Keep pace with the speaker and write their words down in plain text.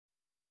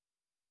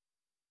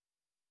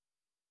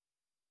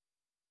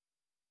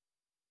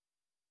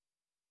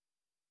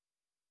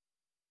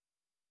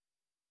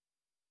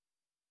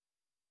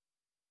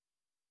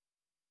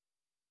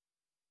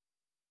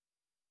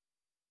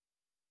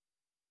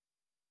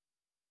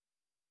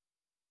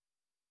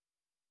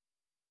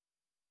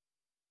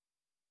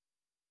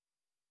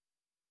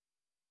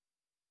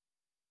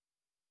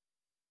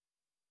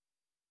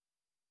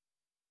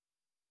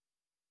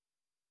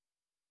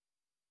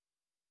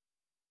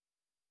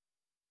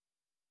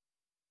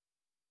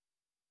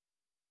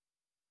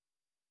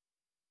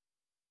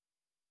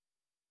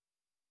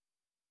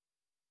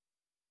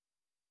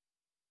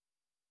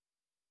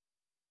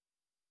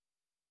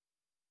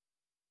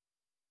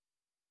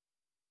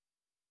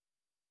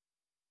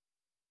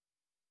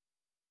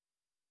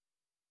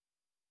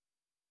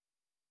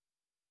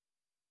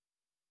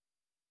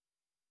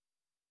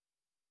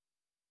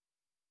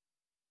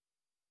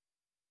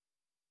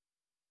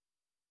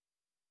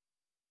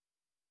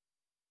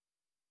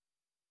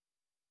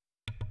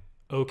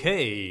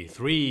Okay,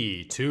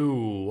 3,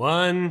 2,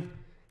 1.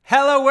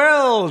 Hello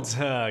world!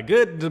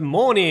 Good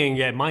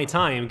morning at my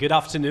time, good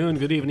afternoon,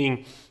 good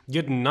evening,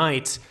 good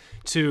night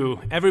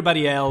to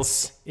everybody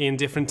else in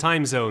different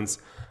time zones.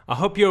 I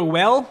hope you're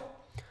well.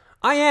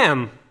 I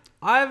am.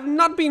 I've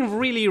not been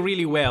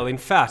really well. In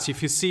fact,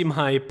 if you see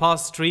my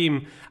past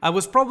stream, I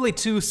was probably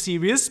too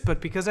serious, but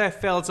because I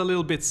felt a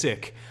little bit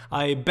sick.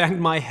 I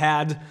banged my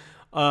head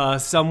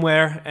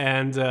somewhere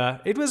and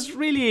it was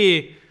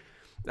really...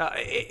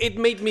 it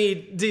made me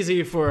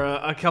dizzy for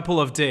a couple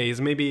of days,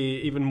 maybe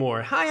even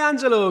more. Hi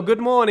Angelo, good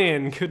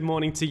morning. Good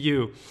morning to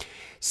you.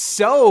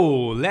 So,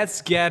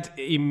 let's get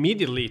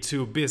immediately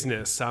to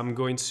business. I'm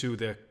going to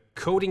the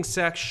coding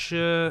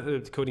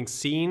section, coding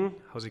scene,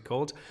 how's it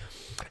called?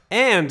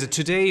 And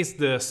today is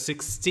the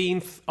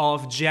 16th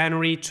of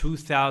January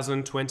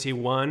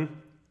 2021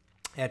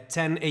 at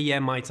 10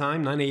 a.m. my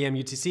time, 9 a.m.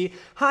 UTC.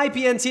 Hi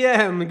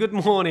PNTM, good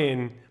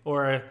morning.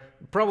 Or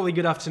probably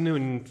good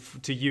afternoon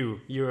to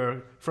you.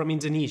 You're from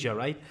Indonesia,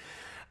 right?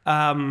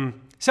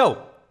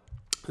 So,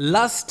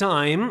 last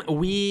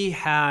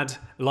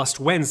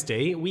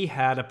Wednesday, we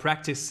had a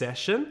practice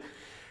session.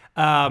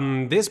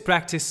 This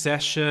practice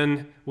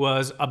session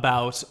was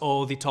about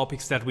all the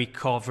topics that we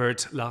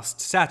covered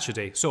last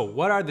Saturday. So,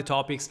 what are the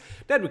topics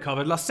that we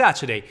covered last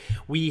Saturday?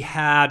 We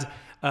had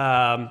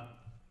a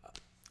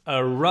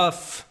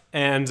rough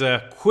and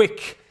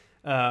quick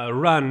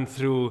run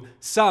through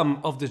some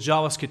of the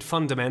JavaScript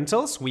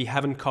fundamentals. We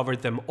haven't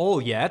covered them all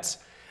yet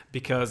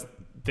because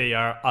they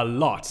are a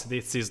lot.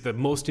 This is the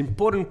most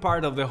important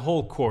part of the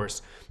whole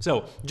course.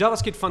 So,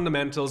 JavaScript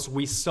fundamentals,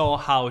 we saw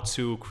how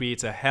to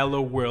create a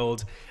hello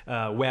world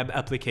web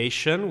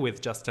application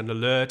with just an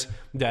alert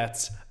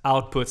that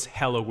outputs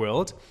hello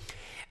world.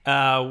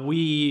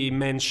 We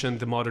mentioned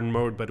the modern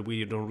mode, but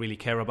we don't really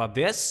care about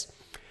this.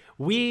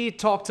 We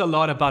talked a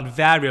lot about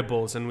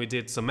variables and we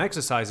did some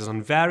exercises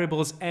on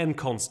variables and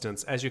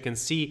constants. As you can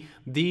see,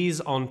 these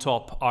on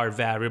top are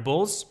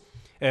variables.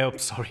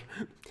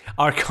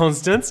 Are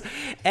constants.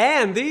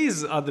 And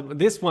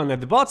this one at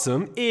the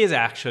bottom is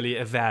actually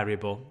a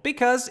variable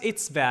because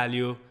its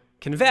value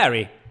can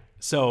vary.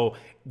 So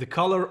the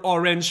color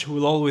orange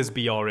will always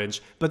be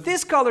orange. But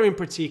this color in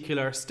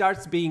particular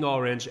starts being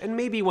orange and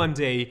maybe one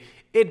day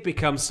it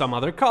becomes some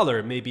other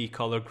color. Maybe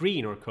color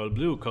green or color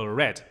blue, color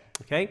red.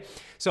 Okay,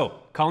 so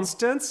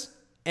constants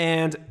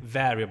and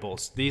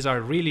variables. These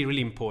are really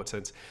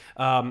important.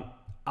 I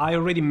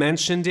already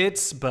mentioned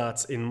it,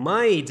 but in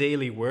my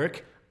daily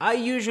work, I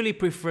usually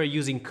prefer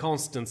using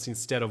constants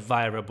instead of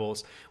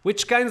variables,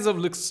 which kind of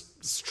looks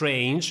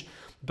strange,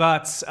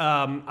 but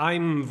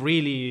I'm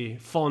really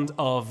fond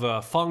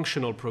of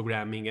functional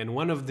programming, and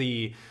one of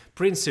the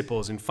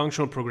principles in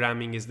functional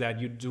programming is that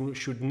you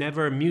should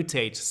never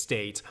mutate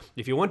state.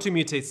 If you want to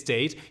mutate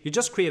state, you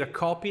just create a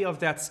copy of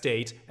that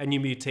state and you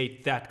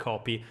mutate that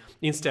copy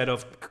instead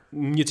of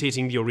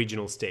mutating the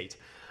original state.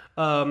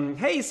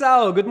 Hey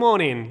Sao, good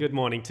morning. Good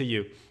morning to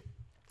you.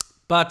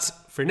 But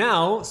for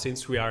now,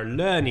 since we are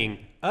learning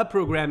a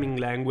programming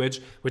language,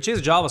 which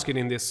is JavaScript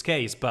in this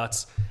case,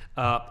 but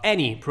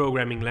any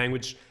programming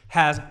language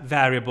has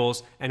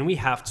variables, and we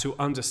have to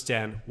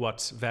understand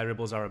what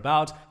variables are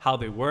about, how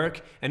they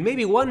work, and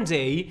maybe one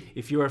day,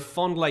 if you are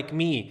fond like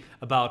me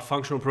about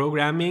functional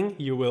programming,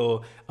 you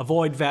will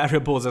avoid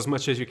variables as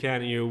much as you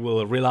can, and you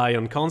will rely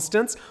on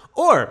constants,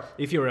 or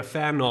if you're a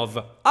fan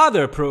of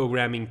other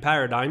programming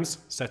paradigms,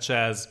 such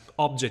as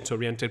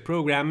object-oriented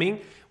programming,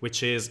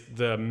 which is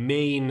the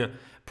main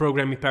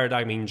programming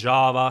paradigm in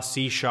Java,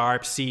 C#,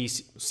 C,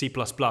 C++,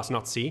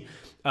 not C,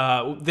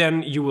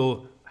 then you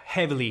will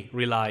heavily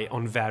rely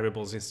on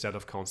variables instead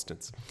of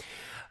constants.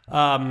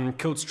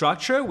 Code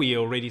structure, we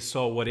already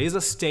saw what is a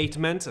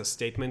statement. A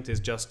statement is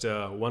just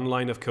one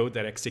line of code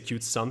that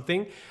executes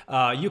something.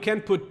 You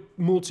can put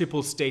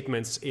multiple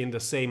statements in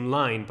the same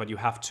line, but you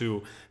have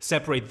to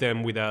separate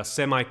them with a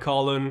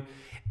semicolon.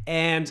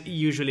 And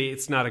usually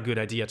it's not a good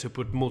idea to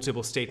put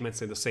multiple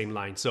statements in the same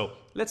line. So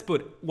let's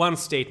put one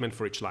statement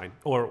for each line,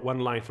 or one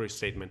line for each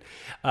statement.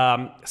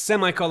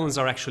 Semicolons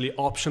are actually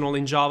optional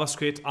in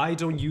JavaScript. I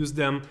don't use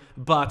them,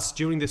 but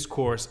during this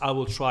course I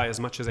will try as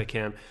much as I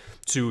can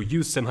to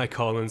use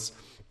semicolons.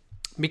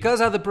 Because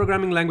other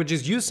programming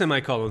languages use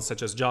semicolons,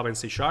 such as Java and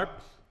C#,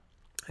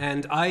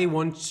 and I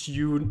want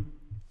you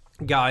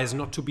guys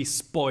not to be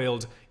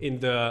spoiled in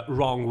the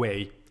wrong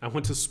way. I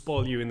want to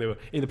spoil you in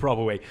the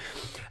proper way.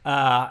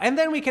 And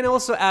then we can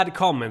also add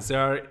comments.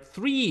 There are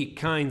three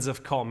kinds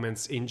of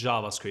comments in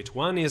JavaScript.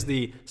 One is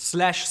the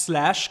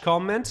 //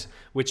 comment,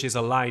 which is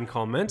a line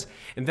comment.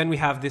 And then we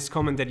have this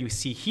comment that you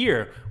see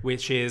here,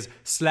 which is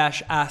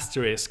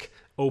 /*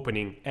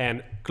 opening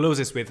and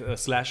closes with a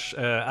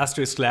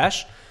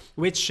 **/*,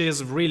 which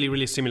is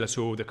really similar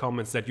to the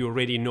comments that you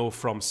already know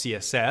from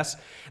CSS.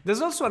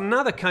 There's also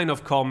another kind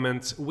of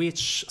comment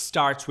which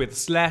starts with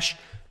 /,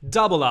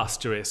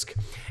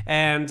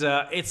 and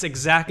it's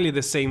exactly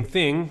the same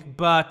thing,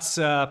 but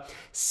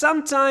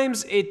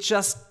sometimes it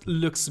just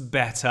looks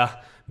better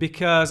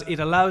because it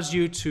allows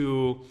you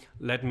to,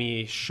 let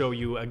me show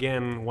you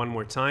again one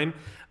more time,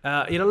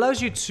 it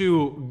allows you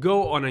to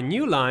go on a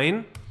new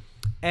line,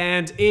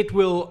 and it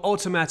will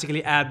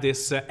automatically add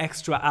this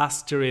extra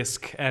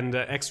asterisk and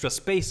extra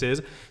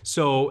spaces,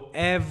 so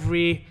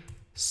every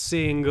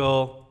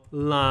single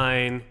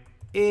line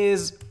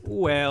is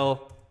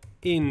well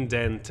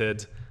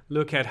indented.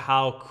 Look at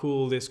how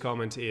cool this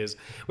comment is.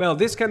 Well,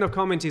 this kind of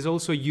comment is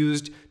also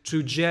used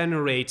to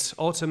generate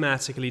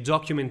automatically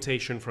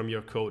documentation from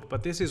your code,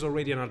 but this is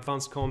already an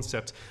advanced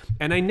concept,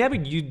 and I never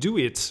do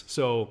it,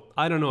 so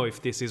I don't know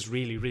if this is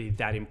really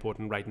that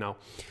important right now.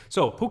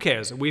 So who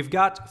cares? We've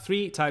got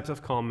 3 types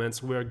of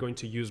comments. We're going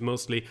to use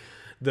mostly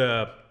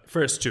the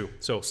first 2,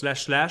 so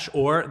 //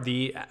 or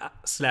the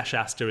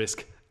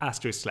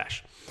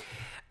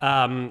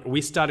 ****.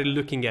 We started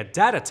looking at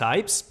data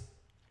types.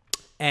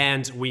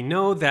 And we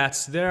know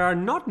that there are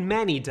not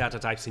many data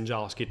types in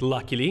JavaScript,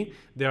 luckily.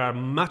 There are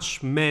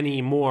many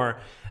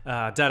more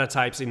data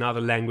types in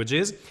other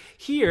languages.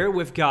 Here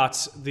we've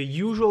got the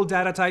usual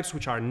data types,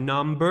 which are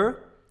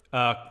number,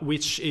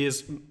 which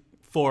is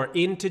for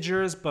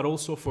integers, but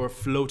also for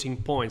floating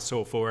points,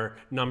 so for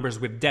numbers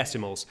with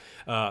decimals.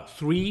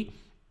 3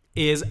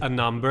 is a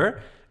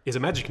number, is a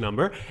magic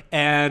number,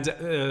 and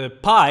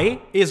pi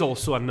is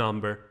also a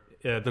number,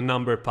 the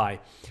number pi.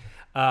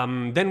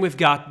 Then we've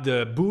got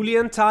the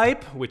Boolean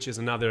type, which is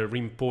another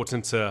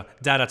important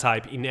data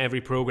type in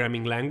every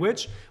programming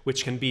language,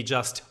 which can be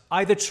just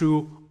either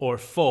true or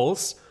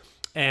false.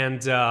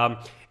 And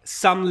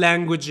some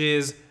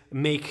languages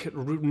make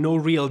no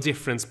real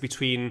difference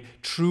between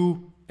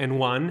true and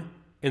 1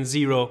 and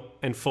 0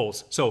 and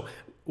false. So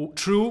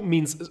true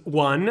means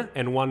 1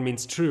 and 1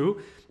 means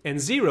true, and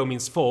 0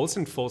 means false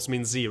and false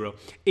means 0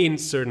 in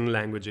certain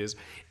languages.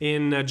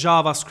 In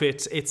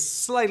JavaScript, it's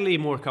slightly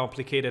more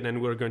complicated,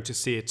 and we're going to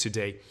see it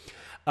today.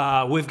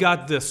 We've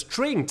got the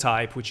string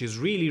type, which is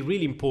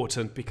really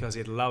important because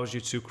it allows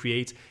you to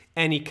create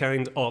any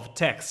kind of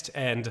text.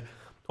 And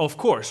of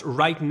course,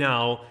 right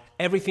now,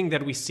 everything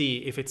that we see,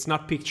 if it's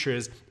not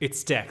pictures,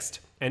 it's text.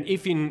 And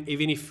even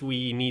if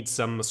we need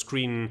some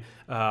screen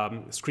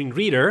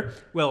reader,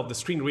 well, the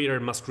screen reader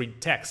must read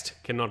text,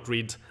 cannot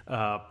read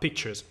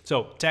pictures.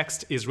 So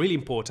text is really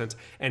important,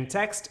 and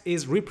text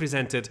is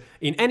represented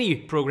in any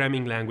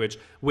programming language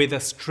with a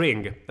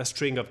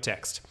string of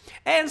text.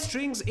 And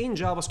strings in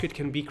JavaScript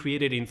can be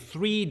created in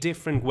 3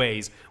 different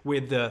ways: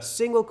 with the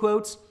single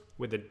quotes,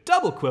 with the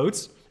double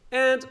quotes,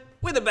 and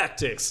with the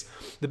backticks.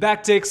 The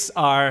backticks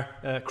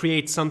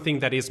create something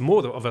that is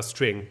more of a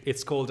string.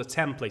 It's called a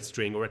template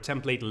string or a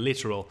template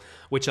literal,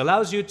 which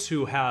allows you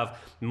to have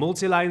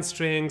multi-line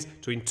strings,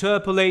 to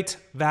interpolate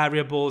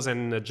variables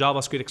and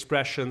JavaScript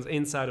expressions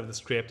inside of the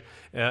script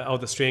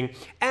of the string,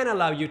 and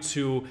allow you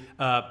to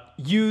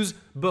use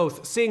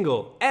both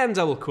single and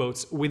double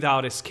quotes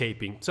without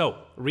escaping. So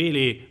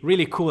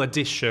really cool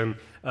addition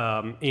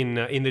in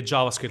the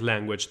JavaScript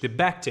language. The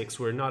backticks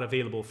were not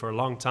available for a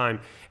long time,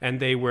 and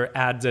they were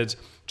added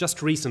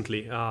just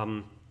recently,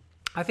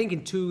 I think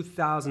in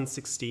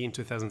 2016,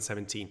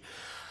 2017.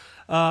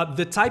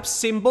 The type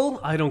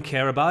symbol, I don't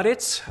care about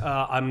it.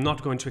 I'm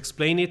not going to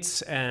explain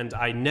it, and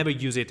I never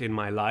use it in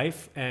my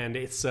life. And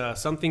it's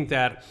something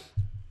that,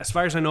 as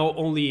far as I know,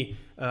 only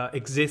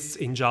exists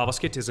in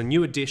JavaScript. It's a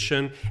new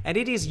addition, and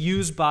it is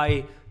used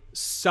by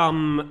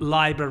some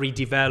library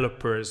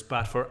developers,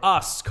 but for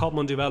us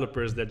common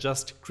developers that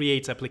just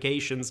create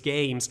applications,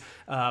 games,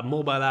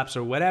 mobile apps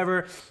or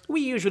whatever,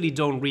 we usually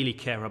don't really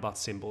care about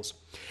symbols.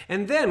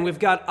 And then we've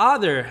got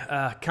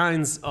other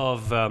kinds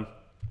of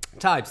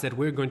types that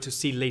we're going to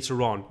see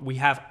later on. We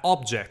have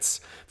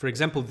objects, for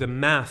example the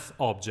math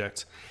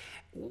object,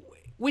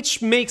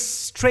 which makes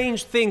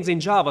strange things in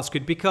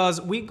JavaScript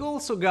because we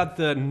also got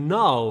the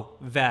null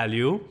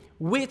value,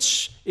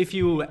 which, if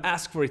you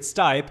ask for its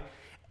type,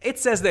 it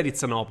says that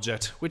it's an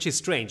object, which is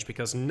strange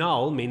because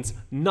null means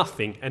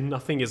nothing, and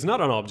nothing is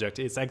not an object.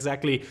 It's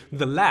exactly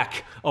the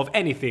lack of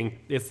anything.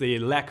 It's the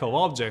lack of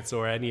objects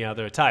or any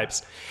other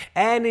types.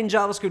 And in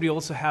JavaScript, we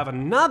also have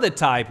another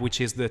type,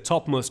 which is the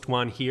topmost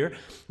one here,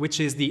 which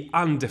is the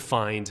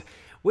undefined,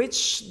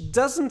 which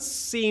doesn't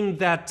seem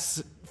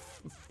that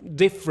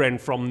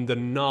different from the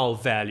null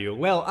value.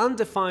 Well,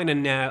 undefined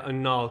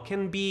and null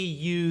can be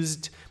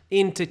used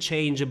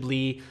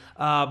interchangeably.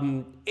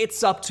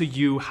 It's up to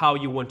you how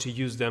you want to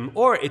use them,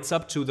 or it's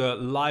up to the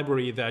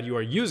library that you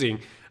are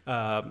using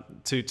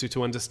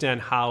to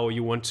understand how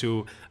you want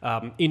to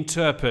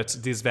interpret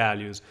these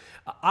values.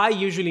 I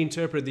usually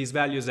interpret these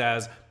values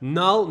as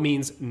null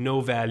means no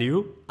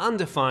value,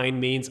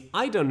 undefined means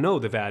I don't know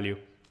the value,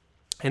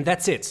 and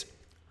that's it.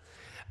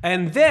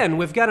 And then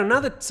we've got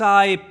another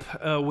type,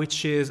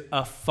 which is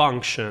a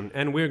function,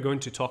 and we're going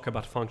to talk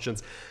about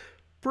functions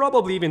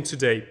probably even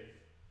today.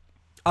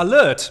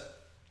 Alert,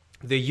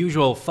 the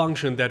usual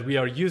function that we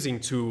are using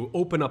to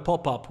open a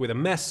pop-up with a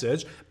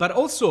message, but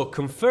also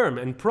confirm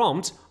and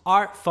prompt,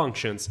 are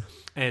functions.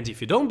 And if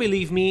you don't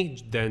believe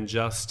me, then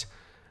just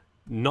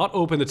not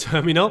open the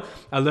terminal.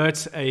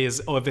 Alert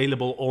is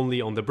available only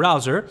on the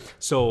browser.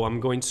 So I'm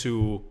going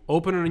to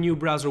open a new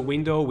browser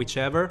window,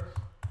 whichever,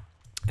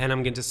 and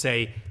I'm going to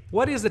say,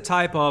 what is the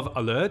type of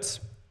alert?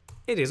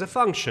 It is a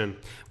function.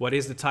 What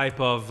is the type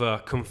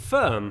of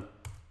confirm?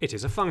 It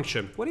is a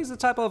function. What is the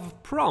type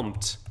of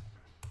prompt?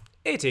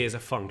 It is a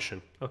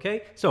function,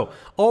 okay? So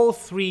all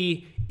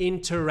three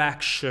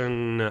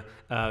interaction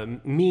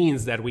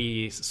means that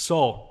we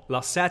saw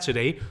last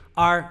Saturday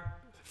are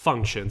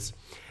functions.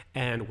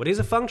 And what is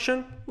a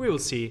function? We will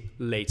see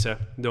later,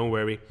 don't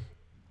worry.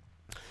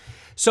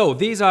 So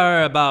these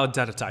are about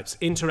data types.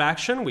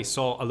 Interaction, we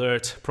saw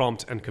alert,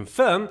 prompt, and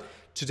confirm.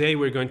 Today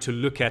we're going to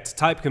look at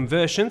type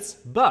conversions,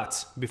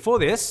 but before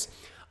this,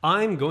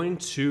 I'm going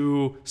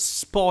to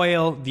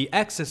spoil the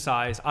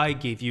exercise I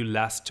gave you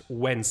last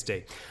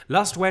Wednesday.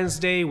 Last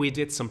Wednesday we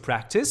did some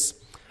practice.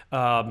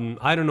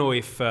 I don't know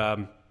if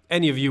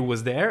any of you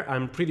was there.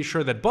 I'm pretty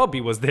sure that Bobby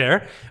was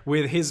there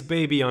with his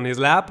baby on his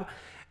lap.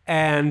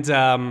 And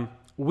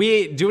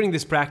during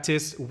this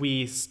practice,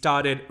 we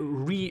restarted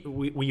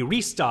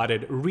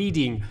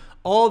reading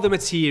all the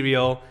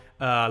material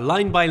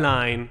line by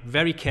line,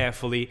 very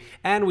carefully,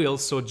 and we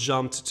also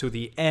jumped to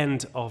the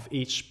end of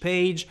each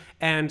page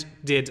and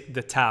did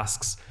the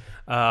tasks.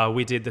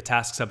 We did the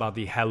tasks about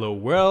the hello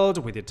world,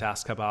 we did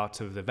tasks about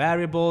the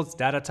variables,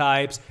 data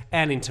types,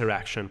 and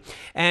interaction.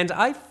 And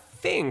I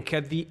think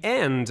at the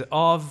end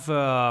of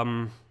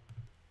at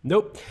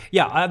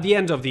the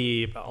end of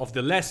the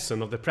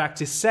lesson, of the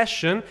practice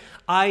session,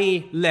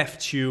 I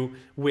left you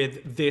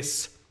with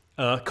this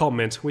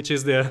comment, which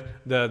is the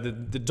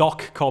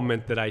doc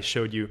comment that I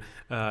showed you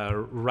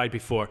right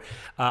before.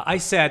 I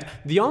said,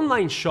 the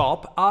online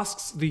shop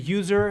asks the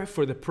user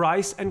for the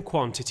price and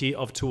quantity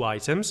of 2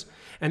 items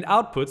and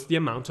outputs the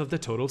amount of the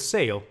total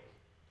sale.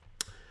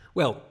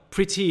 Well,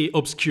 pretty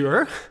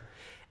obscure.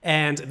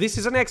 And this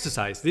is an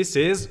exercise. This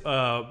is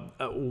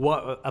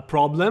a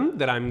problem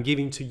that I'm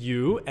giving to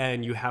you,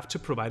 and you have to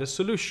provide a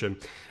solution.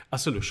 A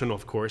solution,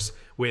 of course,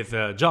 with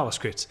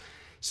JavaScript.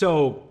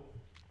 So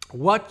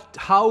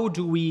how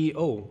do we,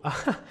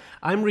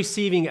 I'm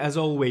receiving, as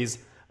always,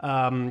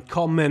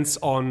 comments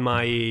on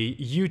my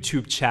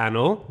YouTube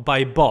channel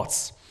by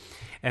bots.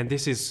 And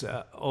this is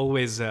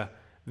always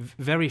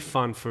very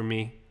fun for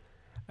me.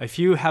 If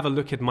you have a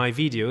look at my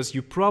videos,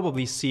 you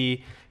probably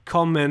see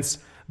comments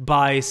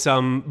by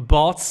some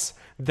bots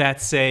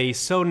that say,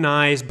 so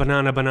nice,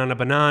 banana, banana,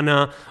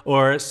 banana,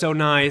 or so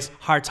nice,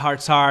 hearts,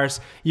 hearts, hearts,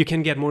 you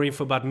can get more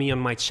info about me on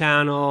my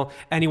channel,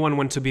 anyone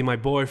want to be my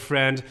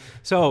boyfriend.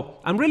 So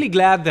I'm really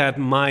glad that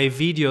my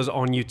videos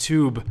on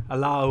YouTube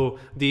allow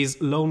these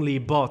lonely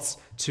bots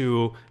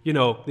to,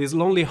 these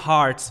lonely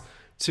hearts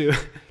to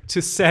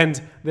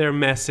send their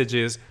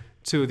messages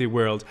to the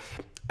world.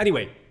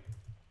 Anyway,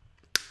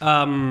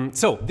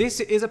 so this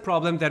is a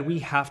problem that we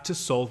have to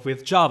solve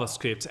with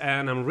JavaScript,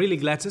 and I'm really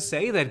glad to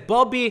say that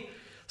Bobby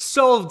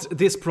solved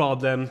this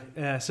problem.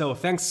 So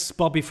thanks,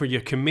 Bobby, for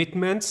your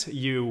commitment.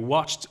 You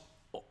watched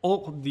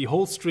the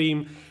whole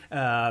stream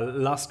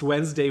last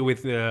Wednesday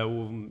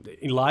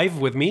live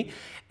with me,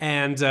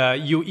 and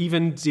you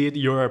even did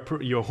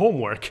your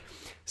homework.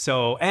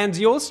 So, and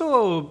you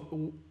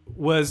also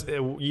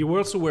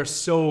were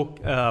so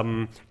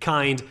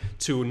kind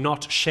to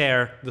not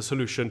share the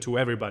solution to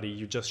everybody.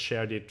 You just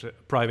shared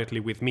it privately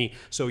with me,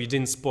 so you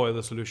didn't spoil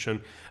the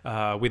solution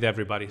with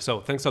everybody. So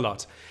thanks a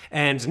lot.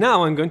 And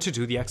now I'm going to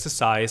do the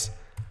exercise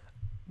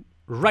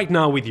right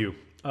now with you.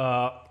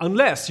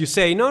 Unless you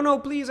say, no,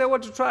 please, I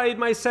want to try it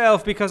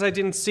myself because I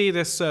didn't see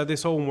this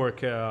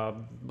homework,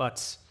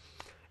 but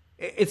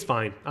it's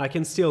fine. I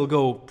can still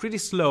go pretty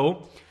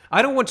slow.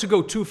 I don't want to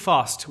go too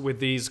fast with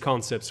these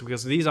concepts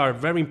because these are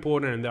very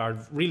important and they are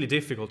really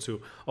difficult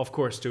to, of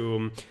course,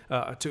 to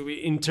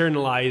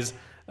internalize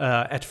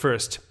at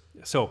first.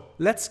 So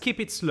let's keep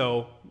it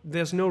slow.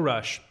 There's no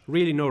rush,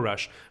 really no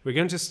rush. We're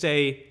going to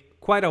stay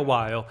quite a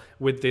while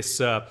with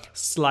this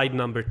slide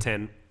number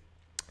 10.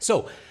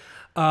 So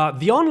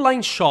the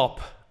online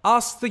shop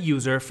asks the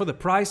user for the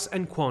price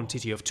and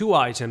quantity of 2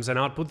 items and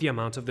output the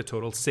amount of the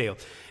total sale.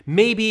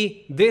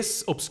 Maybe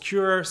this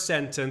obscure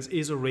sentence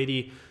is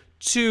already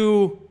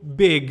too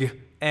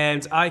big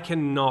and I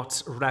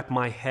cannot wrap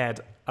my head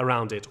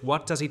around it.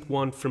 What does it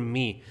want from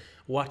me?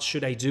 What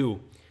should I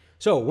do?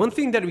 So one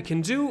thing that we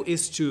can do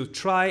is to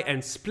try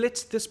and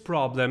split this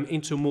problem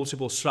into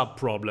multiple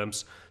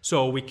sub-problems.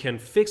 So we can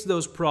fix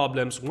those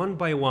problems one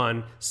by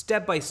one,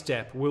 step by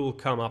step, we will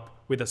come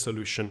up with a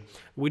solution.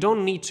 We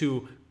don't need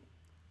to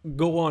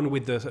go on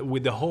with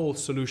the whole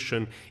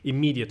solution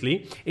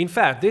immediately. In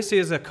fact, this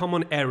is a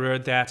common error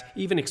that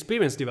even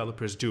experienced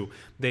developers do.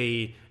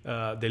 They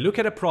look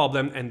at a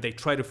problem and they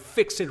try to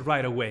fix it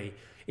right away.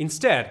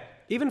 Instead,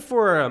 even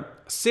for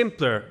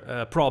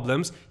simpler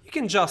problems, you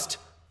can just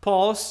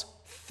pause,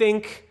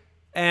 think,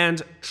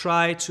 and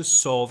try to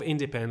solve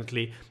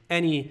independently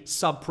any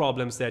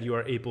sub-problems that you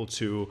are able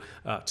to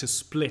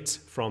split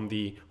from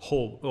the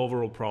whole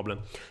overall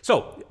problem.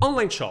 So,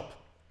 online shop.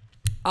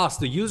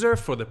 Ask the user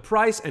for the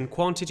price and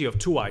quantity of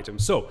 2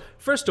 items. So,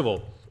 first of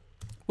all,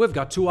 we've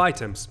got 2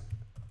 items.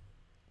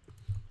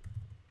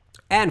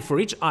 And for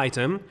each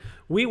item,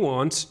 we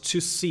want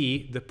to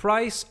see the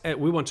price,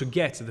 we want to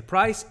get the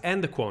price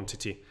and the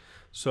quantity.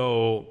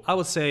 So, I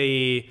would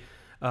say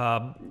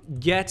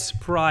get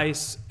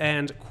price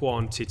and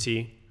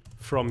quantity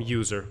from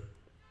user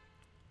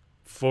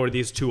for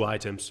these two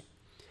items.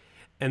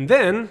 And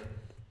then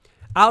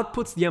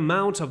outputs the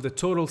amount of the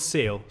total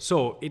sale.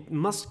 So it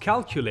must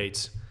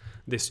calculate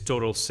this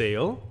total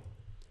sale.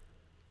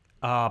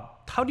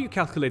 How do you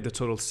calculate the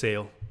total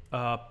sale?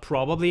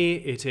 Probably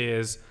it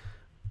is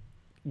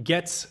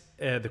get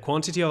the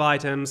quantity of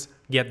items,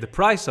 get the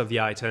price of the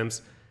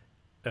items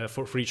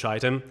for each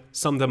item,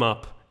 sum them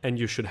up, and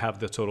you should have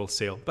the total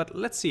sale. But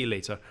let's see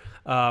later.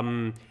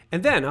 And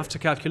then after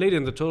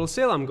calculating the total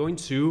sale, I'm going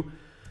to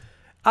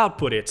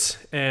output it.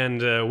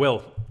 And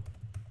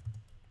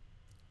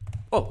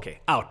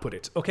output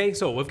it. Okay,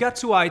 so we've got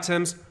two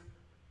items.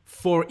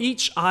 For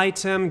each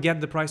item,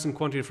 get the price and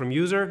quantity from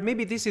user.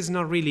 Maybe this is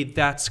not really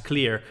that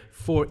clear.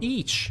 For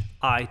each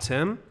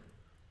item,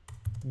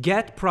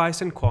 get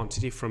price and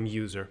quantity from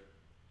user.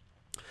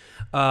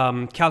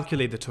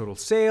 Calculate the total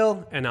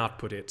sale and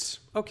output it.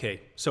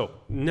 Okay, so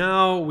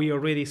now we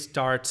already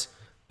start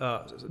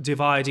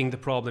dividing the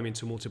problem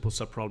into multiple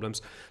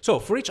subproblems. So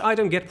for each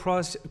item, get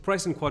price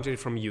and quantity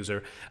from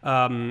user.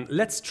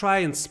 Let's try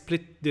and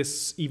split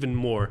this even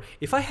more.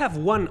 If I have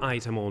one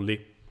item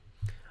only,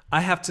 I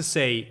have to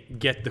say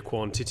get the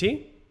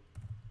quantity.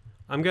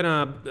 I'm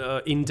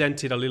gonna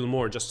indent it a little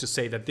more just to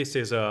say that this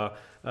is a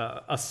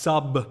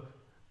sub.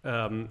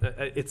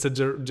 It's a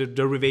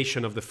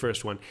derivation of the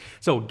first one.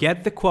 So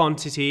get the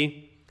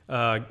quantity,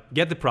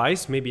 get the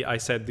price. Maybe I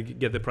said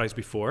get the price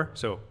before.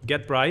 So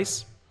get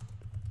price.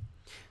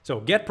 So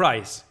get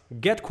price,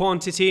 get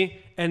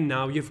quantity, and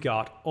now you've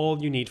got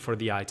all you need for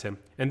the item.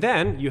 And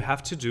then you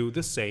have to do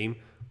the same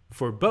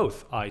for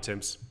both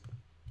items.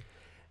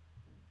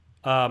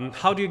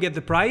 How do you get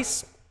the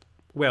price?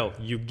 Well,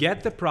 you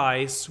get the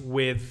price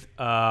with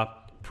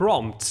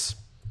prompts.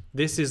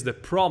 This is the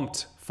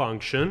prompt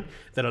function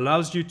that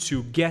allows you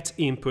to get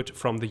input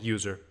from the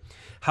user.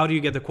 How do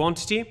you get the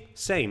quantity?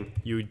 Same.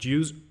 You would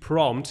use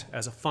prompt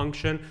as a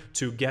function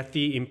to get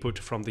the input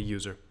from the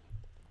user.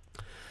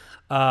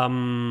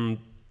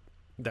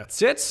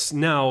 That's it.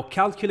 Now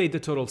calculate the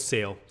total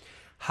sale.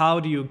 How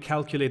do you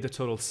calculate the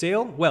total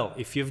sale? Well,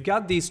 if you've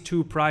got these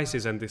two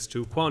prices and these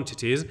two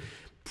quantities,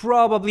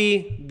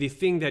 probably the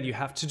thing that you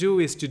have to do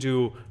is to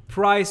do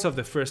price of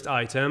the first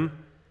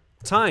item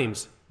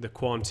times the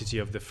quantity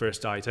of the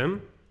first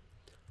item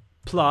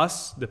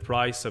plus the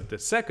price of the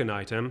second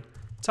item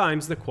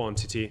times the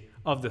quantity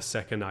of the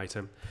second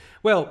item.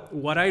 Well,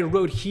 what I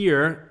wrote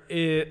here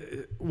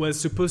was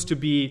supposed to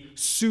be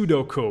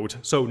pseudocode,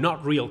 so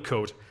not real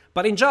code.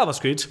 But in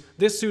JavaScript,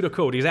 this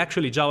pseudocode is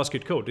actually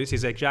JavaScript code. This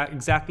is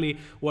exactly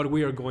what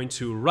we are going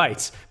to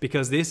write,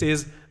 because this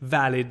is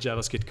valid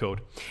JavaScript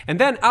code. And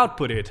then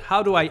output it.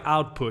 How do I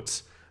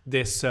output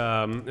this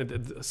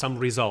some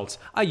results?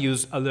 I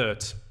use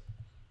alert.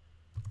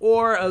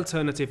 Or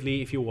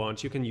alternatively, if you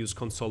want, you can use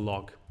console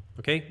log.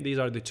 Okay, these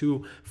are the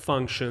two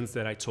functions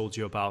that I told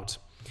you about.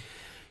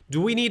 Do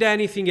we need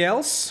anything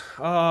else?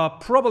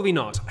 Probably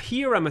not.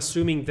 Here I'm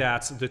assuming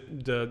that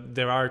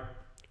there are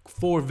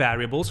 4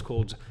 variables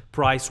called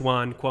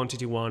price1,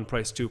 quantity1,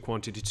 price2,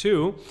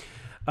 quantity2.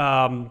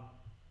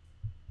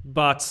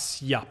 But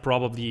yeah,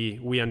 probably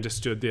we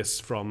understood this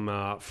from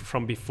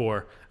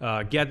before.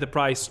 Get the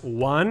price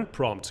 1,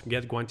 prompt.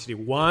 Get quantity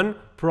 1,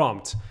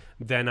 prompt.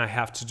 Then I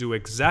have to do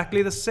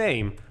exactly the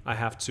same. I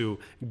have to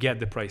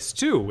get the price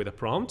 2 with a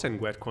prompt and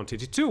get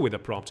quantity 2 with a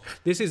prompt.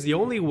 This is the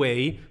only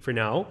way, for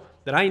now,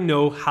 that I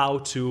know how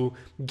to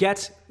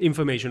get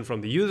information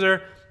from the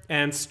user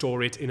and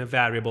store it in a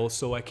variable,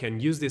 so I can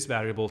use this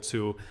variable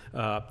to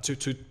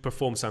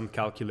perform some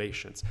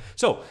calculations.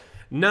 So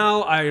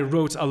now I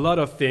wrote a lot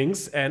of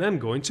things and I'm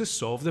going to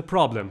solve the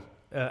problem.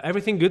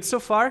 Everything good so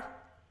far?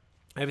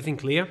 Everything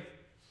clear?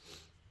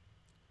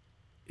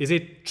 Is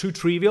it too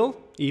trivial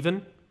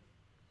even?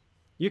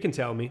 You can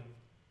tell me.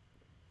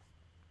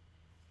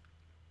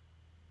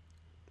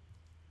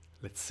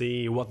 Let's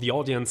see what the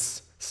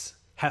audience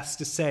has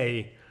to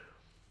say.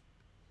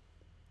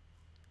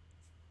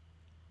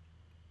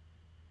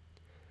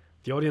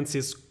 The audience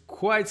is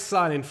quite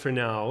silent for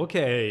now.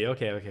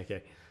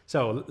 Okay.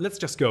 So let's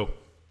just go.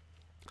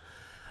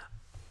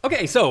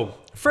 Okay, so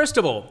first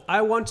of all, I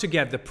want to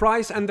get the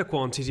price and the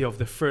quantity of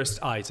the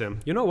first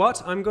item. You know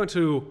what? I'm going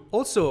to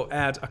also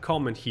add a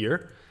comment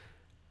here.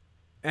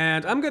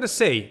 And I'm going to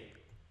say,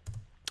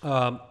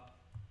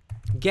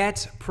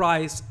 get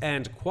price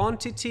and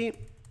quantity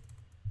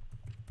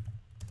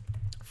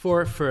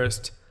for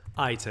first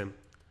item.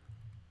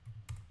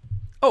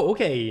 Oh,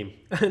 okay.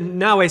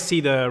 Now I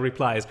see the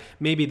replies.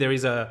 Maybe there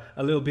is a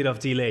little bit of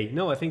delay.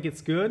 No, I think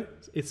it's good.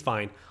 It's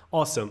fine.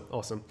 Awesome.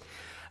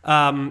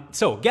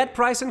 So get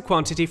price and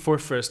quantity for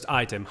first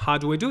item. How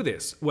do I do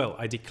this? Well,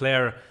 I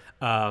declare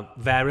a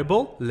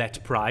variable,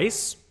 let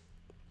price,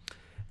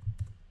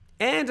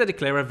 and I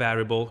declare a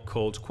variable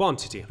called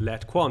quantity,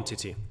 let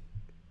quantity.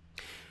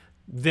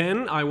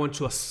 Then I want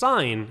to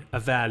assign a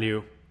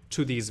value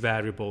to these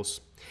variables.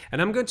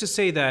 And I'm going to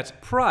say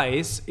that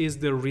price is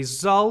the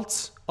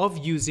result of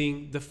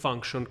using the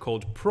function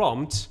called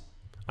prompt.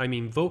 I'm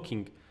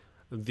invoking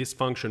this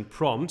function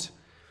prompt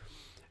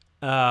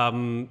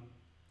And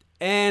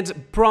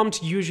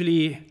prompt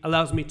usually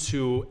allows me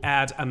to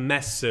add a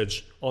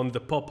message on the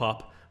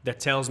pop-up that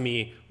tells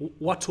me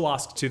what to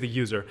ask to the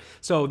user.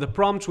 So the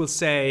prompt will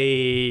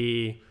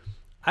say,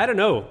 I don't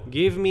know,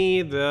 give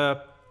me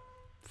the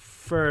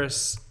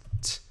first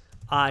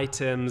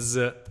item's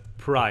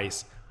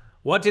price.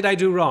 What did I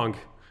do wrong?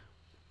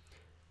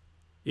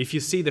 If you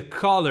see the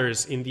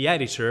colors in the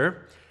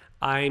editor,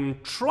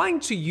 I'm trying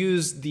to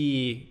use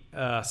the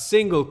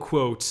single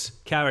quote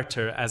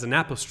character as an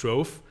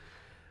apostrophe,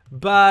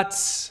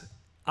 but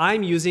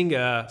I'm using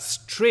a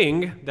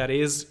string that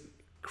is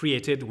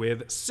created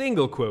with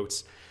single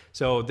quotes.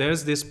 So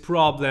there's this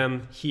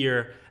problem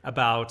here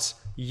about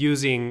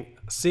using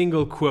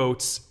single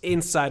quotes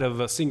inside of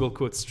a single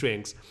quote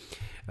strings.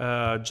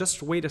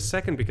 Just wait a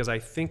second, because I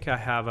think I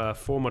have a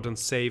format on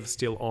save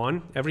still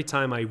on. Every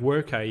time I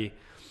work, I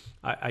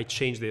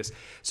change this.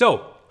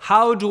 So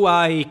how do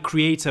I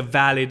create a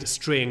valid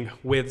string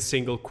with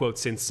single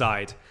quotes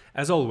inside?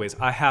 As always,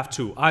 I have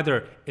to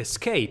either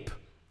escape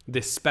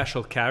this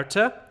special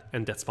character,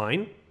 and that's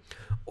fine,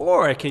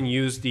 or I can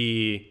use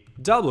the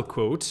double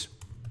quote,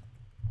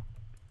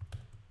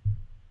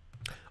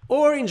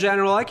 or in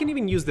general, I can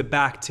even use the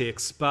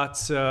backticks,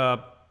 but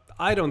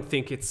I don't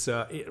think it's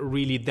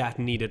really that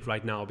needed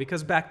right now,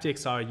 because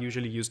backticks are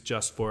usually used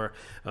just for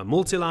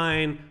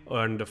multiline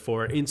and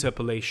for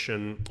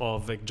interpolation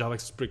of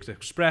JavaScript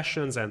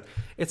expressions, and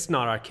it's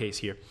not our case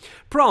here.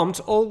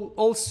 Prompt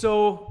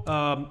also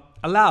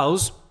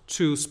allows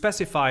to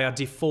specify a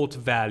default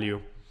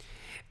value.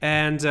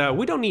 And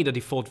we don't need a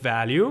default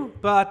value,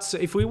 but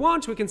if we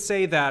want, we can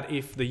say that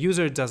if the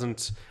user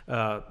doesn't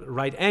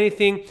write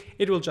anything,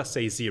 it will just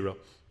say 0.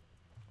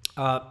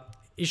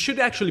 It should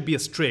actually be a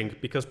string,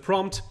 because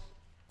prompt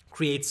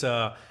creates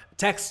a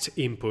text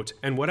input,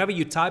 and whatever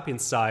you type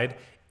inside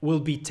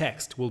will be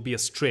text, will be a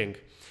string.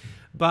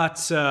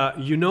 But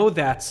you know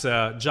that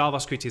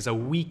JavaScript is a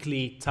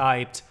weakly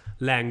typed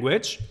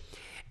language.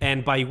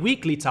 And by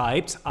weakly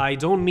typed, I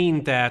don't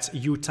mean that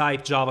you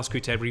type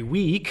JavaScript every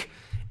week.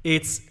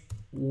 It's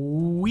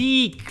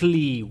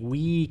weekly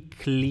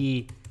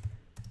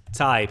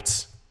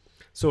typed.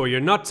 So you're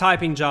not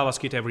typing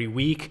JavaScript every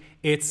week.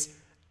 It's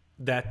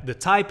that the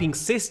typing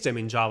system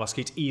in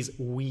JavaScript is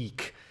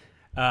weak,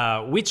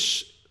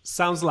 which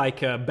sounds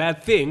like a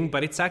bad thing,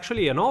 but it's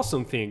actually an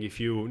awesome thing if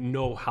you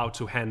know how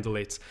to handle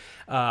it.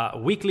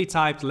 Weakly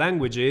typed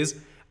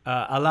languages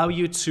allow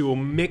you to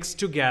mix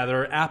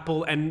together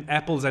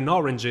apples and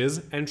oranges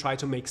and try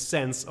to make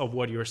sense of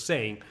what you're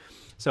saying.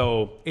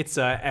 So it's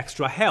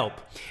extra help.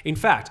 In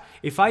fact,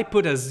 if I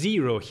put a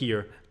 0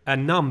 here, a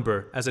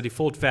number as a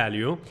default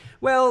value,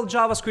 well,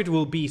 JavaScript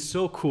will be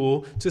so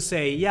cool to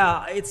say,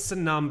 yeah, it's a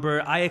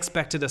number, I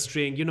expected a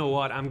string, you know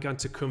what, I'm going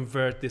to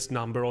convert this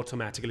number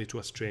automatically to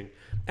a string.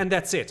 And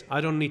that's it, I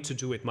don't need to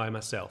do it by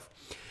myself.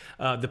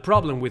 The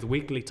problem with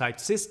weakly typed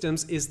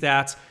systems is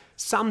that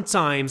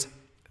sometimes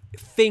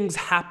things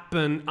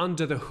happen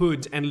under the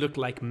hood and look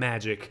like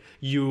magic.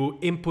 You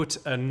input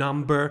a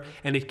number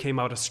and it came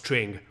out a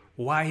string.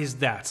 Why is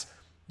that?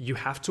 You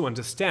have to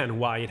understand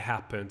why it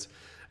happened.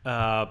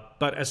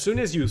 But as soon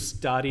as you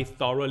study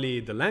thoroughly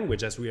the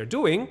language, as we are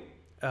doing,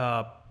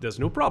 there's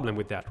no problem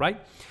with that,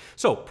 right?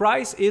 So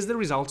price is the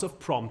result of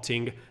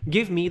prompting,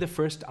 give me the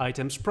first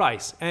item's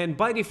price. And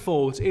by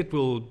default, it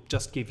will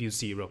just give you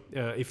 0.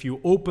 If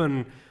you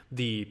open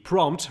the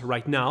prompt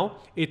right now,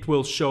 it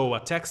will show a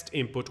text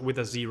input with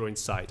a 0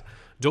 inside.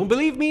 Don't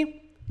believe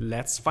me?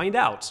 Let's find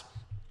out.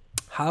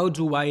 How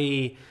do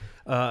I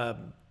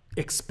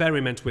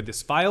experiment with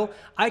this file?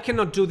 I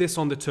cannot do this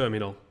on the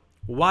terminal.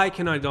 Why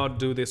can I not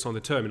do this on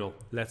the terminal?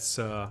 Let's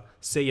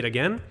say it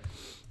again.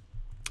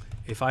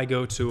 If I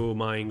go to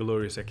my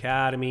Inglorious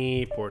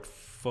Academy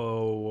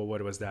portfolio,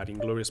 what was that?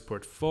 Inglorious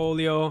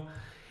portfolio.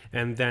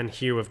 And then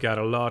here we've got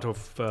a lot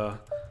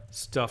of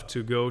stuff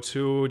to go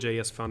to,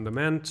 JS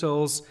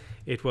fundamentals.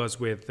 It was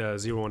with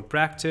 0-1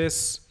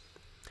 practice.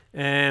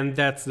 And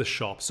that's the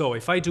shop. So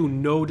if I do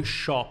node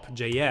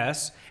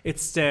shop.js, it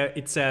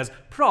says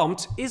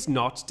prompt is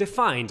not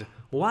defined.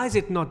 Why is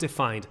it not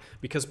defined?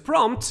 Because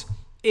prompt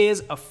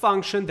is a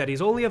function that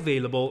is only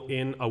available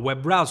in a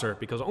web browser,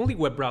 because only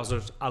web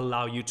browsers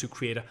allow you to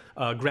create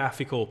a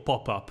graphical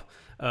pop-up.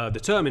 The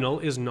terminal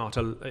is not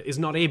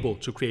able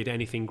to create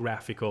anything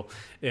graphical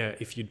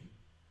if you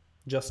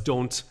just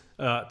don't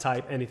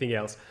type anything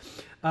else.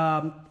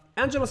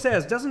 Angela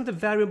says, doesn't the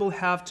variable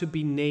have to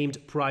be named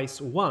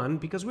price1?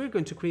 Because we're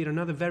going to create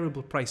another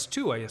variable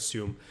price2, I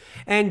assume.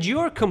 And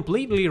you're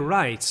completely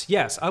right.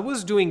 Yes, I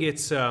was doing it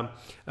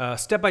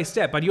step by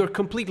step, but you're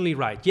completely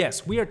right.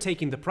 Yes, we are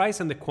taking the price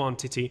and the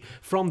quantity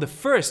from the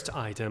first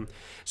item.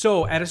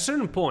 So at a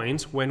certain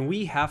point, when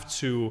we have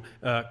to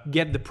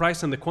get the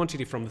price and the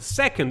quantity from the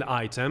second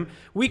item,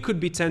 we could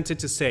be tempted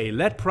to say,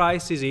 let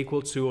price is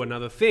equal to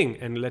another thing,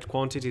 and let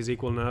quantity is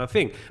equal to another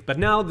thing. But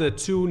now the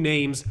two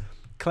names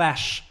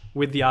clash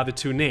with the other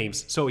two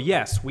names. So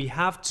yes, we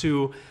have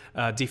to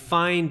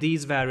define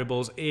these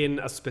variables in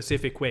a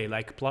specific way,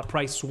 like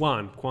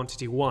price1,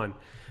 quantity 1.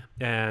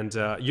 And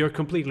you're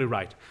completely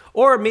right.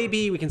 Or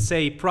maybe we can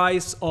say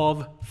price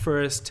of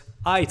first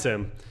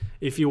item,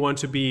 if you want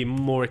to be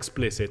more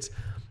explicit.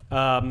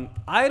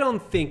 I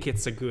don't think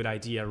it's a good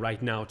idea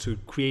right now to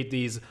create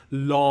these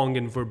long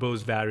and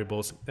verbose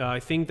variables. I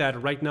think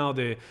that right now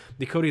the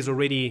code is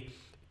already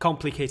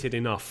complicated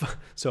enough,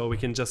 so we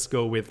can just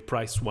go with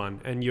price1,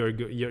 and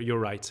you're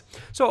right.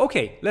 So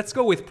okay, let's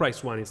go with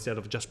price1 instead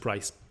of just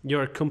price.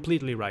 You're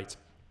completely right.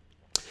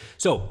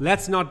 So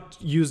let's not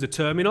use the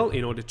terminal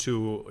in order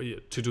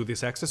to do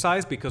this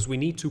exercise, because we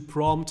need to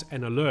prompt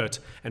an alert,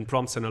 and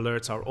prompts and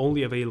alerts are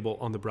only available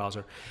on the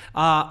browser.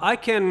 I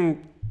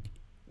can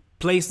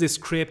place this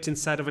script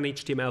inside of an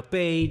HTML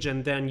page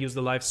and then use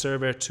the live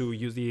server to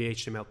use the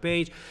HTML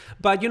page.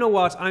 But you know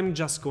what? I'm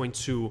just going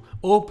to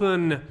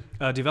open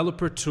a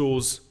developer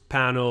tools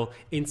panel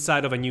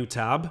inside of a new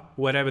tab,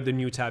 whatever the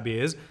new tab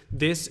is.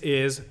 This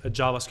is a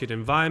JavaScript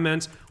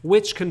environment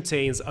which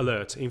contains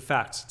alert. In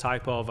fact,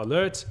 type of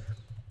alert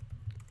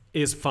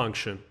is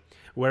function.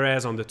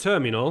 Whereas on the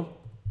terminal,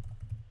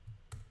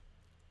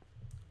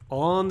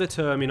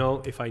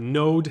 if I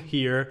node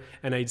here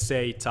and I'd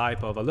say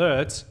type of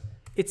alert,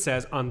 it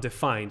says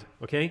undefined,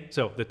 okay?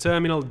 So the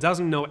terminal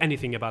doesn't know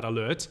anything about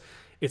alert.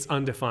 It's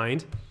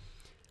undefined.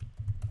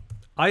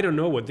 I don't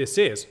know what this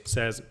is,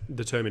 says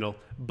the terminal,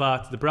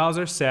 but the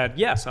browser said,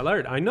 yes,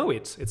 alert, I know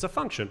it. It's a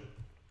function.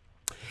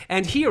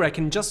 And here I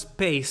can just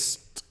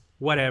paste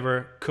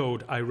whatever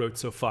code I wrote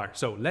so far.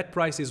 So let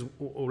price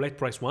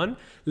one,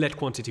 let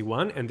quantity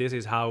one, and this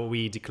is how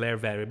we declare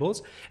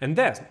variables. And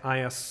then I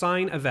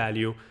assign a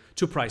value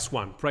to price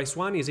one. Price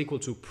one is equal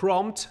to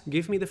prompt,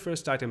 give me the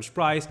first item's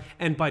price,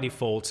 and by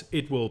default,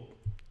 it will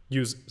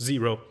use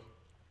 0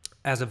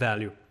 as a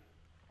value.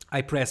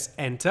 I press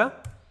enter,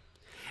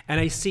 and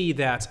I see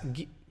that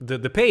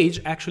the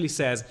page actually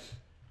says,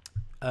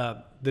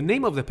 the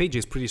name of the page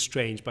is pretty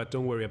strange, but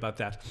don't worry about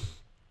that.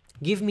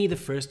 Give me the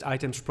first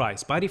item's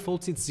price. By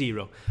default, it's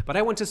 0, but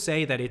I want to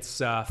say that it's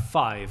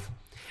 5.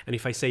 And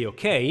if I say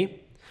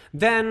okay,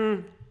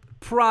 then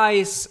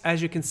price,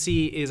 as you can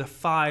see, is a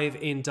 5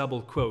 in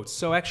double quotes.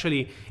 So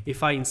actually,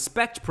 if I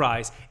inspect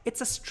price,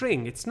 it's a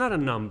string, it's not a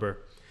number.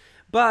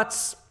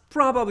 But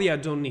probably I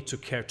don't need to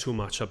care too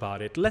much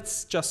about it.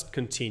 Let's just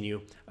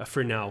continue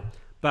for now.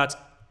 But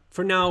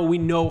for now, we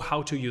know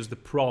how to use the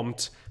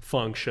prompt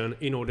function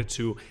in order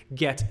to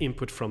get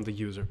input from the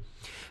user.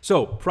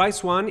 So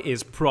price one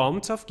is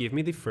prompt of give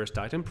me the first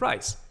item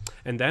price.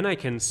 And then I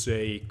can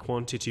say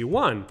quantity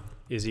one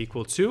is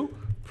equal to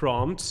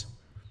prompt.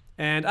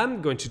 And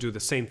I'm going to do the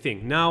same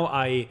thing. Now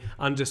I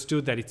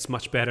understood that it's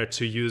much better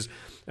to use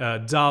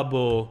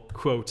double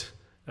quote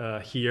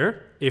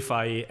here if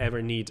I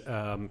ever need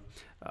a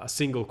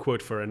single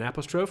quote for an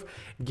apostrophe.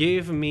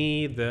 Give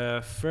me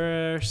the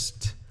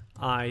first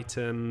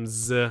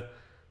item's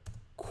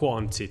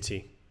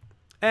quantity.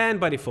 And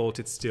by default,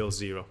 it's still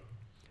 0.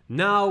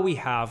 Now we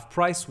have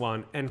price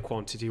 1 and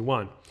quantity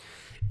 1.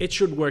 It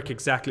should work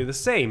exactly the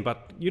same,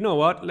 but you know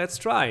what? Let's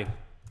try.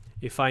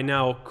 If I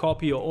now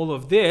copy all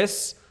of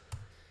this,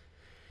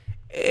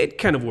 it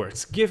kind of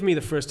works. Give me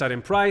the first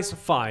item price,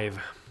 5.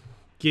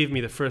 Give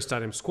me the first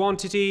item's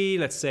quantity,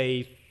 let's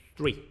say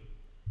 3.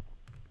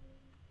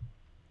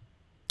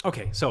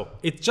 Okay, so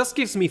it just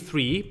gives me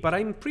 3, but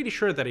I'm pretty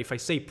sure that if I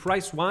say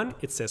price 1,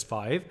 it says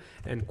 5,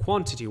 and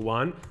quantity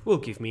 1 will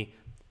give me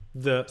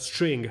the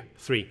string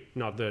 3,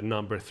 not the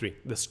number 3,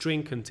 the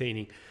string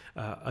containing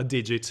a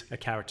digit, a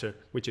character,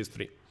 which is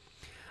 3.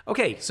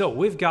 Okay, so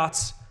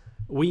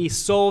we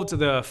solved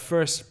the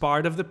first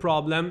part of the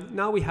problem.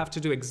 Now we have to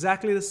do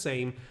exactly the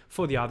same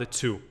for the other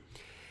two.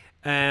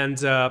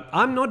 And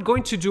I'm not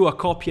going to do a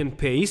copy and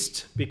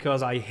paste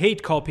because I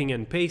hate copying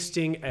and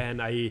pasting,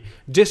 and I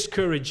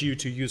discourage you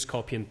to use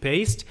copy and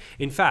paste.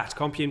 In fact,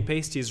 copy and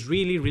paste is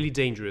really, really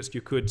dangerous.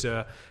 You could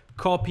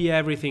copy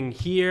everything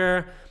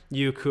here.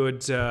 You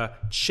could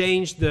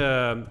change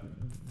the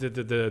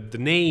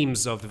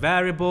names of the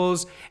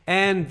variables,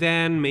 and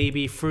then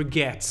maybe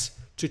forget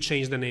to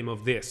change the name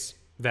of this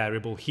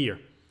variable here.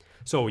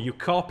 So you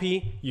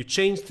copy, you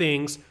change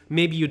things,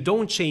 maybe you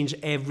don't change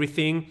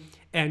everything,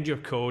 and your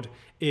code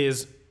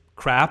is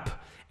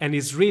crap, and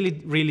it's really,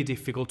 really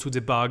difficult to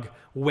debug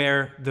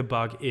where the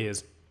bug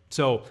is.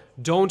 So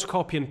don't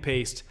copy and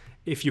paste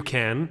if you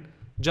can,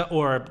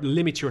 or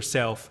limit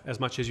yourself as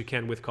much as you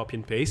can with copy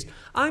and paste.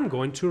 I'm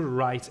going to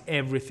write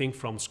everything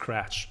from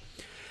scratch.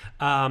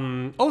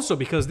 Also,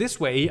 because this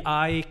way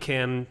I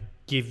can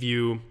give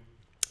you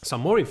some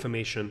more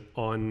information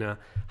on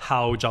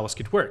how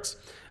JavaScript works.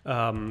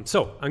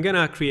 So I'm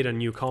gonna create a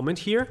new comment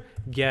here,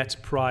 get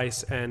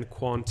price and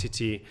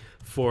quantity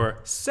for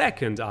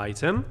second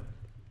item,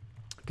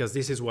 because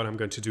this is what I'm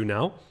going to do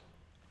now.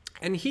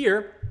 And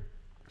here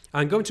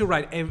I'm going to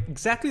write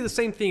exactly the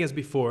same thing as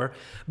before,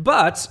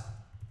 but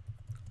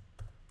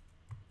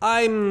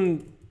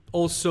I'm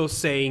also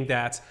saying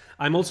that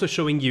I'm also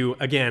showing you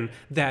again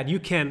that you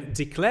can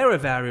declare a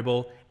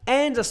variable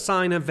and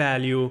assign a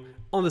value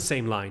on the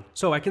same line.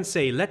 So I can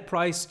say let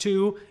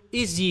price2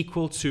 is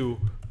equal to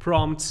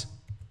prompt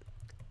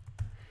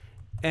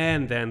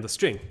and then the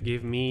string.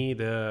 Give me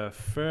the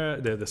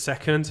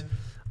second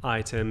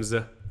item's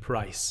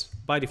price.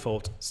 By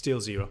default, still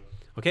 0.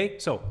 Okay,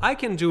 so I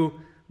can do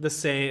the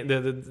same,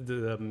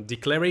 the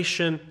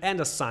declaration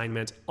and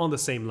assignment on the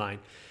same line,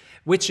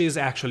 which is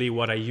actually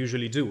what I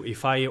usually do.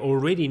 If I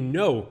already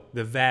know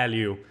the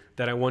value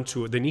that I want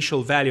to, the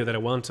initial value that I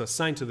want to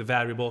assign to the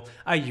variable,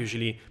 I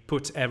usually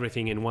put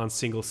everything in one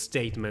single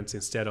statement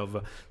instead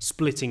of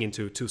splitting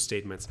into 2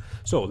 statements.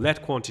 So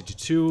let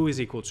quantity2 is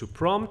equal to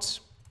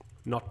prompt,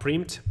 not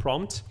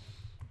prompt.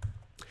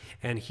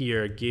 And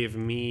here, give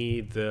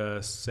me the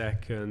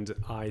second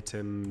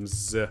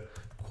item's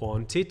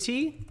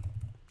quantity.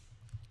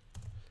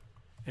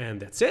 And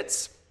that's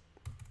it.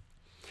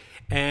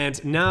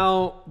 And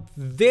now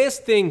this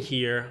thing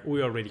here,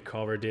 we already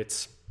covered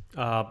it.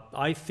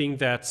 I think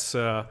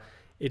that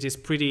it is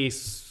pretty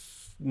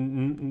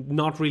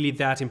not really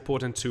that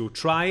important to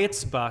try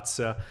it, but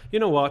you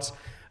know what?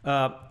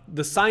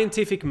 The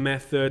scientific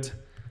method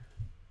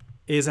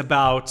is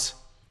about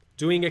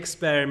doing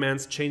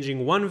experiments,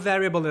 changing one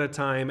variable at a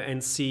time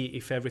and see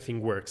if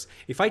everything works.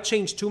 If I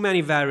change too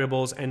many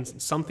variables and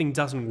something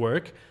doesn't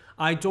work,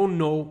 I don't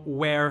know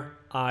where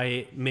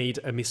I made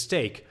a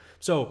mistake.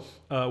 So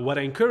what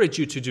I encourage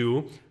you to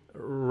do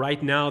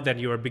right now that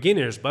you are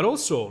beginners, but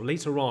also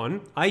later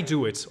on, I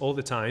do it all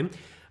the time,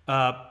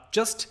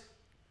 just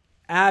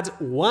add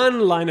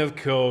one line of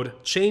code,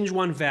 change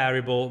one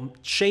variable,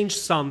 change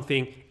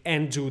something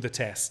and do the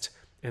test.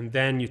 And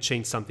then you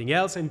change something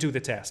else and do the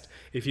test.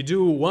 If you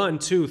do 1,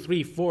 2,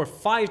 3, 4,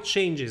 5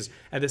 changes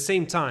at the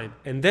same time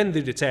and then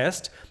do the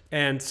test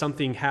and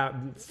something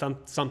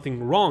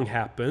wrong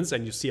happens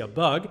and you see a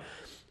bug,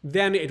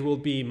 then it will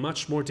be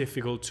much more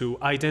difficult to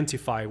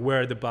identify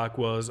where the bug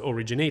was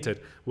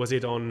originated. Was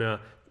it on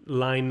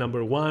line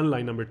number 1,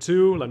 line number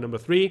 2, line number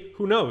 3?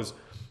 Who knows?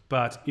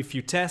 But if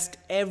you test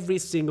every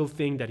single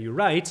thing that you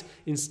write,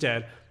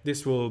 instead,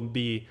 this will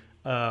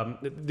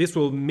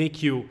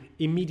make you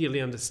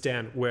immediately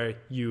understand where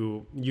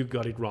you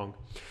got it wrong.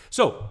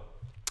 So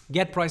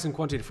get price and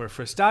quantity for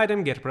first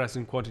item, get price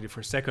and quantity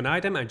for second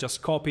item. I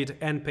just copied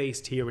and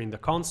paste here in the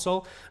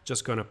console.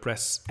 Just gonna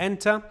press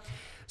enter.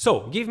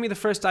 So give me the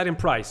first item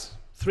price,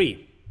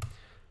 3.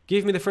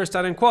 Give me the first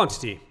item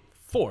quantity,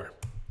 4.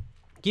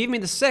 Give me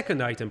the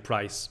second item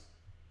price,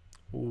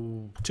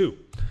 2.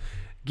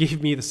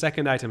 Give me the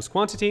second item's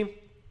quantity,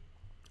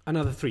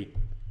 another 3.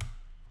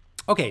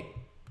 Okay.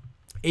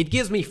 It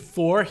gives me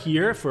 4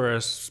 here for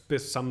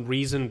some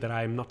reason that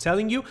I'm not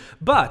telling you.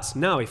 But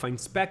now if I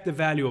inspect the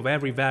value of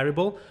every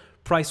variable,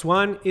 price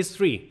 1 is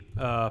 3,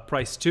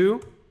 price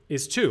 2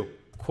 is 2,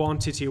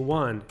 quantity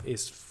 1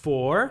 is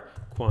 4,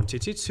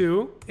 quantity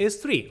 2 is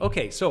 3.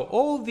 Okay, so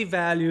all the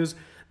values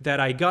that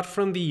I got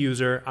from the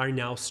user are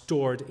now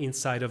stored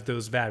inside of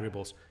those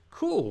variables.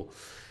 Cool.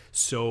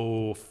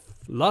 So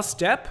last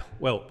step,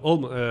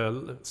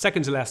 well,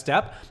 second to last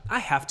step, I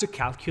have to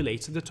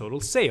calculate the total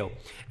sale.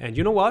 And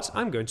you know what?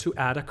 I'm going to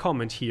add a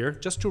comment here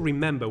just to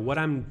remember what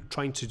I'm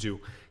trying to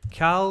do.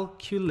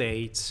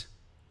 Calculate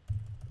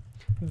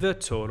the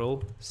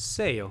total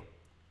sale.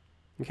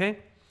 Okay?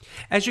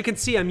 As you can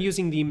see, I'm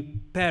using the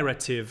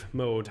imperative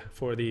mode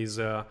for these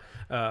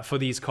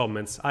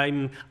comments.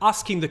 I'm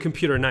asking the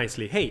computer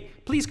nicely, hey,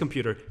 please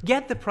computer,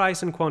 get the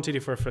price and quantity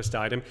for first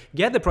item,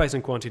 get the price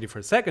and quantity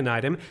for second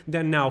item,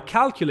 then now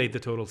calculate the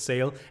total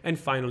sale, and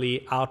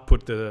finally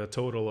output the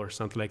total or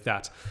something like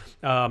that.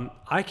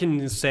 I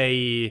can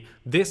say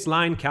this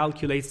line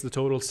calculates the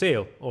total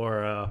sale,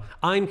 or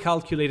I'm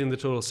calculating the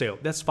total sale.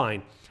 That's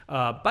fine.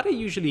 But I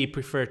usually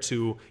prefer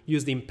to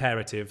use the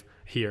imperative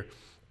here.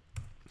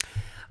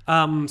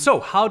 So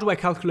how do I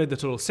calculate the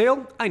total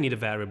sale? I need a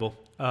variable.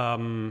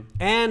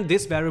 And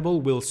this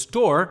variable will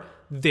store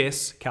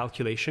this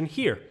calculation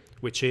here,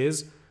 which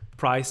is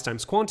price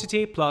times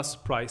quantity plus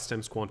price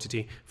times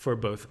quantity for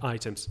both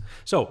items.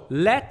 So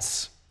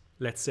let's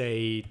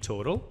say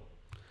total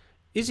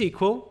is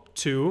equal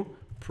to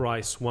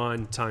price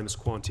 1 times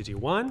quantity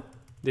 1.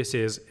 This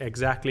is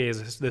exactly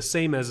the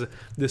same as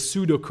the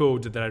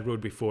pseudocode that I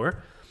wrote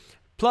before,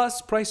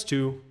 plus price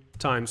 2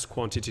 times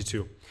quantity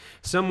 2.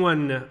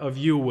 Someone of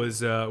you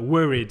was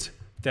worried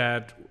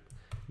that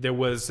there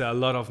was a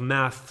lot of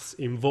maths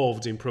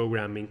involved in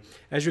programming.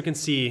 As you can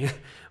see,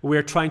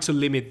 we're trying to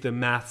limit the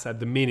maths at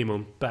the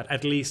minimum, but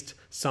at least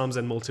sums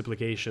and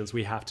multiplications,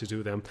 we have to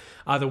do them.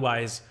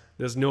 Otherwise,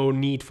 there's no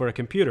need for a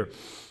computer.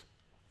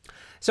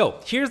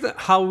 So here's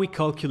how we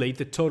calculate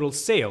the total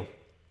sale.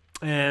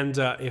 And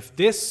if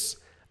this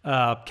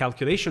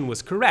calculation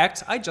was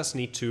correct, I just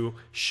need to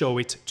show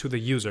it to the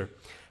user.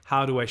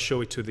 How do I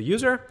show it to the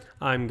user?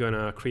 I'm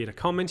gonna create a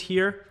comment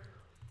here.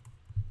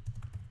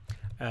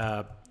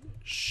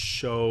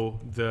 Show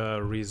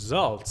the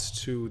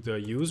results to the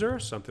user,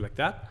 something like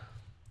that.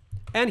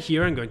 And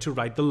here I'm going to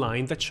write the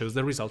line that shows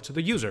the result to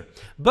the user.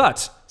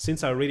 But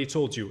since I already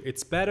told you,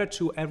 it's better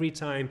to every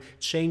time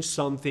change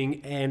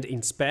something and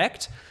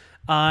inspect,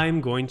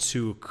 I'm going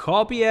to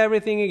copy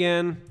everything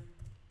again.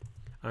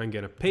 I'm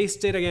gonna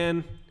paste it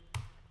again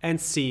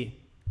and see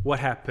what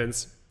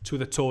happens to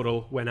the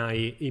total when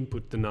I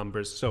input the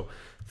numbers. So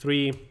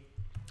 3,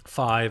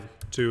 5,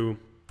 2,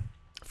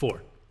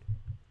 4.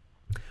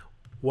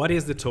 What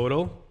is the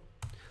total?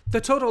 The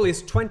total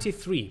is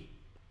 23.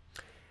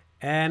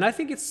 And I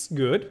think it's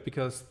good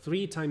because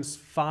 3 times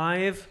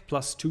 5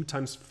 plus 2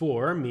 times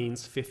 4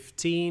 means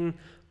 15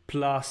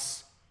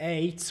 plus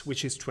 8,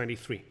 which is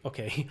 23.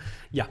 Okay,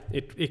 yeah,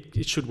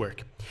 it should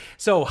work.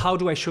 So how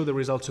do I show the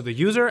result to the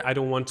user? I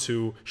don't want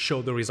to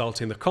show the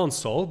result in the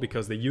console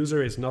because the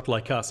user is not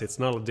like us. It's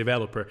not a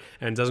developer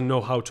and doesn't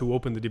know how to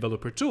open the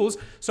developer tools.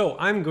 So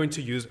I'm going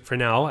to use, for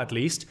now at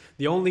least,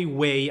 the only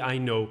way I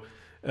know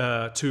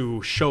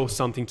to show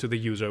something to the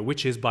user,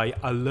 which is by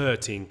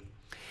alerting.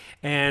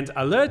 And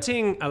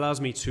alerting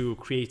allows me to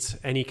create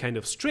any kind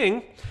of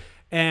string.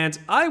 And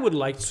I would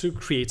like to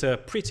create a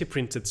pretty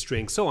printed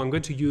string. So I'm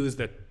going to use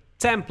the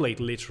template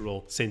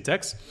literal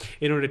syntax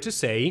in order to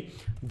say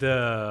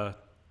the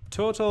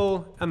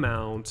total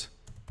amount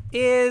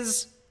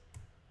is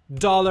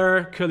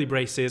dollar curly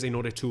braces in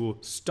order to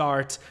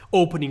start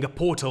opening a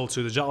portal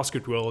to the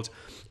JavaScript world.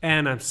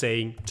 And I'm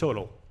saying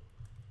total.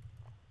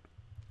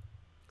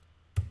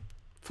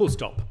 Full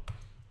stop.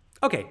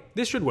 Okay,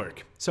 this should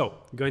work. So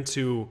I'm going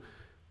to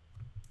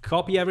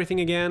copy everything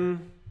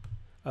again,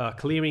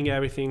 clearing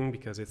everything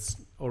because it's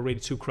already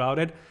too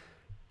crowded.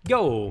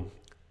 Go.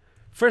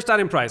 First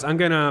item price. I'm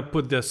gonna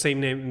put the same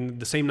name,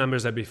 the same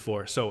numbers as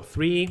before. So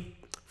 3,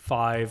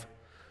 5,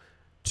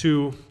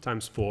 2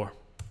 times 4.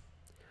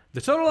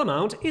 The total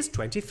amount is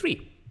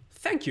 23.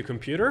 Thank you,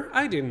 computer.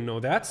 I didn't know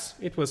that.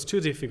 It was too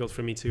difficult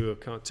for me to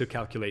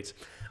calculate.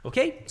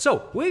 Okay,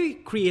 so we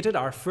created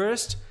our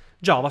first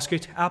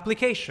JavaScript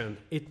application.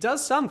 It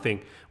does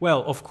something.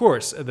 Well, of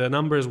course, the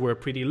numbers were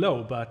pretty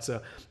low, but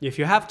if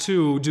you have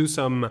to do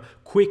some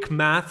quick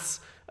maths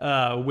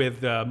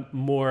with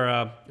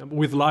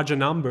larger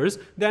numbers,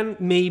 then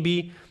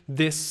maybe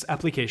this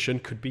application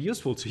could be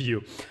useful to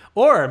you.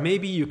 Or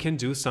maybe you can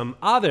do some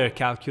other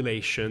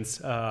calculations.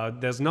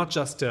 There's not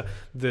just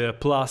the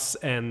plus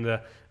and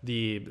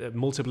the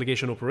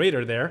multiplication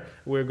operator there.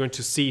 We're going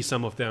to see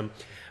some of them.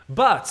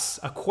 But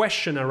a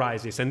question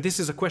arises, and this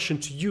is a question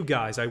to you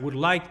guys. I would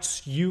like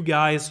you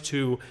guys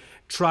to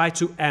try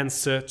to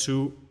answer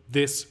to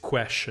this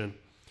question.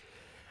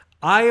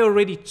 I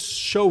already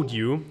showed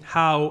you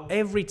how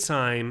every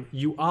time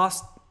you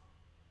ask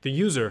the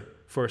user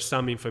for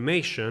some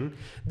information,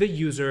 the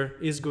user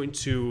is going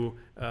to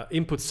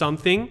input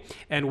something,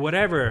 and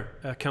whatever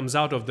comes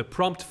out of the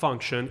prompt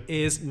function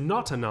is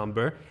not a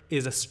number,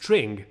 is a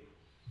string.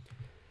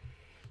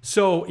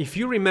 So if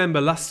you remember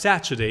last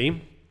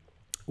Saturday,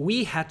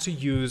 we had to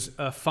use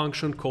a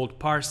function called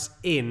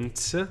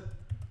parseInt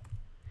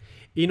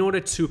in order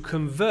to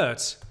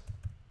convert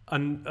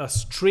a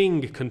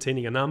string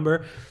containing a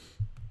number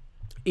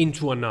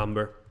into a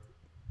number.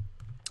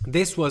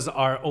 This was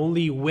our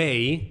only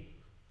way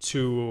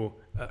to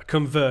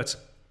convert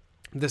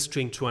the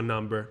string to a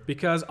number,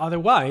 because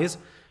otherwise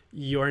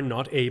you're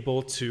not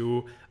able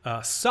to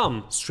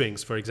sum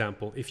strings. For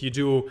example, if you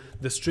do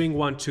the string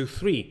 1, 2,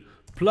 3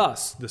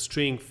 plus the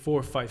string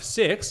 4, 5,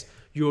 6,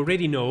 you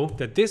already know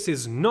that this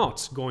is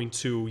not going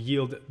to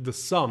yield the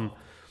sum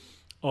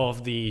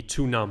of the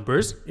two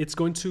numbers. It's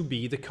going to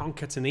be the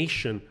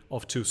concatenation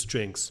of two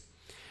strings.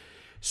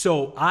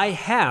 So I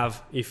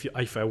have, if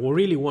I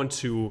really want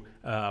to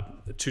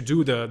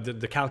do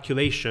the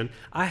calculation,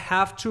 I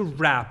have to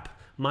wrap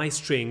my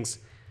strings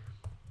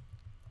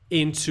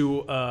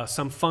into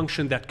some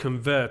function that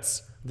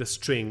converts the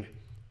string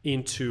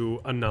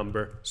into a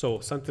number.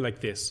 So something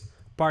like this.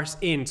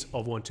 parseInt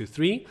of 1, 2,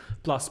 3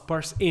 plus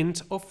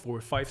parseInt of 4,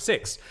 5,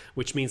 6,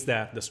 which means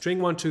that the string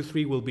 1, 2,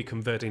 3 will be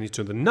converted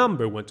into the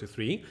number 1, 2,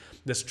 3,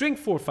 the string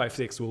 4, 5,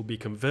 6 will be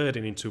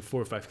converted into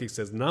 4, 5, 6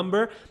 as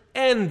number,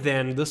 and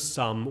then the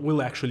sum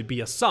will actually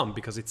be a sum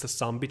because it's a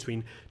sum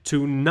between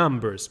two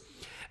numbers.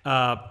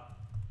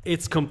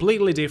 It's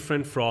completely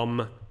different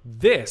from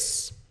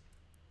this.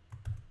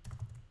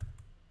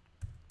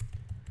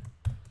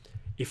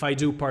 If I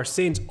do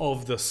parseInt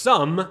of the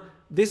sum,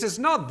 this is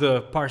not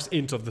the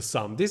parseInt of the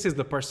sum. This is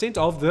the parseInt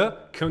of the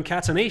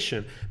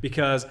concatenation,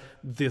 because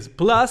this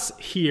plus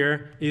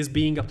here is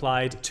being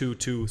applied to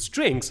two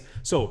strings.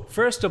 So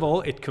first of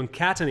all, it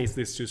concatenates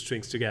these two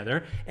strings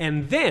together,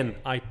 and then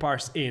I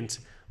parseInt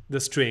the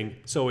string,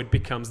 so it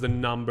becomes the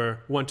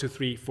number 1, 2,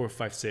 3, 4,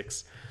 5,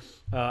 6.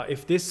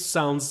 If this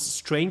sounds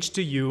strange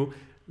to you,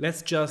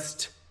 let's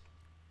just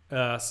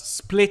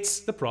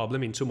split the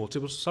problem into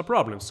multiple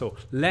subproblems. So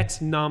let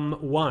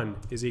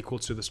num1 is equal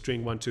to the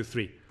string 1, 2,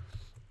 3.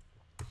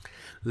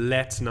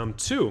 Let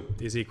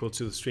num2 is equal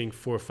to the string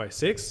 4, 5,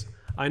 6.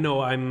 I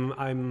know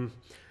I'm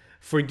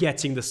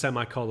forgetting the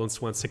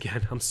semicolons once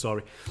again. I'm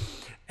sorry.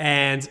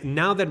 And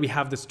now that we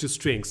have these two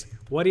strings,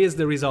 what is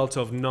the result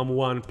of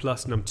num1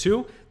 plus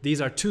num2?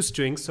 These are two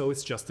strings, so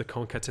it's just the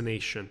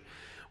concatenation.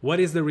 What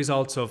is the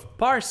result of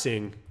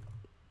parsing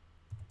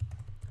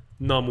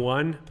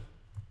num1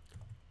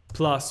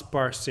 plus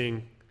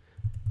parsing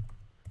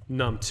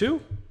num2?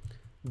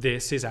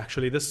 this is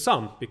actually the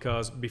sum,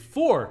 because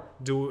before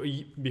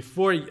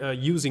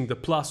using the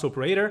plus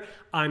operator,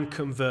 I'm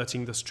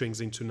converting the strings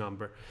into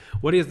number.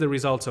 What is the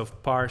result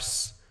of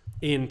parse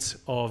int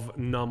of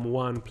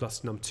num1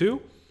 plus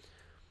num2?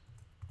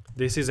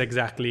 This is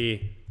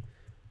exactly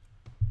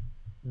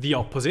the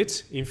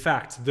opposite. In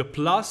fact, the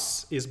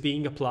plus is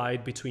being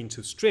applied between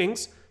two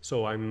strings,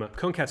 so I'm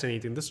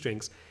concatenating the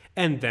strings,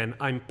 and then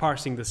I'm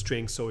parsing the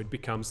string, so it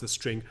becomes the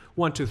string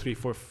 1, 2, 3,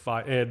 4,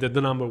 5,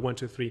 the number 1,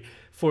 2, 3,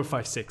 4,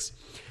 5, 6.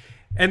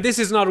 And this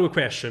is not a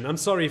question. I'm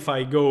sorry if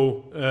I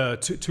go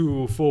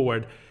too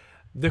forward.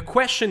 The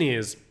question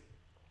is,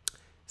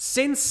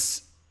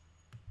 since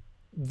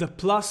the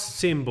plus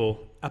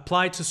symbol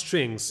applied to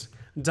strings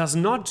does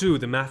not do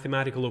the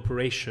mathematical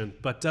operation,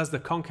 but does the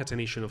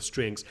concatenation of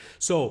strings.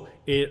 So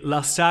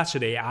last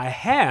Saturday, I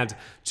had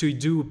to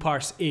do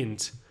parse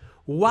int.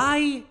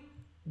 Why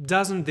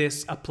doesn't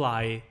this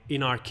apply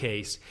in our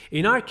case?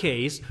 In our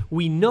case,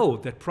 we know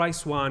that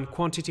price1,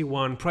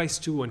 quantity1,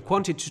 price2, and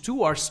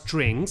quantity2 are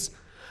strings,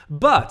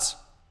 but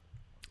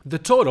the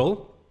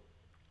total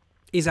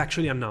is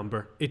actually a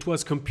number. It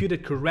was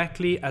computed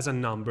correctly as a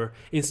number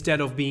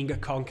instead of being a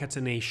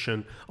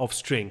concatenation of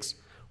strings.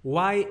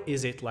 Why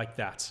is it like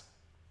that?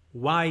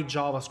 Why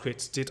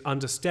JavaScript did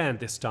understand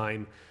this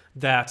time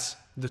that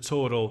the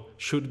total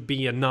should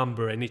be a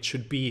number and it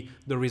should be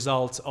the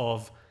result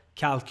of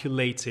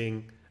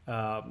calculating,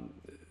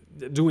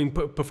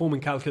 performing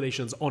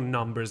calculations on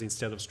numbers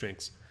instead of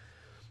strings?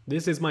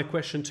 This is my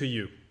question to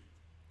you.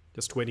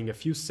 Just waiting a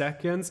few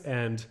seconds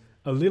and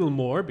a little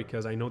more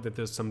because I know that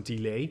there's some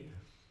delay.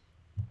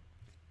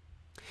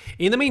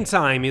 In the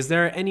meantime, is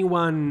there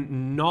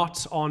anyone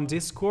not on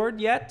Discord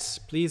yet?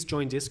 Please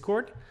join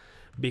Discord,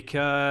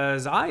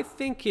 because I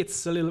think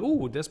it's a little...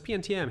 Ooh, there's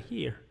PNTM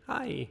here.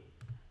 Hi.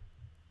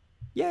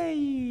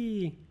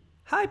 Yay!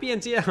 Hi,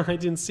 PNTM. I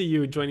didn't see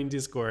you joining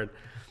Discord.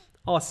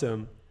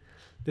 Awesome.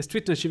 The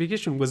street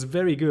notification was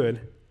very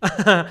good.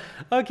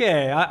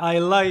 Okay, I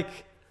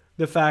like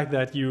the fact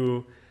that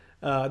you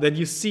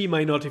see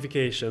my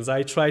notifications.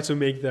 I try to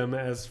make them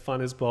as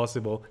fun as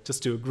possible,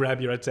 just to grab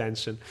your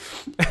attention.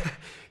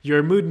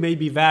 Your mood may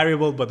be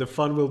variable, but the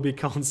fun will be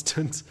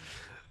constant.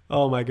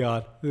 Oh my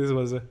god, this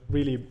was a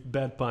really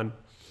bad pun.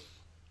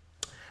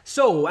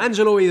 So,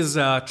 Angelo is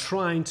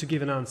trying to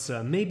give an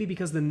answer. Maybe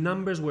because the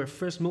numbers were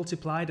first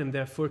multiplied and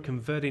therefore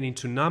converted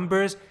into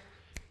numbers.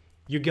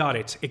 You got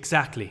it.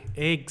 Exactly.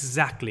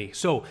 Exactly.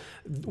 So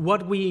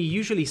what we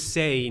usually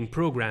say in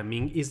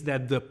programming is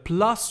that the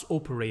plus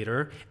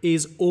operator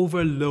is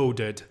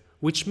overloaded,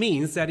 which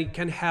means that it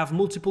can have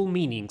multiple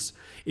meanings.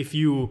 If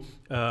you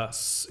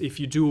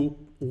do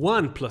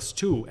 1 plus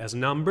 2 as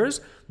numbers,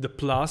 the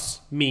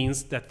plus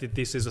means that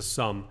this is a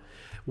sum.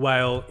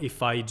 While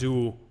if I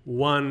do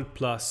 1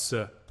 plus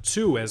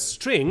 2 as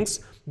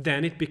strings,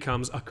 then it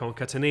becomes a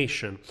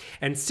concatenation.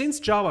 And since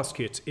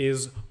JavaScript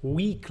is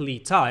weakly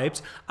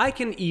typed, I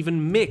can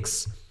even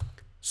mix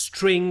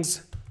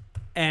strings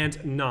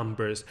and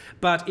numbers.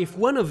 But if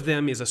one of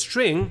them is a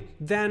string,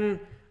 then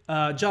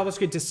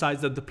JavaScript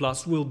decides that the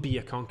plus will be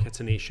a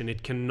concatenation.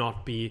 It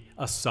cannot be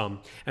a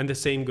sum. And the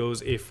same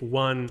goes if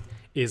one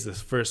is the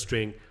first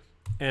string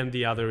and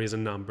the other is a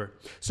number.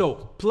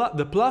 So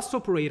the plus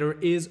operator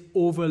is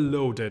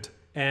overloaded,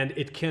 and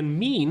it can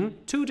mean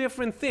two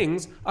different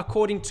things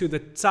according to the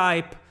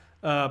type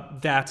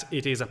that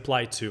it is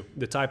applied to,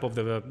 the type of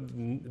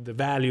the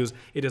values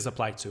it is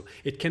applied to.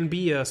 It can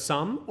be a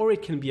sum or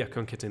it can be a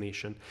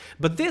concatenation.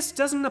 But this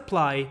doesn't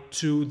apply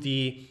to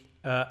the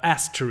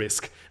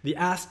asterisk. The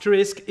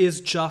asterisk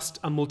is just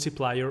a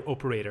multiplier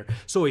operator.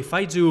 So if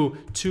I do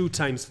 2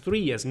 times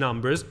 3 as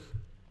numbers,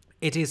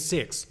 it is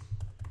 6.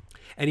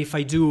 And if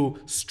I do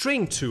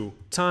string 2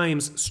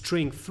 times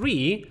string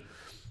 3,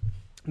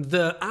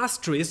 the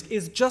asterisk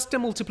is just a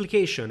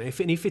multiplication. If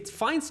it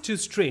finds 2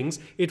 strings,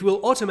 it will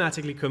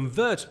automatically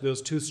convert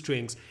those 2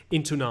 strings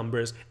into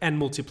numbers and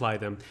multiply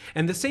them.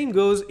 And the same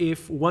goes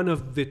if one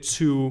of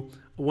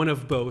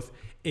both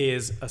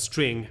is a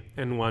string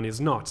and one is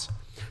not.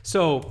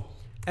 So,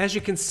 as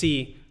you can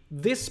see,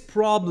 this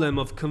problem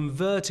of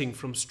converting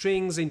from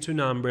strings into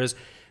numbers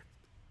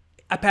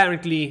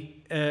apparently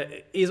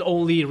is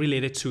only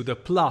related to the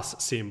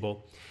plus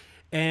symbol.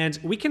 And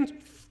we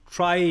can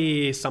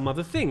try some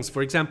other things.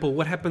 For example,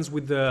 what happens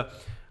with the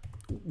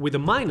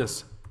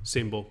minus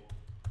symbol?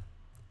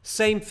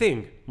 Same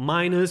thing.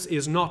 Minus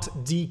is not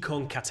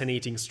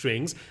deconcatenating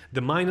strings.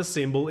 The minus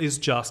symbol is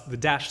just, the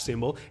dash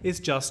symbol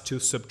is just to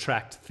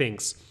subtract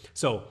things.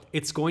 So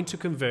it's going to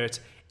convert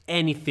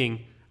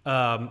anything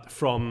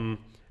from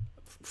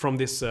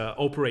this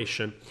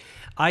operation.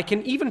 I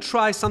can even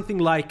try something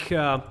like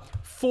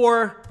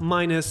 4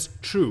 minus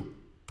true.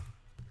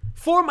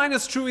 4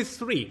 minus true is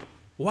 3.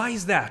 Why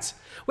is that?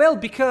 Well,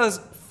 because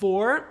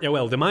 4,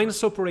 the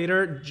minus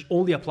operator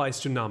only applies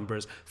to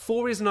numbers.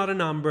 4 is not a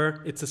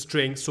number, it's a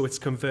string, so it's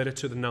converted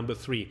to the number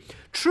 3.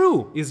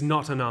 True is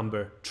not a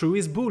number, true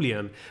is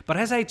Boolean. But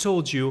as I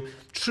told you,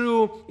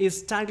 true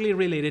is tightly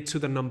related to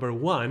the number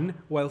 1,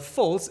 while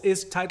false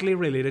is tightly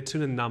related to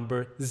the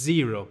number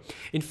 0.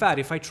 In fact,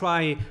 if I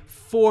try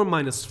 4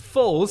 minus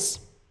false,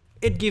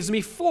 it gives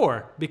me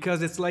 4,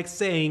 because it's like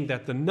saying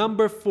that the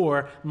number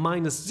 4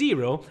 minus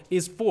 0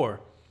 is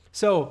 4.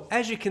 So,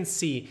 as you can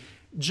see,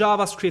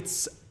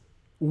 JavaScript's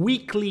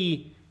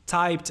weakly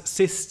typed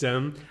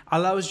system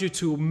allows you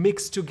to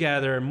mix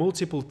together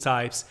multiple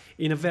types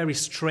in a very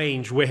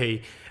strange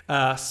way.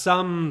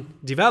 Some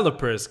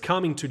developers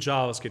coming to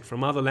JavaScript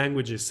from other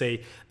languages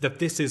say that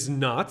this is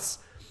nuts,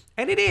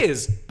 and it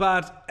is,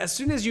 but as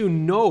soon as you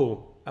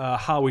know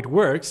how it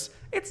works,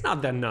 it's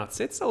not that nuts,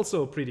 it's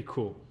also pretty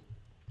cool.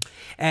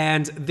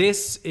 And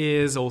this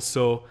is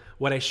also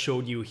what I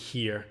showed you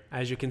here.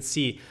 As you can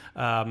see,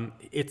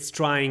 it's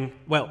trying,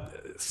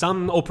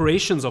 some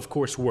operations of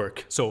course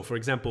work. So for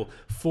example,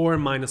 4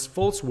 minus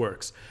false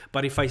works.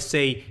 But if I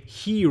say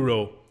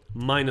hero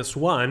minus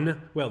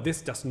 1, well,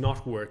 this does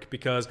not work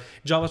because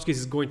JavaScript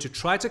is going to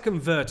try to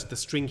convert the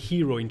string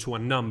hero into a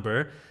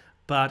number,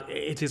 but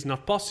it is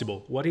not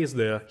possible. What is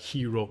the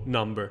hero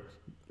number?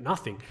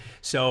 Nothing.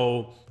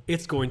 So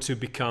it's going to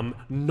become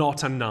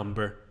not a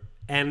number.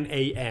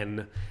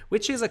 NaN,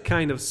 which is a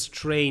kind of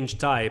strange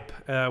type.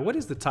 What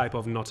is the type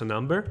of not a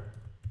number?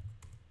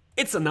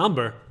 It's a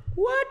number.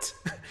 What?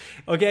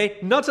 Okay,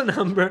 not a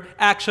number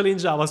actually in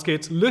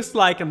JavaScript looks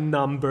like a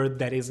number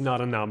that is not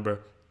a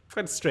number.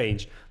 Quite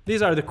strange.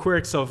 These are the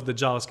quirks of the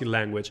JavaScript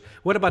language.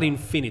 What about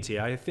infinity?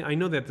 I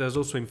know that there's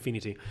also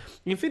infinity.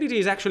 Infinity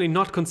is actually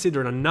not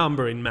considered a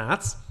number in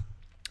maths,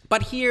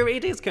 but here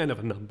it is kind of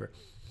a number.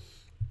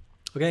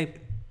 Okay?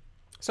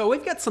 So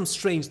we've got some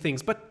strange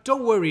things, but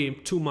don't worry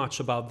too much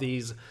about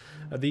these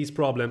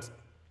problems.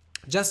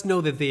 Just know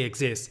that they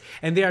exist.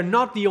 And they are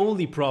not the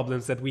only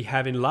problems that we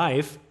have in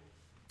life,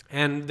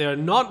 and they're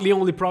not the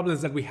only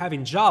problems that we have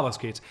in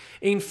JavaScript.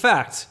 In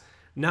fact,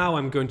 now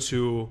I'm going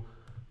to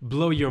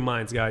blow your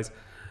minds, guys.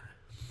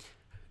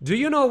 Do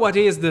you know what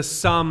is the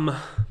sum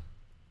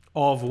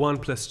of 1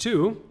 plus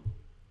 2?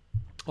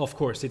 Of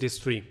course, it is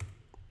 3.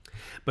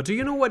 But do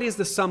you know what is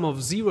the sum of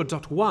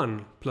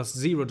 0.1 plus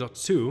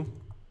 0.2?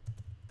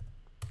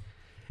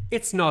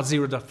 It's not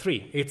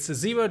 0.3, it's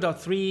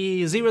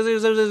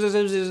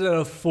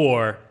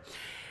 0.3000004.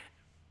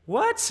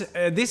 What?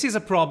 This is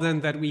a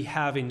problem that we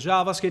have in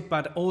JavaScript,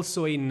 but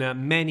also in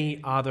many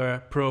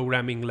other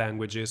programming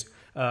languages.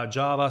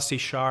 Java, C#,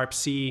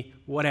 C,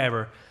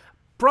 whatever.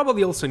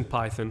 Probably also in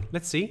Python.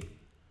 Let's see.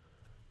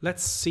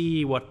 Let's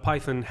see what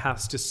Python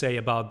has to say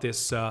about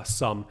this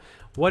sum.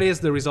 What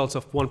is the result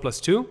of 1 plus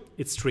 2?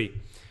 It's 3.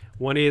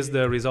 What is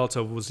the result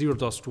of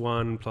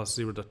 0.1 plus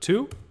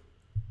 0.2?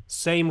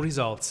 Same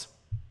results.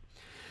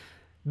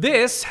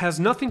 This has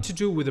nothing to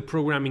do with the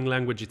programming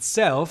language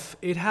itself.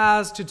 It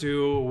has to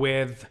do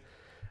with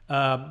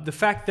the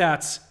fact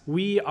that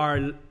we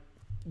are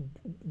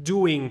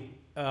doing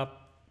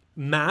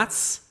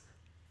maths,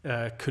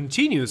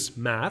 continuous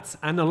maths,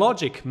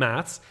 analogic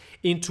maths,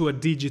 into a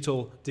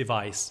digital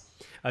device.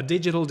 A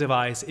digital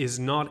device is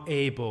not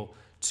able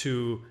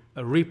to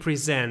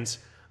represent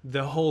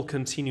the whole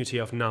continuity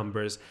of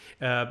numbers.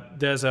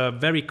 There's a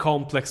very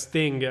complex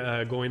thing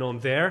going on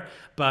there,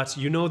 but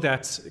you know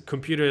that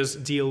computers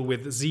deal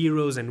with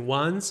zeros and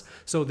ones,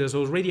 so there's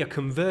already a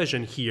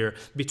conversion here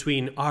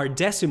between our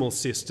decimal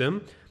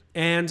system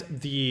and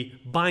the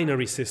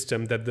binary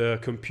system that the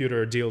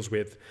computer deals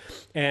with.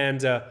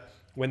 And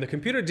when the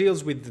computer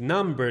deals with the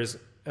numbers,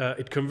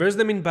 it converts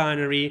them in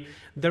binary.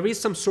 There is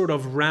some sort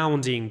of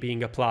rounding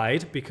being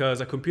applied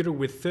because a computer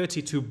with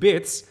 32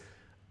 bits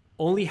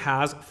only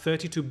has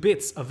 32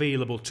 bits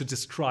available to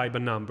describe a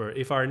number.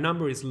 If our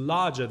number is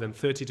larger than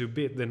 32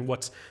 bits, than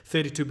what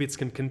 32 bits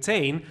can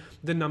contain,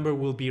 the number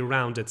will be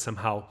rounded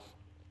somehow.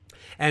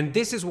 And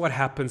this is what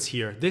happens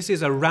here. This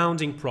is a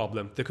rounding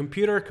problem. The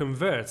computer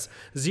converts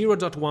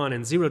 0.1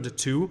 and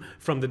 0.2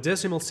 from the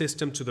decimal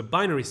system to the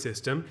binary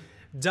system,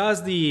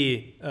 does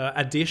the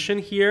addition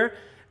here,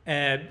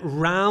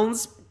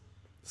 rounds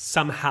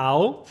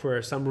somehow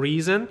for some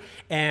reason,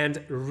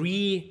 and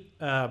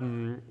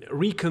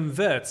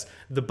reconverts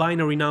the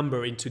binary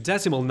number into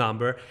decimal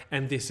number,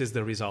 and this is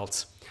the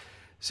result.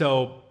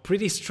 So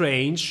pretty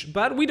strange,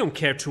 but we don't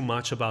care too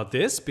much about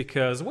this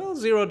because, well,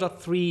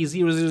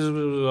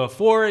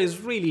 0.30004 is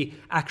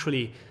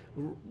actually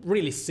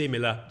really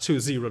similar to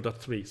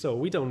 0.3. So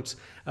we don't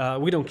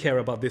care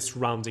about this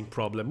rounding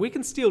problem. We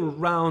can still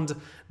round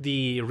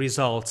the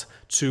result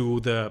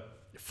to the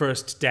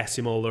first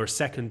decimal or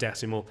second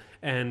decimal,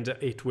 and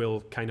it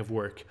will kind of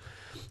work.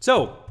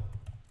 So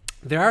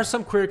there are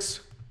some quirks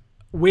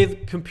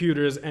with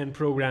computers and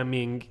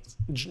programming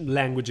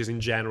languages in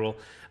general.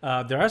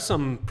 There are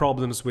some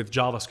problems with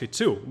JavaScript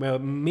too. Well,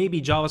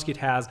 maybe JavaScript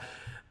has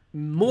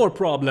more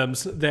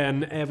problems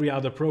than every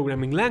other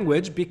programming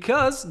language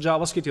because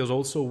JavaScript is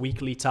also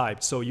weakly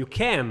typed. So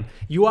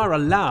you are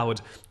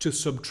allowed to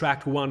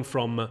subtract 1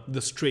 from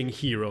the string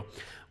hero,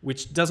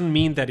 which doesn't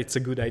mean that it's a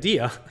good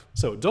idea.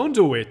 So don't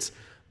do it.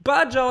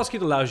 But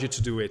JavaScript allows you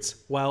to do it,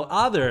 while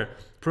other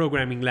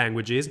programming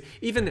languages,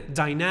 even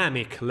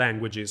dynamic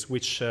languages,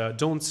 which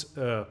don't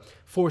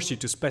force you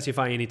to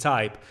specify any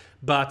type,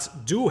 but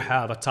do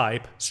have a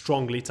type,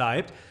 strongly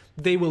typed,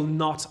 they will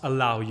not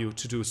allow you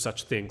to do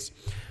such things.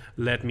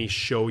 Let me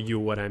show you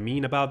what I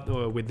mean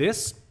about with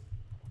this.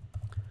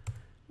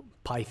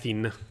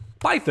 Python.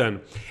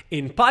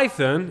 In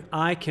Python,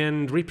 I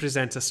can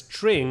represent a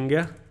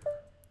string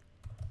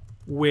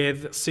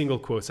with single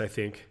quotes, I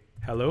think.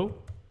 Hello?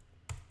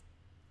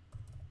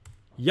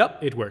 Yep,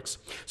 it works.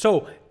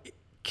 So,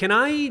 can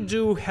I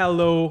do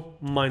hello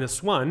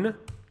 -1?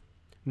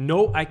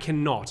 No, I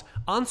cannot.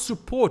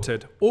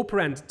 Unsupported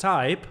operand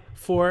type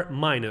for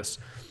minus,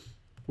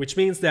 which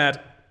means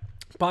that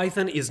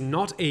Python is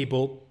not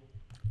able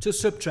to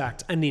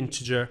subtract an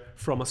integer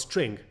from a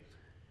string.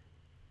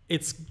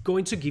 It's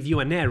going to give you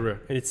an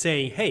error, and it's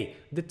saying, hey,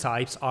 the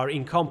types are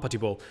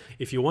incompatible.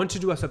 If you want to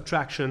do a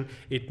subtraction,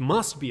 it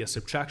must be a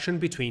subtraction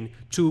between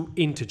 2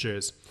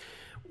 integers.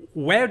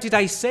 Where did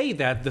I say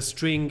that the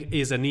string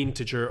is an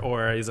integer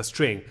or is a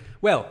string?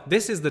 Well,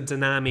 this is the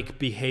dynamic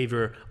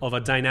behavior of a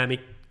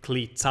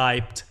dynamically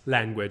typed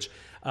language.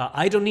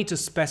 I don't need to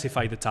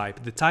specify the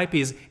type. The type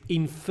is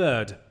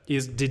inferred,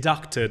 is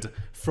deducted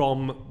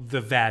from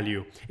the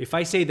value. If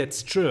I say that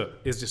str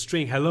is the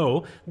string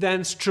hello,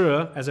 then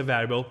str as a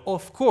variable,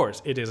 of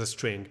course it is a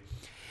string.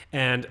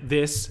 And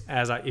this,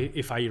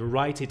 if I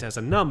write it as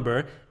a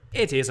number,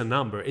 it is a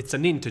number. It's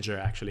an integer,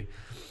 actually.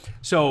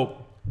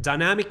 So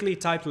dynamically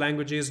typed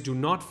languages do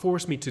not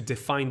force me to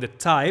define the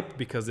type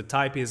because the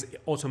type is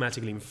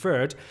automatically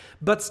inferred,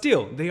 but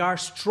still they are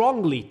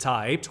strongly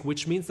typed,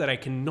 which means that I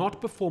cannot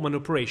perform an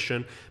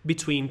operation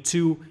between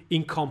 2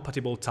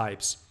 incompatible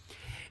types.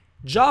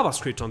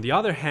 JavaScript, on the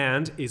other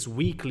hand, is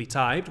weakly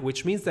typed,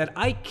 which means that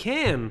I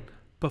can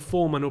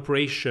perform an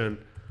operation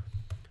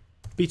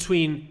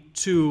between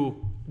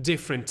 2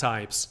 different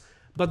types,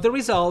 but the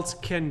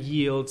result can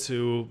yield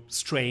to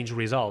strange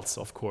results,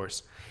 of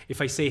course. If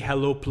I say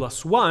hello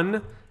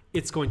 +1,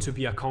 it's going to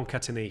be a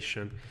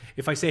concatenation.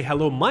 If I say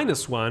hello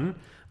 -1,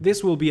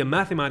 this will be a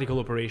mathematical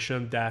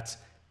operation that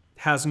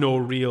has no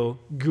real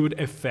good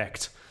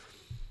effect.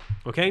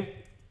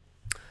 Okay?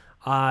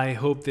 I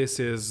hope this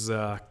is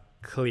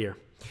clear.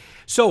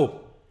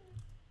 So,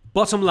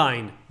 bottom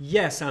line,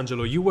 yes,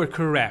 Angelo, you were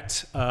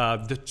correct.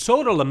 The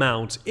total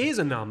amount is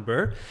a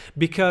number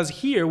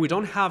because here we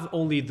don't have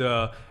only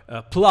the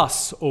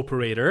plus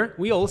operator,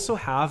 we also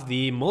have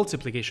the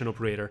multiplication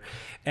operator.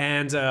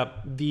 And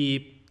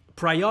the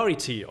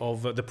priority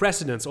of the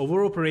precedence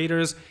over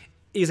operators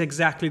is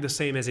exactly the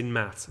same as in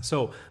math.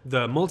 So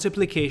the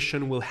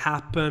multiplication will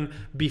happen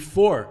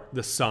before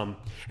the sum,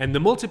 and the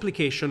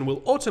multiplication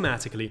will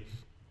automatically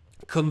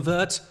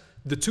convert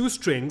the 2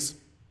 strings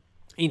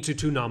into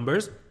 2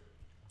 numbers,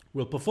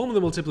 will perform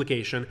the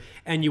multiplication,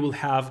 and you will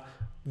have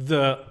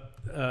a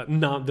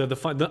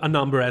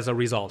number as a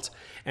result.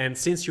 And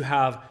since you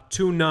have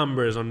 2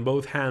 numbers on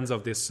both hands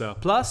of this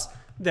plus,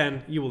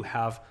 then you will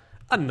have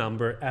a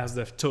number as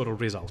the total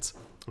result.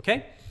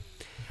 Okay?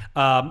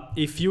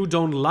 If you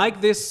don't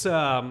like this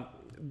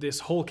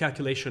this whole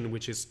calculation,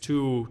 which is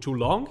too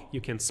long,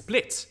 you can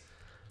split.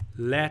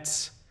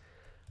 Let's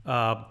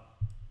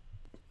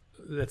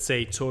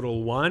say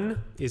total 1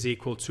 is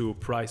equal to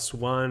price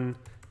 1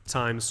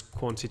 times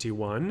quantity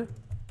 1.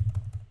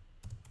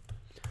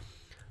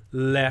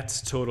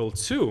 Let total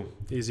 2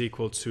 is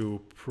equal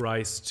to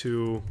price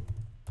 2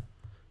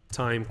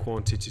 times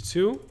quantity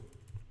 2.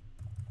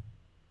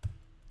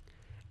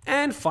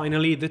 And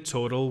finally, the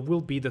total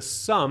will be the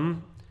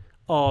sum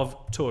of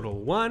total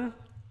 1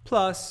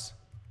 plus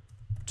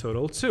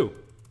total 2.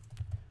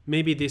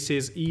 Maybe this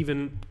is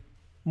even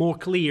more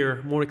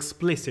clear, more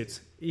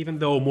explicit, even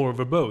though more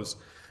verbose.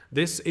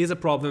 This is a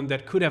problem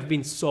that could have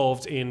been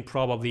solved in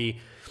probably,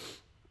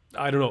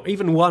 I don't know,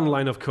 even 1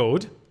 line of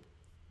code.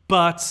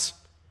 But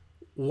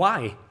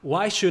why?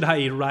 Why should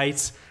I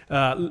write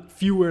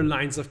fewer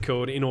lines of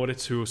code in order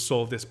to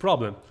solve this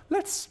problem?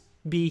 Let's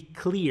be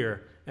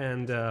clear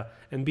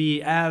and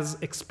be as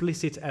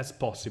explicit as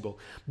possible.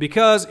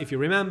 Because if you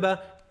remember,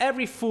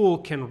 every fool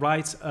can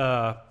write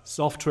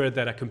software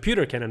that a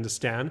computer can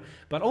understand,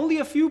 but only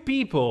a few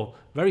people,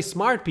 very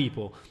smart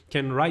people,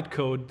 can write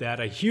code that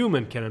a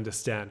human can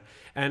understand.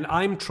 And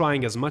I'm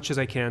trying as much as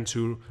I can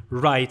to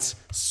write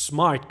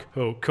smart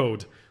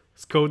code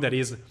that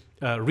is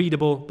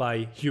readable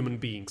by human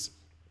beings.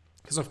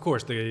 Because of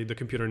course the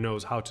computer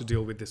knows how to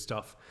deal with this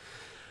stuff.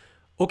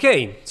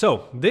 Okay,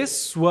 so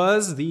this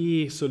was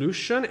the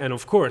solution, and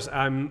of course,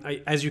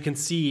 as you can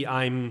see,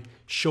 I'm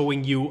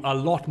showing you a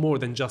lot more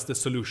than just the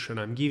solution.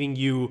 I'm giving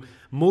you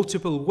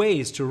multiple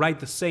ways to write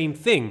the same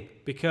thing,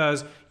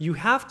 because you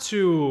have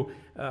to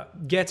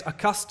get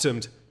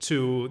accustomed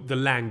to the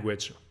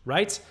language,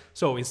 right?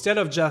 So instead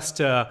of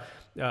just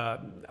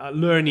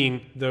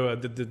learning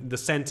the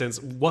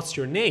sentence, what's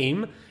your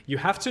name, you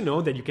have to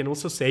know that you can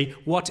also say,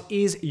 what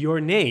is your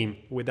name,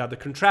 without the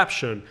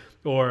contraption,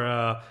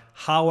 or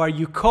how are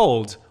you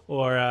called,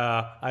 or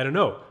I don't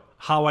know,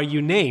 how are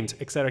you named,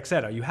 etc.,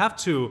 etc. You have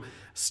to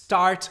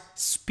start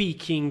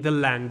speaking the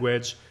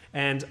language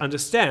and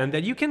understand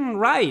that you can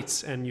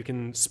write and you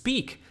can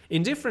speak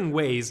in different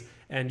ways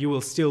and you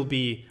will still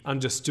be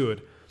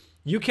understood.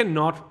 You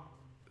cannot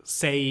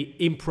say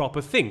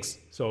improper things.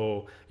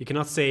 So you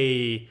cannot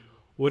say,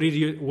 what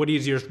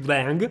is your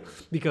slang,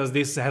 because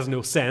this has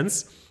no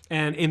sense.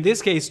 And in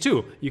this case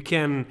too, you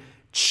can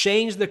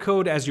change the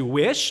code as you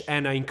wish,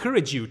 and I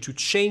encourage you to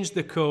change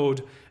the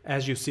code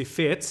as you see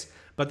fit.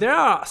 But there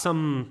are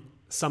some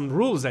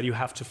rules that you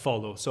have to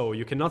follow. So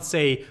you cannot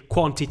say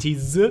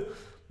quantities,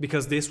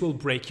 because this will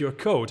break your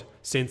code,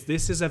 since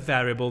this is a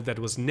variable that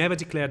was never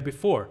declared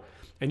before.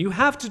 And you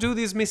have to do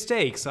these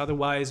mistakes,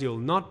 otherwise you'll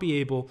not be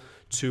able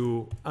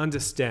to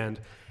understand.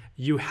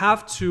 You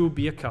have to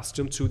be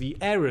accustomed to the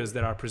errors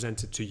that are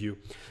presented to you.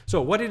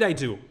 So what did I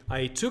do?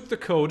 I took the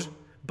code,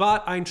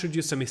 but I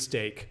introduced a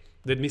mistake.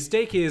 The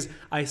mistake is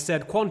I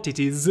said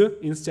quantities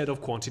instead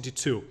of quantity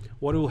 2.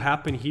 What will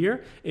happen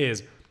here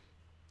is,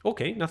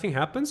 okay, nothing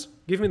happens.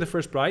 Give me the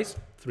first price.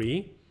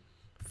 3,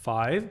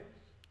 5,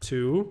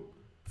 2,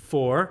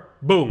 4.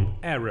 Boom,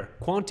 error.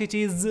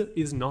 Quantities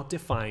is not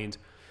defined.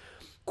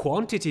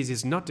 Quantities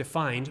is not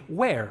defined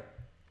where?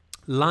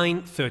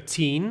 Line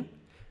 13,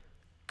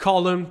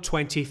 column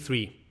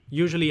 23.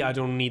 Usually I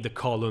don't need the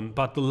column,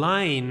 but the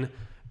line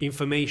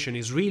information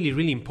is really,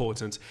 really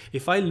important.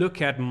 If I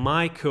look at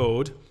my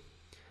code,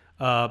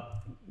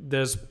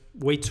 there's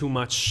way too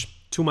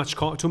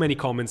many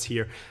comments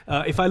here.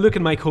 If I look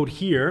at my code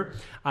here,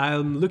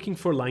 I'm looking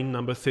for line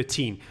number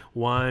 13.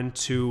 1,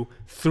 2,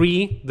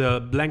 3. The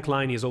blank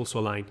line is also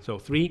a line. So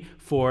 3,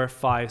 4,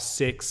 5,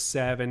 6,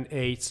 7,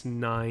 8,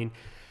 9.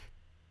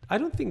 I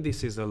don't think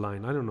this is a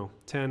line. I don't know.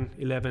 10,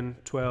 11,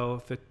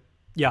 12. 13.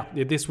 Yeah,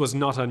 this was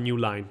not a new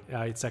line.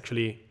 It's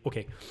actually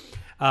okay.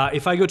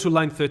 If I go to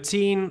line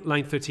 13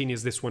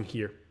 is this one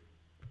here.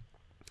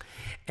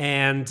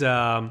 And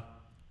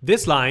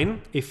this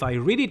line, if I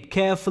read it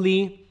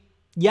carefully,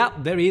 yeah,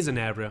 there is an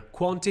error.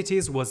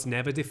 Quantities was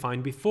never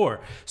defined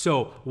before.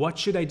 So what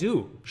should I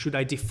do? Should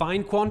I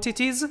define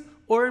quantities?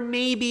 Or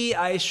maybe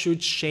I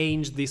should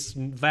change this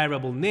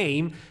variable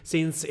name,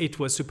 since it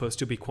was supposed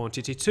to be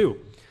quantity 2.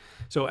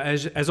 So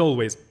as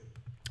always,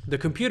 the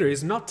computer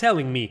is not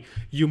telling me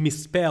you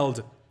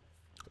misspelled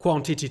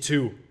quantity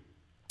 2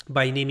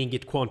 by naming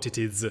it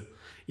quantities.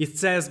 It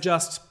says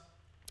just,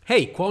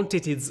 hey,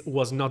 quantities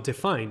was not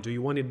defined. Do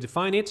you want to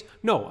define it?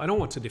 No, I don't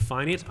want to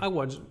define it. I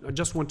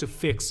just want to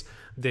fix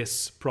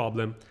this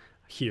problem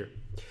here.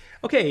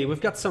 Okay, we've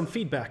got some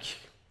feedback.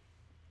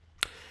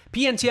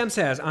 PNTM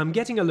says, I'm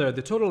getting alert.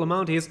 The total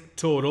amount is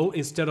total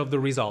instead of the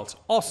result.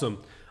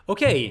 Awesome.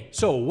 Okay,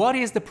 so what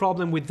is the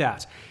problem with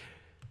that?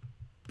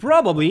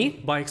 Probably,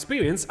 by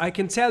experience, I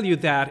can tell you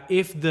that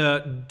if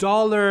the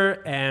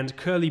dollar and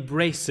curly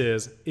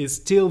braces is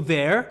still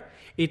there,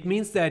 it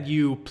means that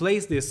you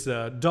place this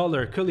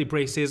dollar curly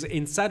braces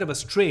inside of a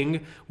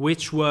string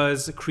which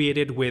was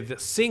created with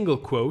single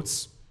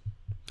quotes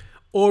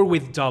or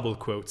with double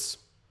quotes.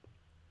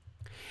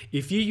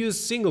 If you use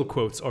single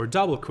quotes or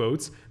double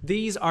quotes,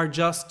 these are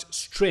just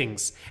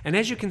strings. And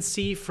as you can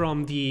see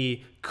from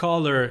the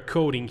color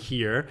coding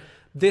here,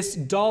 this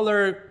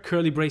dollar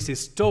curly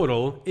braces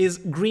total is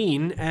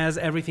green as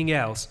everything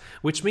else,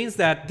 which means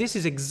that this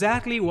is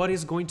exactly what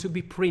is going to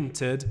be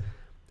printed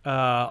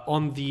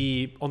on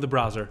the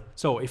browser.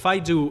 So if I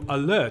do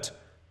alert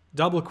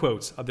double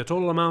quotes, the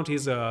total amount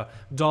is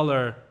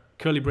dollar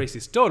curly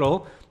braces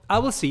total, I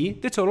will see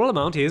the total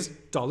amount is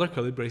dollar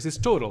curly braces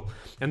total.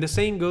 And the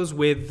same goes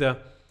with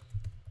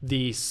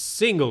the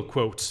single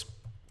quotes.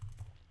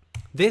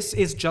 This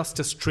is just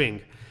a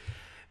string.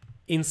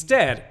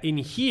 Instead, in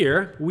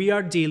here, we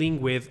are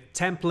dealing with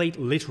template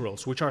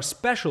literals, which are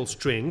special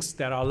strings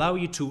that allow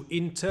you to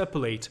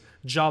interpolate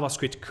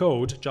JavaScript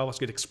code,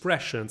 JavaScript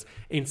expressions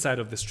inside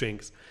of the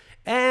strings.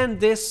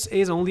 And this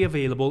is only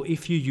available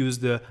if you use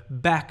the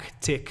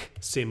backtick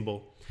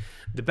symbol.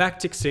 The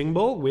backtick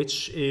symbol,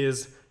 which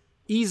is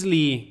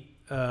easily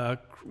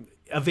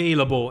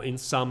available in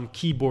some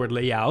keyboard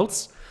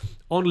layouts.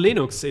 On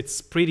Linux, it's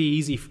pretty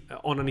easy.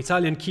 On an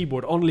Italian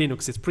keyboard, on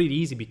Linux, it's pretty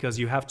easy because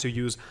you have to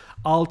use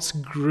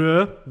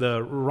Alt-Gr, the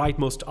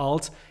rightmost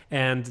Alt,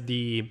 and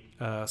the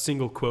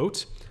single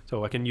quote.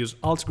 So I can use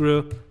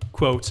Alt-Gr,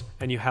 quote,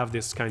 and you have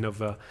this kind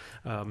of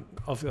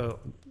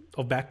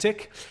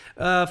backtick.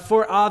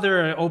 For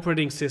other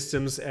operating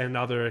systems and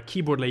other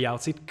keyboard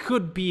layouts, it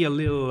could be a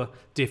little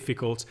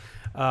difficult.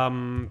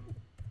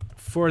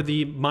 For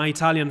my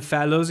Italian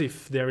fellows,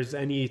 if there is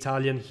any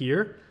Italian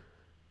here,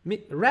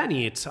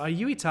 Ranit, are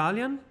you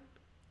Italian?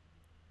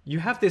 You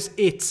have this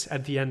it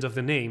at the end of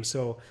the name,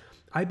 so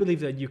I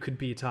believe that you could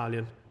be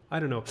Italian. I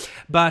don't know.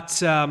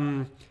 But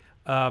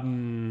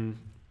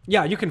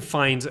yeah, you can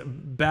find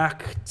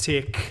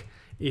backtick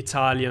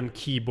Italian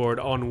keyboard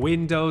on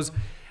Windows.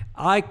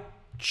 I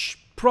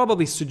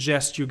probably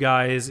suggest you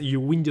guys, you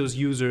Windows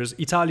users,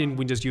 Italian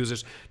Windows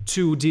users,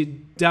 to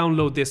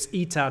download this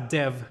ETA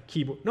dev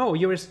keyboard. No,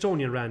 you're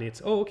Estonian,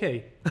 Ranit. Oh,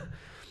 okay.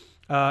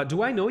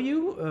 Do I know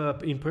you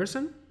in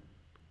person?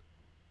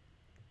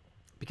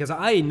 Because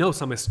I know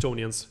some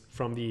Estonians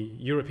from the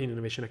European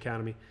Innovation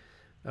Academy.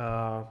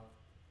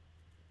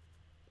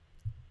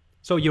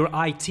 So you're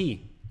IT.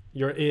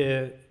 You're...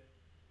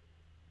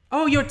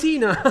 oh, you're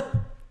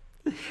Tina.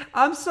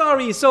 I'm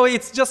sorry. So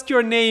it's just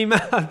your name,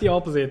 the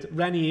opposite.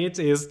 Ranit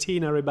is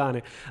Tina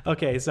Ribane.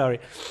 Okay, sorry.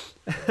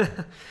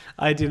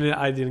 I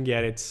didn't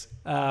get it.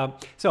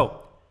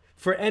 So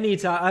for any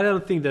Italian, I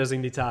don't think there's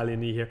an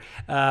Italian here.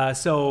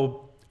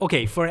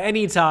 Okay, for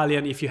any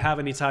Italian, if you have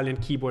an Italian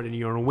keyboard and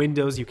you're on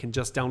Windows, you can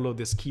just download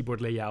this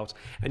keyboard layout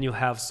and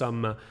you'll have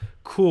some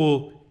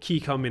cool key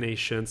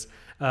combinations.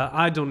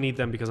 I don't need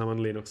them because I'm on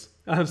Linux.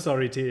 I'm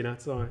sorry, Tina.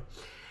 Sorry.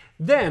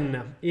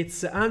 Then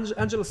it's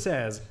Angelo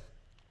says,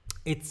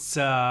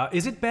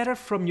 is it better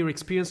from your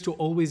experience to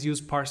always use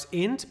parse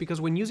int?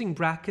 Because when using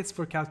brackets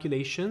for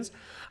calculations,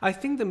 I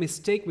think the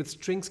mistake with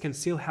strings can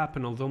still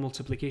happen although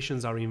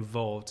multiplications are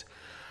involved.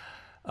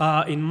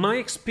 In my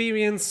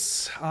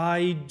experience,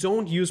 I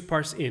don't use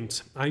parse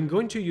int. I'm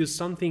going to use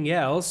something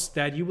else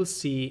that you will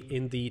see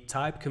in the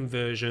type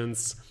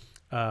conversions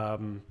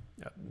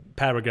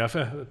paragraph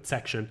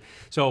section.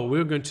 So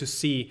we're going to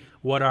see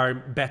what are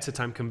better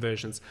time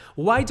conversions.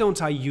 Why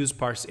don't I use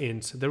parse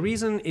int? The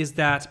reason is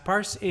that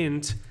parse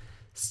int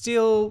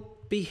still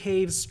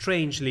behaves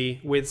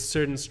strangely with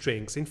certain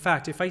strings. In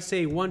fact, if I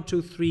say 1,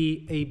 2,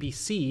 3,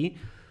 ABC,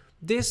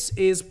 this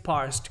is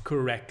parsed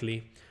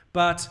correctly.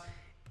 But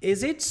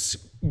is it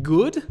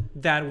good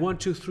that 1,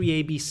 2,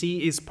 3,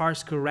 ABC is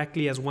parsed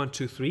correctly as 1,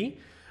 2, 3?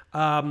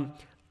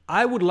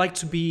 I would like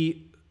to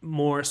be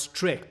more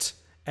strict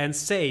and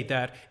say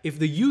that if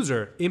the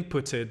user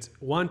inputted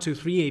 1, 2,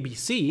 3,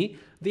 ABC,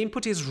 the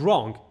input is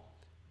wrong.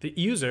 The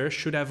user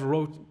should have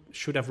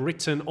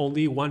written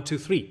only 1, 2,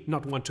 3,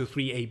 not 1, 2,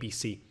 3,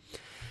 ABC.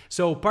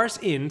 So parse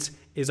int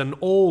is an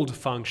old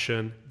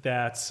function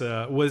that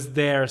was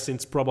there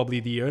since probably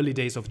the early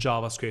days of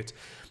JavaScript.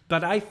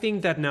 But I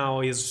think that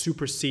now is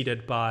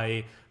superseded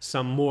by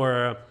some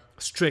more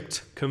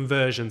strict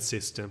conversion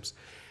systems.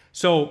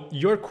 So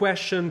your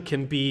question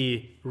can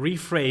be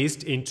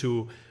rephrased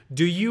into,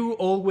 do you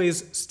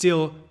always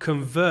still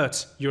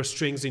convert your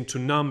strings into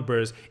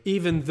numbers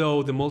even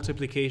though the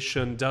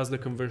multiplication does the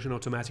conversion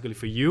automatically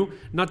for you?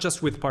 Not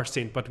just with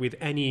parseInt, but with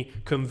any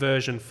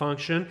conversion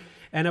function.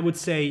 And I would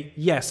say,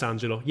 yes,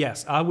 Angelo,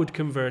 yes, I would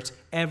convert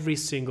every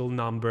single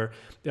number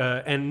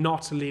and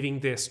not leaving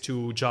this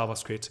to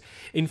JavaScript.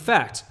 In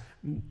fact,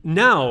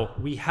 now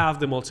we have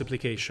the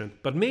multiplication,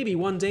 but maybe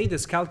one day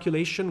this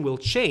calculation will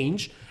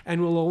change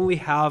and we'll only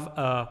have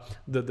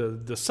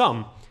the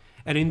sum.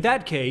 And in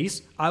that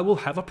case, I will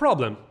have a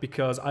problem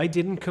because I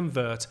didn't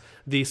convert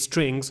the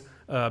strings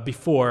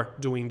before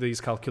doing these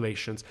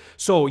calculations.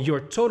 So you're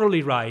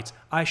totally right.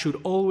 I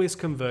should always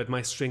convert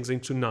my strings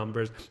into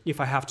numbers if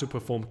I have to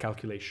perform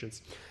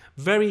calculations.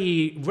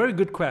 Very, very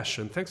good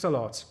question. Thanks a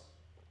lot.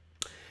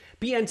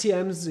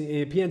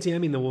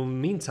 PNTM in the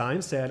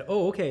meantime said,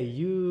 oh, okay,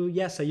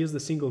 yes, I used the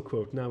single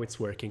quote. Now it's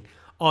working.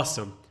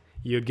 Awesome.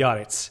 You got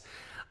it.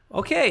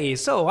 Okay,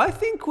 so I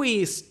think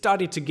we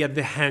started to get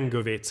the hang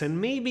of it,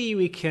 and maybe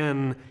we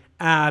can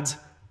add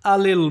a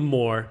little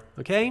more,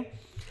 okay?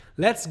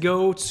 Let's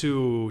go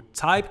to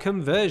type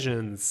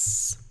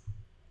conversions.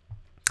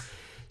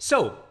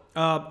 So,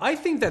 I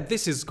think that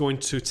this is going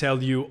to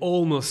tell you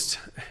almost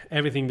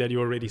everything that you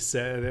already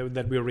said,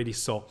 that we already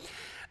saw.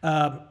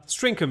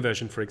 String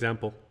conversion, for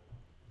example.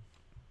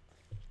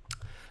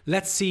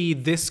 Let's see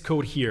this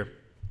code here.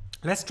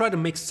 Let's try to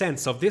make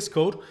sense of this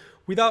code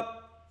without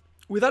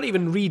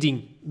even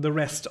reading the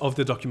rest of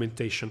the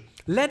documentation.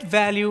 Let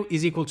value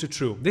is equal to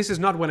true. This is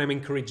not what I'm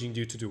encouraging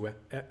you to do.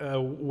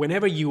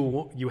 Whenever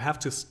you have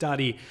to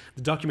study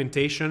the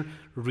documentation,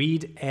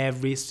 read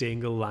every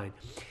single line.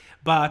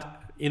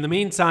 But in the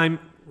meantime,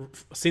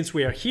 since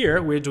we are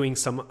here, we're doing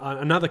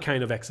another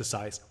kind of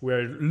exercise.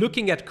 We're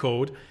looking at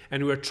code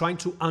and we're trying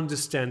to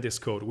understand this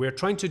code. We're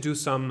trying to do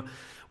some,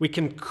 we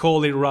can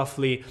call it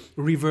roughly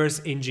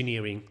reverse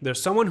engineering.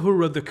 There's someone who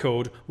wrote the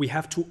code. We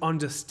have to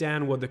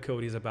understand what the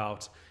code is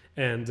about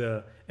and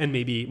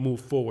maybe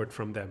move forward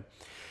from them.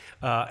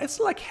 It's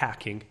like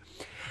hacking.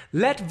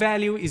 Let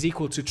value is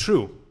equal to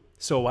true.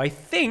 So I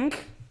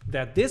think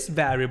that this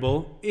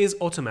variable is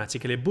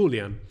automatically a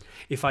Boolean.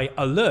 If I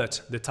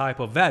alert the type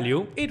of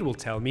value, it will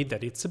tell me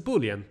that it's a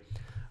Boolean.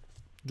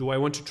 Do I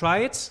want to try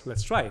it?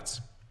 Let's try it.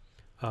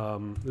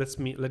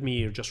 Let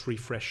me just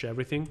refresh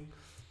everything.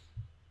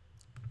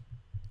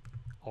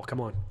 Oh,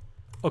 come on.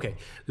 Okay,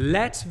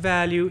 let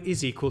value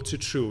is equal to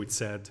true, it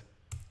said.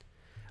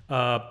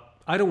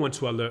 I don't want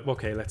to alert.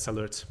 Okay, let's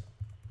alert.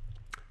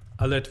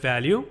 Alert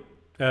value,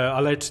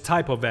 alert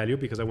type of value,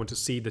 because I want to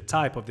see the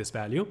type of this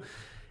value.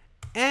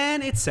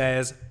 And it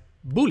says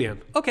Boolean.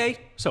 Okay,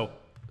 so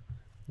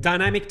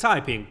dynamic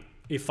typing.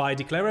 If I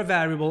declare a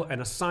variable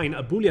and assign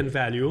a Boolean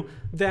value,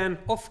 then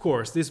of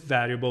course this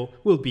variable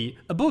will be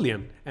a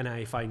Boolean. And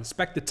if I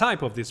inspect the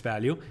type of this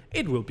value,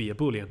 it will be a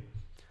Boolean.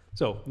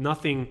 So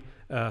nothing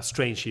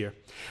strange here.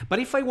 But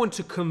if I want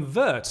to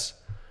convert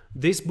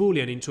this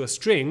Boolean into a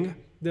string,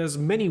 there's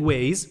many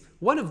ways.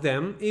 One of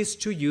them is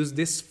to use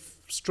this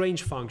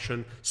strange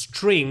function,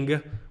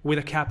 string, with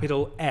a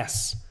capital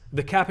S.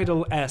 The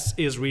capital S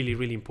is really,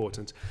 really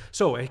important.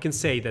 So I can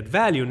say that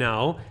value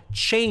now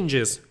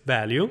changes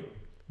value.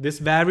 This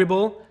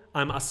variable,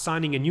 I'm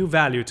assigning a new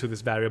value to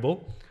this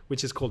variable,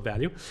 which is called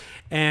value,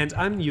 and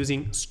I'm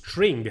using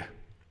string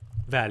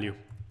value.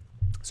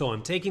 So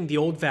I'm taking the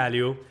old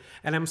value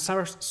and I'm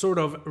sort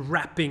of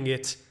wrapping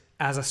it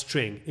as a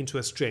string, into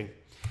a string.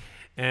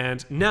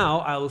 And now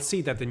I'll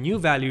see that the new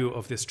value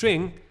of the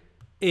string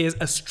is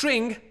a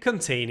string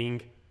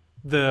containing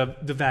the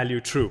value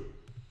true.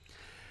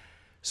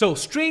 So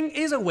string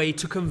is a way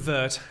to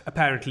convert,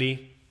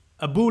 apparently,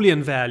 a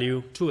Boolean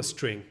value to a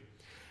string.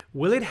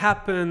 Will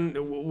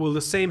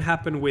the same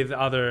happen with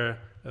other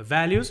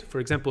values? For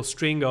example,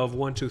 string of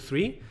 1, 2,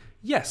 3?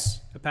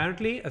 Yes,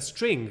 apparently a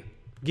string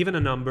given a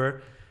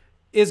number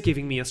is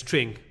giving me a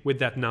string with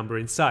that number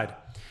inside.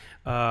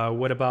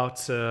 What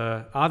about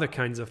other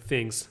kinds of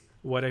things?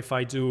 What if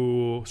I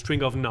do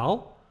string of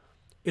null?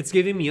 It's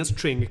giving me a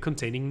string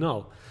containing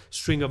null.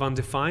 String of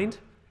undefined?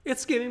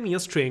 It's giving me a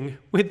string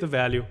with the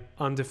value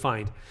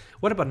undefined.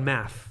 What about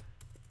math?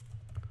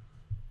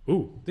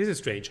 Ooh, this is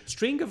strange.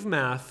 String of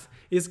math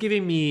is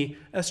giving me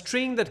a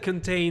string that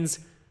contains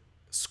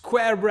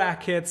square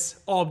brackets,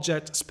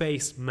 object,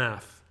 space,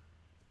 math.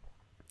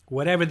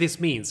 Whatever this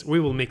means, we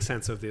will make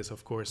sense of this,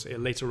 of course,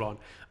 later on.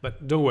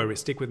 But don't worry,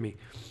 stick with me.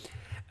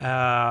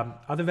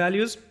 Other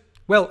values?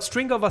 Well,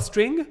 string of a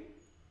string?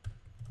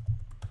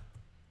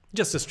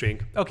 Just a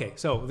string. Okay,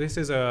 so this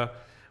is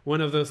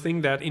one of those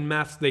things that in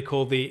math they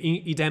call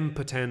the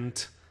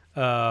idempotent,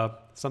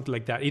 something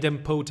like that,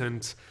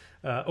 idempotent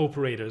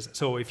operators.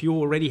 So if you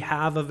already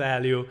have a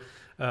value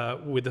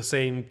with the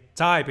same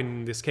type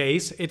in this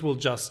case, it will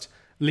just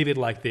leave it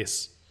like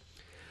this.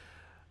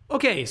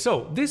 Okay,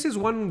 so this is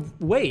one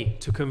way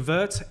to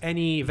convert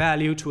any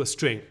value to a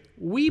string.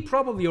 We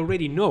probably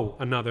already know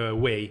another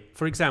way.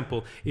 For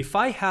example, if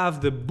I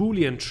have the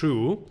Boolean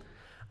true,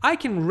 I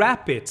can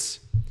wrap it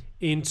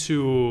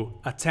into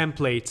a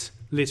template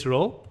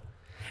literal,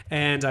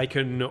 and I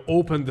can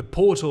open the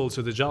portal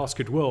to the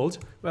JavaScript world.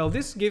 Well,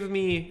 this gives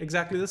me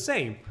exactly the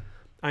same.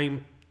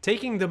 I'm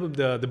taking the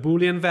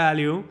Boolean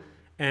value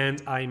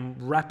and I'm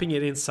wrapping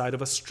it inside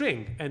of a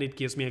string, and it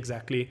gives me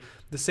exactly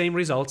the same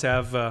result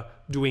of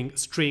doing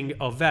string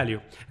of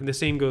value. And the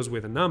same goes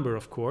with a number,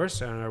 of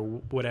course, or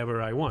whatever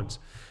I want.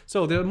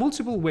 So there are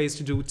multiple ways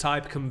to do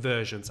type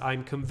conversions.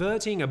 I'm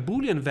converting a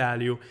Boolean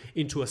value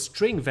into a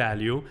string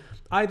value,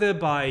 either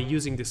by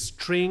using the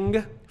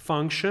string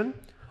function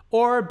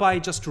or by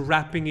just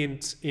wrapping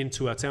it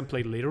into a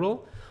template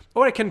literal,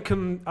 or I can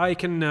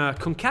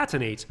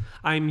concatenate.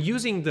 I'm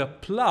using the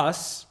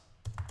plus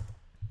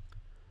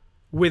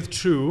with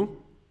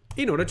true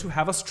in order to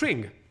have a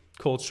string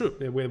called true,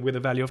 with a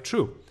value of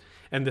true.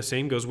 And the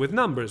same goes with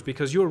numbers,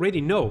 because you already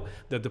know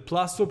that the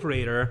plus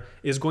operator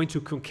is going to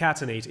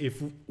concatenate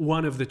if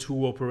one of the two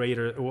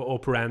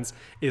operands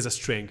is a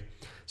string.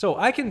 So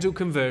I can do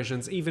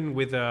conversions even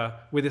with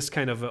this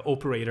kind of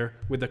operator,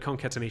 with the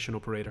concatenation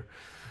operator.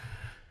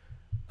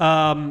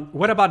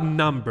 What about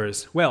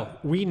numbers? Well,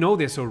 we know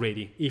this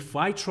already. If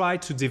I try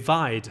to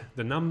divide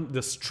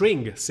the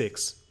string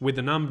 6 with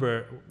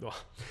the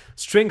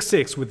string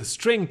 6 with the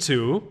string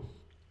 2,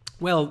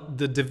 well,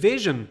 the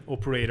division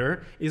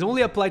operator is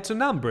only applied to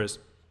numbers.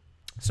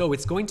 So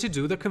it's going to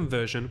do the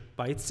conversion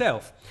by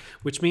itself,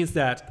 which means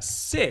that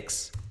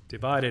 6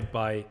 divided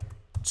by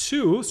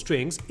 2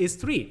 strings is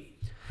 3.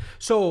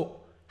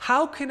 So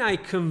how can I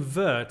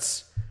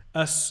convert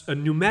a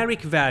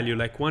numeric value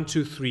like 1,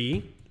 2,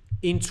 3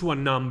 into a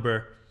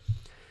number?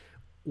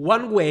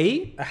 One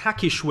way, a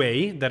hackish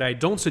way that I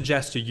don't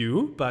suggest to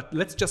you, but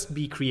let's just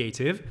be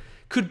creative,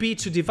 could be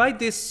to divide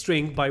this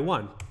string by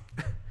 1.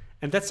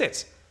 And that's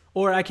it.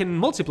 Or I can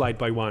multiply it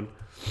by 1.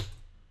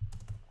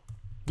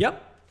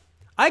 Yep.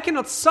 I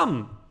cannot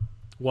sum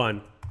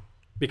 1,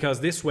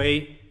 because this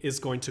way is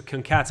going to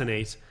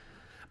concatenate.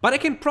 But I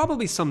can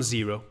probably sum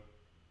 0.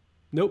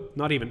 Nope,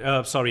 not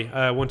even. Sorry,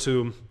 I want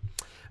to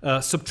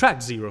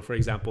subtract 0, for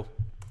example.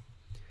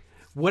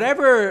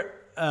 Whatever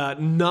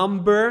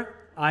number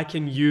I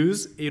can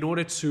use in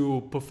order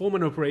to perform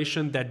an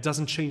operation that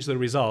doesn't change the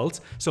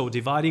result, so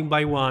dividing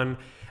by 1,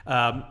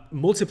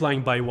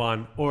 multiplying by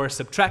 1, or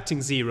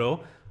subtracting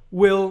 0,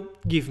 will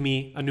give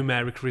me a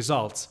numeric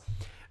result.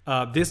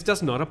 This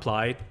does not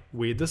apply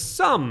with the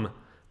sum,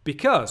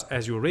 because,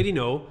 as you already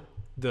know,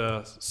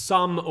 the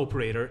sum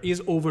operator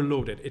is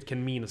overloaded. It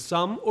can mean a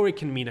sum or it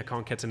can mean a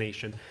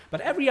concatenation.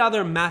 But every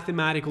other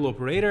mathematical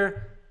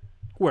operator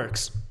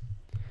works.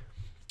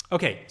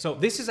 Okay, so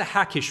this is a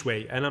hackish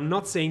way, and I'm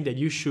not saying that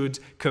you should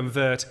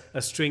convert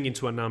a string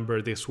into a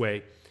number this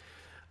way.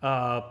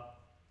 But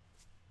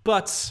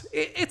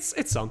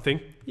it's something.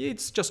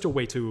 It's just a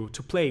way to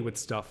play with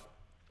stuff.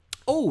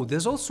 Oh,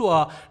 there's also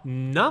a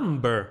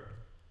number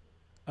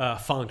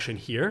function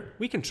here.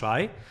 We can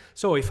try.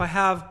 So if I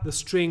have the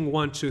string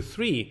 1, 2,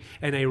 3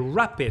 and I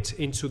wrap it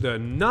into the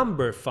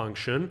number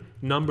function,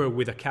 number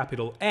with a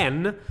capital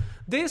N,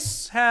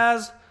 this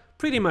has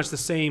pretty much the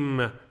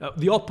same,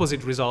 the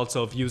opposite results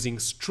of using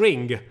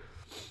string.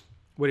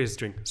 What is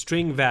string?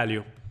 String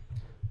value.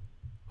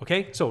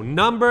 Okay, so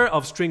number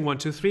of string 1,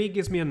 2, 3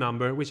 gives me a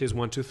number which is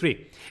 1, 2,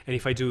 3. And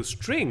if I do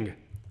string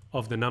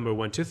of the number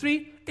 1, 2,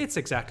 3, it's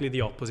exactly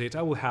the opposite.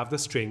 I will have the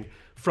string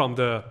from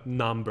the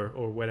number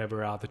or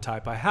whatever other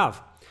type I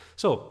have.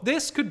 So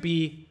this could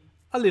be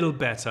a little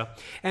better.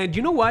 And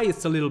you know why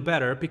it's a little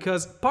better?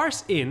 Because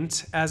parse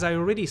int, as I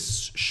already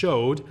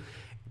showed,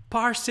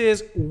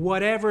 parses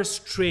whatever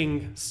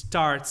string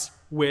starts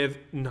with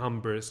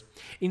numbers.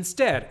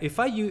 Instead, if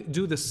I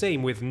do the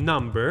same with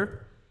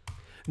number,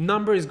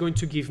 number is going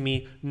to give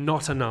me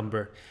not a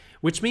number,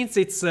 which means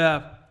it's,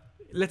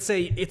 let's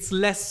say, it's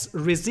less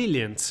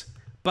resilient.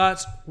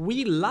 But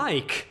we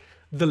like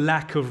the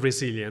lack of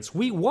resilience.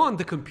 We want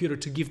the computer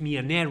to give me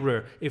an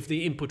error if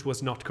the input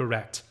was not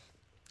correct.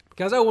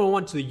 Because I don't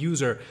want the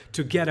user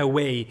to get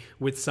away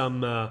with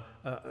some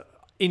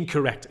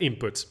incorrect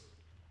input.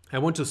 I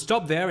want to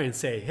stop there and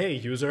say, hey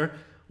user,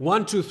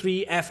 1, 2,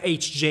 3,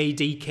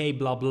 FHJDK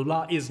blah blah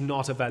blah is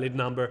not a valid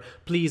number.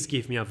 Please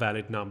give me a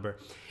valid number.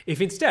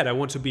 If instead I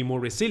want to be more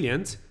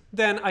resilient,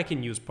 then I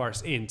can use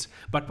parseInt.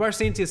 But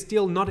parseInt is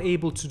still not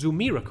able to do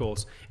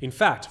miracles. In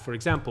fact, for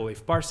example,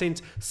 if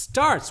parseInt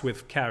starts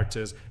with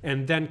characters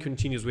and then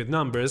continues with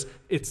numbers,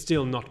 it's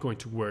still not going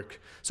to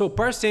work. So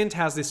parseInt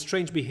has this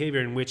strange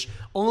behavior in which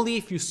only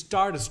if you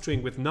start a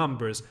string with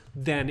numbers,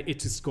 then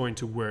it is going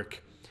to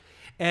work.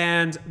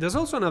 And there's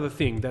also another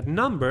thing, that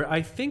number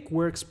I think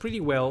works pretty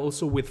well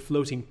also with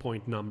floating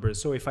point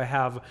numbers. So if I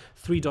have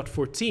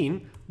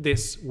 3.14,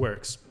 this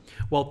works.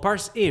 While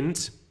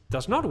parseInt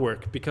does not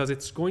work because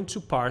it's going to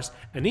parse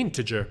an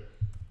integer,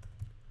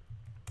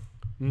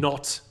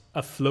 not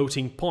a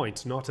floating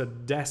point, not a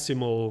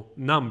decimal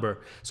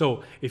number.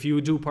 So if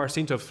you do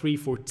parseInt of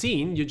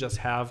 314, you just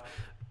have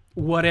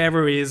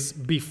whatever is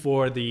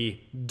before the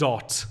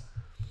dot.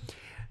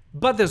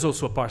 But there's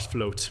also a parse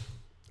float.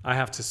 I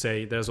have to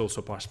say there's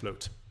also parse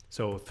float.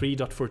 So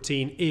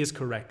 3.14 is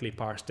correctly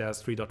parsed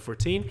as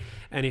 3.14.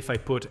 And if I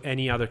put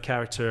any other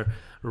character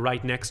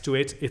right next to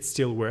it, it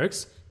still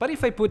works. But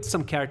if I put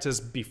some characters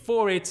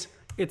before it,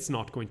 it's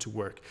not going to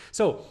work.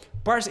 So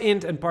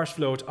parseInt and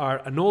parsefloat are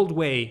an old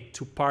way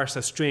to parse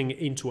a string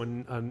into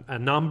a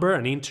number,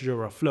 an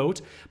integer or a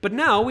float. But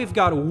now we've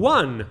got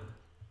one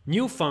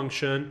new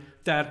function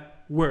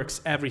that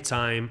works every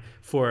time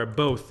for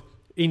both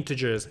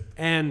integers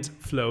and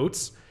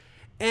floats.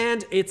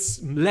 And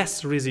it's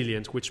less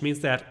resilient, which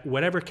means that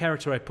whatever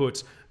character I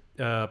put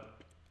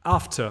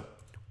after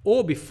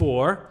or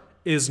before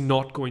is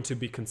not going to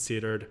be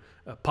considered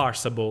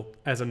parsable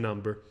as a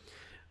number,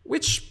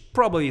 which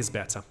probably is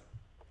better.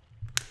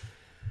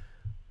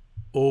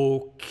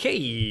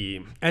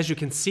 Okay, as you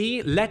can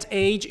see, let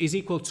age is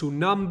equal to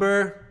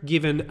number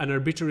given an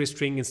arbitrary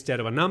string instead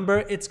of a number.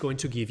 It's going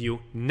to give you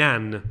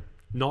nan,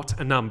 not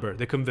a number.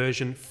 The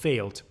conversion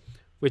failed,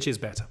 which is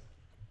better.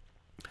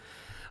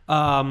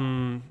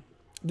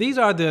 These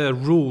are the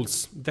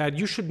rules that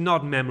you should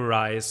not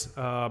memorize.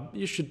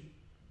 You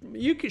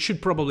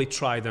should probably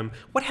try them.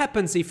 What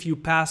happens if you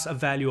pass a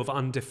value of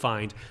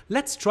undefined?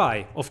 Let's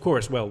try. Of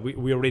course, well,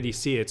 we already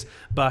see it,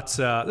 but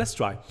let's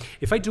try.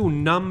 If I do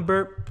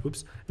number,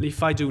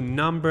 if I do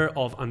number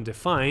of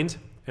undefined,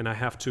 and I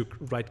have to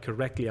write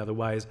correctly,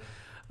 otherwise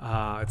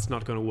it's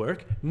not going to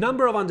work.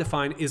 Number of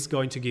undefined is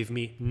going to give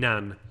me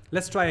none.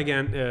 Let's try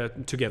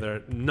again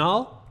together.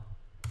 Null.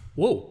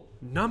 Whoa.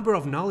 Number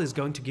of null is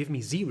going to give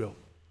me 0.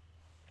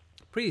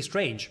 Pretty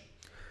strange.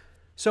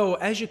 So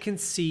as you can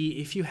see,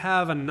 if you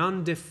have an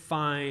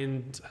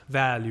undefined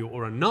value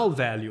or a null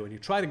value and you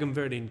try to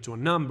convert it into a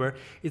number,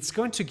 it's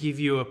going to give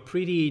you a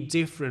pretty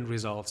different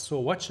result. So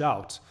watch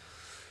out.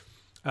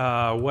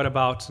 What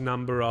about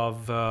number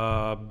of...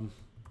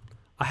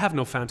 I have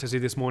no fantasy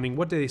this morning.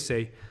 What did they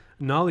say?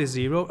 Null is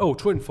 0. Oh,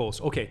 true and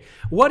false. Okay.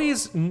 What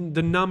is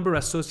the number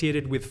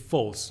associated with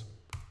false?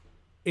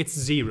 It's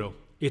 0.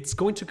 It's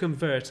going to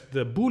convert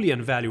the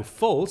Boolean value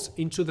false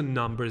into the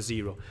number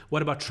 0.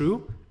 What about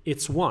true?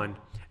 It's 1.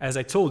 As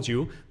I told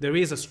you, there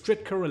is a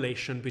strict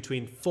correlation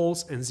between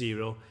false and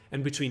 0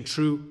 and between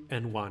true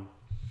and 1.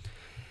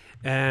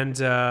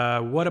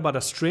 And what about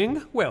a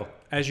string? Well,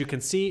 as you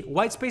can see,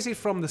 white spaces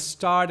from the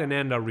start and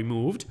end are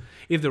removed.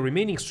 If the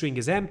remaining string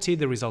is empty,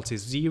 the result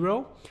is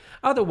 0.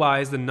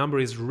 Otherwise, the number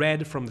is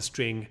read from the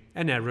string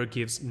and error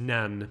gives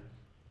none.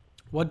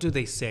 What do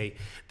they say?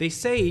 They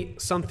say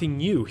something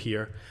new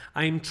here.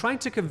 I'm trying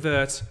to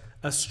convert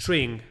a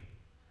string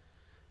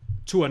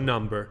to a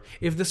number.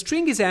 If the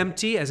string is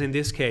empty, as in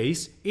this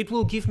case, it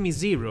will give me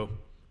 0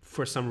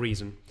 for some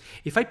reason.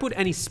 If I put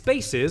any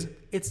spaces,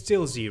 it's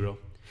still 0.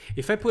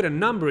 If I put a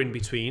number in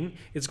between,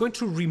 it's going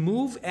to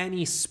remove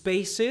any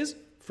spaces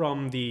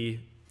from the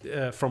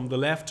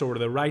left or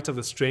the right of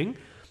the string,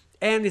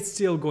 and it's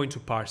still going to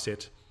parse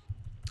it.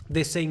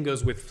 The same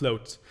goes with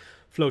float.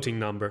 floating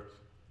number.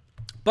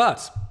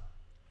 But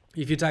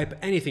if you type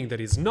anything that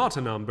is not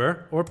a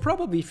number, or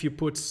probably if you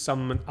put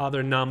some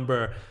other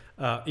number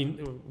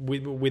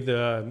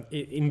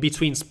in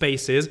between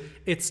spaces,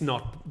 it's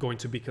not going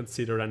to be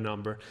considered a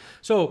number.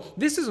 So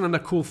this is another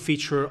cool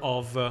feature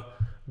of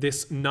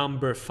this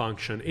number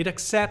function. It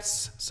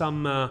accepts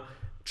some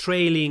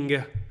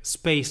trailing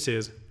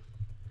spaces,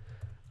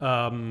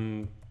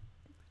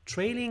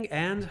 trailing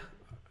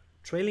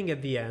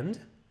at the end,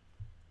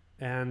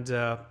 and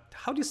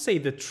how do you say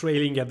the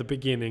trailing at the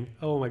beginning?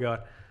 Oh my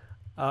god.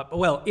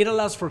 Well, it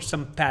allows for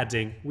some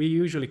padding. We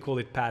usually call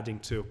it padding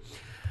too.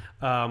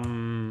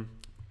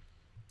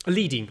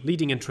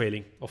 Leading and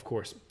trailing, of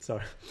course.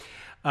 Sorry.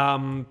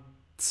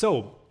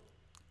 So,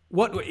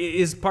 what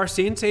is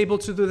parseInt able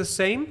to do the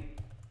same?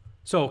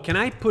 So, can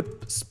I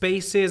put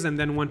spaces and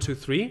then 1, 2,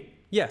 3?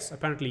 Yes,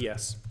 apparently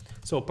yes.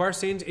 So,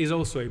 parseInt is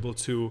also able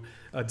to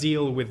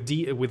deal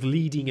with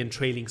leading and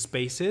trailing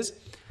spaces,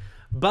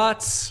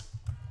 but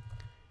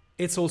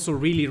it's also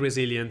really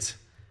resilient,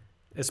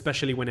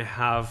 especially when I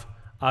have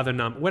other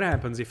what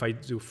happens if I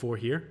do 4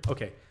 here?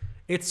 Okay.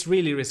 It's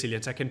really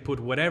resilient. I can put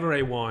whatever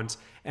I want,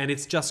 and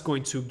it's just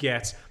going to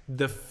get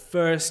the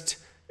first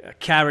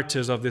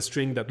characters of the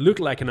string that look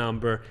like a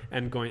number,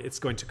 and it's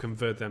going to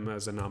convert them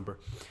as a number.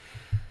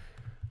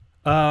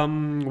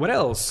 What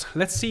else?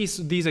 Let's see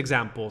these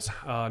examples.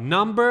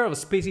 Number of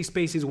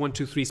spaces 1,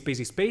 2, 3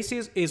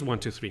 spaces is 1,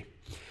 2, 3.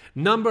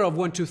 Number of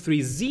 1, 2,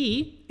 3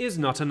 z is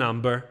not a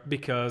number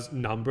because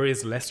number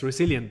is less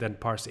resilient than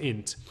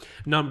parseInt.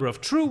 Number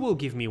of true will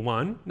give me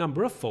 1.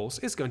 Number of false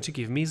is going to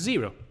give me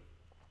 0.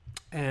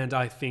 And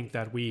I think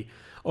that we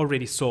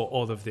already saw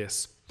all of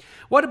this.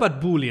 What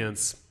about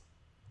booleans?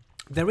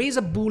 There is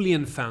a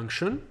boolean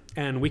function,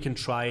 and we can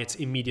try it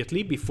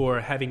immediately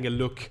before having a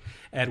look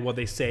at what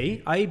they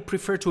say. I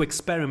prefer to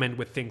experiment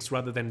with things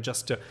rather than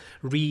just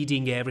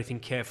reading everything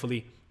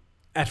carefully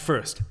at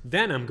first.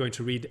 Then I'm going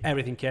to read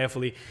everything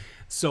carefully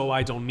so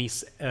I don't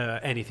miss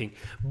anything.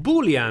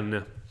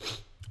 Boolean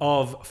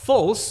of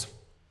false,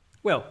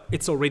 well,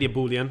 it's already a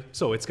boolean,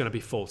 so it's going to be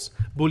false.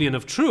 Boolean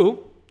of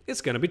true,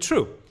 it's going to be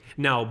true.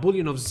 Now,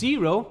 boolean of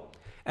 0,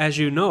 as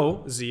you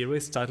know, 0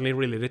 is tightly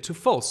related to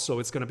false, so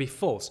it's going to be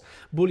false.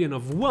 Boolean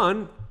of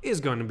 1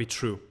 is going to be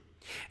true.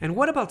 And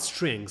what about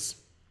strings?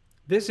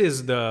 This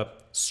is the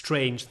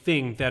strange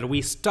thing that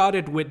we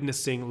started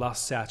witnessing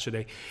last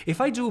Saturday.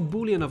 If I do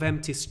boolean of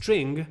empty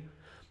string,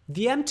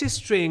 the empty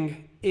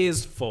string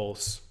is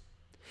false.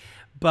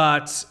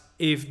 But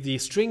if the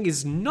string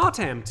is not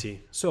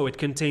empty, so it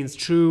contains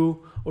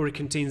true, or it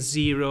contains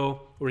 0,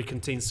 or it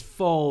contains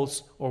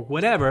false, or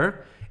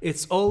whatever,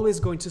 it's always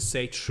going to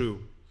say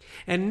true.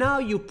 And now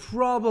you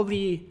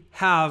probably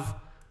have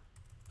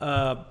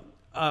an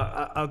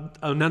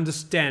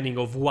understanding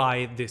of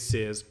why this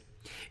is.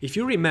 If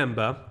you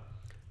remember,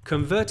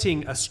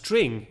 converting a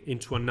string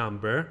into a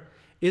number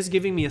is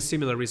giving me a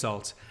similar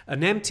result.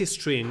 An empty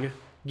string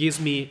gives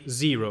me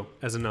 0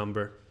 as a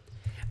number.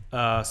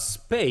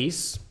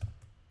 Space,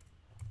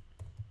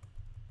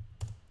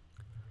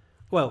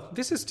 well,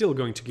 this is still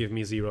going to give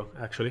me 0,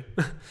 actually.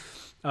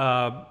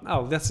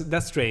 Oh,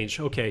 that's strange.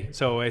 Okay,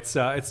 so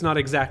it's not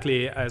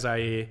exactly as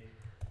I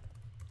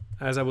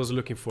was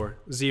looking for.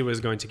 0 is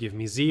going to give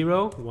me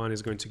 0, 1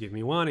 is going to give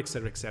me 1,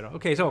 etc., etc.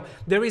 Okay, so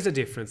there is a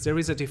difference. There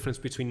is a difference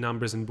between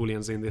numbers and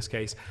booleans in this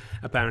case,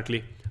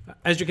 apparently.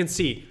 As you can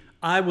see,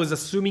 I was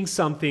assuming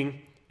something,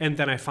 and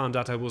then I found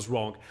out I was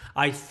wrong.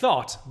 I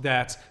thought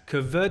that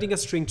converting a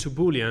string to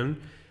boolean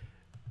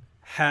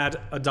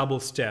had a double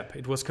step.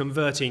 It was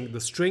converting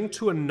the string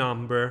to a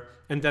number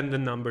and then the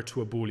number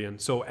to a boolean.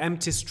 So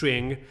empty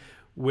string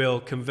will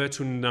convert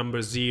to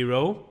number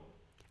 0,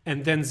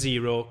 and then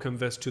 0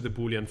 converts to the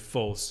boolean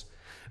false.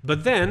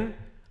 But then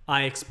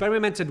I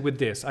experimented with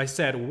this. I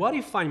said, what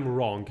if I'm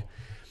wrong?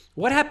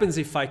 What happens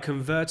if I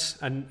convert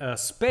a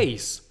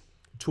space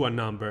to a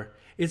number?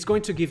 It's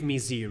going to give me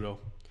 0.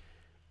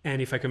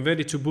 And if I convert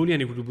it to boolean,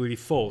 it will be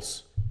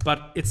false.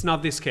 But it's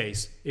not this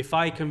case. If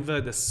I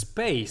convert the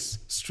space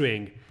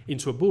string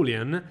into a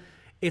boolean,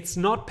 it's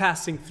not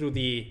passing through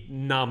the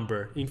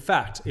number. In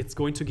fact, it's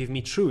going to give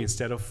me true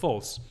instead of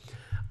false.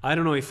 I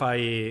don't know if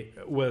I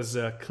was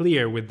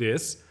clear with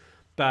this,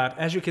 but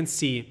as you can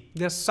see,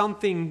 there's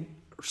something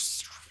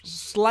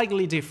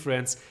slightly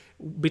different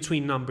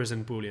between numbers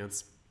and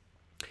booleans.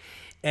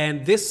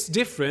 And this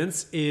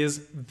difference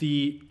is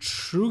the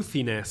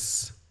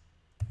truthiness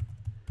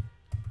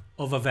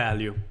of a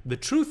value. The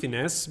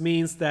truthiness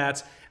means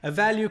that a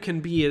value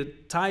can be a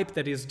type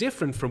that is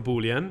different from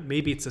boolean.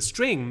 Maybe it's a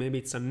string, maybe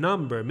it's a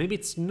number, maybe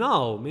it's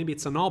null, maybe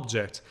it's an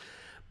object.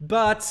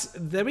 But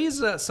there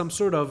is some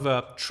sort of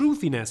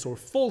truthiness or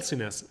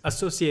falsiness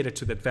associated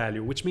to that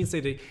value, which means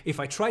that if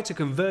I try to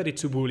convert it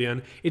to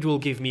boolean, it will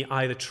give me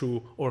either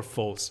true or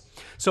false.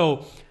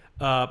 So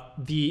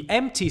the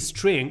empty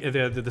string,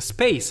 the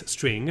space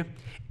string,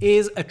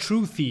 is a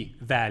truthy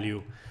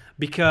value,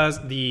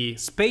 because the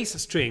space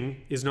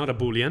string is not a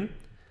boolean,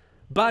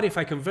 but if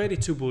I convert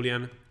it to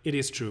boolean, it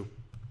is true.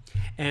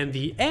 And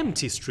the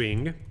empty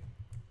string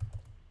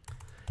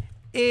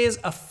is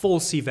a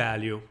falsy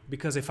value,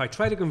 because if I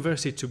try to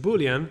convert it to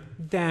Boolean,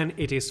 then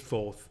it is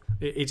false.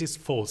 It is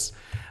false.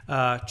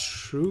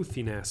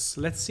 Truthiness.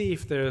 Let's see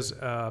if there's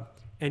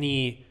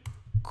any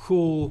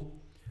cool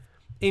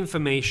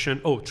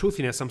information. Oh,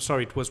 truthiness, I'm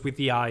sorry, it was with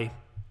the I.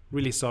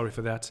 Really sorry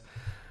for that.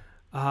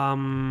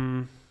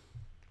 I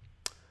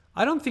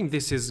don't think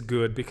this is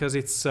good because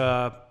it's,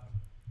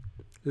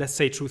 let's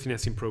say,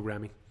 truthiness in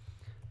programming.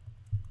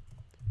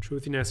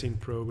 Truthiness in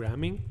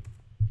programming.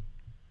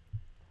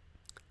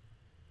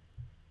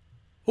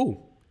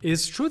 Oh,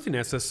 is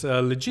truthiness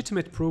a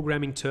legitimate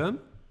programming term?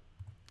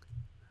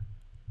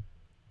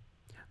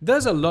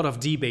 There's a lot of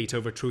debate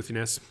over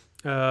truthiness.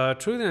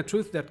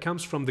 Truth that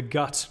comes from the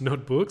gut,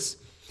 not books.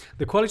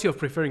 The quality of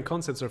preferring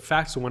concepts or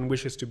facts one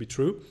wishes to be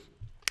true,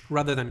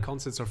 rather than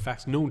concepts or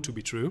facts known to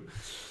be true.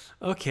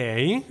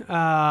 Okay.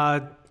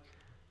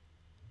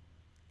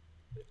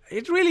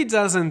 It really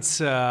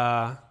doesn't...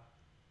 no,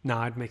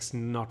 it makes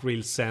not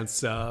real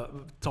sense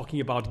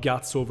talking about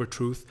guts over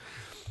truth.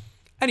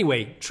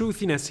 Anyway,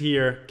 truthiness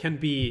here can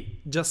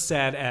be just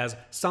said as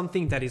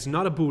something that is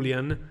not a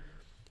Boolean,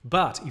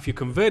 but if you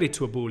convert it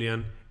to a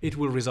Boolean, it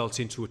will result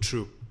into a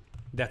true.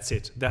 That's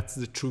it. That's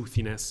the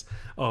truthiness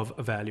of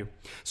a value.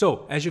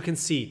 So, as you can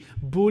see,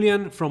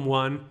 Boolean from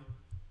 1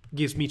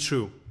 gives me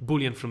true.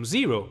 Boolean from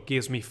 0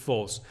 gives me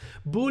false.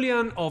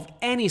 Boolean of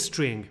any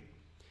string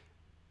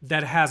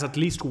that has at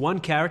least one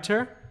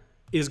character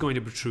is going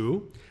to be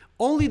true.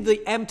 Only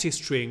the empty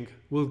string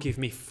will give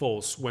me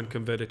false when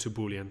converted to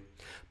Boolean.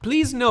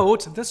 Please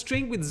note the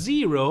string with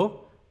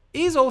 0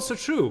 is also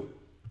true,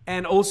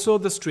 and also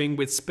the string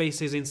with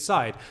spaces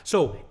inside.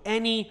 So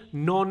any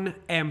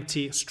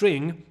non-empty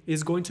string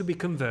is going to be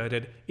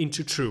converted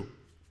into true.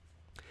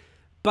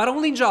 But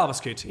only in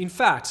JavaScript. In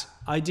fact,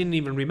 I didn't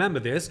even remember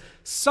this.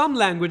 Some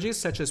languages,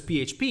 such as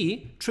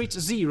PHP, treat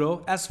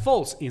 0 as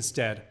false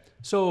instead.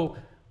 So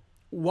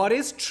what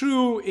is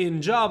true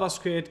in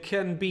JavaScript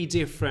can be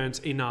different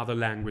in other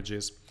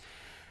languages.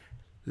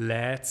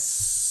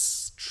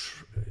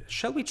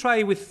 Shall we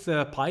try with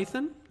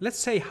Python? Let's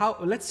see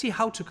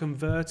how to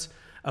convert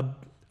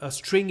a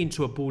string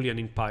into a Boolean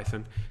in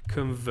Python.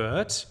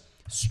 Convert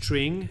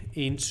string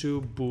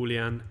into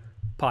Boolean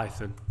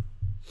Python.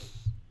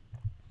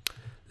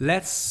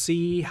 Let's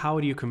see how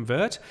do you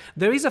convert.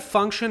 There is a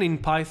function in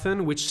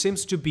Python which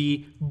seems to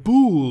be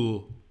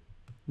bool.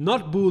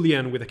 Not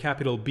Boolean with a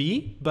capital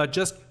B, but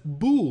just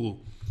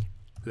bool.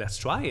 Let's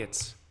try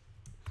it.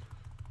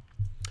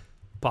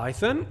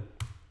 Python.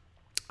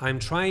 I'm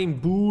trying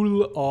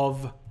bool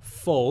of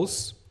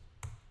false.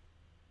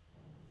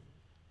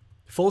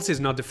 False is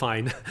not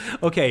defined.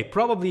 Okay,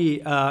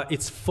 probably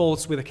it's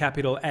false with a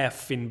capital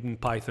F in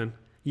Python.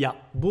 Yeah,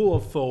 bool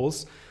of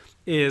false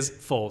is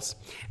false.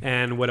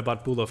 And what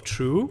about bool of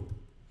true?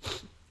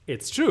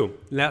 It's true.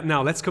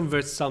 Now let's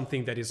convert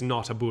something that is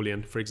not a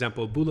Boolean. For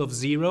example, bool of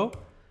 0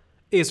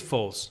 is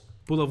false.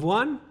 Bool of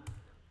 1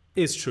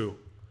 is true.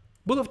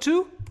 Bool of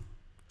 2?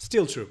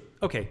 Still true.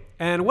 Okay,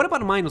 and what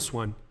about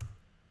 -1?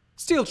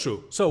 Still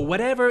true. So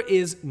whatever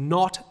is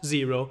not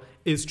 0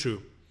 is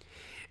true.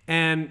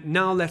 And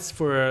now let's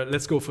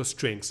go for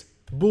strings.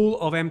 Bool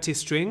of empty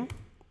string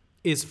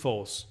is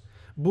false.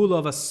 Bool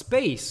of a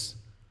space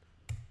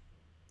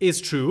is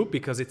true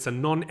because it's a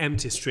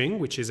non-empty string,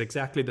 which is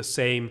exactly the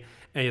same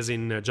as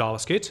in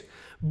JavaScript.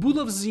 Bool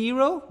of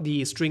 0,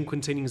 the string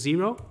containing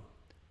 0,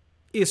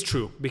 is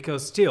true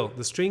because still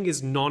the string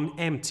is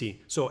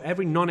non-empty. So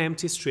every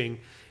non-empty string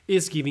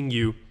is giving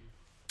you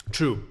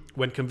true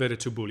when converted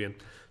to Boolean.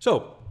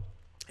 So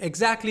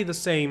exactly the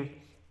same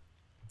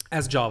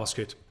as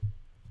JavaScript.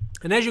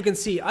 And as you can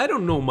see, I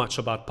don't know much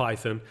about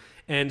Python,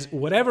 and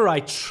whatever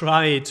I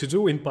try to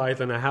do in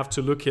Python, I have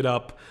to look it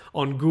up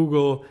on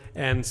Google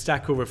and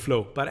Stack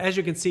Overflow. But as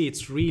you can see,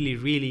 it's really,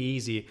 really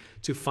easy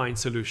to find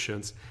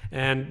solutions.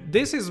 And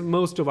this is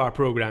most of our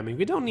programming.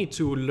 We don't need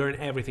to learn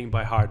everything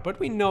by heart, but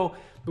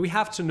we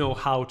have to know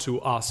how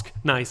to ask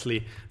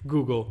nicely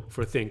Google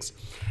for things.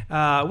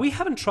 We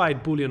haven't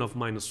tried Boolean of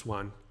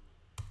 -1,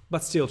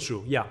 but still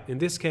true. Yeah, in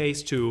this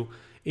case too,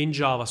 in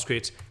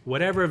JavaScript,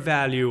 whatever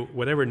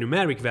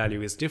numeric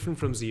value is different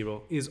from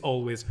 0 is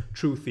always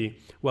truthy.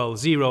 Well,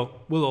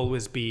 0 will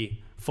always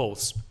be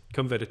false,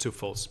 converted to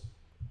false.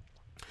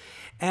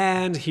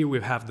 And here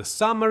we have the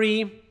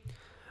summary.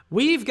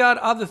 We've got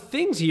other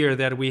things here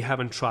that we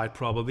haven't tried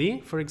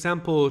probably. For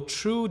example,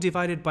 true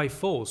divided by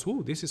false.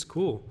 Ooh, this is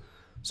cool.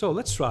 So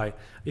let's try.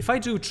 If I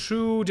do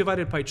true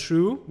divided by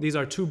true, these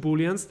are two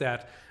Booleans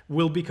that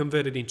will be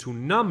converted into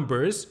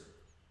numbers,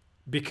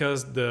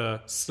 because the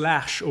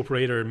slash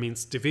operator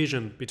means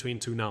division between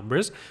two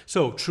numbers.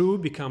 So true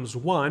becomes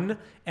 1,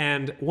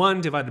 and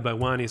 1 divided by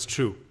 1 is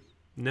true.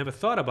 Never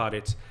thought about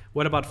it.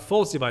 What about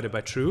false divided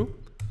by true?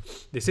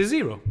 This is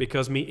 0,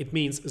 because it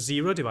means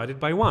 0 divided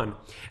by 1.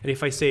 And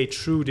if I say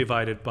true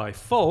divided by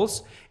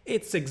false,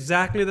 it's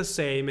exactly the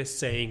same as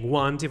saying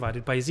 1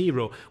 divided by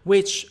 0,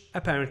 which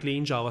apparently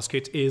in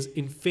JavaScript is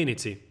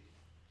infinity.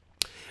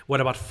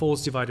 What about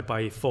false divided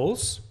by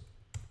false?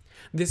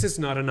 This is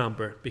not a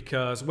number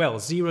because, well,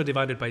 0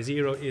 divided by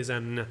 0 is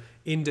an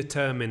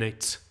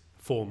indeterminate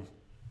form.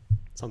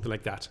 Something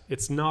like that.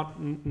 It's not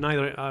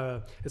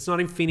neither. It's not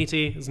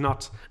infinity. It's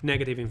not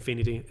negative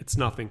infinity. It's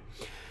nothing.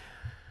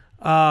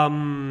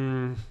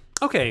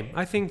 Okay,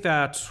 I think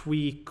that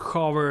we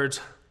covered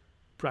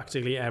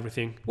practically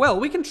everything. Well,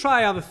 we can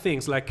try other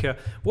things like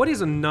what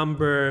is a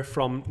number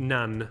from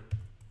none?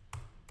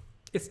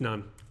 It's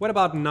none. What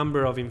about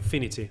number of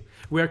infinity?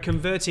 We are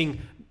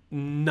converting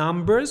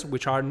numbers,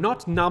 which are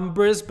not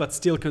numbers but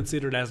still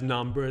considered as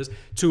numbers,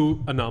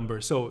 to a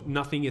number. So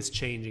nothing is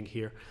changing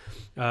here.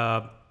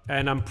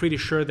 And I'm pretty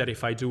sure that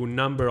if I do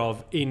number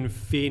of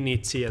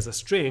infinity as a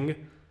string,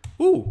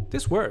 ooh,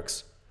 this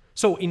works.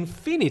 So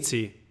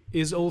infinity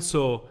is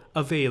also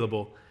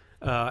available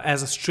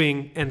as a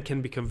string and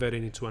can be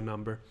converted into a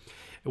number.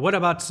 What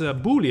about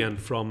Boolean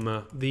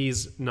from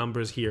these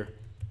numbers here?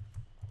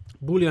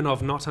 Boolean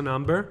of not a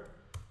number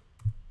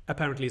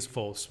apparently is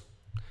false.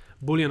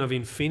 Boolean of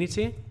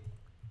infinity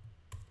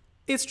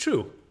is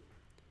true.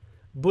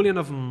 Boolean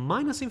of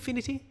minus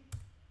infinity?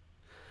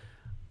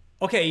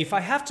 Okay, if I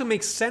have to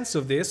make sense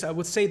of this, I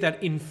would say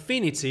that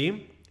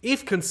infinity,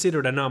 if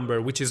considered a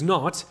number, which is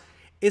not,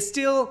 is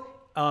still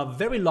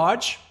very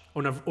large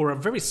or a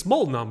very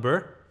small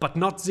number, but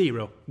not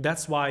 0.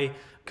 That's why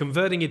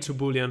converting it to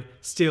Boolean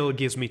still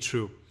gives me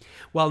true.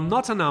 While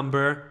not a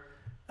number,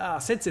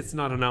 since it's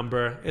not a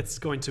number, it's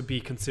going to be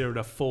considered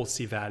a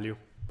falsy value.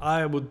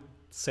 I would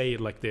say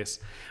it like this.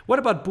 What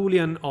about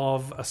Boolean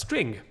of a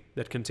string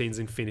that contains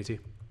infinity?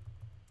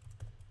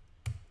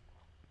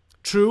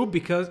 True,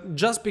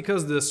 just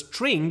because the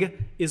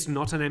string is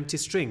not an empty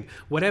string.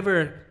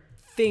 Whatever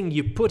thing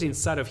you put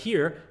inside of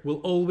here will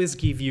always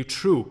give you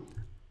true,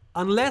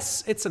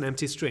 unless it's an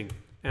empty string,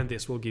 and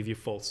this will give you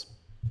false.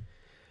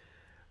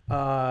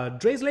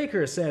 Dre's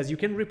Laker says you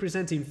can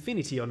represent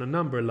infinity on a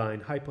number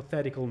line,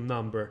 hypothetical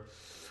number.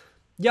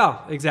 Yeah,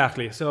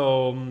 exactly.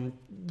 So,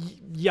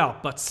 yeah,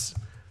 but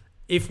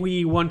if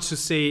we want to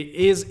say,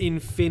 is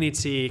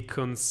infinity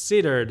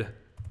considered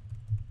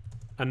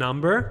a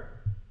number?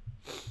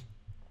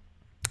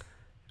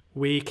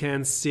 We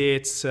can see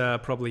it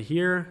probably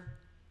here.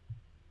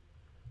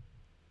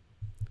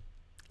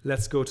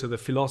 Let's go to the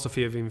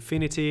philosophy of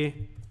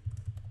infinity.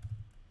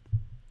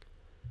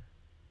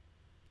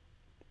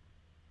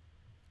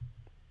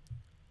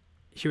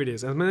 Here it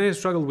is. As many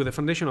struggled with the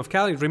foundation of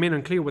Cal, it remained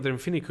unclear whether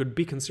infinity could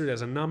be considered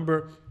as a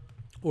number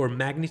or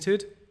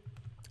magnitude.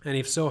 And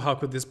if so, how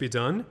could this be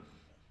done?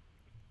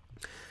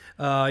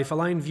 If a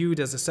line viewed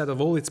as a set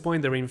of all its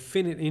points, the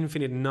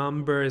infinite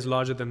number is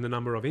larger than the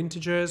number of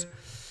integers.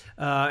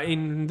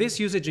 In this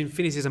usage,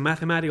 infinity is a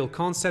mathematical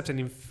concept,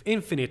 and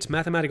infinite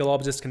mathematical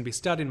objects can be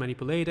studied,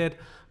 manipulated,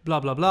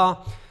 blah, blah,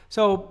 blah.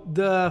 So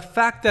the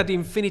fact that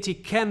infinity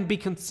can be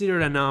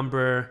considered a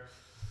number,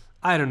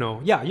 I don't know.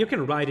 Yeah, you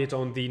can write it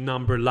on the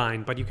number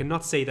line, but you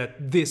cannot say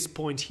that this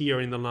point here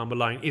in the number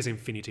line is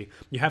infinity.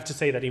 You have to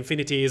say that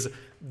infinity is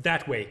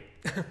that way.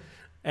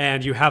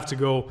 And you have to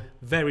go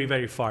very,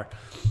 very far.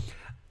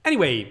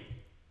 Anyway,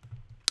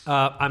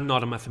 I'm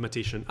not a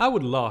mathematician. I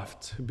would love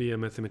to be a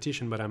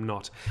mathematician, but I'm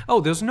not.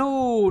 Oh, there's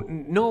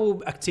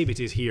no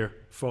activities here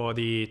for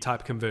the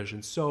type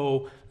conversion.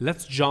 So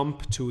let's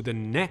jump to the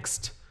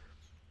next.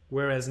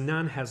 Whereas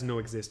none has no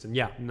existence.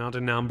 Yeah, not a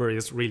number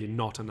is really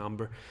not a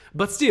number.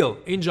 But still,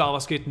 in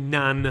JavaScript,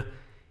 none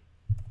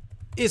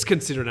is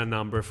considered a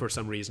number for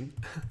some reason.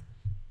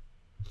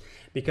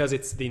 Because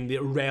it's in the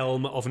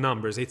realm of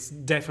numbers. It's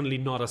definitely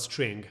not a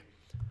string.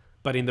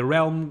 But in the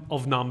realm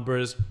of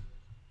numbers,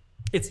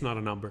 it's not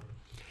a number.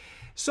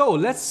 So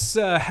let's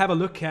have a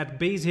look at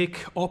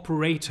basic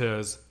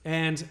operators.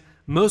 And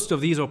most of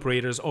these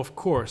operators, of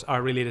course,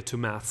 are related to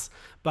maths.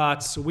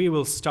 But we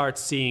will start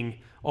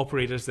seeing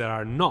operators that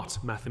are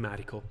not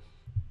mathematical.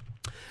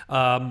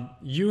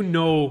 You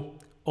know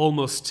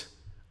almost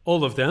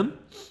all of them.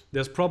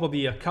 There's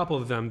probably a couple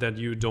of them that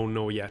you don't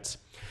know yet.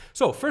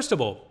 So first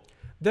of all,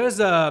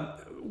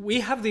 we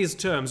have these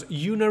terms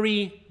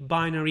unary,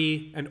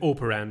 binary, and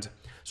operand.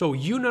 So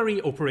unary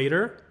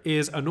operator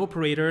is an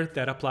operator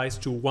that applies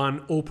to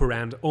one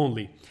operand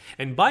only,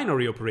 and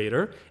binary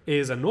operator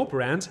is an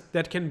operand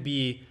that can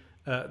be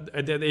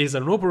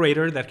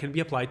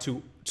applied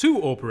to two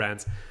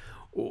operands.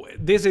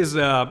 This is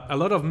a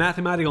lot of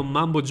mathematical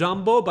mumbo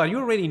jumbo, but you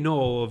already know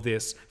all of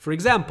this. For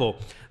example,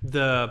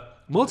 the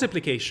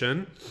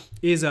multiplication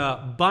is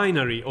a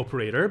binary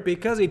operator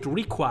because it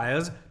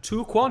requires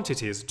two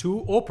quantities,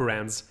 two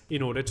operands,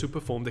 in order to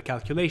perform the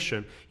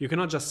calculation. You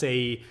cannot just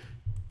say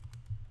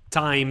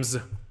times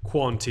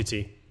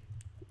quantity.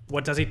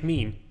 What does it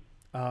mean?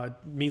 It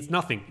means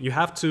nothing. You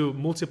have to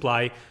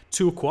multiply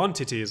two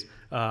quantities,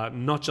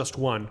 not just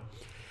one.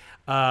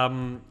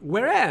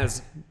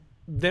 Whereas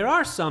there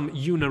are some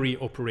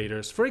unary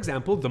operators. For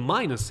example, the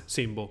minus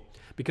symbol.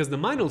 Because the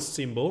minus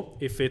symbol,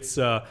 if it's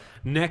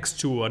next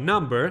to a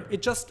number,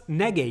 it just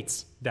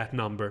negates that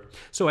number.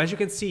 So as you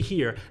can see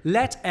here,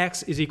 let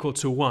x is equal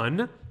to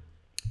 1,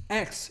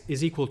 x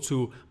is equal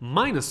to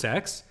minus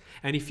x,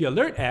 and if you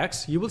alert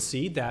x, you will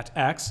see that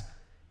x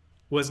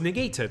was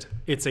negated.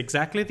 It's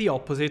exactly the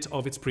opposite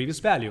of its previous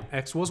value.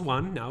 X was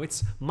 1, now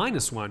it's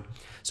 -1.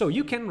 So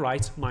you can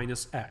write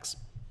minus x.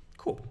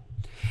 Cool.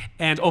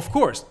 And of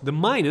course, the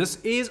minus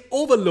is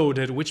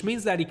overloaded, which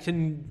means that it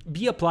can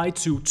be applied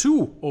to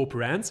two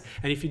operands.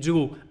 And if you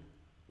do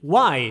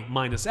y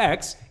minus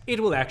x, it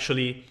will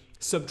actually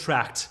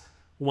subtract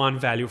one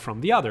value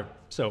from the other.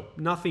 So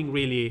nothing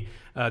really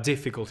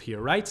difficult here,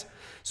 right?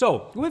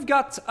 So we've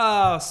got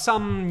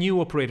some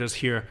new operators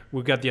here.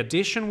 We've got the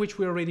addition, which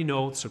we already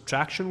know,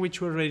 subtraction, which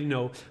we already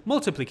know,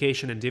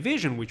 multiplication and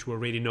division, which we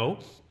already know.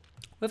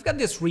 We've got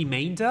this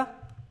remainder.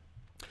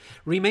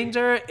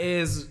 Remainder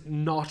is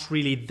not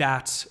really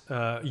that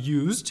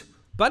used,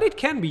 but it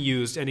can be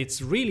used, and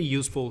it's really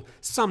useful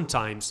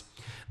sometimes.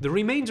 The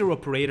remainder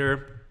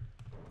operator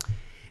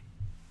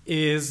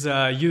is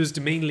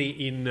used mainly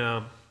in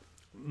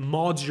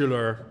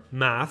modular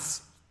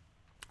maths,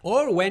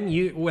 or when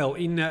you, well,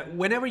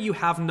 whenever you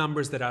have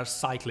numbers that are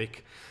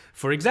cyclic.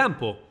 For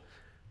example,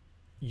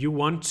 you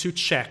want to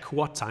check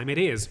what time it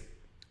is.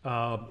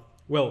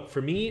 Well,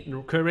 for me,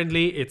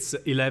 currently it's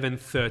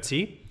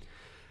 11:30.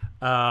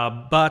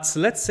 But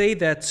let's say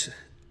that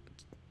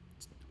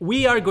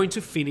we are going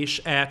to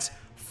finish at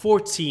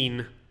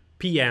 14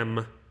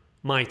 p.m.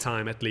 my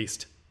time at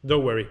least.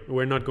 Don't worry,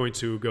 we're not going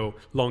to go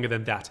longer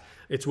than that.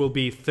 It will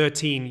be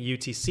 13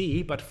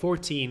 UTC, but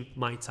 14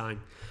 my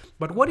time.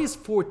 But what is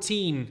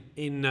 14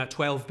 in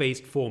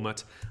 12-based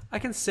format? I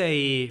can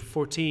say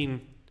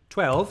 14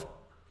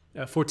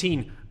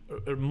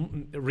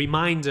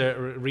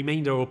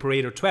 remainder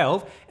operator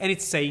 12, and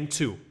it's saying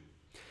 2.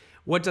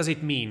 What does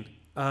it mean?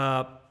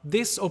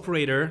 This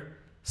operator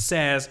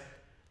says,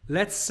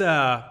 let's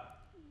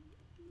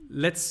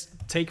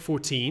take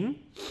 14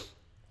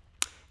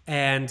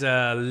 and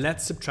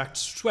let's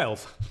subtract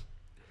 12.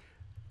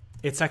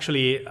 It's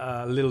actually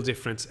a little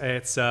different.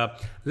 It's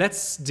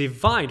let's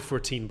divide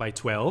 14 by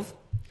 12,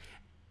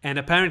 and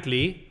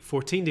apparently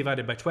 14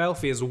 divided by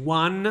 12 is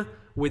 1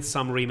 with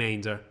some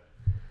remainder.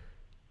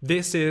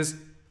 This is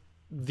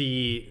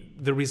the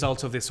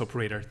result of this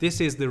operator. This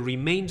is the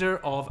remainder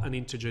of an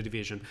integer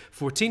division.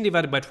 14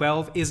 divided by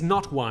 12 is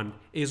not 1,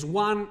 is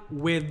 1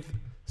 with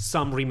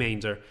some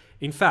remainder.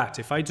 In fact,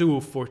 if I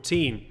do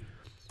 14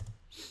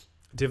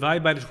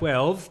 divided by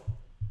 12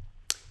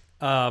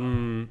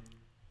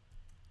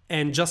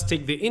 and just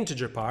take the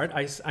integer part,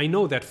 I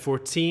know that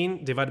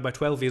 14 divided by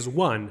 12 is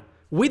 1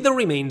 with the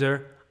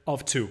remainder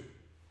of 2.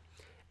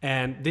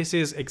 And this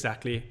is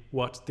exactly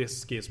what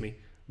this gives me.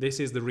 This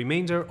is the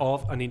remainder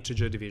of an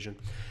integer division.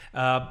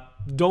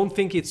 Don't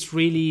think it's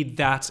really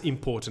that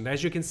important.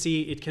 As you can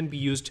see, it can be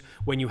used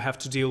when you have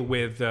to deal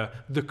with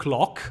the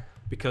clock,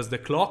 because the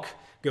clock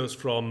goes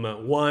from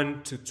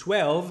 1 to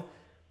 12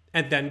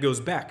 and then goes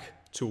back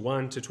to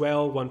 1 to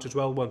 12, 1 to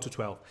 12, 1 to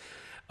 12.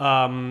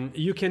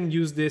 You can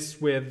use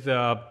this with,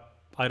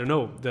 I don't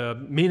know, the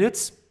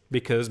minutes,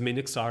 because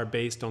minutes are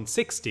based on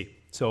 60.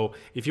 So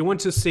if you want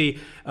to see,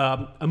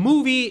 a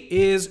movie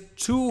is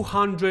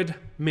 200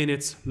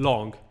 minutes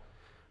long.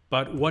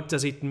 But what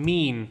does it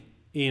mean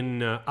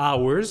in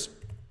hours?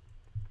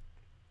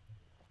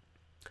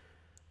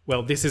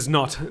 Well, this is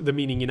not the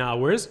meaning in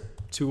hours.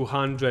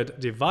 200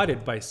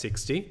 divided by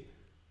 60.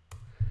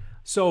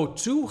 So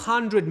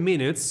 200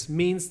 minutes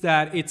means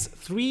that it's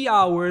 3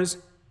 hours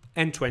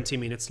and 20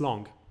 minutes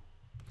long.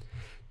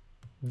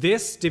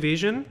 This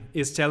division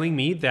is telling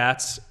me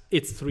that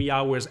it's 3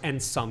 hours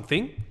and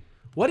something.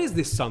 What is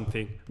this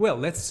something? Well,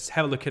 let's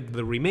have a look at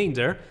the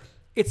remainder.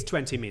 It's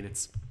 20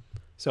 minutes.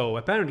 So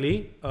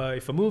apparently,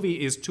 if a movie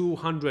is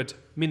 200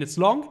 minutes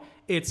long,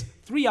 it's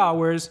 3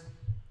 hours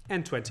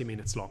and 20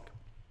 minutes long.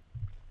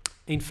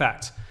 In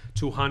fact,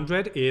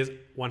 200 is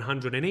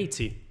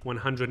 180.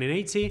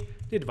 180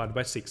 divided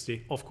by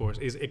 60, of course,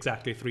 is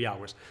exactly 3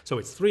 hours. So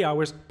it's 3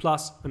 hours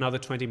plus another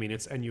 20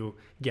 minutes, and you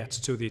get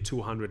to the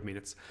 200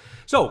 minutes.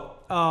 So,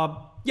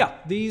 yeah,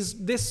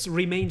 this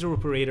remainder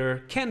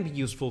operator can be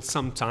useful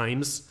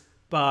sometimes,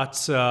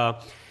 but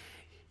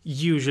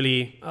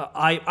usually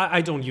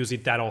I don't use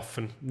it that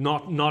often.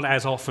 Not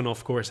as often,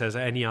 of course, as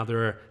any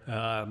other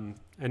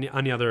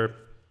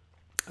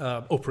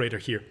operator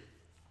here.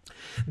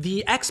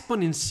 The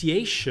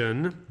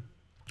exponentiation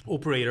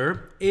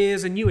operator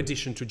is a new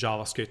addition to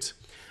JavaScript.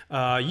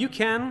 You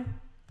can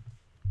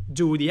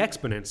do the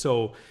exponent.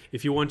 So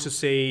if you want to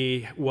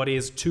say what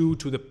is 2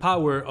 to the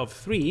power of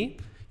 3,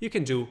 you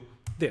can do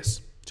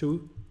this,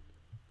 2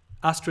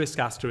 asterisk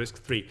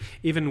asterisk 3,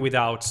 even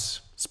without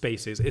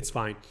spaces, it's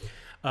fine.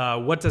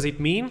 What does it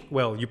mean?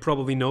 Well, you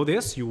probably know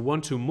this. You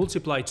want to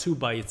multiply 2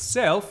 by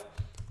itself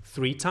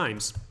 3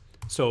 times.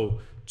 So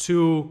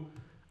 2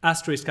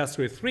 asterisk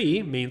asterisk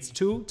 3 means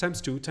 2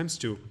 times 2 times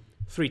 2,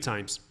 3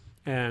 times.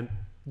 And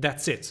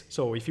that's it.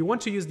 So if you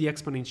want to use the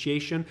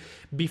exponentiation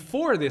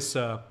before this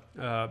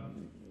the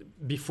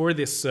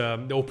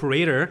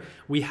operator,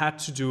 we had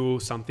to do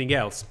something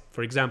else.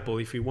 For example,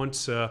 if we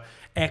want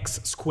x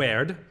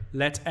squared,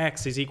 let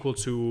x is equal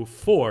to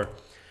 4,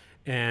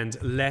 and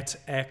let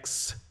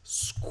x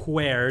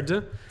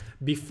squared,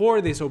 before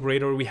this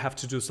operator we have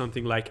to do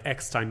something like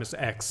x times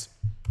x.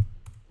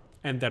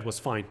 and that was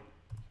fine.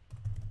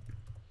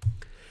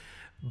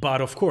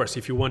 But of course,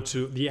 if you want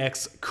to the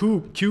x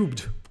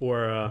cubed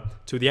or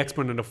to the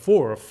exponent of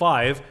 4 or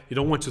 5, you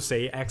don't want to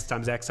say x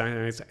times x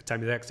times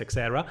x,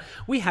 etc.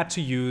 We had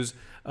to use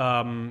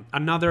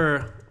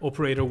another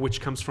operator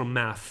which comes from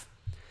math.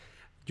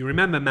 You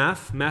remember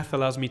math? Math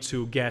allows me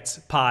to get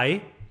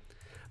pi,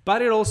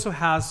 but it also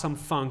has some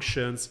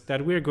functions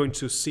that we're going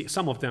to see.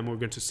 Some of them we're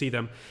going to see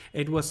them.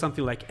 It was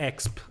something like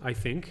exp, I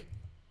think.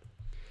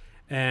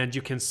 And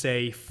you can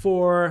say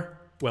 4,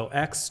 well,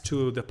 x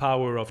to the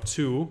power of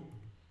 2.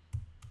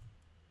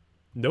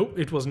 No,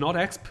 it was not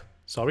exp,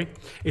 sorry.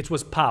 It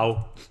was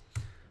pow,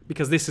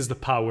 because this is the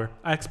power.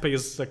 Exp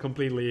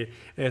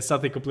is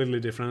something completely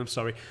different, I'm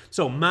sorry.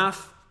 So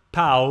math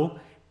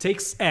pow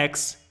takes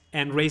x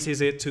and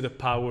raises it to the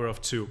power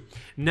of 2.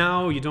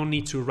 Now you don't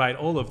need to write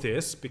all of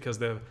this because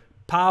the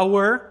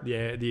power,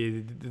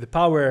 the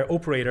power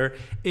operator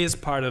is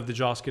part of the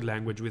JavaScript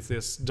language with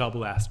this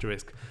double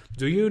asterisk.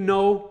 Do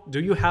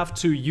you have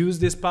to use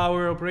this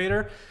power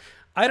operator?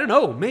 I don't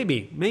know,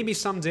 maybe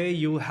someday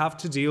you'll have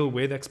to deal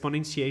with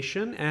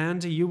exponentiation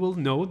and you will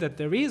know that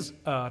there is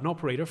an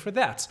operator for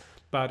that.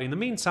 But in the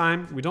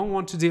meantime, we don't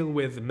want to deal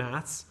with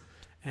maths,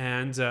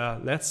 and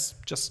let's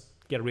just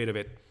get rid of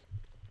it.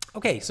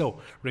 Okay, so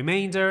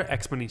remainder,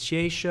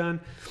 exponentiation.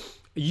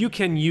 You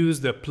can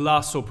use the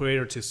plus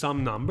operator to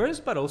sum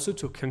numbers, but also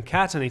to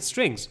concatenate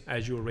strings,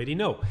 as you already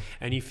know.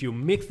 And if you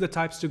mix the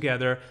types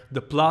together,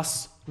 the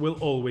plus will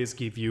always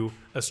give you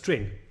a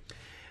string.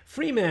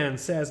 Freeman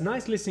says,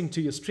 nice listening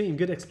to your stream,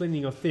 good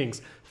explaining of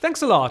things.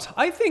 Thanks a lot.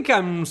 I think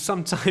I'm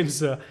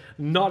sometimes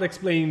not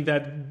explaining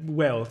that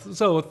well,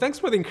 so thanks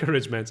for the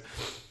encouragement.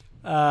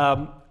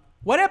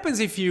 What happens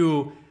if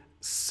you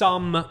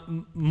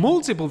sum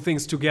multiple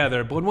things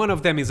together, but one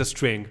of them is a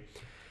string?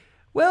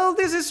 Well,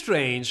 this is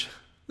strange.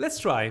 Let's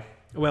try.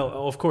 Well,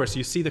 of course,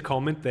 you see the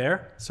comment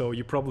there, so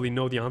you probably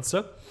know the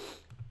answer.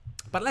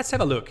 But let's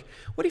have a look.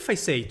 What if I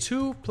say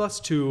 2 plus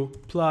 2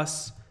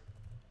 plus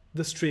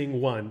the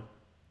string 1?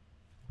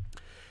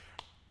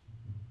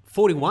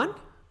 41?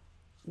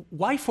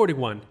 Why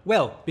 41?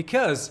 Well,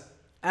 because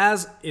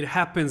as it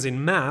happens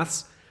in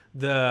maths,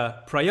 the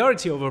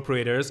priority of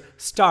operators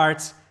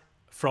starts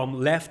from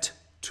left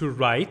to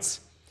right,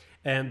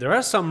 and there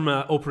are some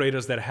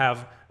operators that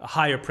have a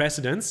higher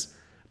precedence,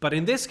 but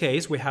in this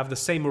case we have the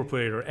same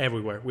operator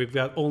everywhere. We've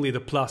got only the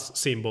plus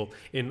symbol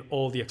in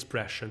all the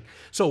expression.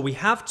 So we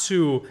have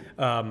to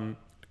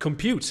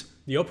compute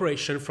the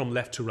operation from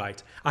left to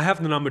right. I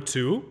have the number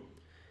 2,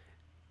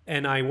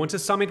 and I want to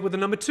sum it with the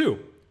number 2.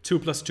 2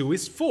 plus 2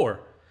 is 4.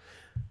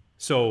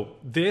 So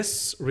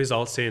this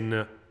results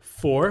in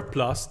 4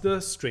 plus the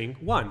string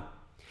 1.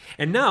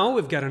 And now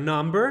we've got a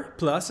number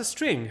plus a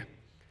string.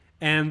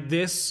 And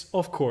this,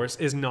 of course,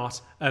 is not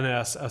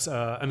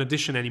an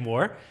addition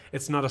anymore.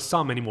 It's not a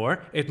sum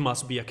anymore. It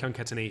must be a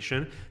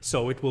concatenation.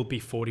 So it will be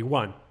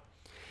 41.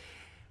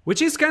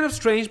 Which is kind of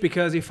strange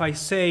because if I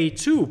say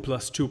 2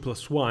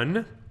 plus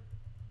 1,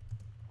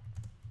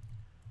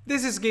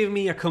 this is giving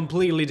me a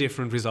completely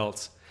different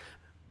result.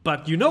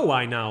 But you know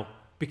why now?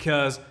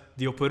 Because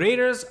the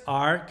operators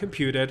are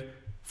computed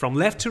from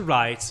left to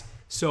right.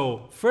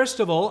 So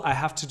first of all, I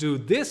have to do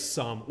this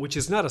sum, which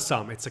is not a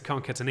sum, it's a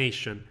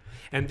concatenation.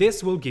 And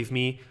this will give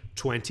me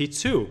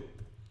 22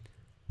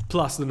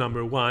 plus the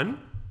number 1,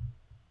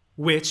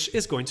 which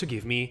is going to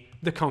give me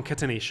the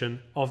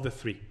concatenation of the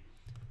 3.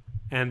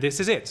 And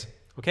this is it,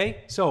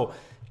 okay? So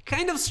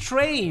kind of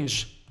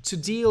strange to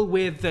deal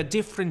with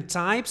different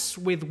types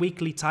with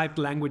weakly typed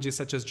languages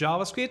such as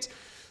JavaScript.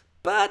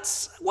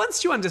 But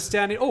once you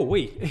understand it, oh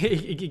wait,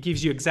 it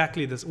gives you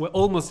exactly this, well,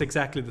 almost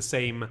exactly the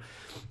same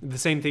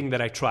thing that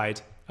I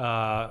tried,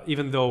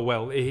 even though,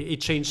 well, it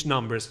changed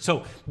numbers.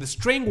 So the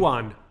string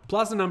 1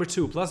 plus the number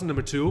 2 plus the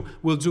number 2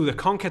 will do the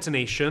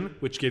concatenation,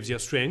 which gives you a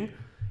string,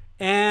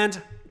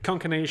 and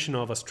concatenation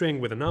of a string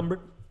with a number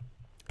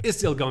is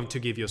still going to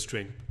give you a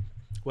string.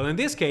 Well, in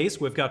this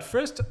case, we've got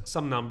first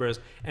some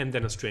numbers and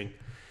then a string.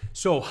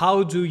 So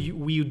how do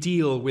we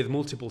deal with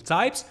multiple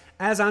types?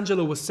 As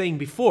Angelo was saying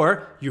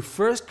before, you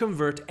first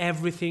convert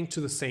everything to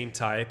the same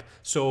type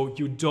so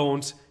you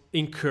don't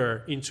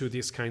incur into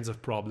these kinds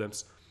of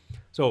problems.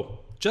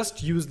 So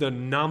just use the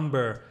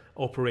number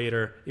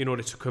operator in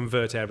order to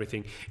convert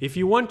everything. If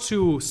you want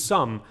to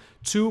sum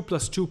 2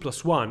 plus 2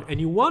 plus 1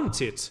 and you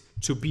want it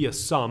to be a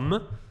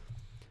sum,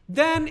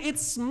 then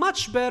it's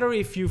much better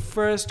if you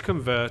first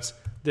convert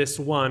this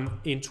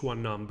 1 into a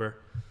number.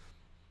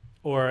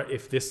 Or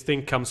if this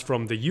thing comes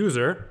from the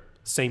user,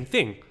 same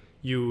thing.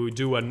 You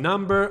do a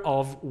number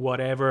of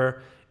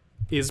whatever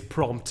is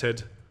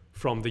prompted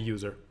from the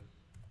user.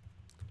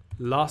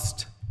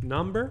 Last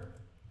number.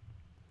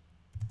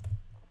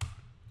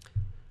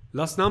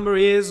 Last number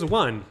is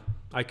 1.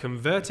 I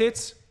convert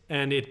it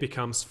and it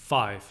becomes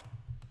 5.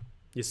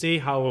 You see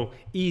how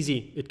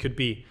easy it could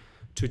be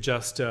to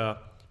just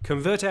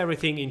convert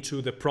everything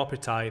into the proper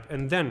type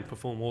and then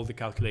perform all the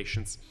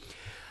calculations.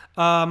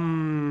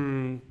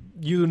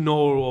 You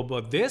know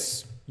about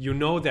this. You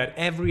know that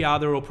every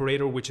other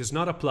operator which is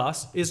not a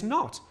plus is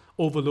not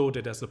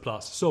overloaded as the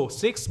plus. So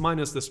 6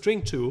 minus the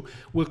string 2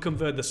 will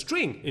convert the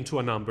string into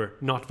a number,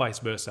 not vice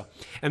versa.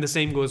 And the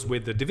same goes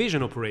with the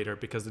division operator,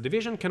 because the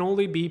division can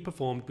only be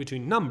performed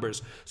between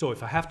numbers. So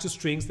if I have two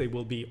strings, they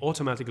will be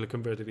automatically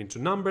converted into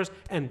numbers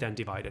and then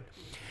divided.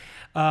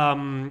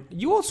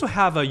 You also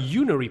have a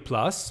unary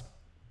plus.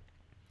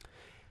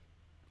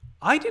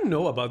 I didn't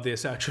know about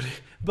this actually,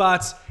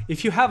 but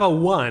if you have a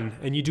 1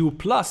 and you do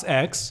plus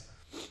x,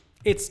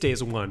 it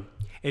stays 1.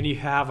 And you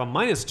have a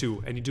minus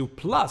 2 and you do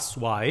plus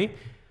y,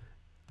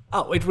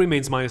 oh, it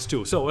remains minus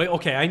 2. So,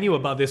 okay, I knew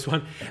about this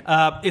one.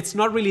 It's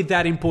not really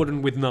that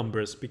important with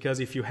numbers, because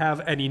if you have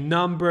any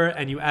number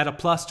and you add a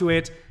plus to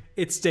it,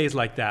 it stays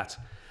like that.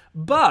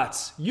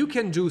 But you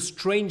can do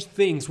strange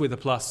things with a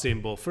plus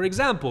symbol. For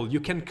example, you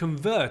can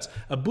convert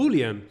a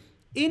Boolean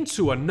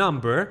into a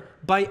number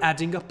by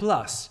adding a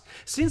plus.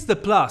 Since the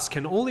plus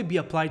can only be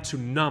applied to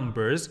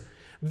numbers,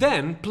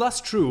 then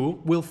plus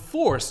true will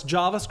force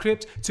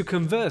JavaScript to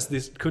convert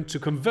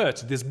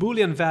this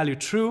Boolean value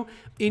true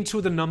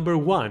into the number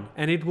 1,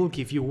 and it will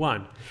give you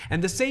 1.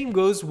 And the same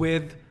goes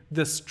with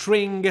the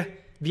string,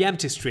 the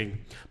empty string.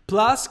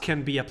 Plus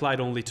can be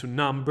applied only to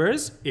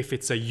numbers if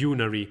it's a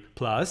unary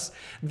plus,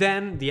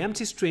 then the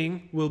empty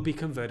string will be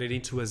converted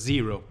into a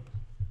 0.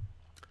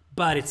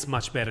 But it's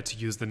much better to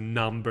use the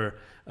number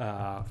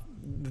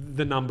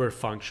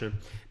function,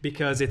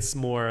 because it's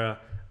more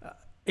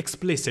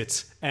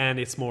explicit and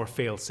it's more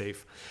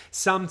fail-safe.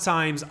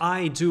 Sometimes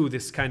I do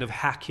this kind of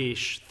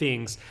hackish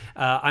things.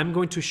 I'm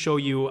going to show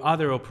you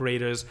other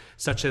operators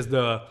such as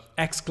the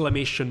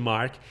exclamation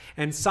mark,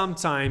 and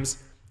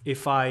sometimes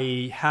if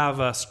I have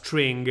a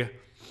string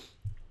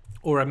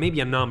or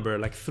maybe a number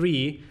like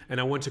 3 and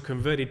I want to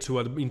convert it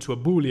into a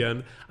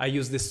Boolean, I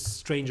use this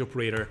strange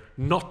operator,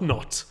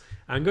 not.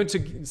 I'm going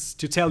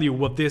to tell you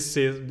what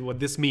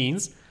this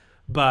means,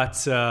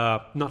 but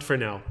not for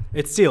now.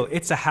 It's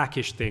a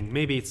hackish thing.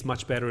 Maybe it's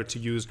much better to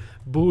use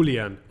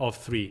Boolean of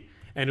 3,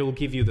 and it will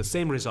give you the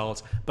same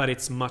result, but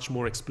it's much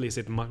more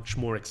explicit, much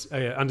more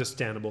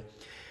understandable.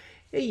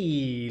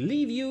 Hey,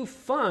 leave you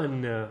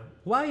fun.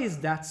 Why is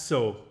that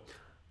so?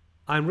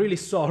 I'm really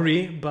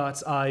sorry,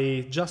 but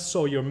I just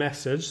saw your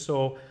message,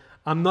 so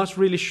I'm not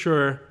really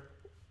sure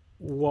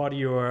what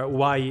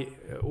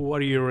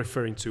are you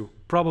referring to.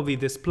 Probably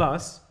this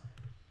plus.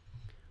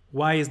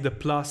 Why is the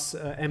plus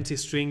empty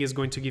string is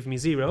going to give me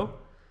 0?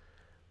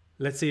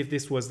 Let's see if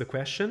this was the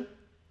question.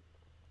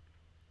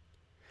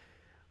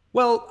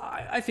 Well,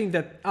 I think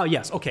that, oh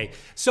yes, okay.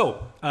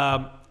 So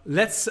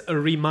let's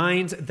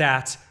remind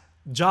that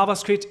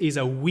JavaScript is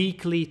a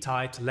weakly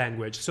typed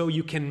language. So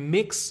you can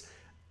mix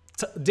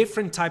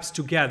different types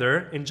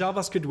together, and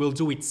JavaScript will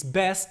do its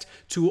best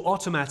to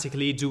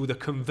automatically do the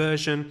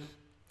conversion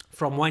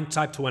from one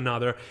type to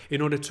another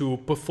in order to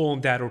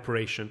perform that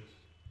operation.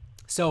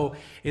 So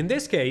in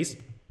this case,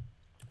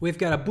 we've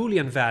got a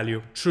Boolean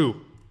value,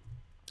 true.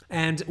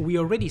 And we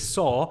already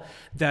saw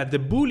that the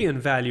Boolean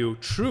value,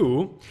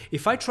 true,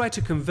 if I try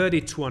to convert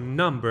it to a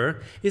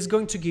number, is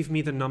going to give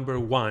me the number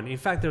 1. In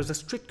fact, there's a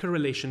strict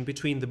correlation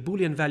between the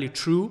Boolean value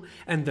true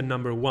and the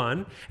number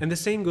 1. And the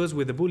same goes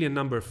with the Boolean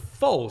number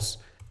false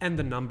and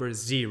the number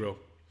 0.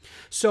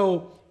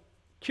 So,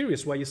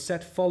 curious why you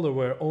set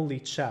follower only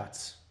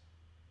chats.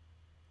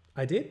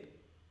 I did?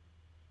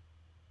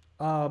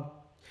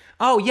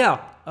 Oh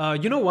yeah,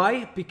 you know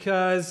why?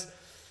 Because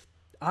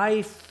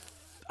I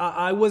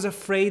was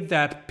afraid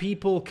that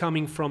people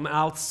coming from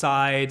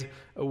outside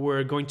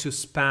were going to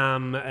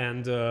spam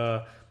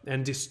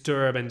and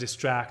disturb and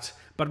distract.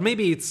 But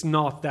maybe it's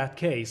not that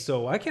case,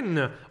 so I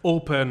can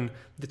open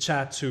the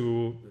chat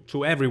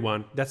to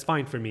everyone. That's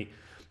fine for me.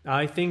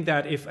 I think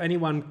that if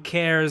anyone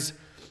cares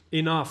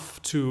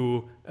enough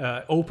to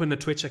open a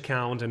Twitch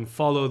account and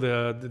follow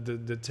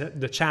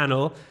the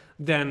channel,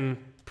 then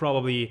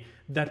probably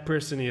that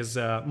person is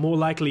more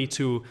likely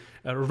to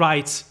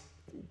write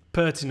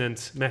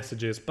pertinent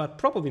messages, but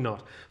probably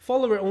not.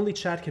 Follower-only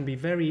chat can be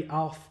very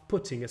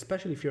off-putting,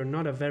 especially if you're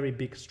not a very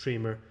big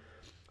streamer.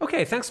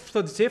 Okay, thanks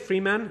for the tip,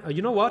 Freeman.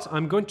 You know what?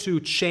 I'm going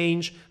to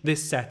change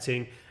this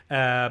setting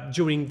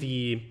during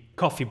the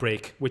coffee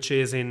break, which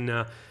is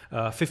in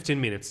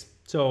 15 minutes.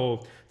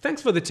 So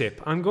thanks for the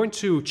tip. I'm going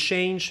to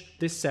change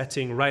this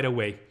setting right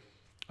away.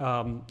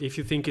 If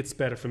you think it's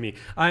better for me.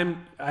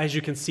 As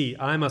you can see,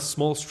 I'm a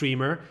small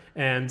streamer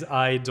and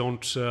I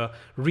don't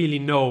really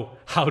know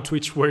how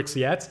Twitch works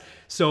yet.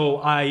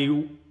 So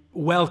I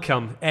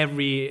welcome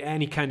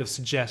any kind of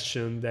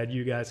suggestion that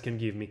you guys can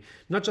give me.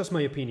 Not just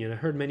my opinion. I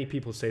heard many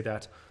people say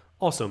that.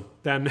 Awesome.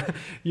 Then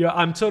yeah,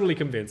 I'm totally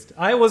convinced.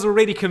 I was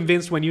already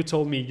convinced when you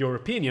told me your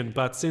opinion,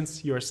 but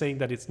since you're saying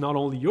that it's not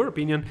only your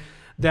opinion,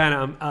 then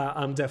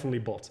I'm definitely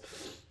bought.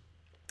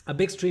 A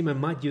big streamer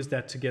might use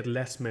that to get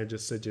less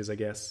messages, I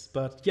guess.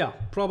 But yeah,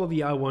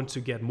 probably I want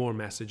to get more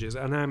messages,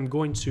 and I'm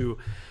going to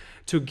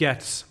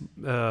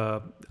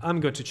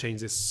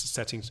change these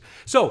settings.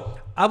 So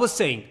I was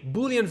saying,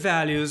 Boolean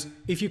values,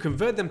 if you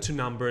convert them to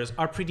numbers,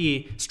 are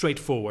pretty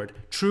straightforward.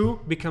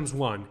 True becomes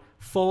 1,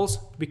 false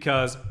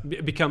because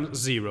it becomes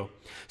 0.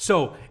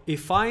 So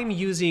if I'm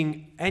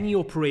using any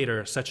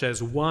operator such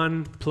as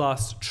 1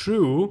 plus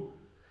true,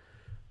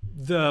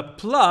 the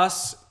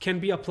plus can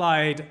be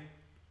applied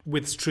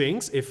with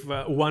strings if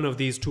one of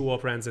these two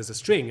operands is a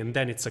string, and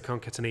then it's a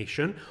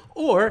concatenation,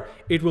 or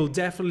it will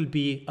definitely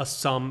be a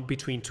sum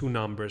between two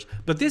numbers.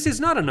 But this is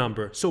not a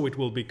number, so it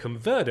will be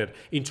converted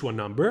into a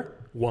number,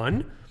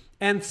 1,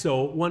 and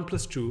so 1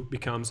 plus 2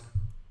 becomes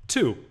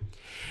 2.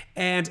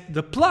 And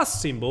the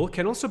plus symbol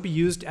can also be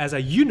used as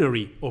a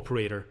unary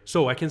operator.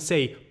 So I can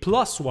say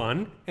plus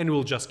 1 and it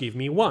will just give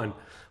me 1.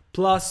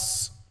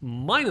 Plus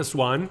minus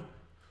 1,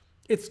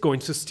 it's going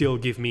to still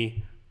give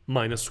me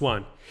minus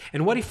 1.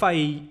 And what if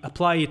I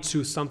apply it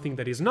to something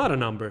that is not a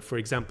number? For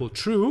example,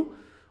 true.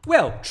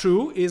 Well,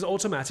 true is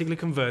automatically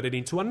converted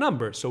into a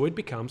number, so it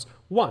becomes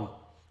 1.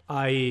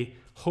 I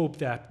hope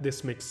that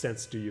this makes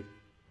sense to you.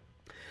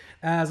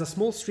 As a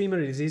small streamer,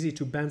 it is easy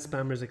to ban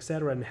spammers,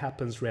 etc., and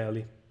happens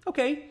rarely.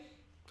 Okay.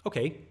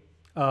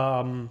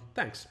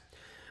 Thanks.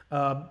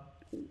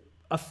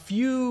 A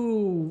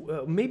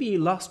few, maybe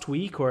last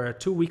week or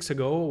 2 weeks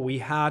ago, we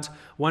had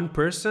one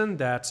person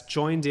that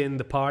joined in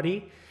the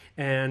party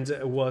and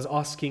was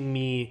asking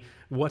me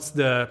what's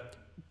the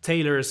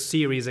Taylor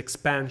series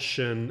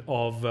expansion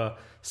of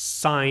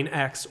sine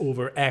x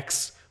over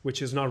x,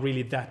 which is not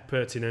really that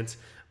pertinent,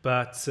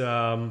 but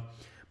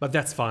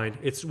that's fine.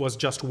 It was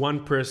just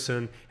one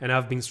person, and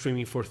I've been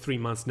streaming for 3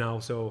 months now,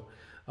 so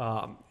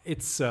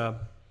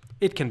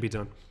it can be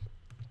done.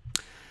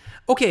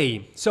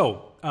 Okay,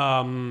 so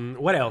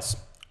what else?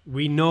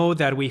 We know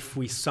that if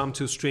we sum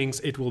two strings,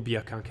 it will be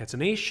a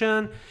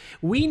concatenation.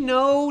 We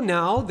know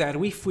now that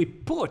if we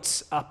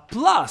put a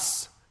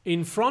plus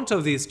in front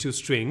of these two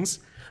strings,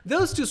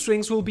 those two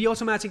strings will be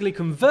automatically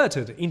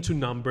converted into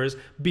numbers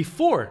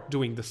before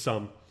doing the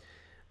sum.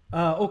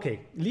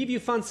 Okay, Leave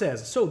You Fun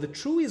says, so the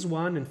true is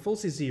 1 and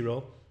false is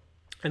 0,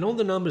 and all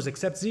the numbers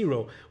except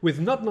 0 with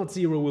not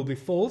 0 will be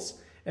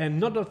false, and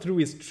not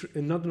 3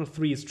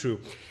 is true.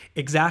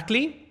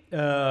 Exactly.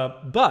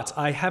 But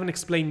I haven't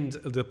explained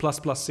the plus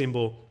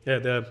symbol,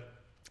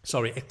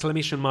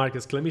 exclamation mark,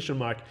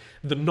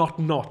 the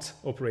not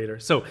operator.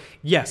 So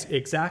yes,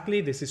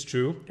 exactly, this is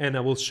true, and I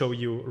will show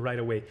you right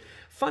away.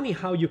 Funny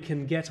how you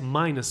can get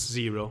minus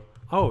 0.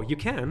 Oh, you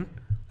can?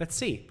 Let's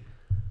see.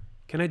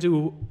 Can I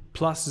do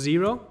plus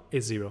 0?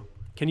 Is 0.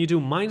 Can you do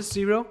minus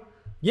 0?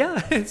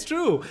 Yeah, it's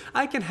true.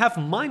 I can have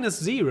minus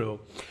 0.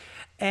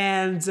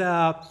 And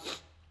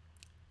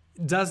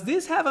does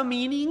this have a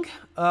meaning?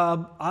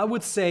 I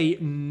would say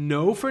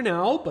no for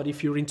now, but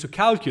if you're into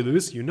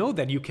calculus, you know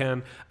that you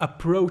can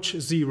approach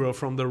 0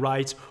 from the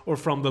right or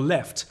from the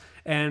left.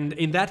 And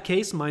in that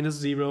case, minus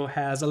 0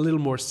 has a little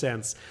more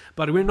sense.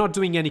 But we're not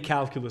doing any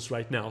calculus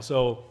right now.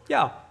 So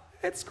yeah,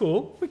 it's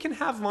cool. We can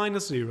have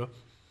minus 0.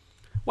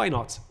 Why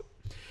not?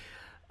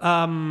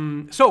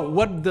 So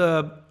what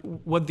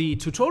the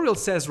tutorial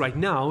says right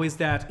now is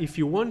that if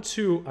you want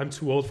to... I'm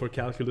too old for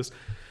calculus.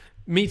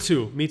 Me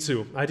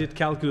too. I did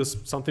calculus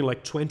something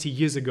like 20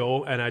 years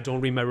ago and I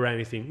don't remember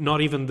anything. Not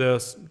even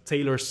the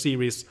Taylor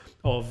series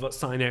of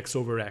sine x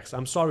over x.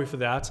 I'm sorry for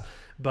that,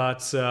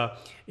 but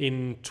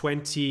in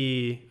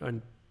 20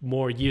 and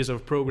more years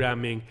of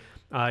programming,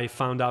 I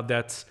found out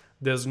that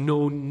there's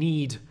no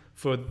need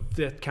for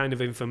that kind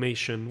of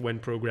information when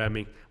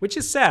programming, which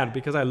is sad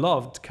because I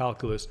loved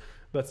calculus,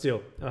 but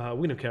still,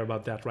 we don't care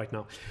about that right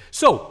now.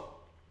 So,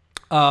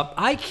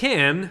 I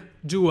can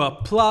do a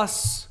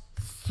plus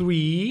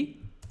 3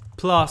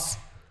 plus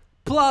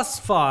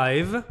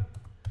 5,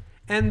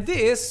 and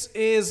this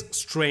is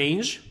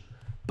strange,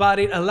 but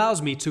it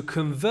allows me to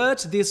convert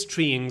the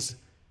strings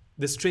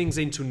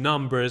into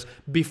numbers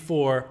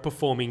before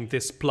performing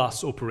this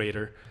plus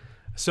operator.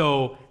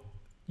 So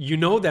you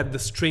know that the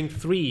string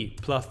 3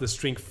 plus the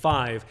string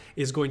 5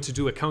 is going to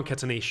do a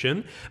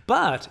concatenation,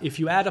 but if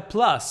you add a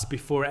plus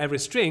before every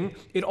string,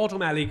 it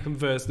automatically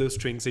converts those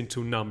strings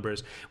into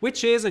numbers,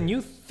 which is a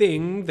new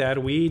thing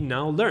that we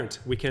now learned.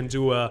 We can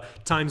do a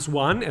times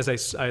 1, as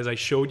I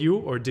showed you,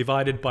 or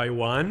divided by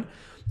 1,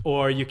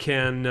 or you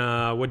can,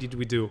 what did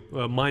we do?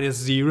 Minus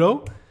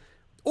 0,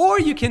 or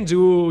you can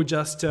do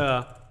just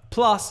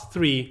plus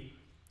 3,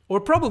 or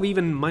probably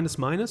even minus.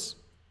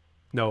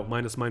 No,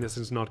 minus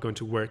is not going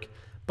to work.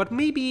 But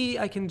maybe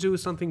I can do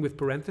something with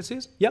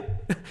parentheses.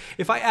 Yep.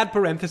 If I add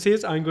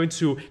parentheses, I'm going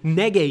to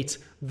negate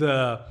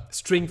the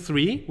string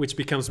 3, which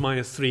becomes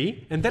minus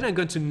 3. And then I'm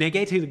going to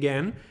negate it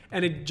again,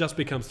 and it just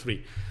becomes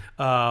 3.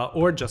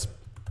 Or just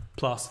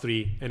plus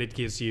 3, and it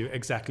gives you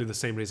exactly the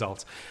same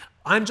results.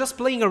 I'm just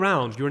playing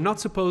around. You're not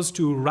supposed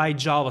to write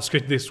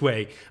JavaScript this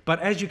way.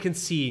 But as you can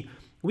see,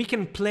 we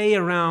can play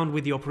around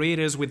with the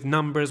operators, with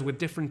numbers, with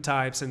different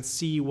types and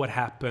see what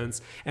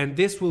happens. And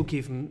this will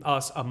give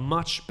us a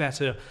much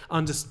better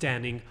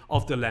understanding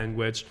of the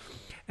language.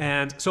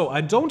 And so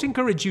I don't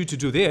encourage you to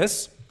do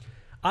this.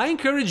 I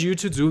encourage you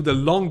to do the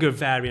longer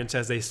variant,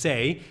 as they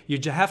say. You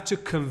just have to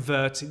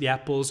convert the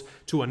apples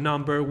to a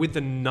number with the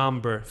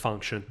number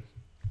function,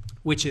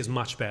 which is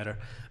much better.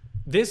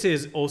 This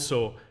is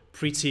also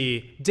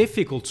pretty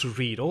difficult to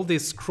read. All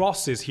these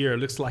crosses here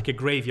looks like a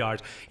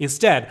graveyard.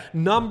 Instead,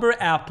 number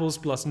apples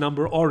plus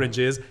number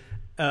oranges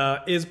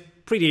is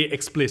pretty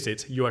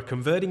explicit. You are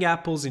converting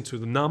apples into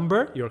the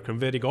number, you're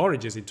converting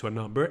oranges into a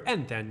number,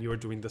 and then you're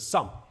doing the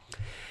sum.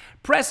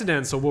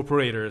 Precedence of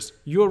operators.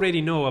 You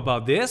already know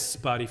about this,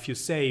 but if you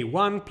say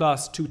 1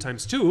 plus 2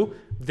 times 2,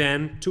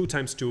 then 2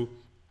 times 2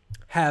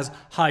 has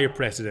higher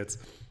precedence.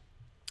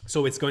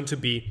 So it's going to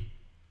be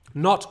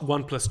not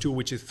 1 plus 2,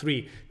 which is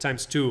 3,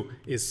 times 2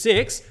 is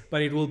 6,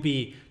 but it will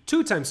be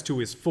 2 times 2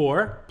 is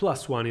 4,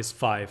 plus 1 is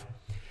 5.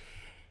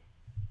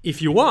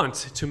 If you want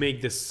to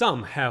make this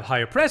sum have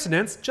higher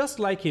precedence, just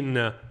like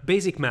in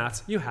basic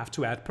maths, you have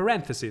to add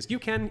parentheses. You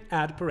can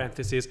add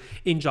parentheses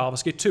in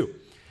JavaScript too.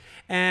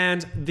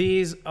 And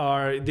this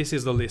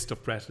is the list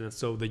of precedence.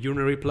 So the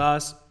unary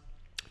plus,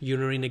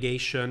 unary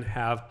negation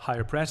have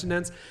higher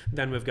precedence.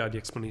 Then we've got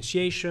the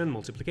exponentiation,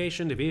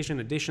 multiplication, division,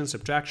 addition,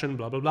 subtraction,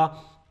 blah, blah,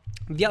 blah.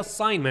 The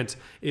assignment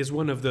is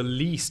one of the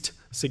least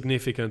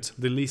significant,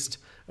 the least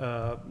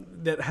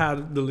that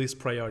had the least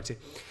priority.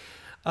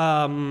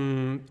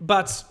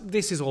 But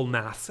this is all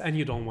maths, and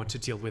you don't want to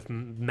deal with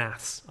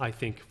maths, I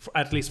think,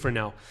 at least for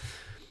now.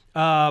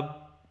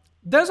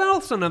 There's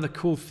also another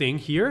cool thing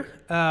here,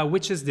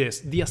 which is this.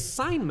 The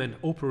assignment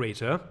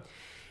operator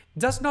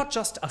does not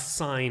just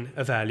assign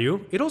a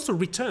value, it also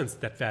returns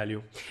that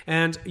value.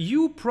 And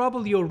you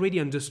probably already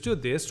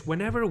understood this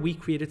whenever we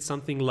created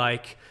something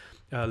like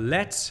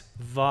let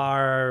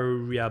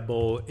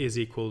variable is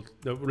equal,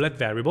 let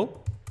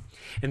variable,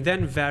 and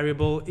then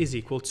variable is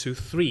equal to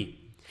 3.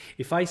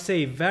 If I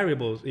say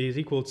variable is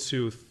equal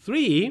to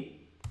 3,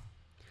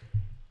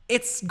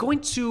 it's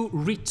going to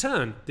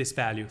return this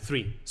value,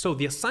 3. So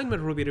the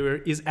assignment operator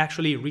is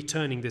actually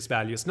returning this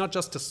value. It's not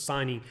just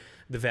assigning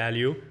the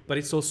value, but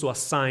it's also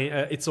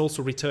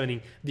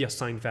returning the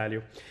assigned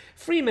value.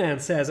 Freeman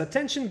says,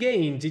 attention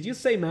gain, did you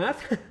say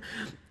math?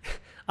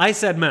 I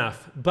said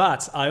math,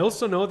 but I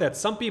also know that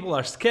some people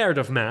are scared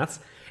of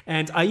math,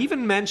 and I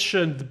even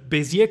mentioned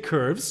Bezier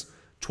curves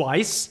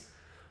twice.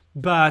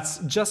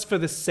 But just for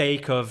the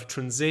sake of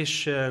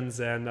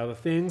transitions and other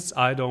things,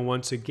 I don't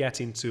want to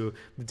get into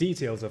the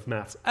details of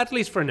maths, at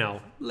least for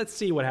now. Let's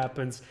see what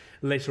happens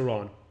later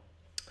on.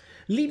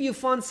 Leave You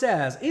Fun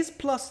says, is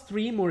plus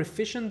 3 more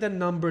efficient than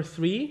number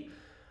 3?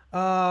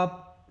 I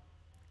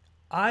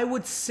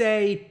would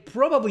say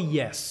probably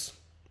yes.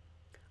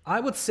 I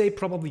would say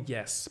probably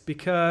yes,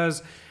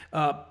 because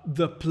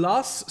the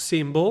plus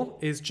symbol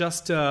is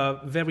just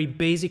a very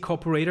basic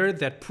operator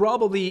that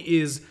probably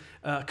is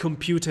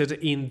computed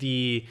in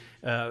the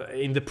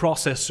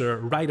processor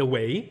right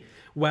away,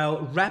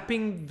 while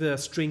wrapping the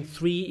string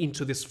 3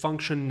 into this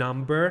function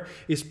number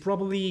is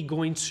probably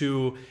going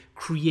to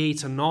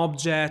create an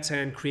object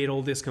and create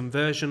all this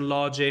conversion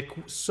logic.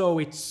 So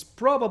it's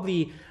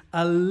probably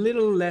a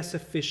little less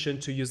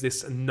efficient to use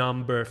this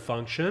number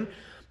function,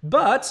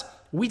 but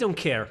we don't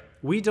care.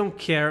 We don't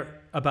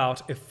care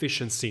about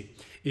efficiency.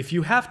 If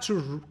you have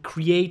to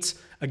create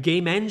a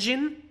game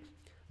engine,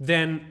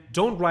 then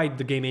don't write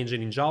the game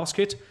engine in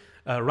JavaScript,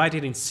 write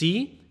it in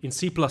C,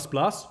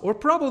 or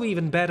probably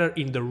even better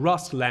in the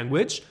Rust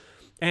language.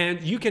 And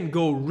you can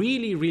go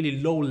really, really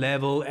low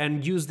level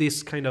and use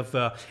this kind of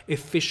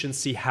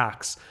efficiency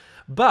hacks.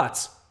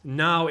 But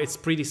now it's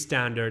pretty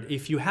standard.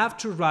 If you have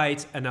to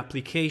write an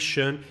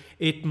application,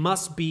 it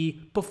must be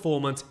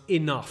performant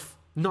enough,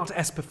 not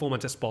as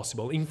performant as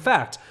possible. In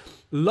fact,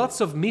 lots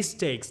of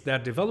mistakes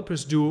that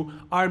developers do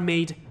are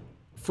made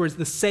for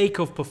the sake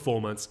of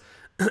performance.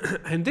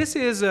 And this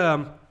is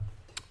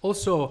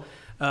also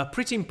a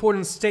pretty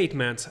important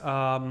statement,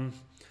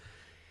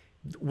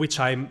 which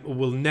I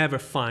will never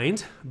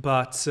find,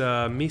 but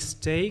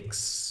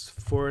mistakes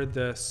for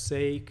the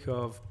sake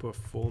of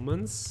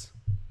performance,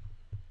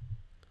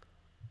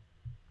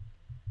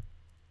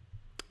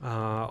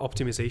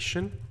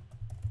 optimization.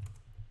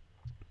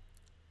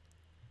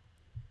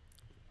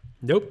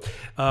 Nope.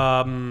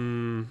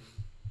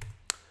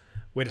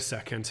 Wait a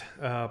second.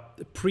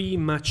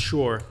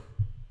 Premature.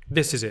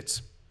 This is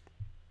it.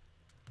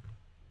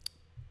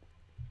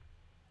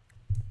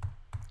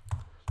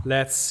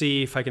 Let's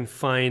see if I can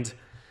find...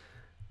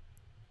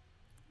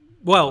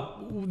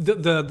 Well,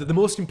 the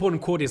most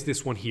important quote is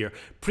this one here.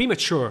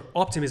 Premature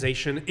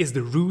optimization is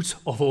the root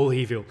of all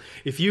evil.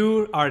 If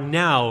you are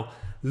now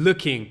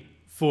looking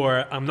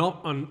for an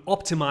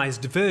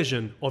optimized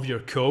version of your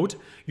code,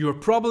 you're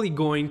probably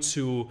going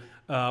to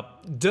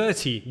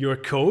dirty your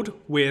code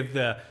with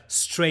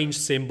strange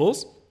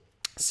symbols,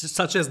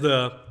 such as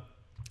the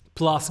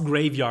plus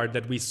graveyard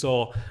that we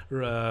saw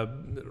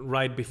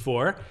right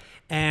before.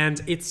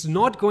 And it's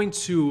not going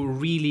to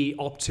really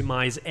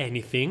optimize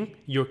anything.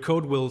 Your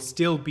code will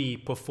still be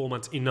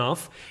performant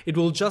enough. It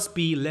will just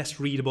be less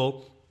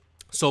readable,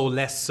 so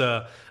less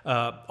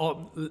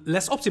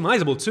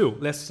optimizable too,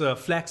 less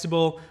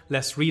flexible,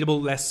 less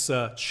readable, less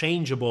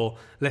changeable,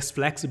 less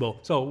flexible.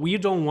 So we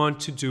don't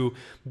want to do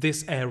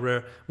this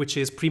error, which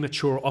is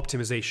premature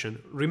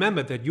optimization.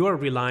 Remember that you are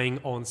relying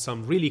on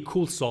some really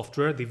cool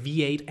software, the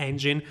V8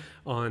 engine,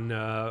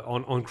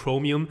 on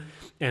Chromium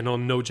and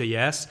on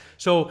Node.js.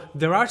 So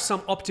there are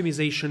some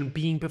optimization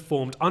being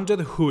performed under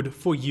the hood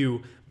for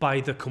you by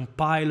the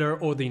compiler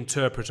or the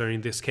interpreter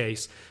in this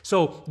case.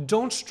 So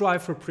don't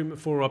strive for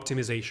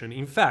optimization.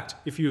 In fact,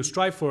 if you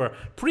strive for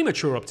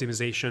premature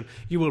optimization,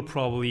 you will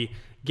probably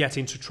get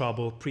into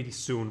trouble pretty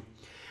soon.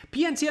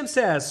 PNTM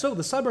says, so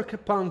the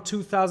Cyberpunk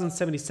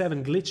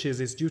 2077 glitches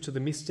is due to the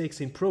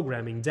mistakes in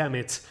programming, damn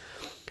it.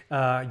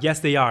 Yes,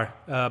 they are,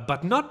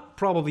 but not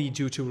probably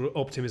due to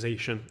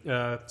optimization.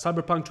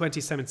 Cyberpunk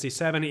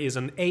 2077 is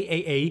an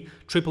AAA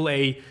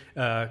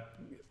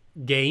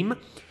game,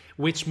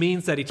 which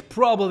means that it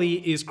probably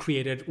is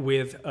created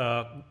with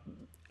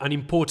an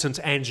important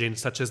engine,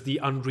 such as the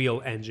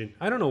Unreal Engine.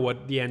 I don't know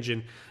what the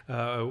engine,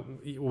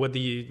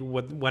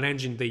 what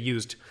engine they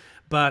used,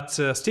 but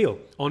still,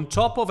 on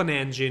top of an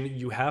engine,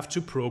 you have to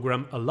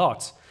program a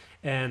lot.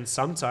 And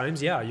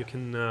sometimes, yeah, you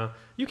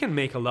can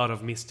make a lot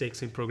of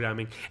mistakes in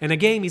programming. And a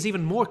game is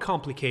even more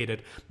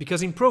complicated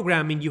because in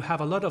programming you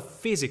have a lot of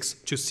physics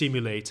to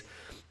simulate.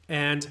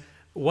 And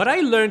what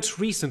I learned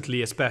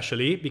recently,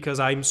 especially because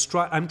I'm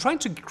trying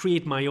to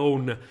create my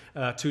own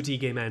 2D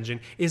game engine,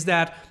 is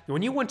that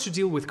when you want to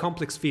deal with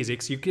complex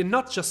physics, you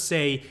cannot just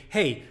say,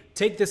 hey,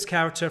 take this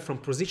character from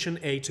position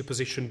A to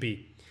position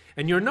B.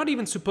 And you're not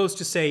even supposed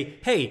to say,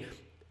 hey,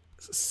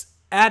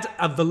 add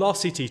a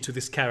velocity to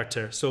this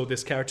character so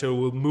this character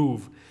will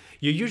move.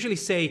 You usually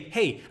say,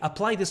 hey,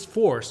 apply this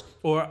force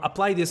or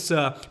apply this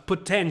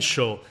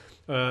potential,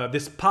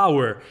 this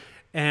power.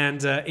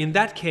 And in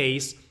that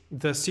case,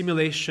 the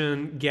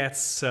simulation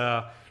gets,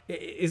 well,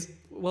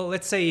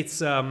 let's say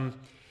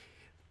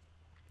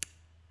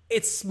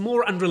it's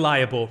more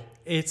unreliable.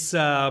 It's,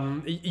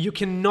 you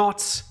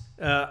cannot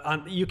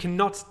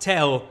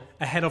tell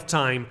ahead of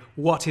time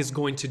what it's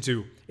going to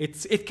do.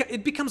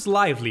 It becomes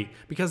lively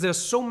because there's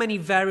so many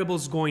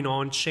variables going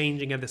on,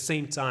 changing at the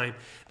same time,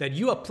 that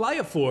you apply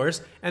a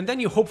force and then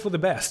you hope for the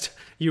best.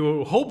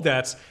 You hope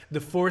that the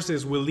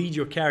forces will lead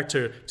your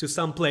character to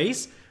some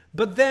place,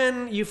 but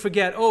then you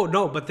forget, oh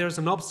no, but there's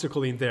an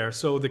obstacle in there,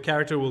 so the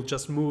character will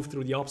just move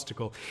through the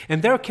obstacle.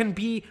 And there can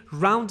be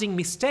rounding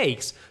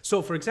mistakes.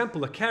 So for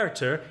example, a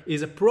character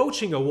is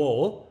approaching a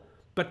wall,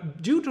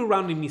 but due to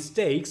rounding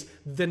mistakes,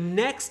 the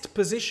next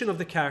position of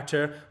the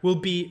character will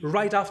be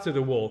right after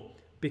the wall.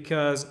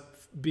 Because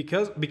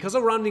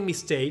of rounding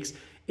mistakes,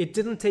 it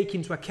didn't take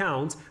into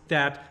account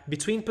that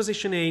between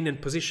position A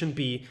and position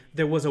B,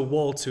 there was a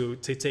wall to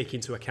take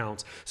into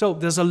account. So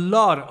there's a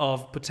lot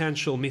of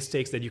potential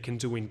mistakes that you can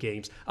do in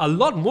games. A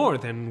lot more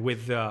than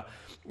with the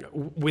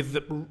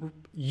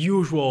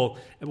usual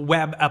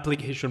web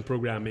application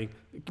programming.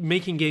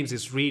 Making games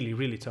is really,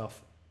 really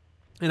tough.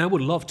 And I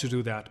would love to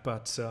do that,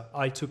 but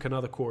I took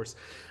another course.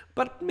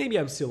 But maybe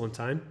I'm still on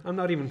time. I'm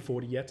not even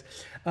 40 yet.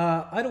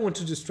 I don't want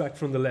to distract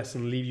from the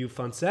lesson, Leave You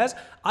Fun says.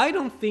 I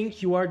don't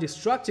think you are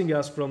distracting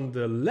us from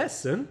the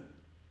lesson.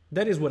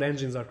 That is what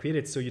engines are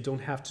created, so you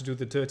don't have to do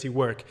the dirty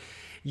work.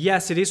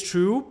 Yes, it is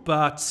true,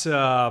 but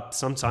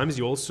sometimes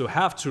you also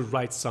have to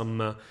write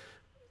some...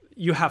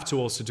 you have to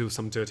also do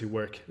some dirty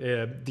work.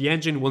 The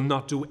engine will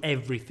not do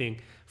everything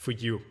for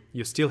you.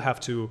 You still have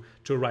to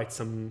write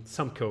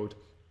some code.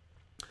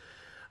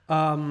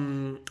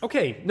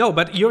 Okay, no,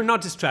 but you're not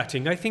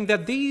distracting. I think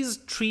that these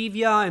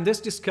trivia and this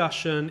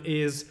discussion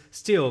is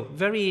still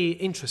very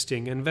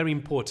interesting and very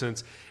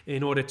important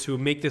in order to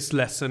make this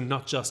lesson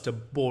not just a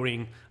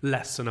boring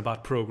lesson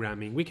about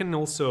programming. We can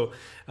also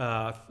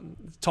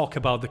talk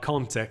about the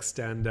context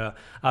and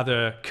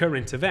other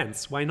current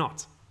events. Why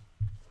not?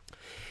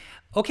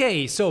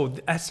 Okay, so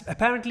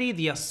apparently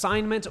the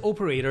assignment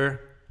operator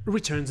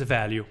returns a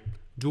value.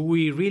 Do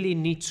we really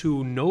need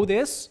to know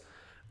this?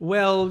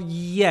 Well,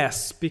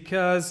 yes,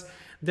 because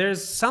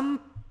there's some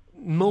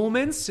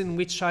moments in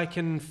which I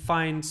can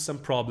find some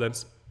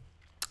problems.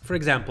 For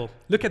example,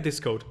 look at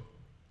this code.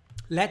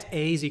 Let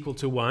A is equal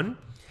to 1,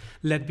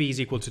 let B is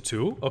equal to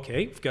 2.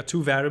 Okay, we've got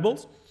two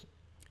variables,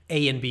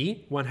 A and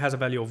B. One has a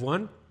value of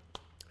 1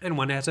 and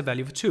one has a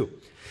value of 2.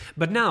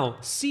 But now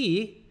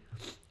C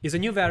is a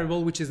new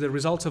variable which is the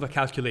result of a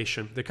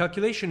calculation. The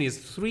calculation is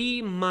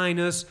 3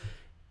 minus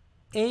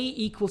A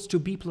equals to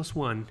B plus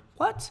 1.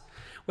 What?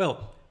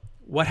 Well,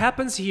 what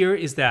happens here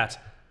is that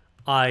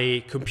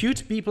I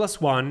compute B plus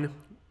 1,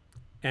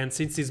 and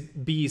since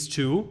B is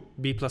 2,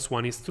 B plus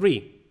 1 is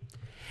 3.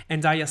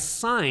 And I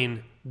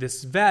assign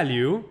this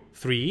value,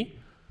 3,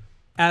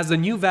 as a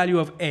new value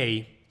of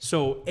A.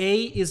 So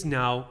A is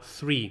now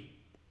 3.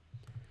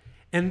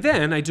 And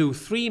then I do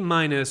 3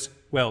 minus,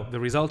 well,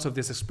 the result of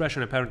this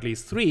expression apparently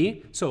is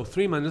 3, so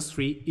 3 minus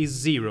 3 is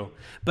 0.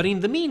 But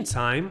in the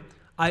meantime,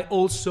 I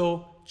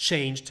also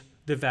changed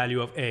the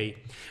value of A,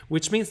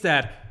 which means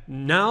that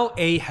now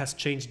A has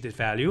changed the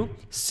value,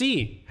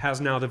 C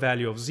has now the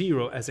value of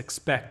 0 as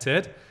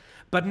expected,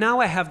 but now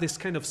I have this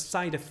kind of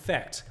side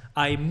effect.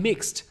 I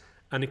mixed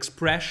an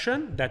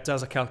expression that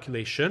does a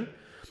calculation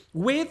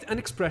with an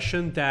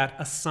expression that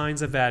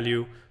assigns a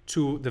value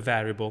to the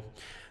variable.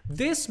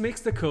 This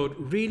makes the code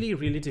really,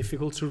 really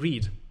difficult to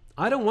read.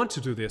 I don't want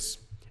to do this.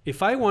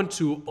 If I want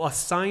to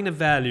assign a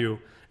value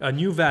a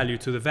new value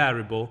to the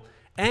variable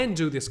and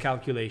do this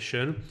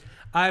calculation,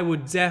 I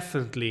would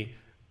definitely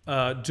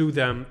do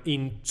them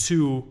in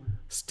 2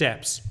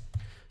 steps.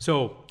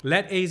 So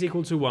let a is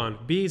equal to 1,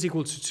 b is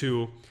equal to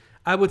 2.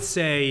 I would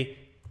say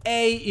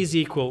a is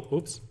equal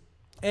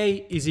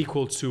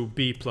to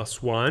b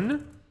plus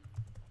 1.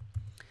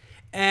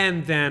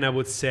 And then I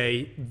would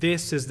say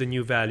this is the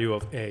new value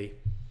of a.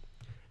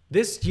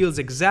 This yields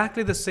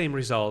exactly the same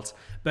result,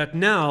 but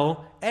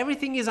now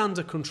everything is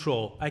under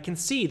control. I can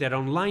see that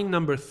on line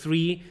number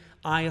 3,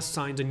 I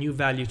assigned a new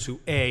value to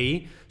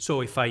a.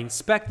 So if I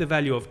inspect the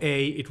value of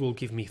a, it will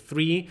give me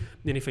 3.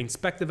 Then if I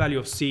inspect the value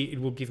of c, it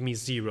will give me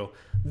 0.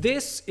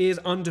 This is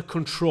under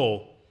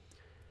control.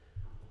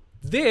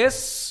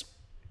 This,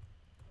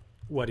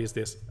 what is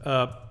this?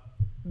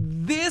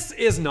 This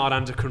is not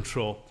under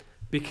control,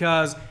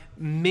 because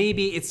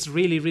maybe it's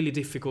really, really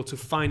difficult to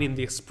find in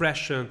the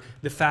expression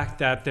the fact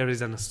that there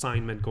is an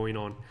assignment going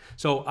on.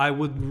 So I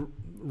would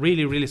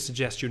really, really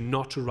suggest you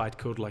not to write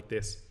code like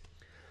this.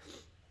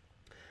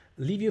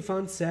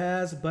 Leviathan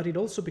says, but it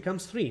also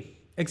becomes 3.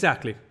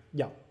 Exactly.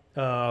 Yeah.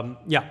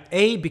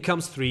 A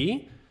becomes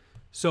 3.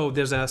 So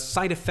there's a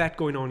side effect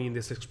going on in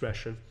this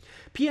expression.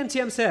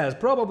 PNTM says,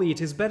 probably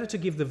it is better to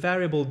give the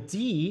variable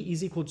d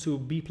is equal to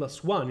b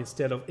plus 1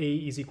 instead of a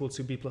is equal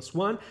to b plus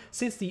 1,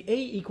 since the a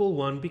equal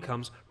 1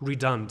 becomes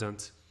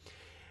redundant.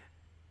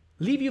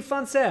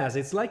 Leviathan says,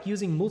 it's like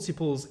using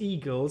multiples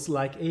equals,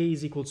 like a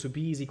is equal to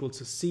b is equal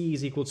to c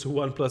is equal to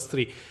 1 plus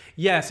 3.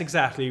 Yes,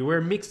 exactly.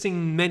 We're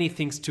mixing many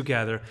things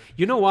together.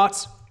 You know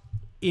what?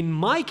 In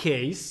my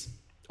case,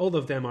 all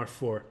of them are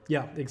 4.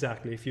 Yeah,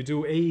 exactly. If you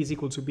do a is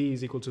equal to b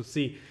is equal to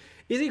c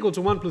is equal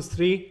to 1 plus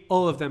 3,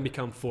 all of them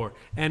become 4.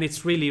 And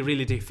it's really,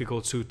 really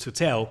difficult to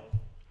tell.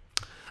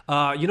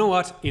 You know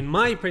what? In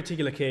my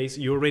particular case,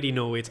 you already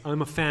know it.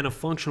 I'm a fan of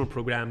functional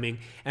programming,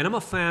 and I'm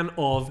a fan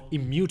of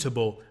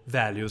immutable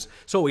values.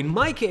 So in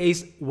my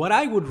case, what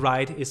I would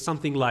write is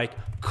something like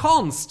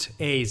const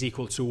a is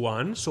equal to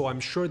 1. So I'm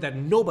sure that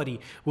nobody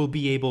will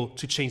be able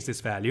to change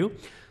this value.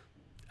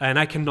 And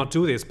I cannot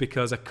do this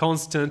because a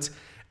constant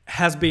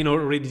has been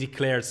already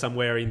declared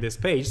somewhere in this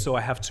page, so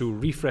I have to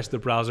refresh the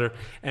browser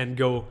and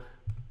go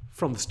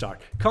from the start.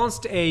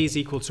 Const a is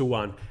equal to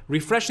 1.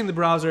 Refreshing the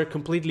browser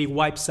completely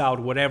wipes out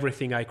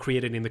everything I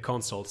created in the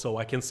console, so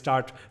I can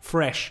start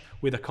fresh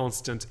with a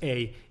constant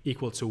a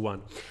equal to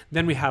 1.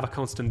 Then we have a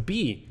constant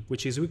b,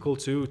 which is equal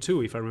to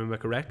 2, if I remember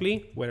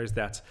correctly. Where is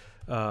that?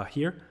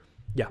 Here.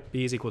 Yeah,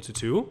 b is equal to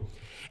 2.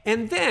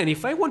 And then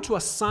if I want to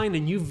assign a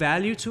new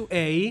value to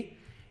a,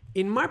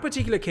 in my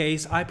particular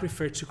case, I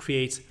prefer to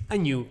create a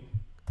new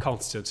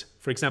constant.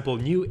 For example,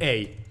 new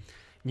a.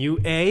 New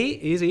a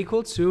is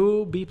equal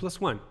to b plus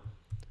 1.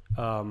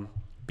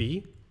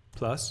 B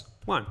plus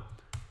 1.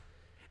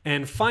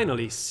 And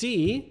finally,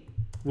 c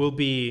will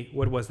be,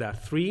 what was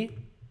that, 3?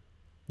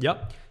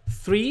 Yep,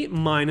 3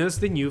 minus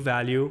the new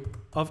value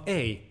of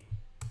a.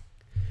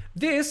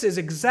 This is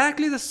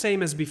exactly the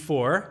same as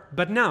before,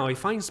 but now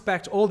if I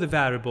inspect all the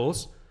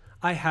variables,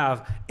 I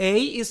have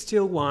a is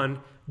still 1,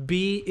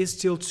 b is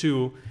still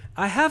 2,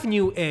 I have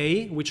new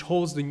a, which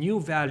holds the new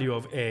value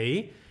of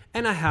a,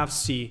 and I have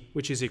c,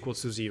 which is equal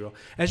to 0.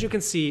 As you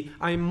can see,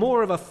 I'm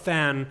more of a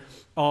fan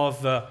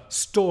of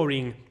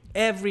storing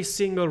every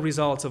single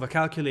result of a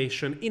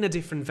calculation in a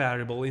different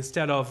variable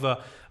instead of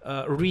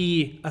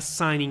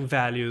reassigning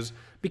values.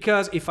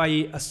 Because if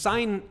I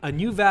assign a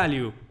new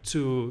value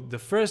to the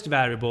first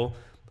variable,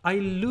 I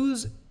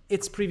lose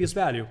its previous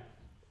value.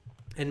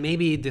 And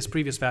maybe this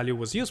previous value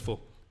was useful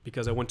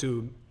because I want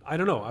to, I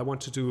don't know, I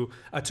want to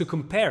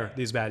compare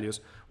these values.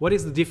 What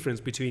is the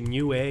difference between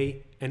new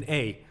a and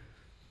a?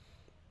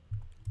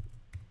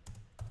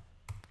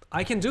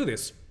 I can do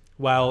this.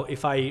 While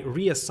if I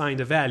reassigned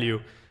a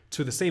value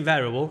to the same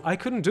variable, I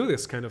couldn't do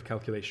this kind of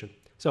calculation.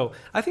 So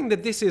I think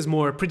that this is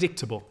more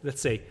predictable,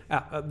 let's say.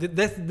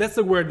 That's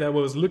the word that I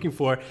was looking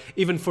for,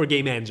 even for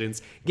game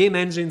engines. Game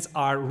engines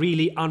are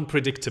really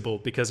unpredictable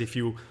because if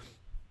you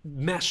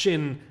mesh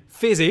in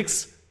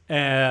physics,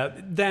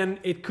 then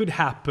it could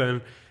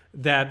happen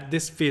that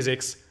this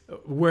physics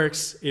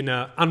works in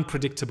an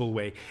unpredictable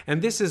way.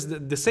 And this is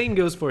the same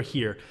goes for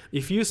here.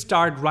 If you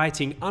start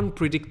writing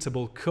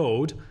unpredictable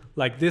code,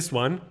 like this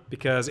one,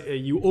 because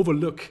you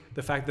overlook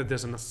the fact that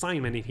there's an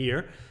assignment in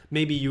here.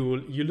 Maybe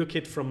you look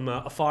it from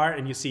afar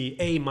and you see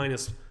a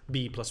minus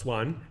b plus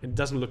 1. It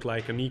doesn't look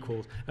like an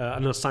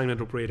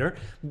assignment operator.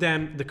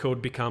 Then the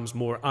code becomes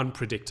more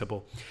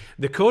unpredictable.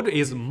 The code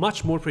is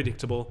much more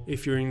predictable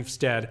if you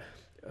instead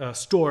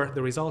store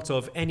the results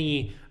of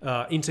any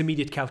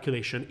intermediate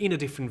calculation in a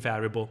different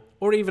variable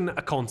or even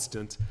a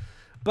constant.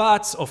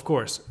 But, of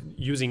course,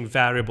 using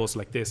variables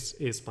like this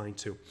is fine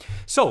too.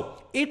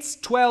 So, it's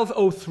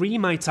 12:03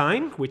 my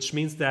time, which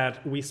means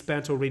that we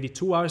spent already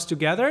 2 hours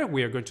together.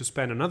 We are going to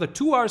spend another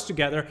 2 hours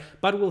together,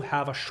 but we'll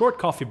have a short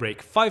coffee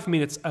break, 5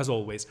 minutes as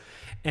always.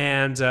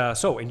 And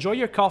so, enjoy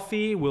your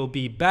coffee. We'll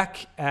be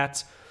back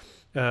at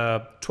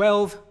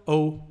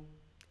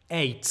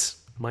 12:08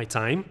 my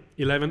time,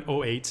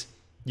 11:08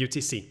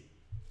 UTC.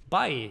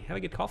 Bye. Have a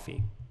good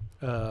coffee.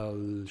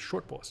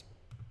 Short pause.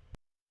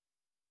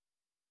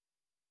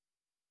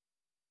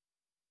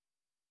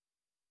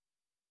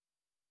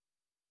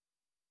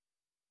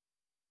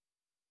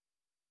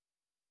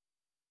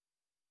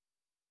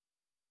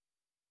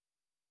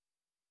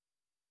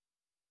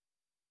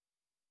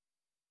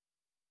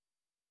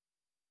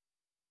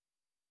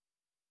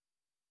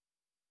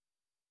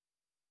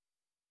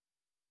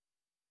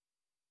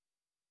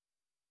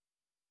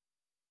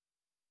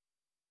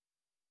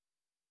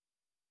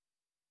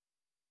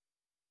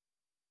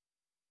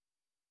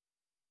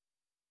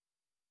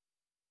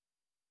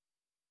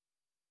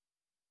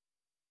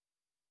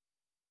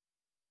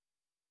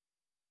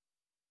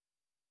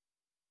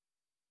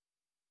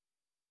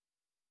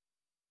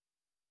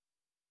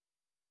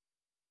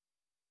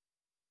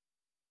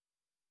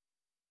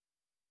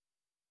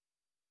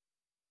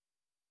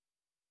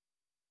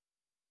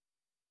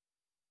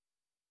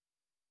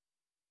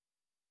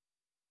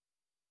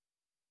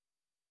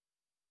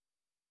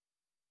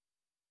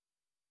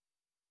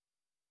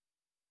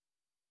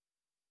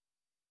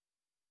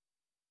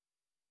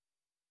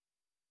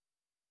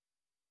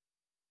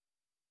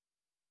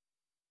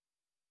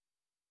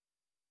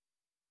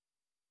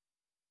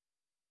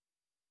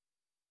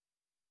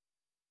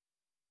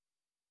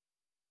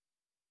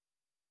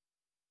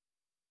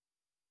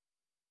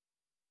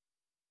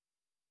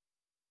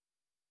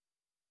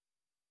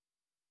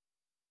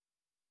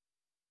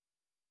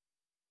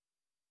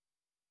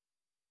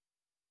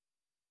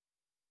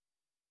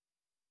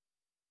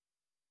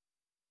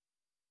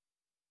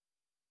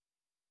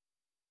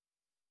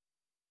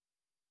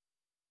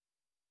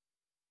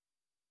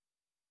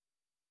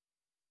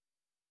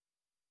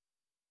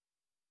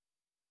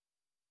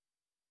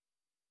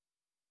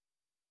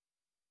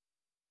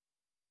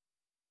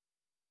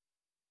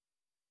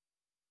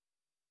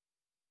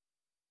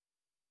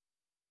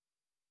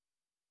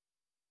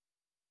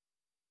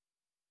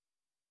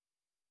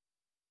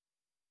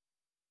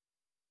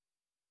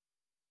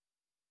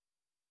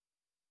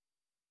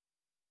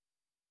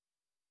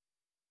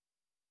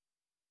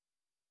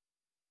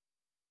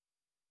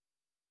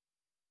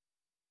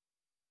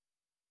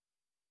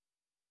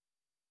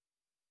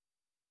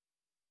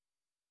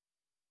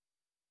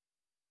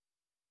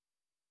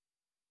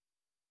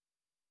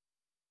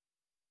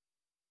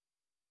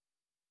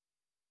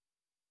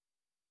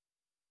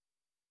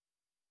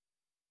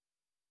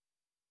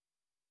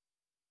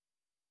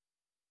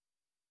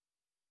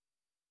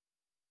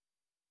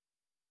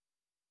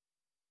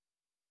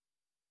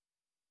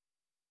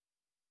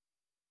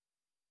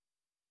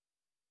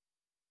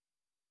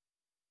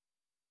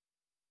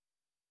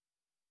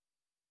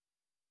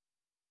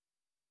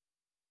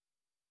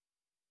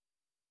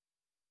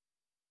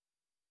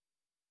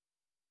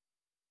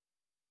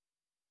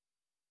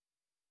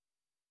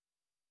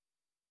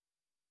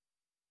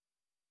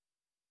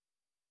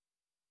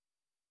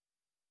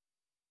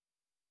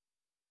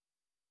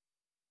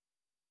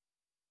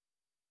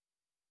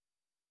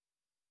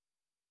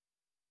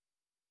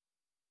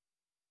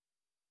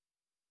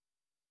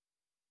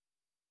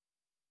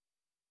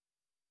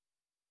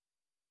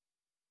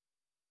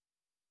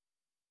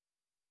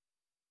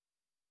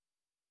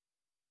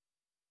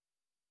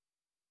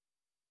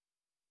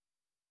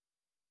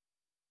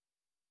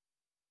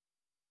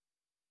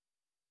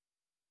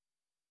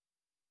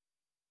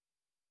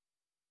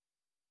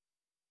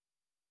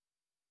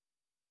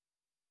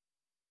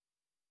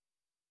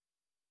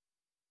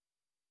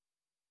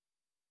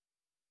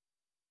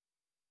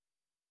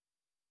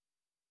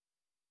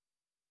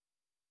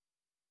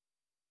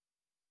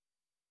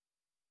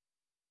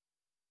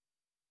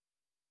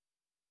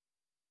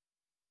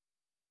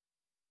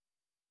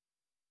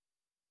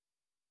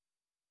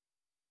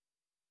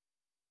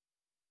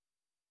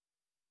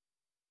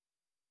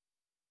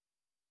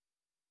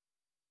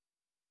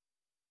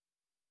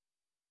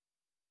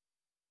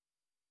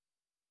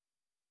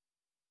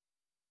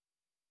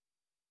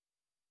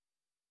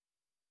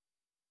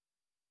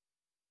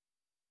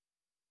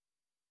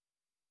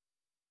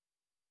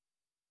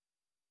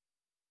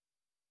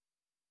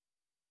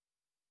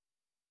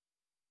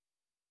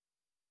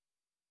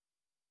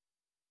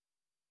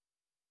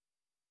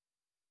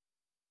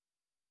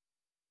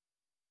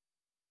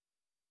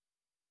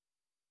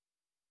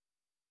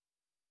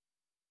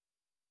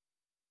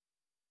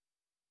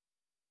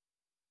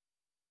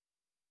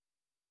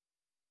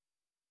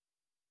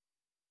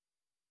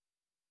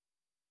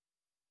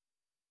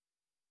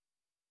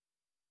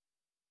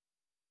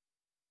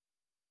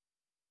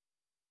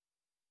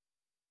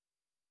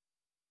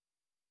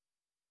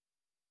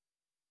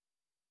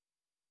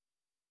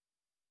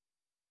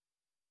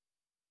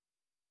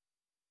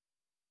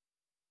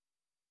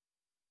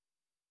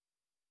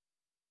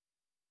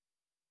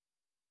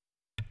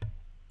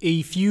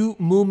 A few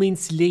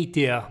moments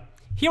later.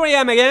 Here I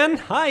am again.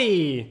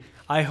 Hi.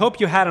 I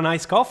hope you had a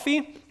nice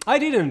coffee. I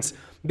didn't,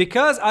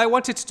 because I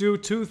wanted to do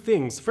two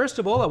things. First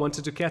of all, I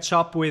wanted to catch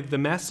up with the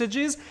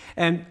messages,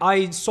 and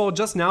I saw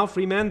just now,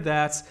 Freeman,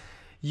 that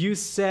you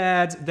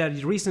said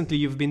that recently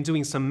you've been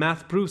doing some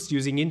math proofs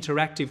using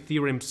interactive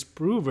theorems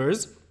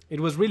provers. It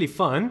was really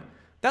fun.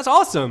 That's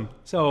awesome.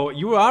 So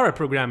you are a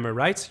programmer,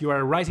 right? You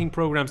are writing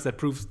programs that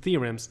prove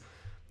theorems.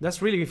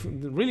 That's really,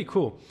 really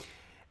cool.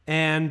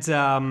 And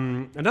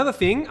another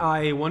thing,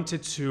 I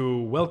wanted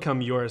to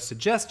welcome your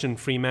suggestion,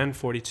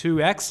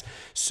 Freeman42x.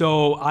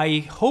 So I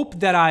hope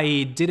that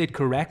I did it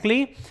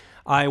correctly.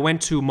 I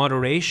went to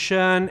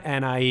moderation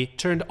and I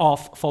turned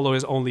off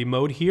followers only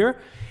mode here.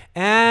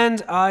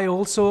 And I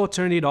also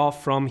turned it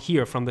off from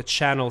here, from the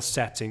channel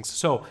settings.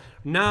 So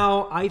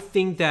now I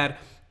think that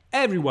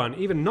everyone,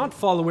 even not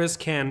followers,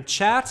 can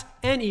chat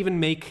and even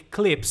make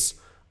clips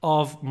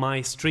of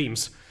my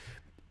streams.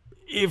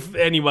 If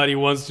anybody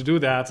wants to do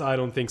that, I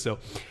don't think so.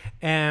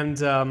 And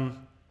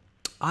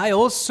I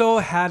also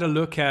had a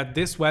look at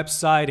this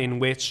website in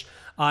which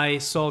I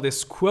saw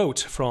this quote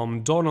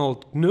from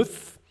Donald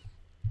Knuth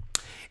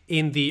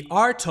in The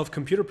Art of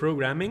Computer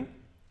Programming.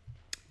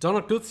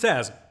 Donald Knuth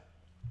says,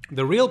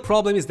 "The real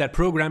problem is that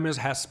programmers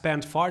have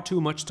spent far too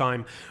much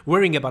time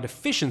worrying about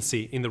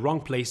efficiency in the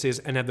wrong places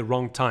and at the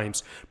wrong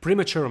times.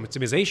 Premature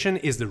optimization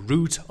is the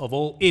root of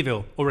all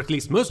evil, or at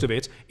least most of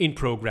it, in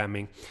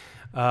programming."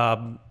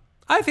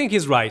 I think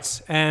he's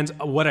right. And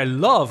what I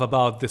love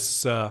about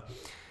this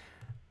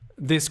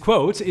this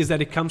quote is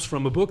that it comes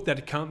from a book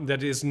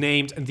that is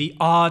named The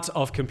Art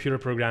of Computer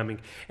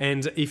Programming.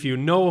 And if you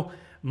know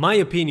my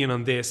opinion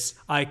on this,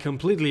 I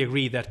completely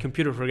agree that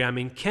computer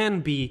programming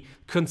can be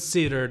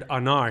considered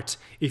an art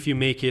if you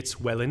make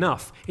it well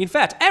enough. In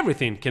fact,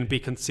 everything can be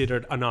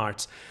considered an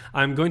art.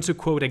 I'm going to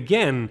quote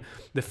again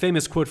the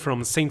famous quote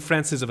from St.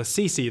 Francis of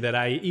Assisi that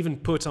I even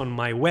put on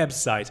my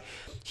website.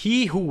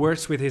 "He who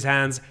works with his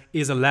hands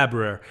is a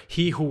laborer.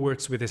 He who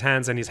works with his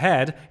hands and his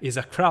head is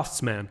a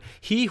craftsman.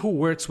 He who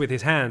works with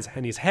his hands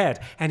and his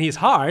head and his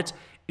heart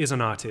is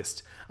an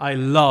artist." I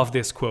love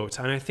this quote,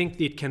 and I think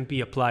it can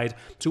be applied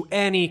to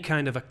any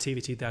kind of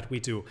activity that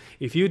we do.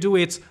 If you do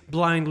it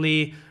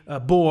blindly,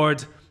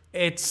 bored,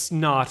 it's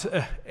not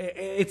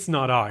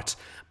art.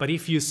 But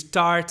if you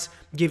start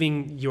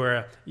giving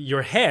your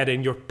head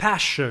and your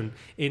passion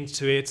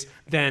into it,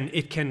 then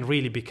it can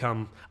really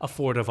become a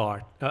form of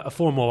art.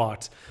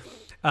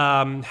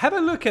 Have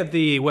a look at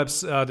the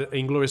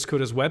Inglorious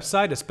Coder's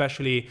website,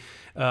 especially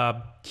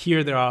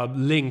here there are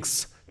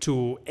links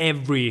to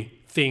everything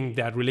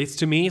that relates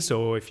to me.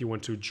 So if you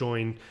want to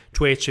join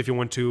Twitch, if you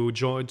want to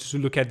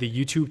look at the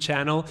YouTube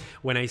channel,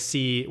 where I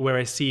see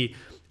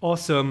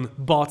awesome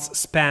bots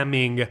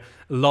spamming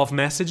love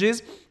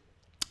messages.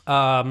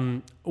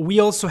 We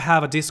also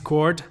have a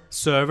Discord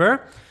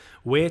server,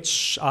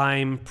 which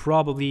I'm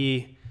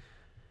probably...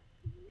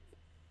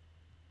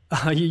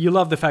 you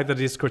love the fact that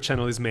the Discord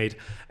channel is made.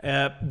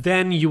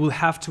 Then you will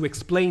have to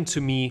explain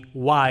to me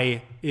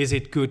why is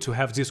it good to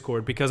have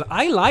Discord, because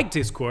I like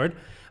Discord,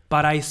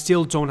 but I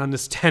still don't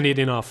understand it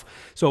enough.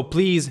 So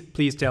please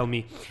tell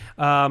me.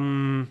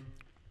 What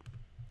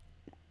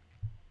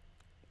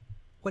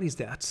is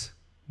that?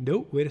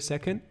 No, wait a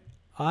second.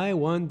 I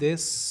want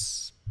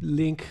this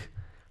link.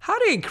 How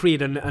do I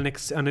create an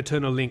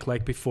eternal link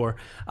like before?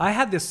 I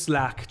had this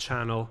Slack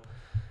channel,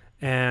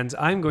 and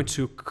I'm going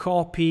to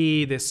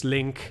copy this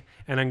link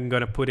and I'm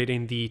going to put it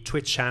in the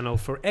Twitch channel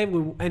for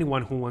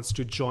anyone who wants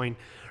to join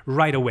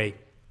right away.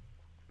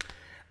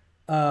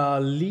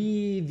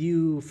 Lee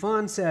View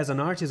Fun says an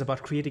art is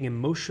about creating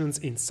emotions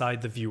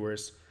inside the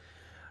viewers.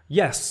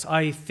 Yes,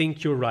 I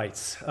think you're right.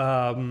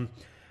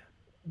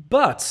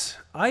 But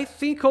I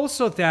think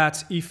also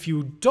that if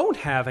you don't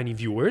have any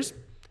viewers,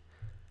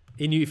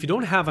 if you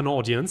don't have an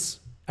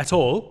audience at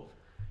all,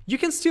 you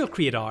can still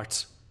create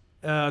art.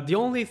 The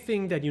only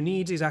thing that you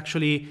need is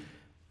actually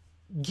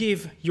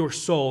give your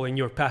soul and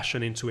your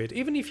passion into it.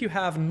 Even if you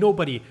have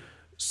nobody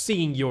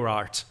seeing your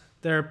art,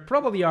 there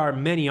probably are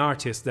many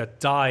artists that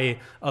die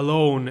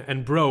alone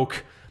and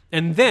broke,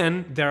 and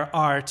then their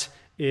art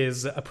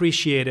is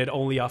appreciated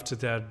only after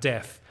their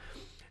death.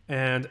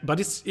 But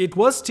it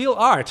was still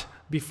art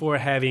before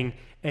having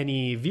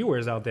any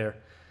viewers out there.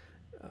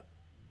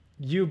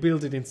 You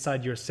build it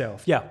inside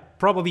yourself. Yeah,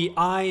 probably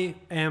I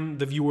am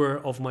the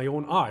viewer of my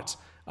own art.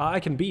 I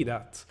can be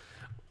that.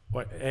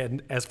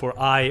 And as for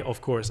I,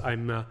 of course,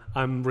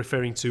 I'm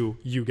referring to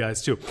you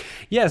guys too.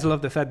 Yes, I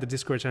love the fact that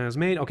Discord channel is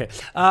made. Okay,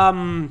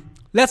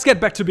 let's get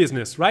back to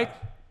business, right?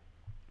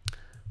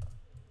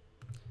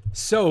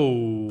 So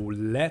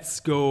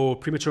let's go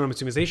premature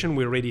optimization.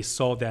 We already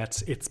saw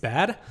that it's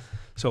bad.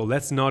 So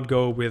let's not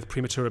go with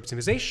premature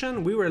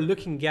optimization. We were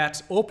looking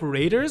at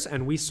operators,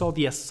 and we saw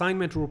the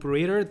assignment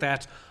operator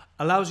that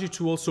allows you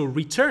to also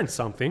return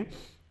something,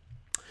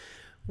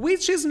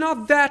 which is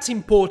not that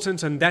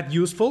important and that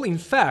useful. In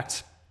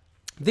fact,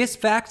 this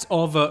fact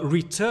of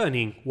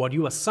returning what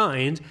you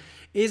assigned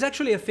is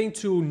actually a thing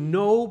to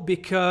know,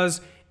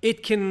 because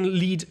it can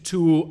lead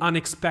to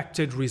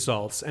unexpected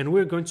results. And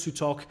we're going to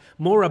talk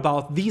more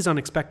about these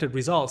unexpected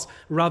results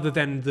rather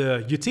than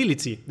the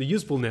utility, the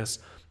usefulness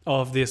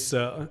of this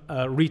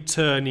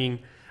returning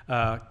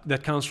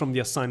that comes from the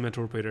assignment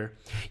operator.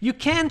 You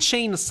can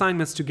chain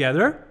assignments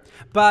together,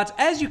 but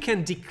as you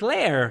can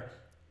declare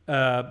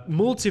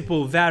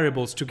multiple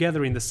variables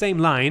together in the same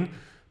line,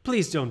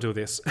 please don't do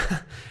this.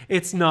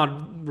 It's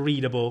not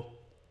readable.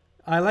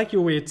 I like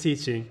your way of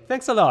teaching.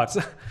 Thanks a lot.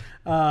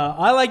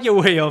 I like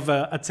your way of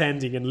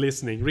attending and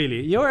listening,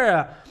 really.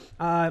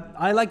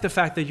 I like the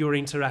fact that you're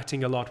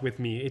interacting a lot with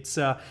me.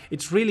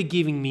 It's really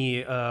giving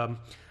me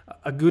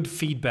a good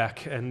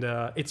feedback, and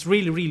it's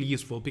really, really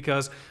useful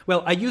because,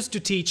 well, I used to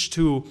teach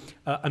to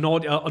an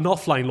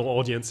offline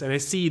audience, and I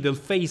see the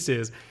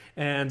faces,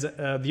 and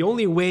the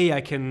only way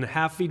I can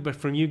have feedback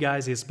from you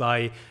guys is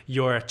by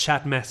your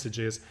chat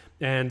messages.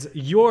 And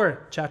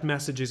your chat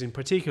messages in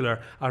particular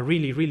are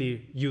really,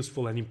 really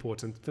useful and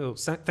important. So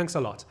thanks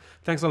a lot.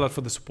 Thanks a lot for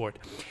the support.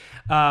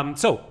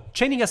 So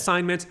chaining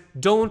assignments,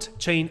 don't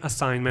chain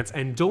assignments,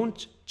 and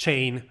don't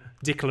chain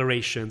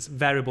declarations,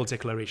 variable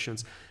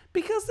declarations,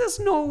 because there's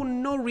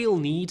no real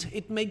need.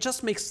 It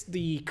just makes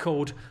the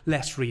code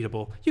less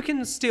readable. You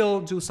can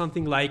still do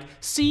something like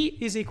C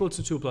is equal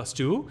to 2 plus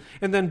 2,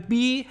 and then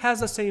B has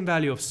the same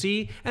value of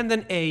C, and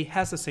then A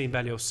has the same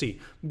value of C.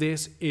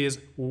 This is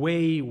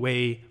way,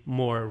 way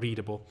more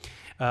readable.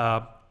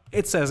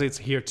 It says it's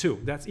here too.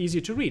 That's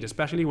easier to read,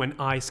 especially when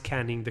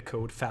scanning the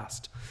code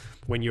fast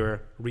when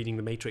you're reading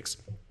the matrix.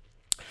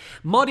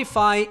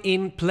 Modify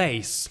in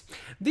place.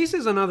 This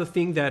is another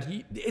thing that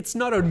it's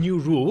not a new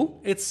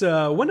rule. It's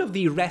one of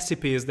the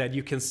recipes that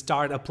you can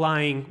start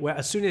applying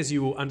as soon as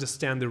you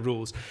understand the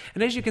rules.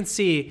 And as you can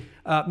see,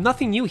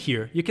 nothing new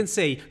here. You can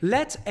say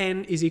let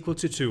n is equal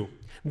to 2.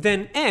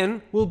 Then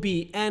n will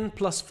be n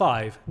plus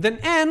 5. Then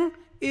n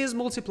is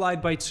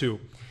multiplied by 2.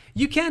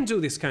 You can do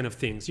this kind of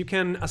things. You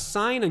can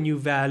assign a new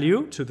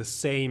value to the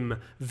same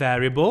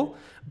variable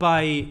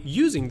by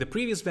using the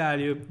previous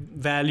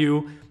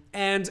value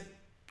and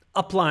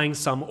applying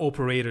some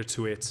operator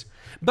to it.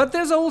 But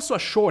there's also a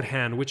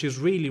shorthand which is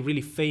really,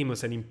 really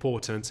famous and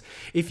important.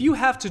 If you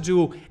have to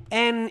do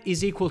n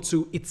is equal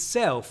to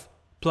itself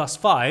plus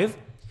 5,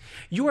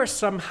 you are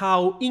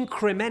somehow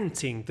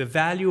incrementing the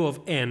value of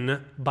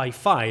n by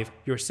 5.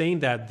 You're saying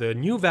that the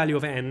new value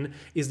of n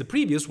is the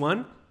previous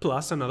one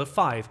plus another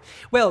 5.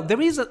 Well,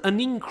 there is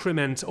an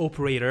increment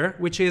operator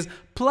which is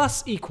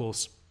plus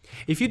equals.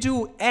 If you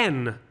do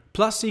n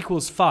plus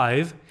equals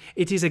 5,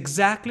 it is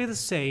exactly the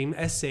same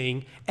as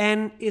saying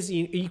n is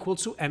equal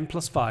to n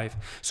plus 5.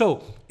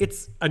 So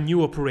it's a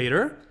new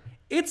operator.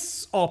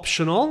 It's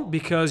optional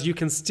because you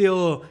can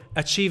still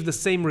achieve the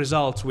same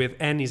result with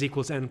n is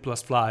equal to n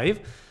plus 5.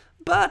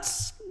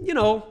 But, you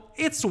know,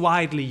 it's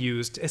widely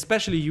used.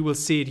 Especially you will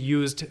see it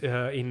used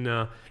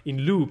in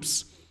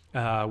loops,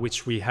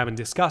 which we haven't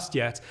discussed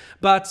yet.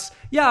 But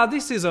yeah,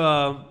 this is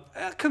a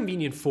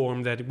convenient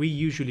form that we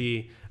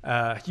usually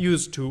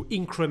use to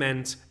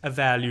increment a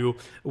value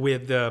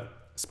with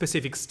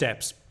specific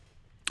steps.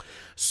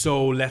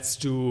 So let's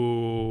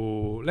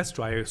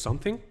try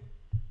something.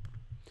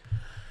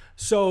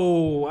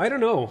 So I don't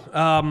know.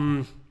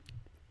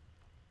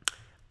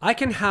 I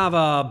can have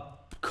a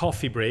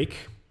coffee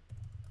break,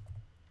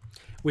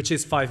 which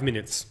is 5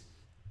 minutes.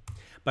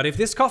 But if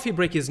this coffee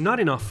break is not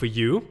enough for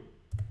you,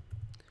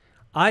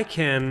 I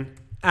can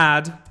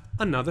add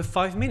another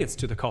 5 minutes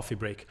to the coffee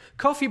break.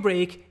 Coffee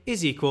break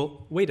is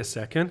equal, wait a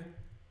second.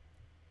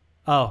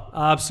 Oh,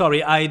 I'm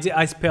sorry,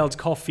 I spelled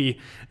coffee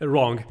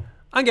wrong.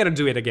 I'm gonna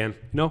do it again,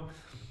 you know?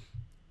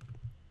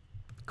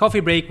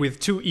 Coffee break with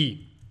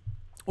 2E.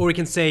 Or we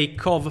can say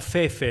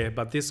kofefe,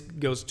 but this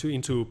goes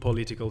into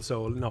political,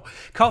 so no.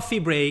 Coffee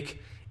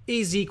break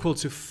is equal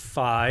to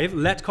 5.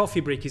 Let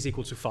coffee break is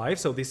equal to 5.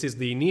 So this is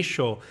the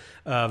initial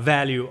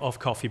value of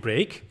coffee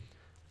break.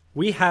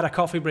 We had a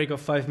coffee break of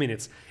 5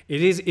 minutes.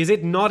 Is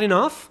it not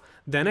enough?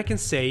 Then I can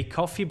say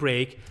coffee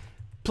break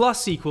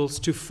plus equals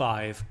to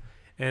 5.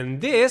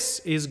 And this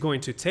is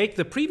going to take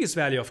the previous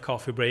value of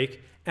coffee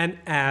break and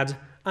add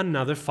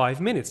another 5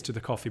 minutes to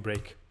the coffee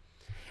break.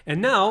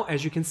 And now,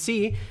 as you can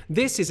see,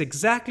 this is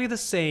exactly the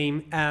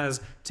same as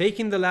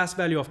taking the last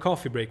value of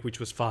coffee break, which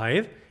was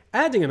 5,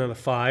 adding another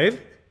 5.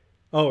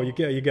 Oh, you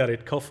got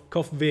it.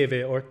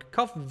 Kofveve or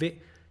kofveve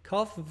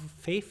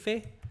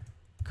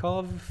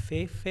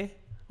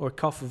or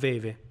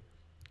kofveve.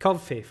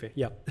 Kofveve,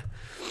 yeah.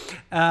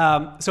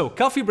 So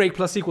coffee break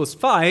plus equals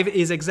 5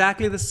 is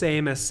exactly the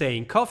same as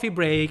saying coffee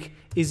break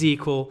is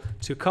equal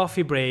to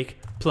coffee break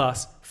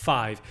plus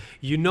 5.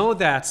 You know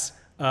that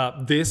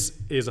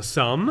this is a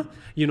sum.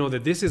 You know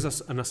that this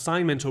is an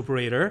assignment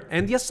operator,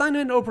 and the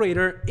assignment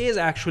operator is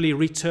actually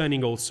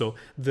returning also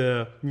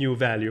the new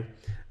value.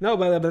 No,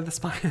 but that's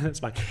fine. That's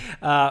fine.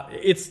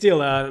 It's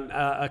still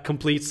a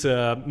complete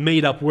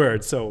made-up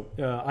word. So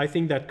I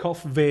think that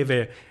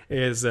kofveve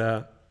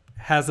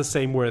has the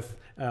same worth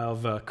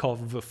of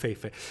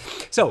kofveve.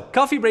 So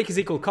coffee break is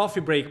equal coffee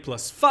break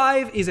plus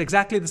 5 is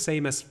exactly the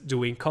same as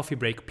doing coffee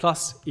break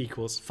plus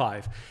equals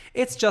 5.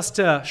 It's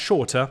just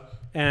shorter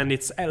and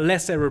it's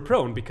less error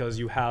prone because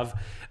you have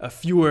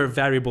fewer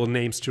variable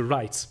names to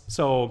write.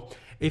 So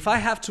if I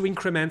have to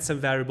increment some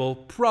variable,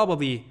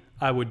 probably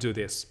I would do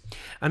this.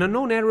 An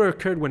unknown error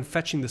occurred when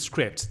fetching the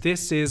script.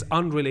 This is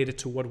unrelated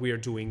to what we are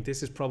doing.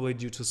 This is probably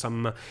due to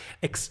some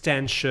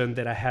extension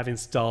that I have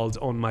installed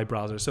on my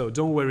browser. So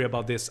don't worry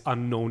about this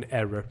unknown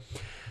error.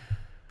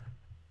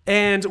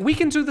 And we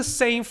can do the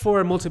same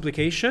for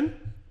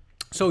multiplication.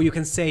 So you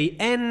can say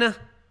n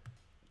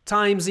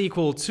times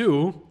equal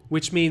to,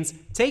 which means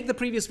take the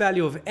previous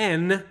value of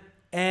n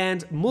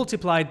and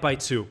multiply it by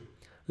 2.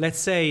 Let's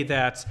say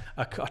that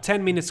a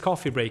 10 minutes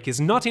coffee break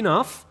is not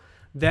enough.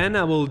 Then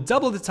I will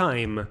double the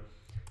time.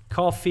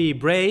 Coffee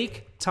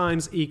break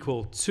times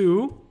equal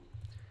 2.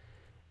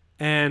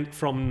 And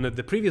from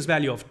the previous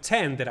value of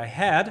 10 that I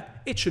had,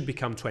 it should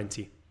become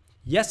 20.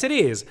 Yes, it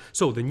is.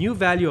 So the new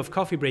value of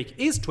coffee break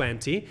is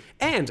 20,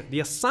 and the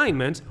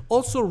assignment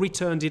also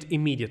returned it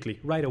immediately,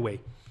 right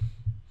away.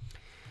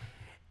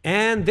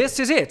 And this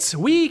is it.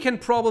 We can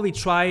probably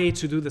try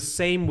to do the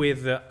same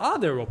with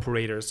other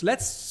operators.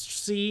 Let's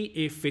see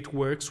if it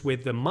works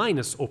with the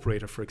minus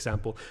operator, for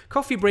example.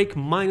 Coffee break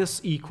minus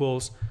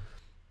equals,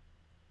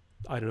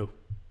 I don't know,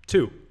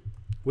 2.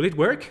 Will it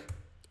work?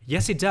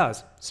 Yes, it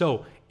does.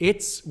 So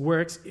it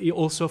works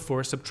also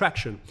for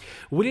subtraction.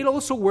 Will it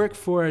also work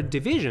for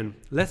division?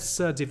 Let's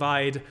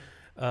divide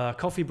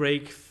coffee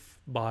break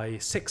by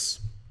 6.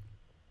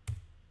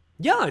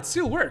 Yeah, it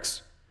still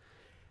works.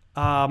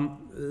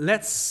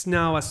 Let's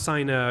now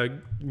assign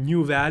a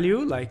new value,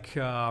 like,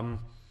 I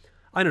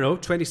don't know,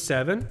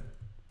 27.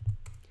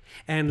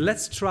 And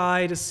let's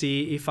try to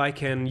see if I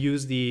can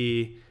use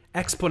the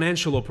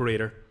exponential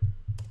operator.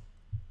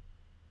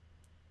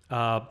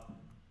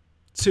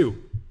 2.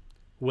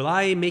 Will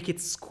I make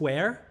it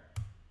square?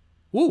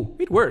 Ooh,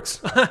 it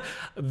works.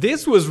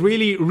 This was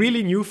really,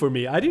 really new for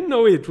me. I didn't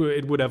know it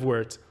would have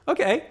worked.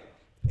 Okay,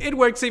 it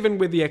works even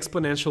with the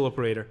exponential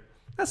operator.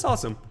 That's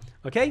awesome.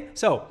 Okay,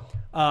 so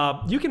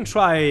you can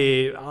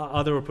try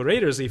other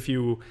operators if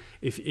you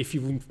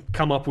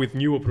come up with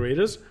new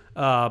operators,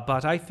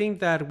 but I think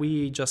that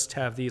we just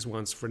have these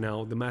ones for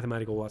now, the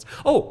mathematical ones.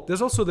 Oh,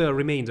 there's also the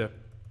remainder.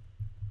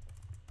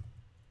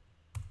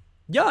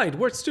 Yeah, it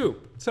works too.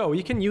 So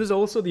you can use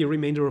also the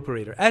remainder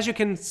operator. As you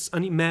can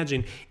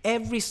imagine,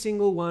 every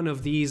single one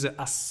of these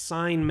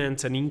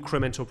assignment and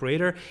increment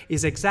operator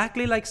is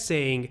exactly like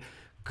saying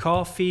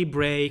coffee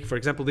break, for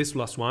example, this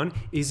last one,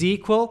 is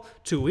equal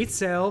to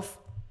itself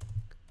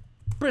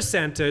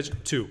percentage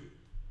 2,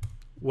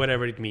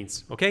 whatever it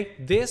means, okay?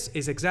 This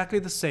is exactly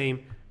the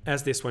same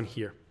as this one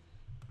here.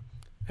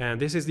 And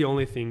this is the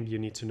only thing you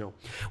need to know.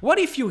 What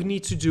if you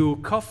need to do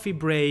coffee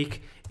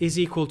break is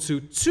equal to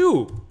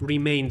 2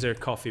 remainder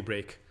coffee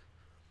break?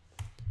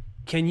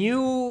 Can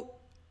you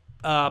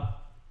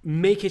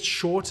make it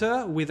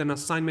shorter with an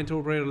assignment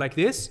operator like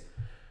this?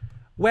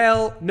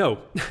 Well, no,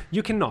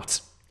 you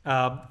cannot.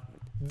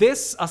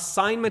 This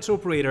assignment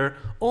operator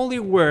only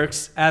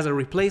works as a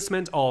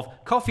replacement of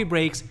coffee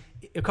break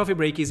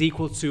is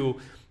equal to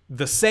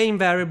the same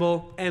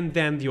variable and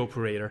then the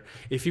operator.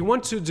 If you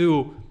want to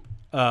do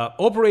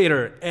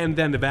operator and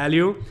then the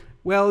value,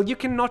 well, you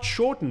cannot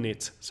shorten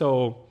it.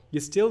 So you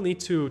still need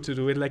to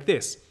do it like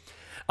this.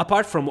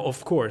 Apart from,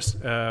 of course,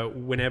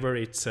 whenever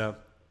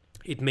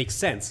it makes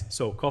sense.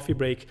 So coffee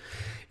break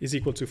is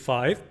equal to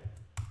 5.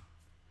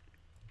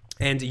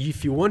 And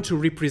if you want to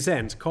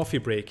represent coffee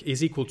break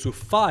is equal to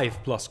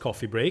 5 plus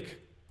coffee break,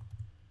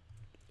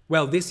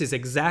 well, this is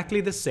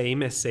exactly the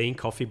same as saying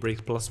coffee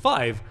break plus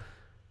 5,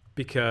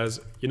 because,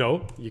 you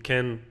know, you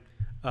can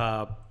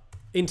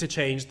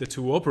interchange the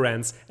two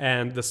operands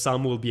and the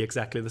sum will be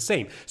exactly the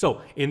same.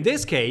 So in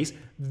this case,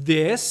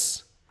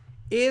 this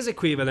is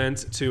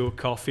equivalent to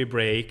coffee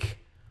break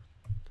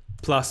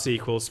plus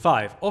equals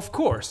 5, of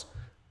course,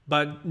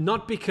 but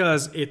not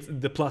because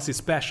the plus is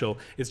special.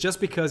 It's just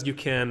because you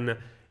can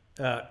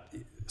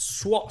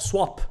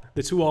swap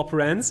the two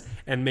operands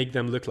and make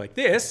them look like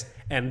this,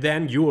 and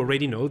then you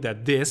already know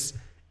that this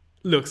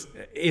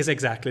is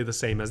exactly the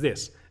same as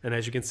this. And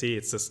as you can see,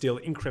 it's still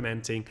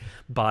incrementing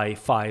by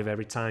 5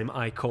 every time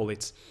I call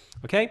it.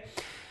 Okay,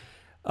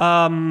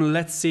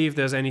 let's see if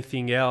there's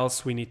anything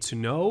else we need to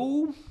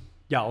know.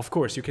 Yeah, of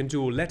course, you can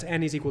do let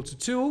n is equal to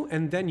 2,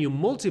 and then you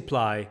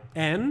multiply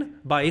n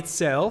by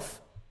itself.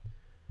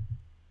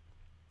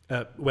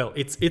 Well,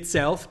 it's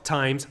itself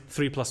times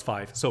 3 plus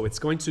 5. So it's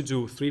going to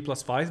do 3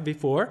 plus 5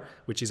 before,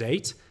 which is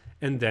 8,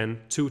 and then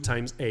 2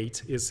 times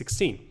 8 is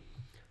 16.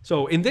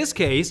 So in this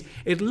case,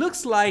 it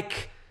looks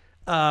like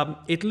the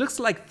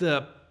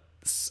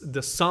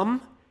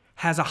sum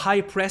has a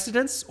high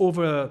precedence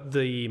over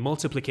the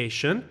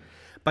multiplication,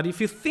 but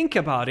if you think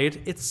about it,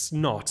 it's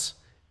not.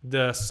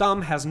 The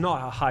sum has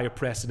not a higher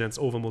precedence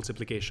over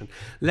multiplication.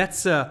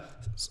 Let's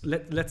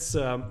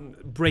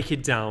break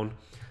it down.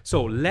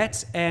 So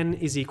let n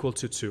is equal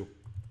to 2.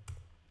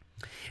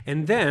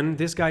 And then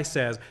this guy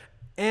says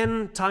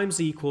n times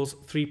equals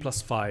 3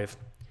 plus 5.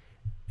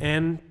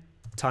 N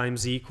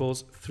times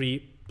equals 3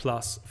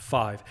 plus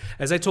 5.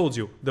 As I told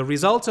you, the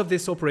result of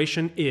this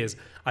operation is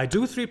I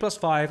do 3 plus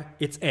 5,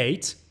 it's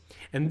 8.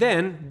 And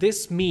then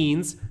this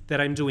means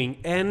that I'm doing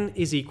n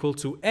is equal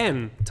to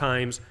n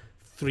times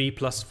 3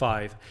 plus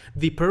 5.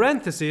 The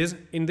parentheses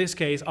in this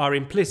case are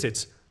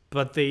implicit,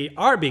 but they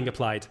are being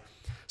applied.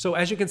 So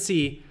as you can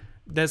see,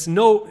 it's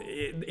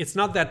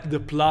not that the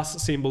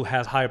plus symbol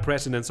has higher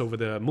precedence over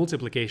the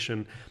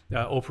multiplication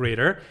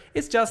operator.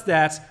 It's just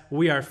that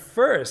we are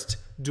first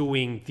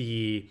doing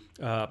the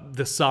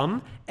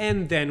sum,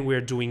 and then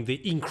we're doing the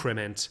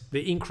increment.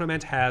 The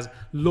increment has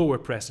lower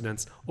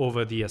precedence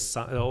over the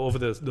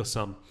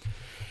sum.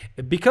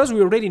 Because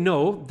we already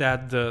know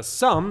that the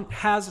sum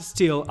has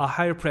still a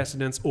higher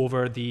precedence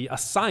over the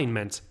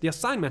assignment. The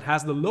assignment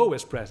has the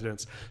lowest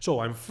precedence. So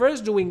I'm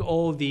first doing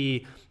all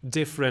the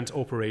different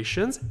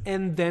operations,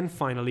 and then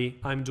finally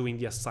I'm doing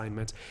the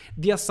assignment.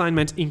 The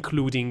assignment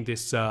including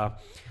this,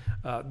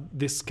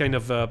 this kind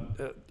of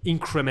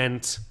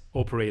increment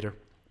operator.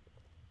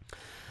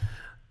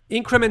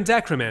 Increment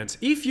decrement.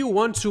 If you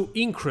want to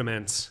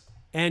increment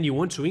and you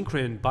want to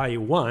increment by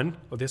 1,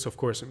 well, this of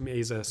course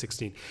is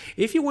 16.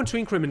 If you want to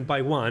increment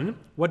by 1,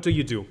 what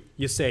do?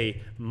 You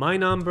say my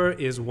number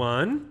is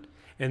 1,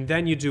 and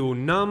then you do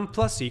num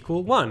plus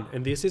equal 1,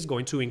 and this is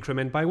going to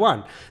increment by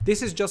 1.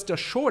 This is just a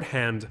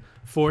shorthand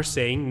for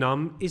saying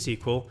num is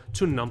equal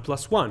to num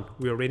plus 1.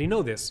 We already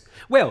know this.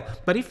 Well,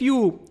 but if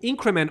you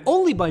increment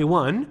only by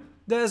 1,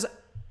 there's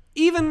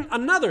even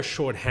another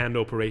shorthand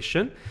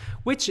operator,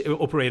 which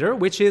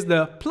is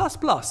the plus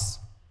plus.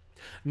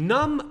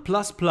 Num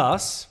plus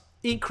plus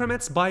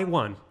increments by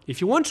 1. If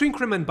you want to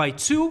increment by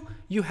 2,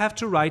 you have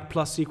to write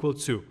plus equal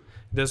 2.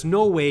 There's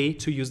no way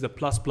to use the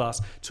plus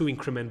plus to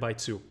increment by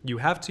 2. You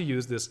have to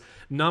use this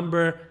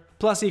number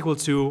plus equal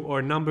 2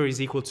 or number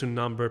is equal to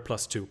number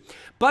plus 2.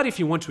 But if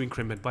you want to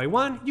increment by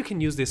 1, you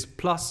can use this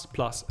plus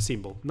plus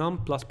symbol, num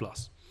plus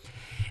plus.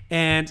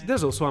 And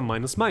there's also a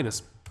minus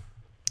minus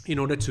in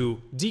order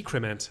to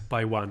decrement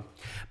by 1.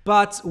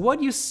 But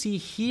what you see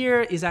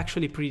here is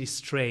actually pretty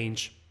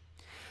strange.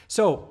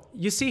 So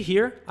you see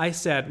here, I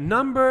said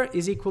number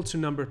is equal to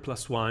number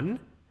plus 1.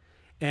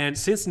 And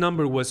since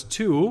number was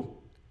 2,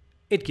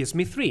 it gives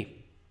me 3.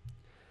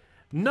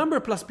 Number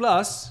plus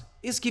plus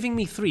is giving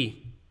me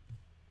 3.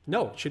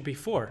 No, it should be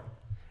 4.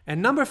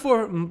 And number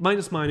 4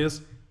 minus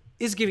minus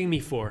is giving me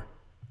 4.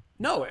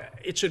 No,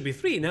 it should be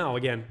 3 now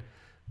again.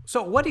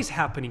 So what is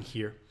happening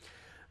here?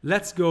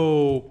 Let's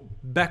go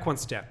back one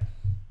step.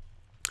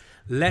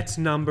 Let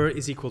number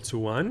is equal to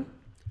 1.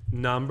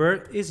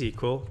 Number is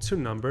equal to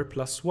number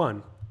plus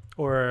 1.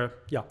 Or,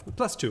 yeah,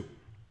 plus 2.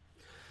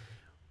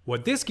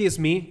 What this gives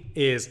me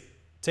is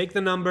take the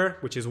number,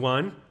 which is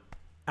 1,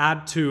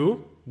 add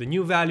 2. The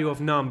new value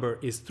of number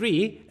is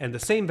 3, and the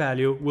same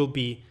value will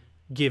be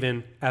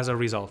given as a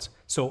result.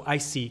 So I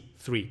see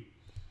 3.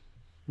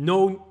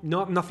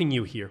 Nothing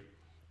new here.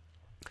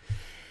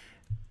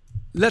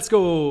 Let's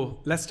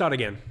start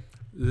again.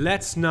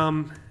 Let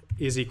num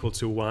is equal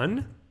to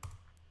 1.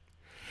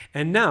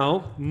 And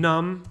now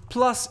num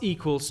plus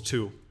equals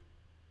 2,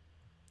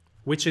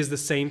 which is the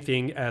same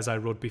thing as I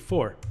wrote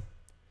before.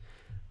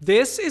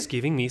 This is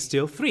giving me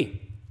still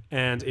 3.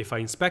 And if I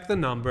inspect the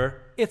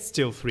number, it's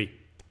still 3.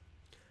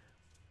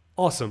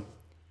 Awesome.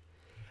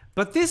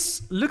 But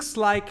this looks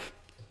like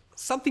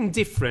something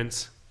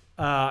different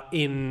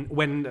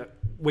when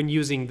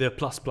using the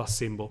plus plus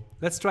symbol.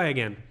 Let's try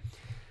again.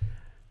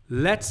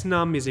 Let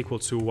num is equal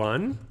to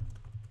 1.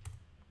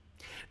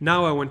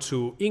 Now I want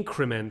to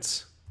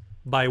increment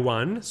by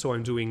 1, so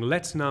I'm doing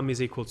let num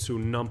is equal to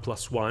num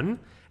plus 1.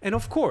 And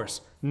of course,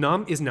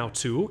 num is now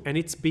 2, and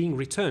it's being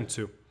returned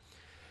to.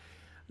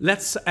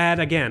 Let's add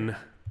again,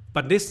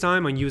 but this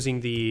time I'm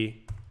using the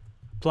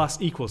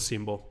plus equal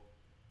symbol.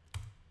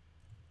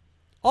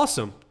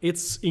 Awesome, it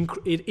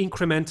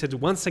incremented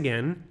once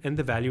again, and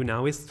the value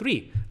now is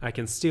 3. I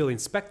can still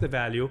inspect the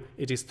value,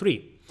 it is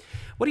 3.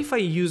 What if I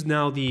use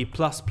now the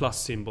plus plus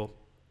symbol?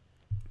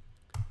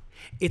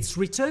 It's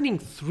returning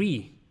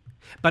 3.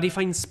 But if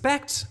I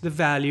inspect the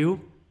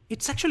value,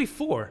 it's actually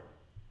 4.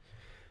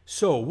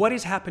 So what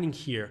is happening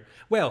here?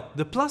 Well,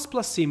 the plus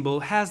plus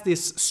symbol has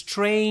this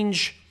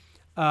strange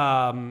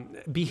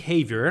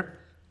behavior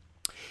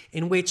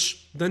in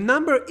which the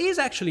number is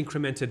actually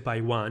incremented by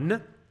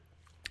 1,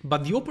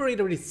 but the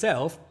operator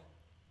itself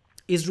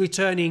is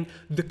returning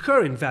the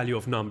current value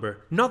of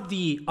number, not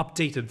the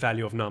updated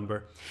value of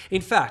number.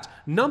 In fact,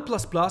 num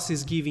plus plus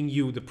is giving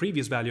you the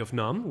previous value of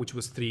num, which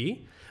was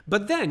 3,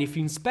 but then if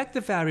you inspect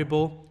the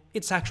variable,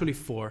 it's actually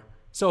 4.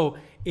 So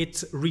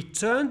it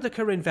returned the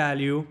current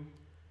value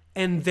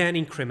and then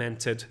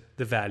incremented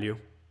the value.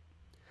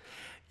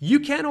 You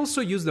can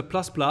also use the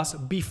plus plus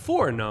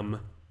before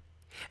num.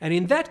 And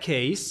in that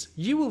case,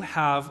 you will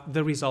have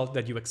the result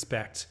that you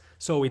expect.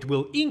 So it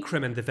will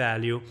increment the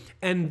value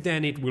and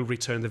then it will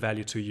return the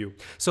value to you.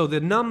 So the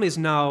num is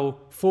now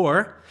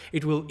 4.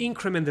 It will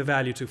increment the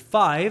value to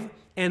 5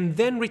 and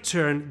then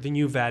return the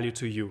new value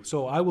to you.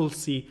 So I will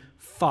see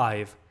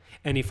 5.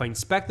 And if I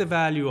inspect the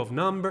value of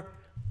number,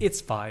 it's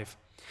 5.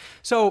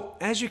 So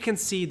as you can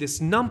see, this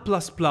num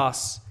plus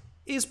plus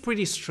is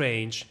pretty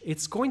strange.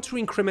 It's going to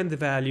increment the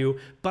value,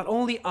 but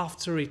only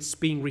after it's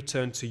being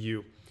returned to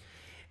you.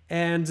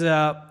 And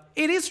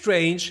It is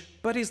strange,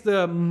 but it's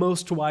the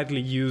most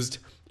widely used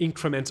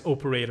increment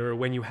operator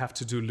when you have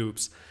to do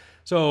loops.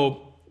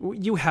 So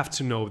you have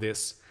to know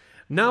this.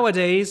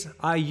 Nowadays,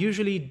 I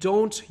usually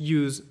don't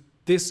use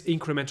this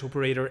increment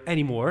operator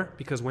anymore,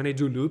 because when I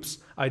do loops,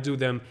 I do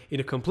them in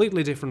a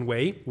completely different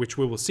way, which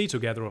we will see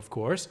together, of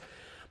course.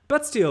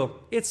 But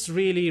still, it's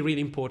really,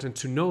 really important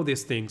to know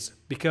these things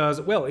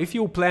because, well, if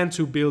you plan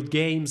to build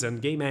games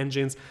and game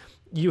engines,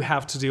 you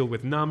have to deal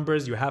with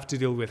numbers, you have to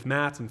deal with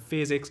math and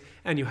physics,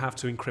 and you have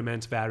to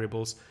increment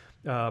variables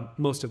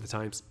most of the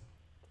times.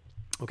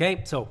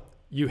 Okay, so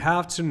you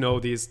have to know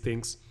these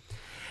things.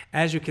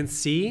 As you can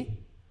see,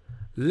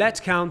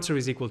 let counter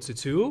is equal to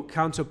 2,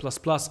 counter plus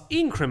plus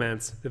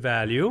increments the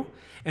value,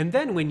 and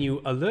then when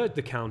you alert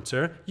the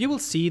counter, you will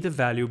see the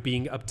value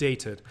being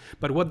updated.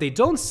 But what they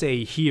don't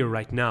say here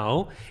right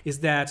now is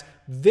that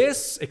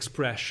this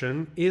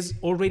expression is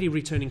already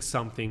returning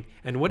something,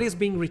 and what is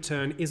being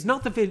returned is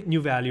not the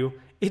new value,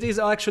 it is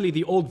actually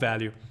the old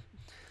value,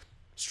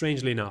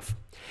 strangely enough.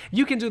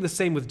 You can do the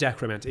same with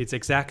decrement, it's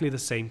exactly the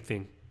same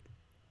thing.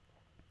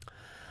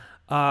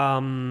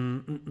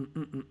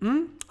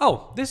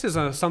 Oh, this is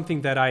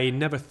something that I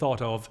never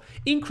thought of.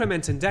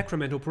 Increment and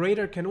decrement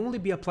operator can only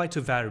be applied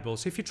to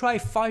variables. If you try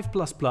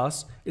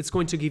 5++, it's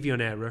going to give you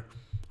an error.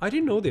 I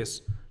didn't know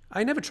this.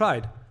 I never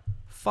tried.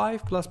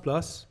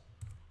 5++,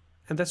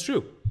 and that's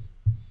true.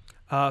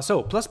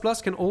 So plus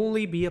plus can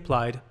only be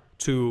applied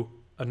to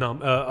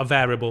a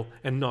variable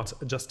and not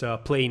just a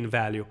plain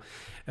value.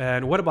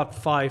 And what about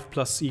 5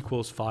 plus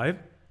equals 5?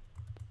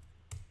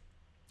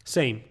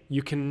 Same,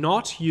 you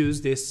cannot use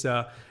this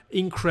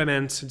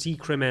increment,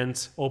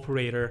 decrement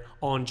operator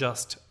on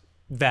just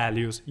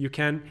values.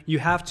 You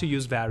have to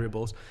use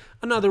variables.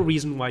 Another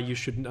reason why you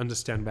should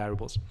understand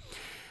variables.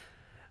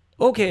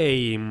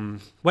 Okay,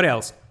 what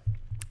else?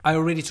 I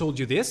already told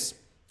you this.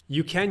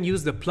 You can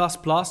use the plus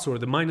plus or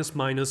the minus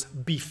minus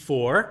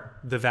before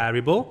the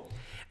variable.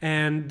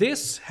 And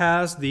this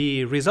has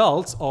the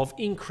results of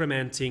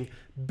incrementing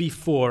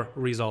before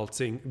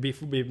returning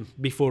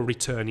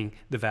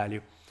the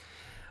value.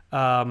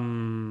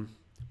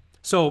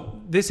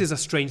 So this is a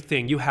strange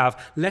thing. You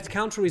have let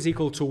counter is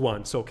equal to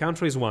 1, so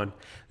counter is 1.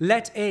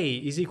 Let a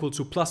is equal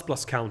to plus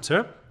plus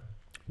counter.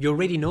 You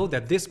already know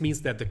that this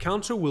means that the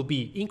counter will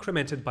be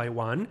incremented by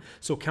 1,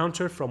 so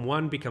counter from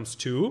 1 becomes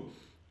 2.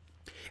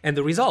 And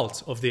the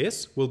result of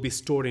this will be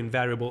stored in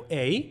variable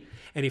a,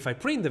 and if I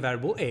print the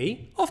variable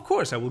a, of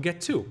course I will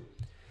get 2.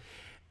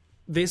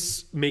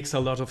 This makes a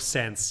lot of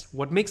sense.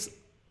 What makes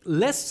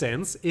less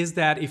sense is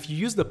that if you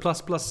use the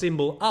plus plus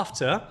symbol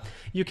after,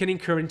 you can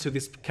incur into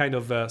this kind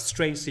of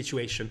strange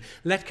situation.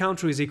 Let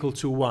counter is equal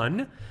to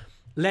 1,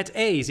 let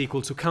a is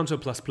equal to counter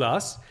plus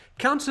plus,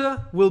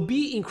 counter will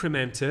be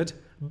incremented,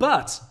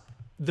 but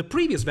the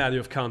previous value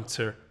of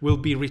counter will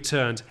be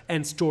returned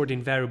and stored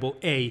in variable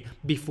a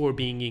before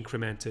being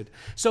incremented.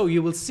 So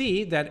you will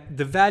see that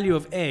the value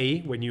of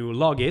a, when you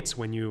log it,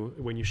 when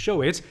you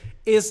show it,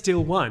 is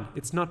still 1,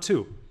 it's not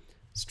 2.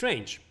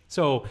 Strange.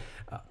 So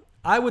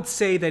I would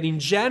say that in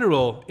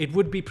general, it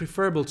would be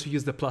preferable to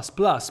use the plus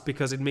plus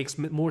because it makes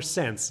more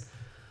sense.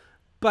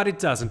 But it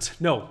doesn't.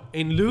 No,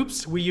 in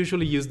loops, we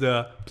usually use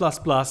the plus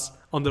plus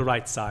on the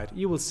right side.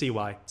 You will see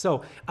why.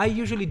 So I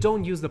usually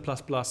don't use the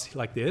plus plus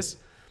like this.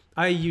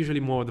 I usually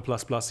more the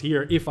plus plus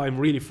here if I'm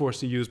really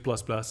forced to use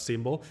plus plus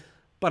symbol,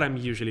 but I'm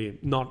usually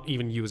not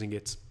even using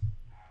it.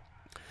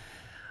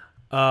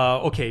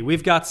 Okay,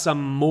 we've got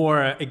some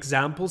more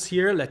examples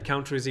here. Let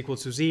counter is equal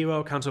to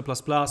 0, counter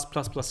plus plus,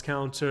 plus plus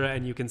counter,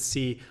 and you can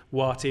see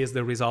what is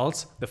the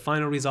result. The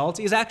final result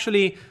is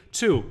actually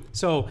 2.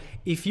 So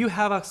if you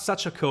have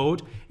such a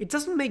code, it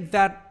doesn't make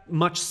that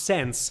much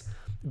sense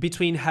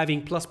between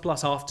having plus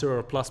plus after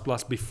or plus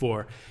plus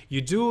before. You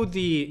do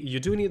the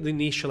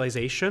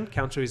initialization,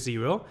 counter is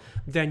 0,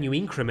 then you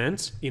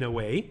increment in a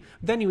way,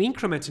 then you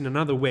increment in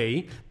another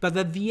way, but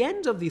at the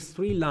end of these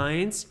 3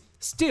 lines,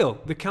 still,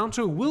 the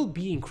counter will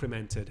be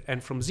incremented,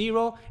 and from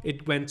 0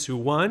 it went to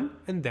 1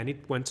 and then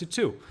it went to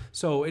 2.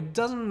 So it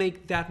doesn't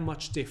make that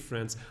much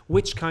difference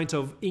which kind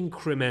of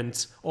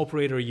increment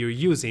operator you're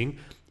using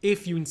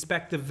if you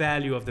inspect the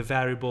value of the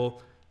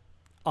variable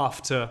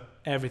after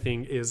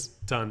everything is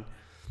done.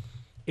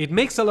 It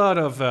makes a lot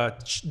of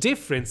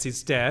difference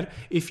instead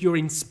if you're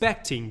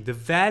inspecting the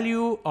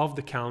value of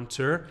the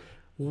counter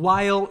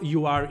while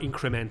you are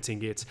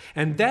incrementing it.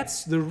 And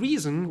that's the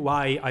reason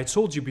why I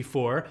told you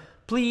before,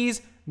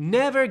 please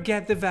never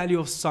get the value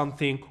of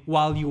something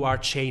while you are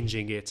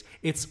changing it.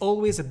 It's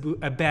always a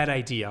bad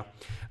idea.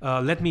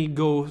 Let me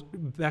go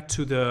back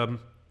to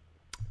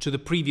the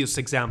previous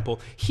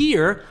example.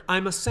 Here,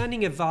 I'm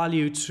assigning a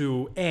value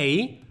to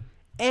a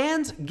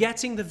and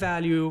getting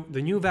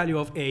the new value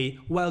of a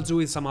while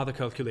doing some other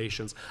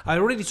calculations. I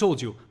already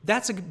told you,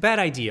 that's a bad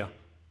idea.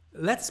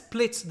 Let's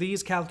split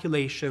these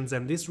calculations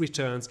and these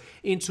returns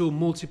into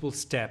multiple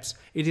steps.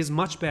 It is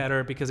much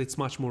better because it's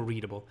much more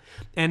readable.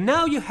 And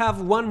now you have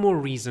one more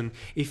reason.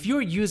 If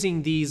you're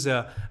using these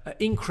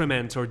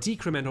increment or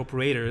decrement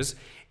operators,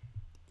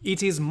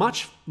 it is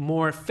much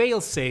more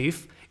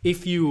fail-safe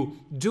If you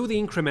do the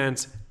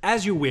increment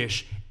as you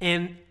wish,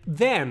 and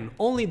then,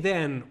 only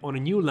then, on a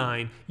new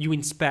line, you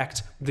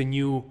inspect the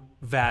new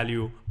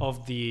value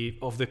of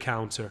the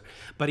counter.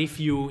 But if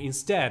you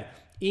instead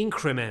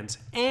increment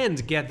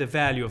and get the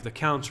value of the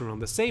counter on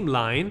the same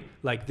line,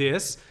 like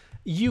this,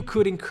 you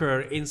could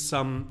incur in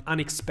some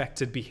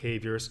unexpected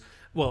behaviors.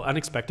 Well,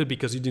 unexpected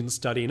because you didn't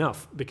study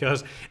enough,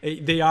 because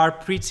they are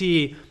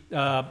pretty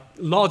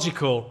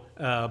logical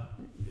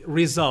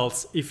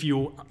results if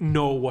you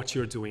know what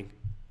you're doing.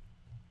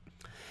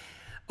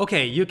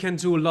 Okay, you can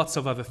do lots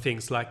of other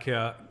things like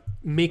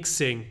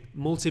mixing,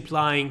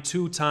 multiplying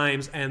 2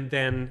 times and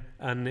then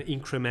an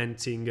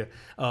incrementing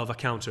of a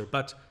counter.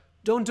 But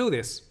don't do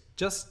this.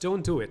 Just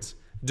don't do it.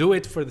 Do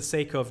it for the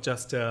sake of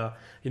just,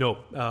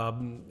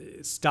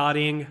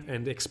 studying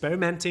and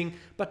experimenting,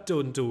 but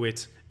don't do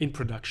it in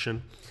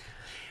production.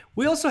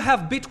 We also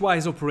have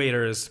bitwise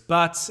operators,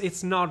 but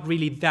it's not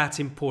really that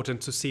important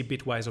to see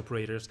bitwise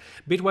operators.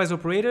 Bitwise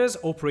operators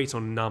operate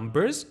on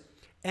numbers,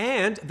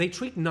 and they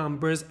treat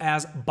numbers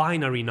as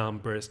binary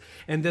numbers.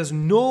 And there's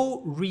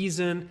no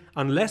reason,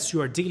 unless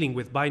you are dealing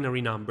with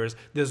binary numbers,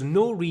 there's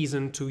no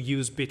reason to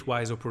use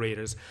bitwise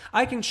operators.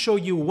 I can show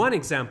you one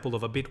example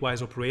of a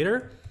bitwise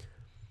operator.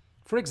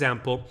 For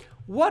example,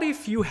 what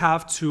if you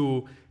have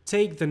to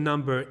take the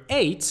number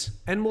 8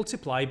 and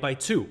multiply by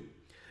 2?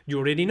 You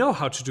already know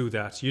how to do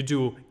that. You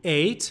do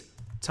 8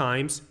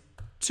 times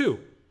 2.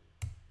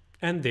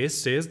 And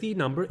this is the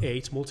number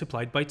 8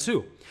 multiplied by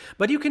 2.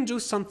 But you can do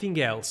something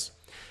else.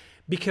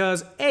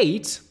 Because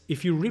 8,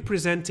 if you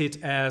represent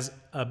it as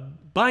a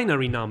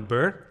binary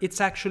number, it's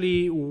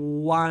actually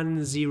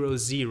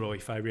 100,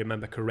 if I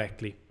remember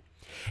correctly.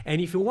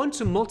 And if you want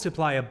to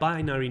multiply a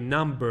binary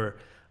number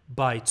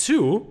by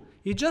 2,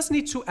 you just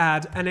need to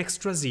add an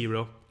extra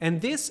 0.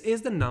 And this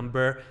is the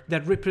number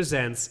that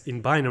represents,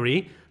 in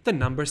binary, the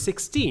number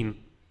 16.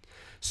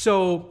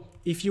 So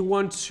if you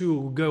want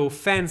to go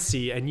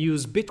fancy and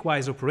use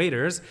bitwise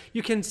operators,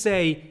 you can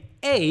say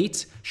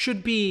 8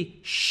 should be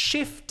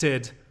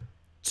shifted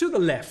to the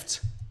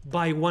left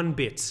by 1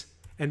 bit.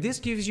 And this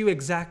gives you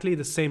exactly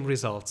the same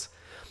result.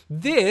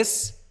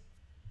 This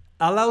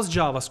allows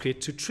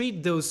JavaScript to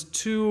treat those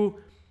two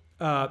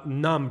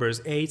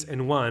numbers, 8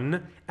 and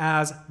 1,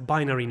 as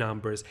binary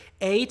numbers.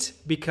 8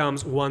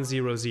 becomes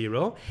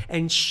 100,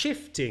 and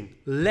shifting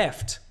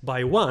left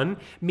by 1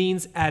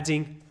 means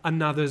adding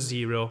another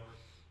 0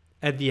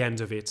 at the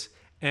end of it.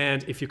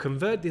 And if you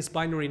convert this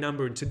binary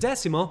number into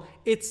decimal,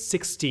 it's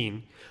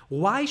 16.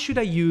 Why should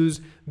I use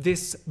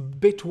this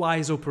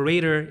bitwise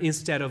operator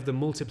instead of the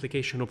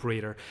multiplication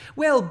operator?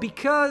 Well,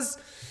 because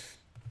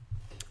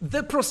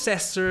the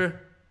processor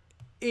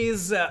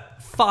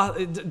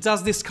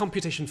does this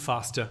computation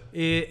faster.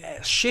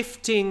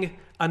 Shifting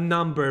a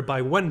number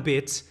by 1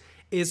 bit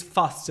is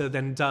faster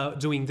than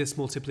doing this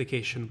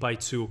multiplication by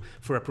 2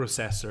 for a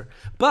processor.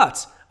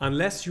 But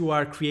unless you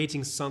are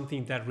creating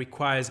something that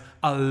requires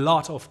a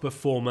lot of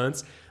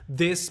performance,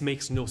 this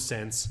makes no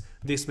sense.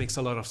 This makes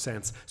a lot of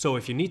sense. So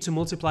if you need to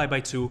multiply by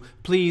 2,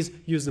 please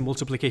use the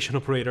multiplication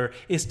operator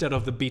instead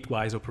of the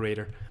bitwise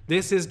operator.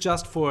 This is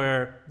just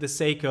for the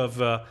sake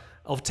of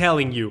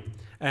telling you.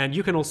 And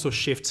you can also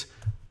shift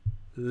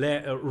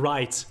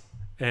right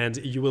and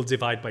you will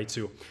divide by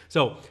 2.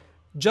 So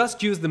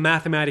just use the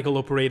mathematical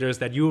operators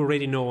that you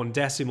already know on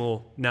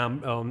decimal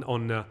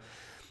on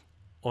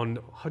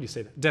how do you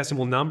say that?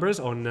 Decimal numbers,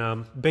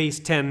 on base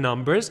 10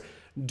 numbers.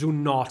 Do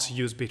not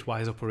use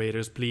bitwise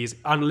operators, please,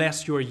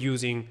 unless you're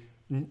using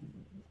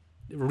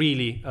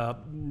really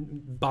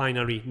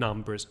binary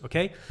numbers,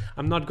 okay?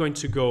 I'm not going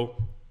to go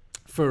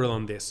further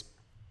on this.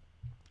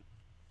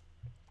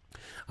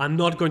 I'm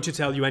not going to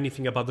tell you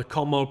anything about the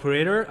comma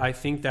operator. I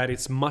think that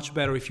it's much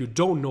better if you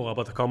don't know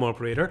about the comma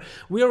operator.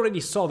 We already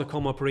saw the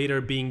comma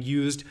operator being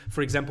used,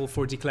 for example,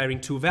 for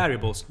declaring 2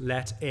 variables,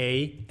 let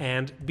A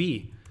and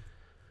B.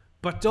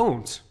 But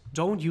don't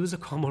use a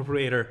comma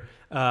operator.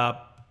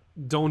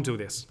 Don't do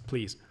this,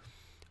 please.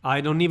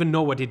 I don't even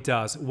know what it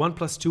does. 1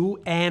 plus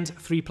 2 and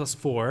 3 plus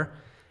 4.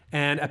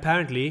 And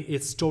apparently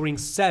it's storing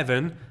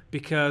 7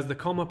 because the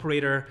comma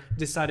operator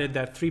decided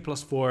that 3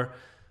 plus 4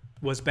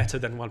 was better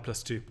than 1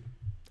 plus 2.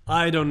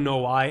 I don't know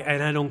why,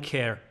 and I don't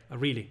care,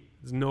 really.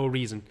 There's no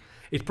reason.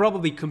 It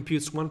probably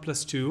computes 1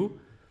 plus 2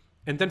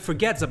 and then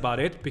forgets about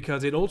it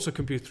because it also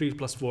computes 3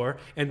 plus 4,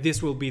 and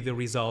this will be the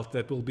result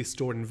that will be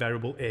stored in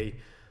variable A.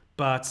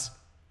 But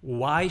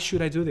why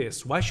should I do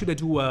this? Why should I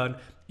do a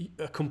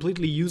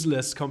completely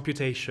useless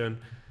computation?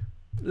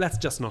 Let's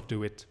just not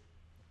do it.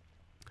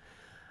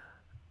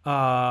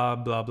 Blah,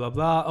 blah,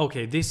 blah.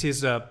 Okay, this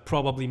is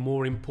probably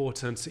more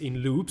important in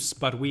loops,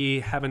 but we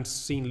haven't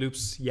seen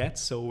loops yet,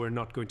 so we're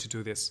not going to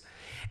do this.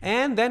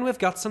 And then we've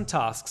got some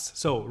tasks.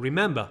 So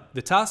remember,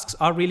 the tasks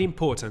are really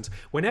important.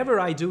 Whenever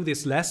I do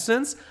these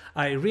lessons,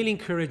 I really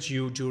encourage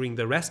you during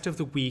the rest of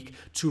the week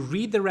to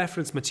read the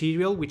reference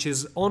material, which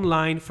is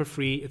online for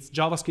free. It's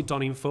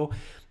javascript.info.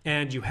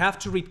 And you have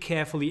to read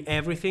carefully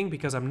everything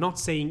because I'm not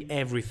saying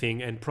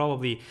everything, and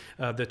probably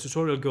the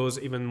tutorial goes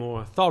even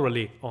more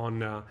thoroughly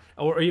on,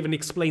 or even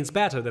explains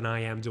better than I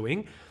am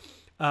doing.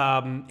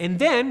 And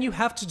then you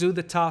have to do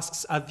the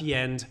tasks at the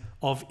end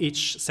of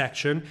each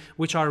section,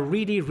 which are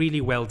really, really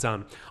well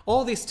done.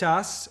 All these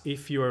tasks,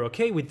 if you're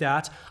okay with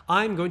that,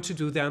 I'm going to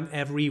do them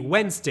every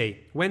Wednesday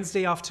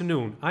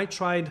afternoon. I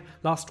tried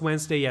last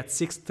Wednesday at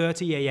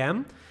 6:30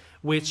 a.m.,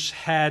 which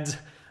had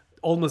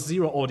almost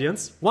zero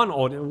audience,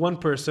 one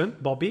person,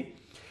 Bobby.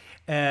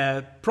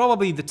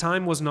 Probably the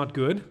time was not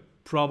good.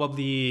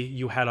 Probably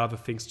you had other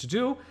things to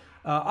do.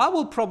 I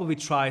will probably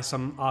try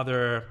some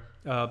other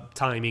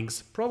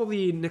timings.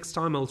 Probably next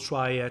time I'll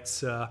try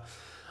at,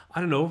 I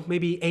don't know,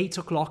 maybe 8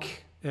 o'clock,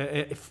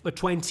 8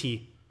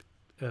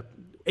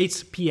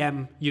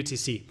 p.m.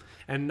 UTC.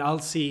 And I'll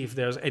see if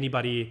there's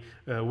anybody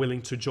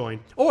willing to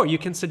join. Or you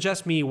can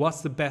suggest me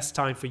what's the best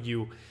time for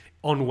you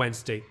on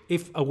Wednesday,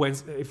 if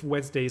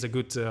Wednesday is a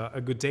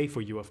good day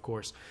for you, of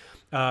course.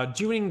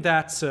 During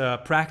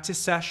that practice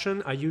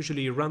session, I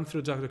usually run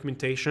through the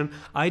documentation.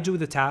 I do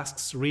the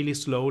tasks really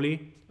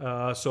slowly.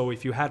 So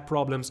if you had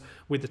problems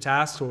with the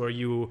tasks or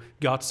you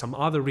got some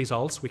other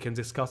results, we can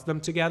discuss them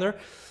together.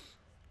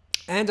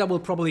 And I will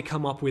probably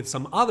come up with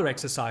some other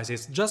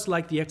exercises, just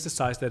like the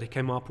exercise that I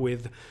came up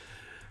with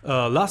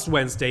last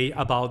Wednesday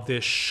about the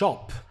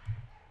shop.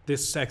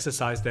 This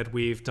exercise that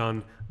we've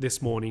done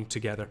this morning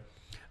together.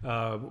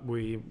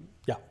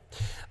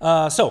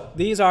 So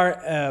these are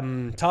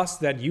tasks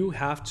that you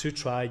have to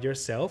try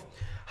yourself.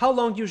 How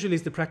long usually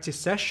is the practice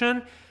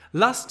session?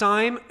 Last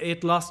time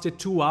it lasted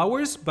 2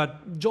 hours,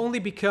 but only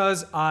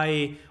because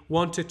I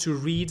wanted to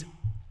read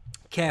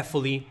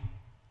carefully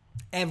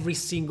every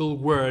single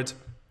word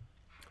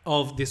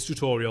of this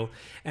tutorial,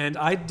 and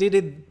I did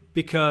it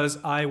because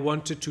I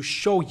wanted to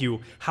show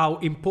you how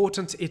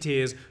important it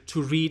is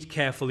to read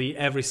carefully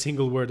every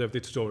single word of the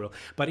tutorial.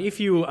 But if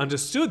you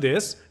understood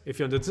this, if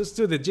you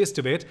understood the gist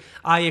of it,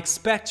 I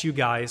expect you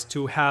guys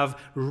to have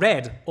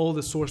read all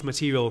the source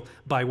material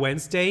by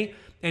Wednesday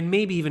and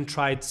maybe even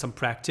tried some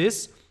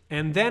practice,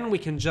 and then we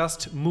can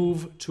just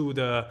move to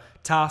the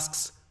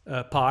tasks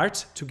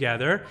part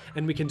together,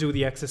 and we can do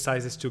the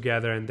exercises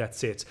together, and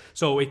that's it.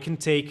 So it can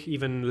take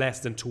even less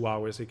than 2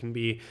 hours. It can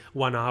be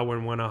 1 hour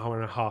and 1 hour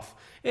and a half.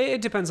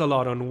 It depends a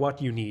lot on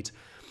what you need.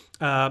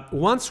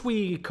 Once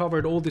we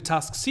covered all the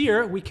tasks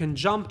here, we can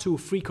jump to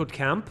Free Code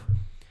Camp,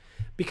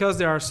 because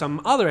there are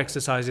some other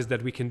exercises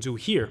that we can do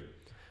here.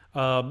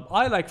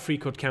 I like Free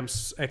Code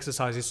Camp's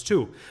exercises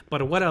too,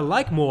 but what I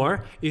like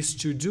more is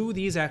to do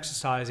these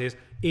exercises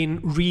in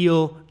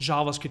real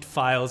JavaScript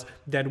files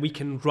that we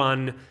can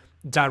run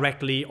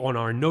directly on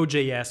our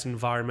Node.js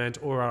environment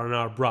or on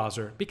our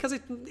browser, because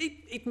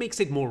it makes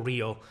it more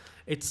real.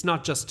 It's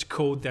not just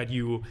code that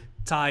you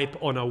type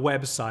on a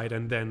website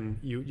and then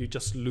you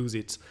just lose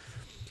it.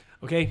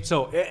 Okay,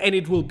 so, and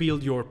it will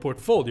build your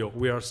portfolio.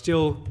 We are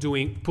still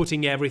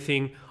putting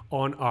everything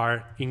on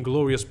our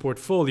Inglorious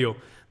portfolio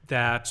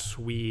that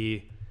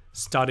we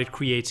started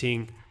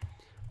creating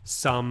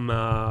some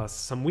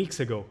weeks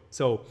ago.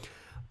 So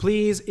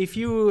please, if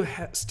you're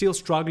still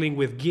struggling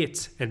with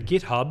Git and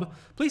GitHub,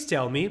 please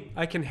tell me.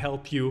 I can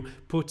help you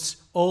put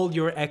all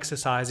your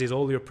exercises,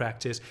 all your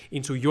practice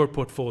into your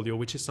portfolio,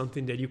 which is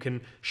something that you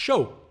can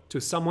show to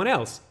someone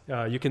else.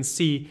 You can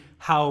see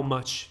how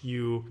much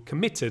you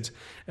committed.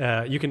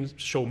 You can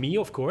show me,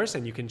 of course,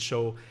 and you can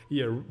show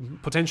your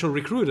potential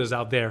recruiters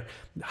out there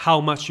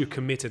how much you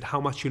committed, how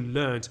much you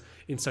learned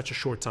in such a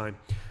short time.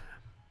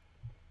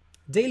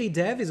 Daily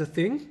dev is a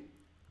thing.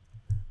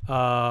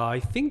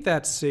 I think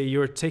that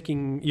you're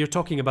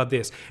talking about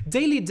this.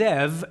 Daily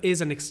Dev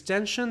is an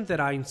extension that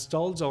I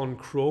installed on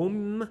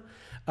Chrome.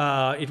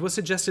 It was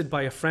suggested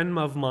by a friend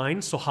of mine,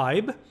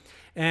 Sohaib,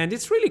 and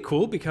it's really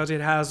cool because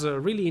it has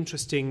really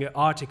interesting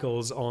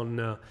articles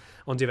on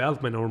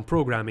development or on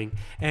programming.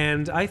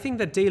 And I think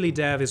that Daily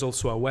Dev is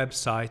also a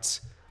website.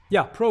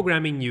 Yeah,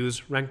 programming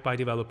news ranked by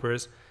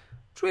developers.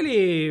 It's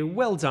really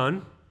well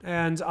done,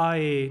 and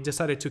I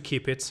decided to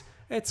keep it.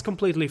 It's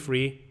completely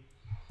free.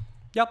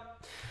 Yep.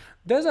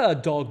 There's a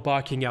dog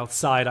barking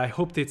outside. I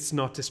hope it's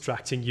not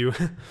distracting you.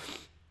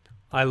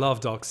 I love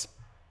dogs,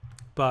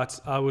 but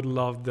I would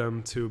love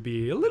them to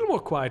be a little more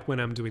quiet when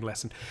I'm doing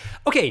lesson.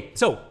 Okay,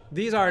 so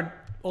these are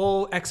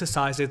all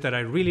exercises that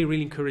I really,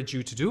 really encourage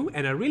you to do,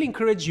 and I really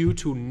encourage you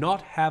to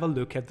not have a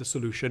look at the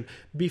solution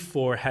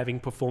before having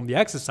performed the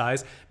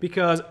exercise,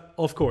 because,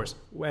 of course,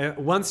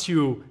 once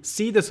you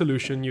see the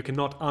solution, you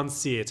cannot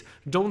unsee it.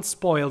 Don't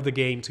spoil the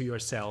game to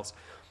yourselves.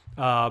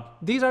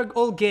 These are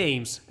all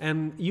games,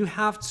 and you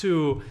have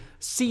to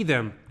see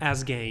them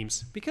as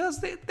games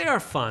because they are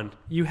fun.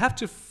 You have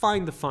to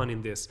find the fun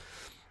in this.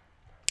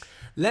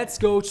 Let's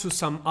go to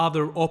some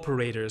other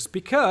operators,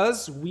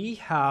 because we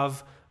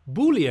have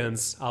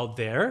Booleans out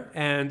there,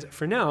 and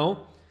for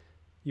now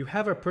you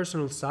have a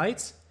personal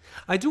site.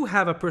 I do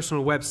have a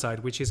personal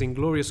website, which is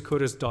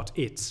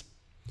ingloriouscoders.it.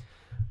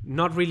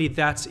 Not really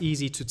that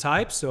easy to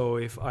type, so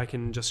if I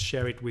can just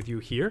share it with you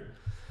here.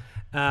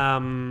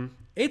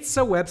 It's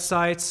a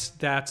website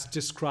that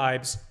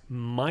describes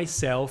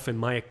myself and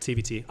my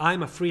activity.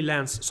 I'm a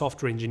freelance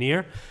software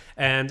engineer,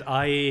 and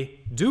I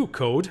do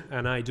code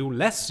and I do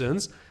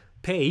lessons,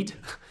 paid,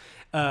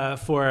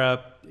 for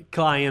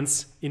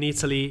clients in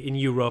Italy, in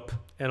Europe,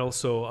 and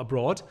also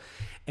abroad.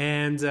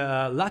 And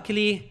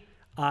luckily,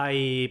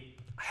 I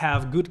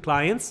have good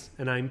clients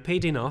and I'm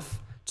paid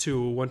enough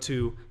to want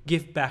to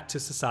give back to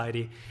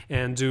society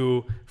and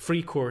do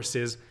free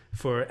courses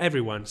for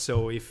everyone.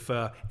 So if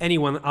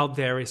anyone out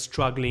there is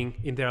struggling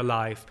in their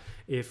life,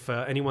 if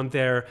anyone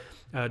there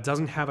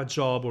doesn't have a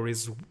job or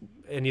is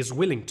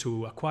willing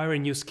to acquire a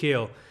new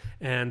skill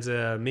and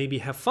maybe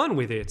have fun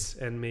with it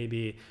and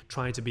maybe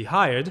try to be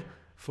hired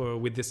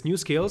with these new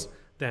skills,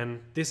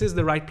 then this is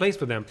the right place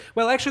for them.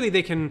 Well, actually,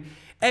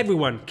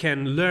 everyone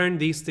can learn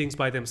these things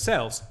by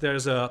themselves.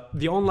 There's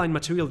the online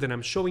material that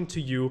I'm showing to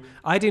you.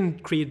 I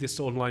didn't create this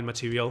online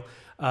material.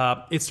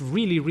 It's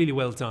really, really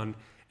well done.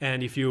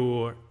 And if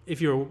you're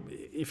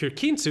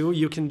keen to,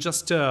 you can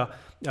just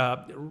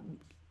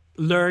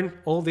learn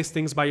all these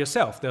things by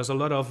yourself. There's a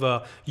lot of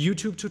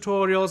YouTube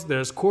tutorials.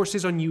 There's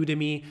courses on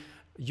Udemy.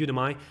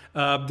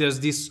 There's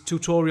these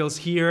tutorials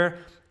here.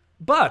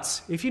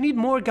 But if you need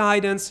more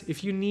guidance,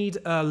 if you need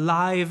a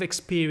live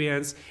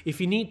experience, if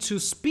you need to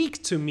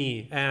speak to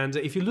me, and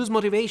if you lose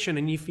motivation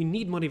and if you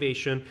need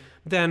motivation,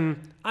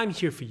 then I'm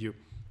here for you.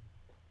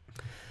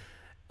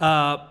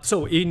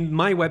 So in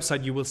my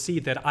website, you will see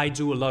that I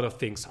do a lot of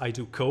things. I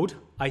do code,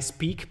 I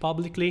speak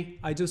publicly,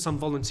 I do some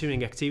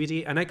volunteering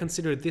activity, and I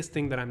consider this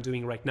thing that I'm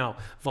doing right now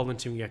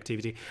volunteering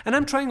activity. And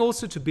I'm trying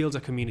also to build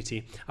a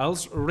community. I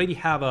also already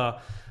have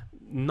a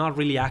not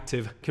really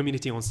active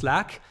community on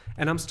Slack,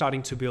 and I'm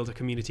starting to build a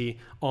community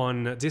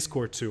on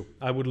Discord too.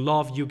 I would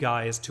love you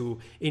guys to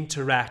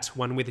interact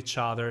one with each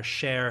other,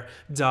 share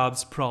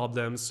doubts,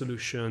 problems,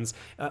 solutions,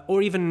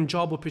 or even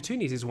job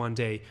opportunities one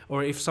day.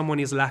 Or if someone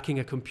is lacking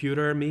a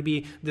computer,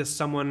 maybe there's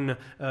someone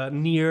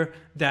near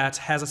that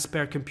has a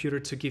spare computer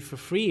to give for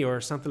free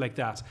or something like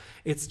that.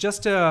 It's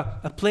just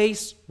a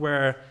place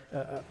where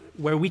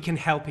we can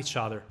help each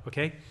other,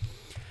 okay?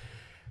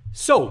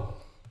 So,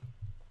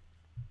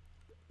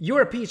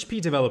 you're a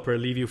PHP developer,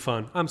 leave you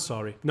fun. I'm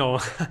sorry.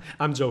 No,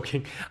 I'm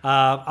joking.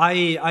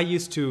 I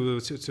used to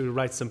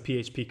write some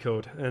PHP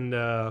code, and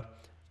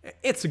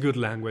it's a good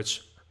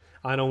language.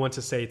 I don't want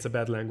to say it's a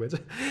bad language.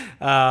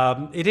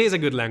 It is a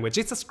good language.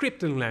 It's a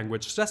scripting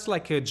language, just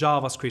like a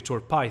JavaScript or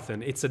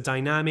Python. It's a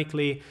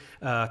dynamically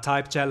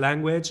typed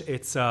language.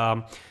 It's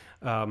an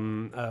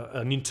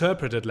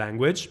interpreted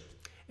language,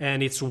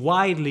 and it's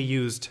widely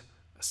used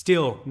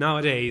still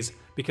nowadays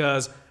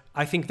because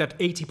I think that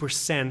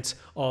 80%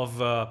 of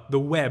the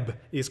web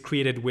is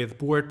created with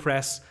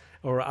WordPress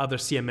or other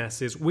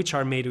CMSs, which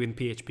are made in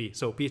PHP.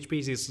 So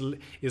PHP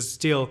is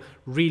still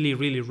really,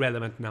 really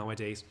relevant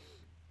nowadays.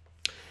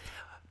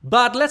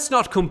 But let's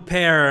not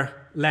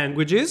compare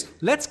languages.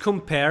 Let's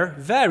compare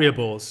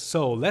variables.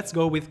 So let's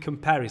go with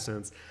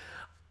comparisons.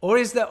 Or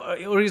is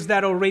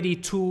that already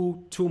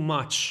too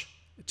much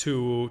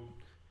to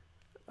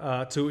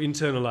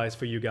internalize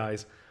for you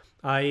guys?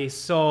 I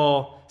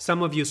saw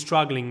some of you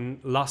struggling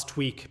last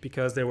week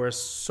because there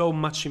was so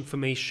much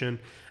information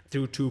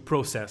to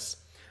process.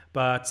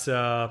 But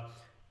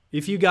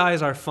if you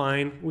guys are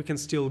fine, we can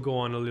still go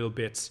on a little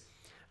bit.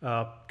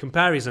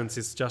 Comparisons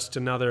is just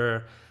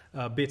another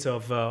bit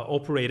of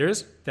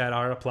operators that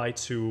are applied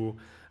to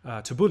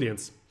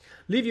Booleans.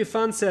 Leave You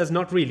Fun says,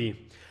 not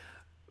really.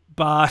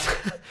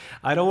 But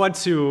I don't want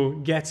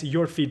to get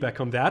your feedback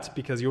on that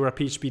because you're a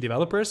PHP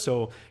developer,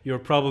 so you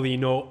probably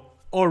know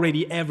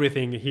already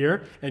everything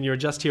here and you're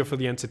just here for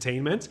the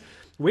entertainment,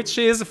 which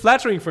is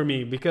flattering for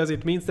me because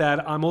it means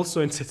that I'm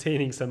also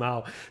entertaining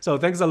somehow. So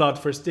thanks a lot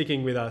for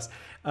sticking with us.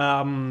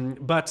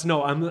 But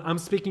no, I'm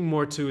speaking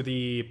more to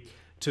the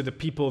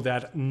people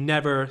that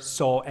never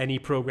saw any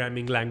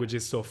programming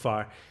languages so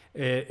far.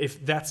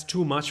 If that's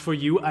too much for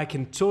you, I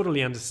can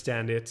totally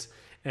understand it,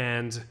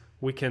 and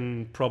we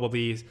can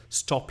probably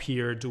stop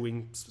here,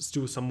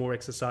 do some more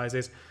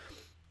exercises.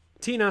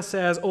 Tina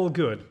says, all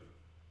good.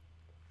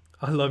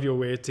 I love your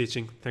way of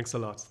teaching. Thanks a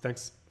lot.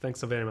 Thanks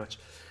so very much.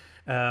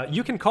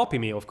 You can copy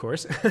me, of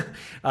course.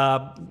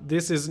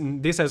 This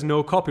has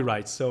no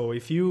copyright. So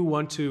if you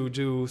want to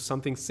do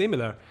something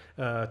similar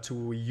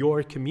to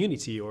your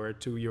community or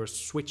to your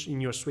Twitch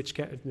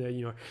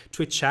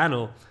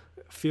channel,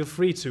 feel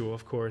free to,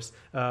 of course.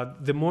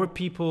 The more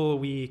people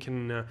we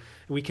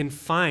can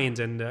find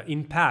and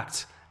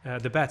impact,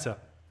 the better.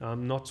 I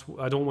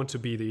don't want to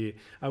be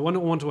I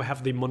want to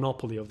have the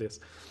monopoly of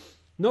this.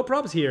 No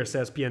probs here,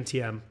 says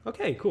PNTM.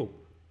 Okay, cool.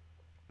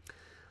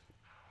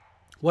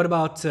 What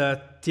about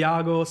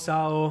Tiago,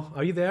 Sao?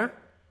 Are you there?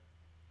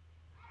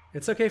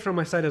 It's okay from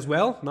my side as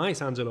well.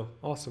 Nice, Angelo.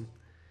 Awesome.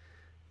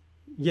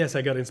 Yes,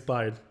 I got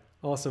inspired.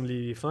 Awesome,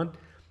 Leave You Fun.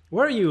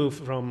 Where are you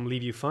from,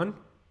 Leave You Fun?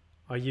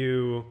 Are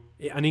you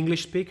an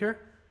English speaker?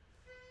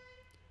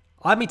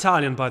 I'm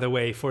Italian, by the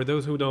way, for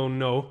those who don't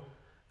know.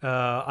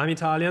 I'm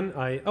Italian.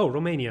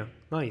 Romania.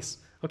 Nice.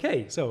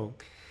 Okay, so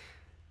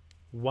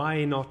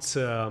why not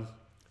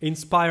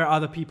inspire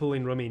other people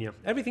in Romania?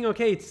 Everything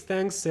okay?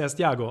 Thanks, says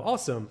Tiago.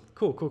 Awesome.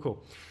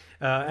 Cool.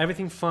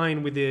 Everything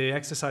fine with the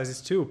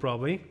exercises too,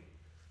 probably?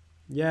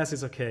 Yes,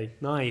 it's okay.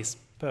 Nice.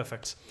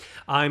 Perfect.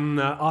 I'm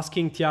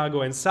asking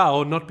Tiago and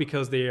Sao not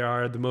because they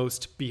are the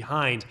most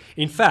behind.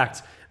 In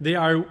fact, they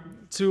are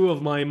two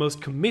of my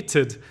most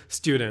committed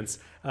students.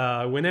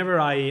 Whenever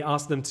I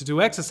asked them to do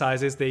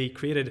exercises, they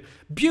created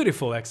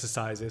beautiful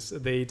exercises.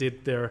 They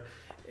did their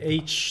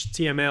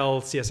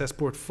HTML, CSS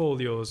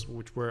portfolios,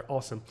 which were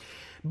awesome.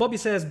 Bobby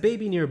says,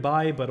 baby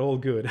nearby, but all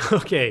good.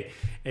 Okay,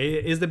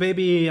 is the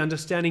baby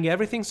understanding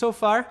everything so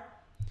far?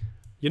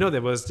 You know,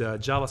 there was the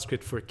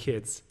JavaScript for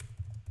kids.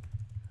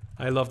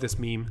 I love this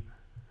meme.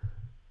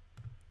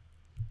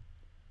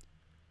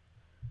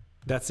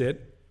 That's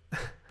it.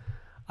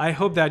 I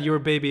hope that your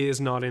baby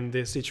is not in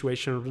this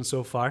situation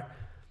so far.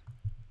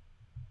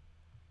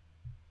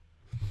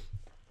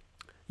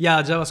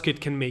 Yeah,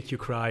 JavaScript can make you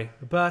cry,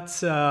 but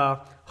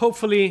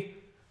hopefully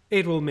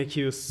it will make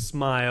you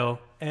smile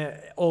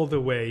all the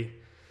way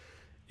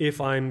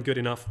if I'm good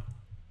enough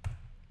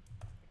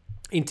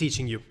in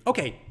teaching you.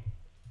 Okay,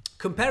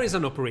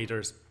 comparison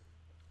operators.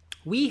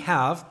 We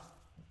have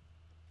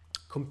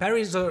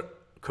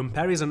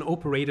comparison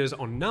operators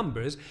on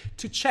numbers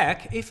to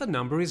check if a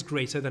number is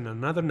greater than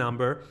another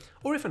number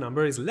or if a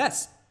number is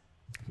less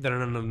than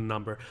another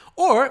number.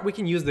 Or we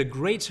can use the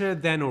greater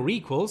than or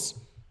equals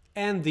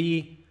and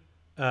the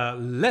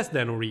less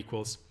than or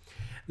equals.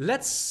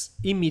 Let's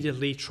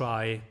immediately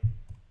try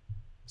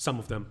some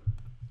of them.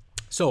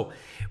 So,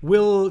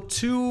 what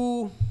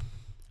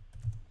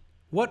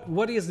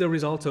is the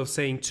result of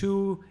saying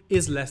 2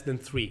 is less than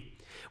 3?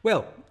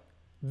 Well,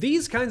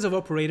 these kinds of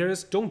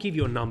operators don't give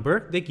you a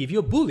number, they give you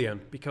a boolean,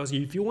 because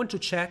if you want to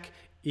check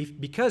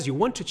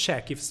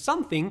if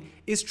something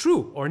is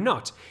true or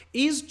not.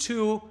 Is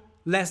 2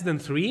 less than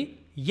 3?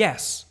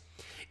 Yes.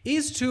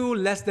 Is 2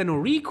 less than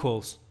or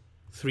equals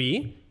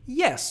 3?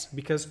 Yes,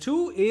 because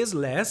 2 is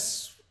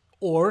less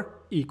or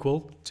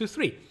equal to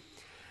 3.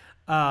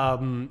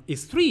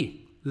 Is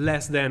 3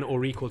 less than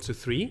or equal to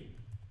 3?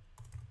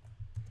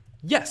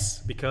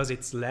 Yes, because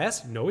it's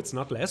less. No, it's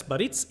not less,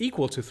 but it's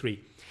equal to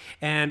 3.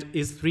 And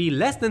is 3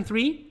 less than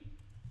 3?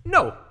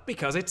 No,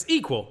 because it's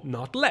equal,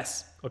 not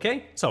less.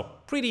 Okay? So,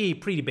 pretty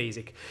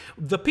basic.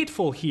 The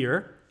pitfall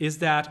here is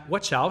that,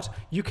 watch out,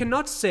 you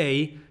cannot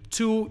say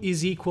 2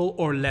 is equal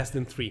or less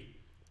than 3.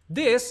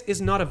 This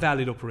is not a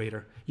valid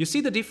operator. You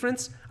see the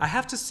difference? I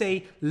have to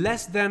say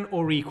less than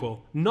or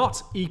equal,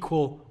 not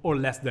equal or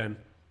less than.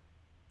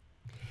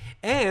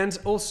 And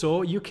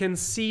also, you can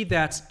see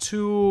that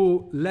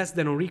 2 less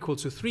than or equal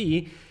to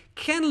 3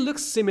 can look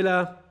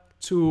similar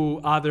to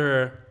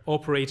other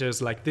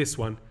operators like this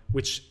one,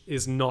 which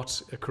is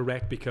not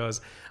correct because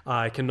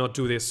I cannot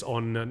do this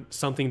on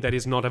something that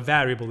is not a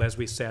variable, as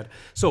we said.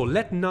 So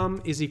let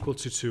num is equal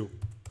to 2.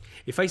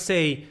 If I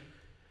say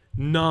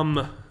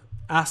num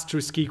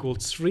asterisk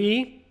equals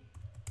 3,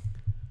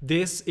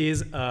 this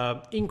is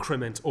an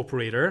increment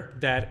operator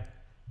that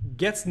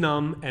gets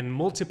num and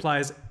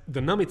multiplies the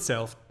num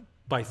itself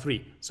by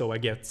 3, so I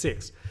get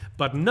 6.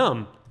 But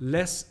num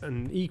less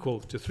than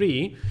equal to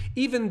 3,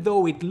 even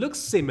though it looks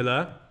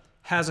similar,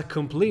 has a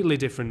completely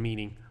different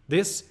meaning.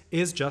 This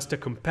is just a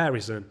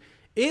comparison.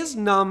 Is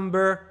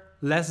number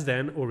less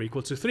than or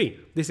equal to 3?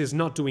 This is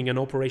not doing an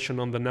operation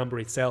on the number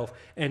itself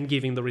and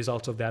giving the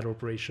result of that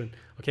operation,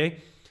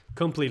 okay?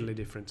 Completely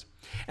different.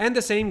 And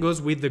the same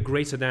goes with the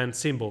greater than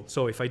symbol.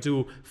 So if I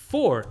do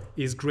 4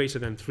 is greater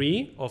than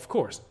 3, of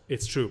course,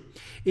 it's true.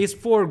 Is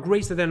 4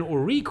 greater than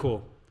or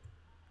equal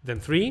than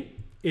 3?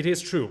 It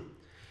is true.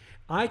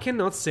 I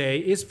cannot say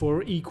is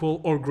 4 equal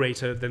or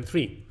greater than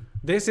 3.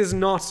 This is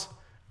not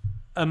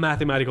a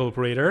mathematical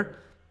operator.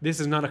 This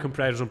is not a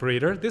comparison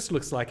operator. This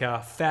looks like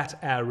a fat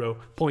arrow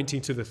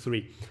pointing to the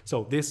 3.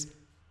 So this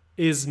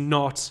is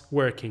not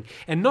working.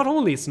 And not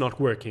only it's not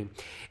working,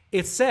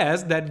 it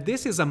says that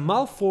this is a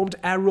malformed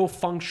arrow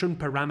function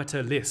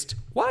parameter list.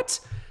 What?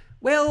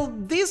 Well,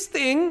 this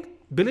thing,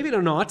 believe it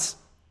or not,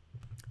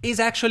 is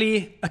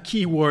actually a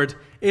keyword.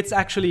 It's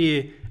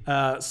actually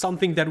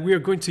something that we're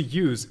going to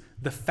use,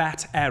 the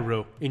fat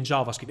arrow in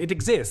JavaScript. It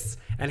exists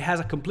and has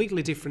a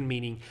completely different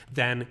meaning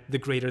than the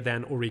greater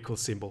than or equal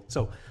symbol.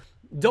 So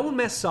don't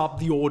mess up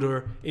the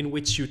order in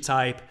which you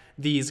type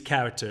these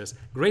characters.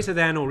 Greater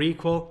than or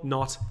equal,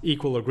 not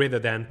equal or greater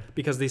than,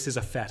 because this is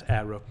a fat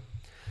arrow.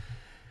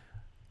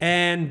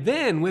 And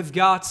then we've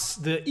got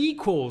the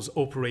equals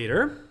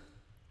operator.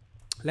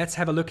 Let's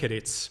have a look at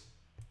it.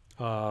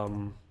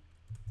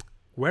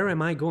 Where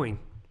am I going?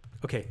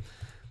 Okay,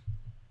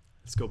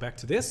 let's go back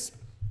to this.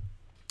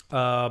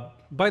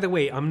 By the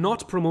way, I'm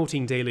not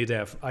promoting daily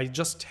dev. I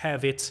just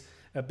have it.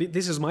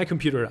 This is my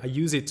computer. I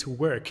use it to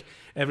work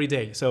every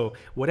day. So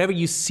whatever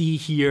you see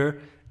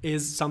here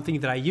is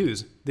something that I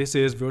use. This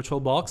is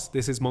VirtualBox.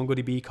 This is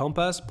MongoDB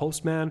Compass,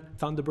 Postman,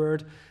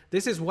 Thunderbird.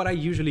 This is what I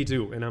usually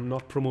do, and I'm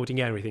not promoting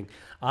everything.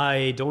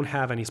 I don't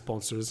have any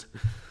sponsors.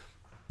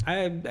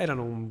 I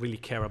don't really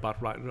care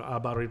about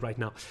it right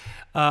now.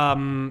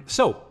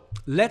 So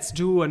let's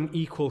do an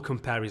equal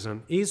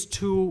comparison. Is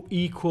 2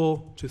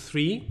 equal to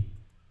 3?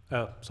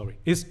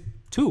 Is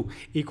 2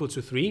 equal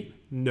to 3?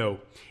 No.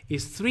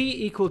 Is 3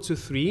 equal to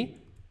 3?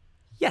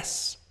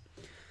 Yes.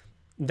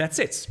 That's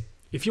it.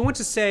 If you want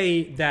to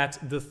say that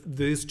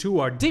these two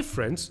are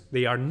different,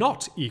 they are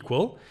not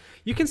equal,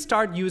 you can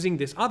start using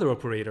this other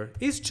operator.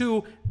 Is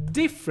 2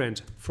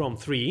 different from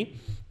 3?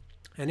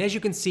 And as you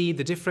can see,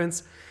 the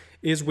difference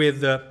is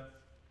with the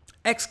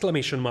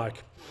exclamation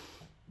mark.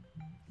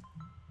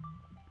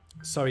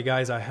 Sorry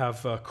guys, I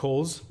have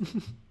calls.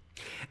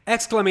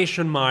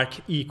 Exclamation mark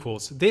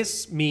equals.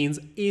 This means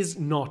is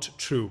not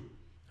true.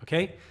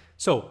 Okay?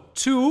 So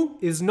 2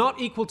 is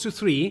not equal to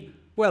 3.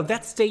 Well,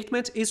 that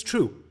statement is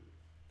true,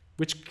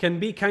 which can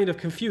be kind of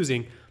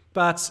confusing,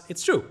 but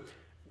it's true.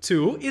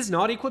 2 is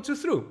not equal to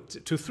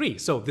 3.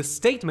 So this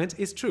statement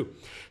is true.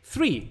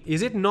 3,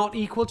 is it not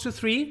equal to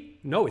 3?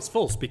 No, it's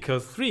false,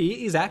 because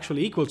 3 is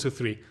actually equal to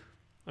 3.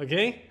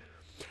 Okay?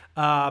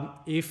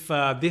 If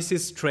this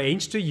is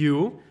strange to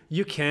you,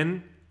 you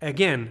can,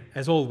 again,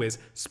 as always,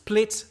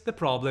 split the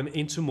problem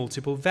into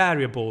multiple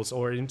variables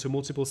or into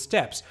multiple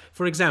steps.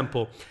 For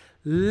example,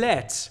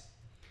 let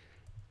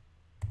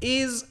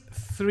is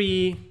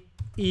 3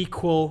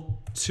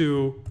 equal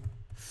to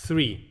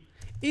 3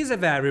 is a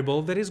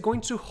variable that is going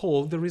to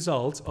hold the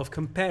result of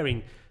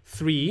comparing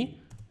 3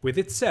 with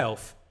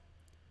itself.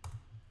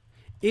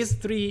 Is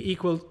 3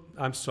 equal...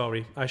 I'm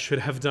sorry, I should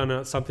have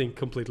done something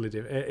completely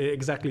different,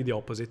 exactly the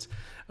opposite.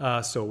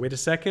 So wait a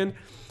second,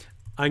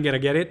 I'm gonna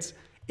get it.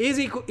 Is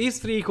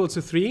 3 equal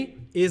to 3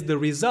 is the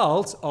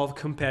result of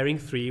comparing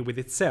 3 with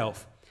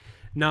itself.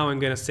 Now I'm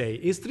gonna say,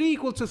 is 3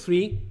 equal to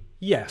 3?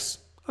 Yes.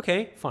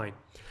 Okay, fine.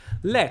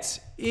 Let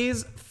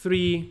is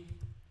 3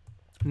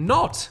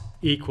 not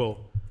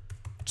equal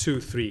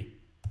to 3.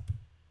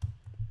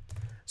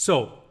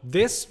 So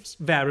this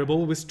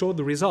variable will store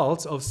the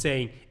results of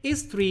saying,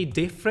 is 3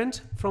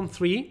 different from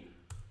 3?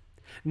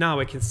 Now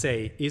I can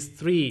say, is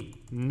 3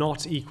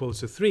 not equal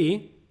to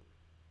 3?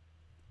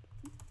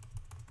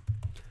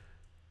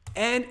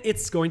 And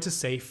it's going to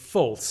say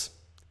false.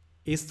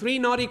 Is 3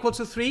 not equal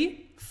to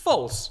 3?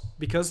 False,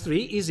 because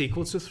 3 is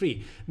equal to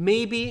 3.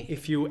 Maybe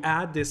if you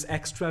add this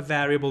extra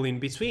variable in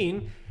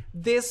between,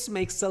 this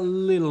makes a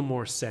little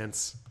more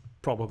sense.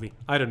 Probably.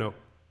 I don't know.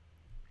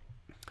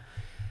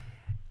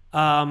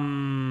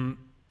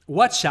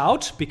 Watch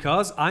out,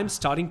 because I'm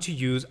starting to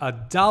use a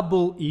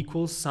double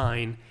equal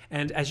sign.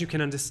 And as you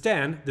can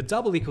understand, the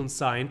double equal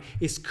sign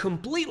is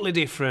completely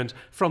different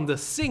from the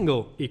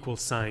single equal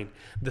sign.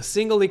 The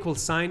single equal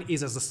sign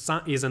is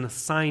an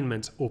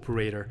assignment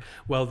operator,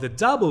 while the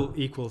double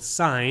equal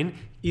sign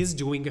is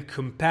doing a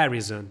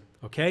comparison.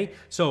 Okay?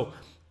 So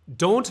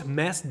don't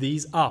mess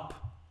these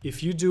up.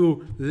 If you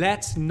do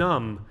let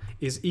num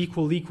is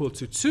equal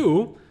to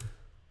 2,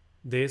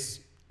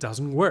 this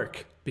doesn't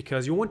work,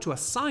 because you want to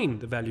assign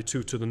the value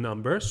 2 to the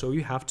number, so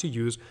you have to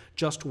use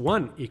just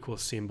one equal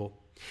symbol.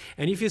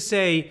 And if you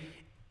say,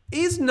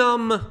 is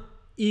num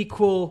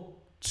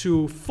equal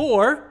to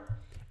 4,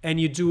 and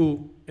you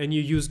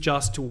use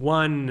just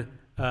one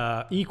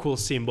equal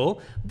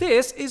symbol,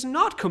 this is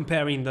not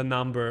comparing the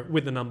number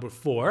with the number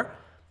 4.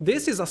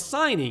 This is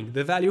assigning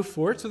the value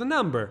 4 to the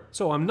number.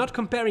 So I'm not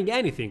comparing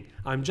anything.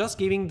 I'm just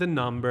giving the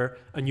number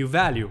a new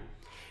value.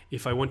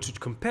 If I want to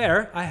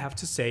compare, I have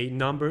to say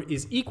number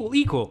is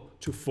equal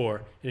to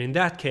 4. And in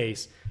that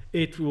case,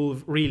 it will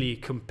really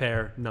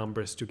compare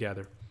numbers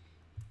together.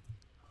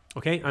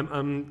 Okay,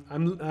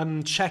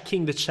 I'm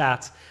checking the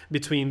chat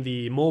between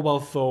the mobile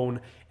phone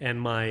and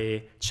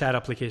my chat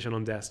application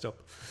on desktop,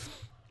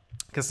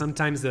 because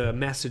sometimes the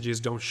messages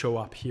don't show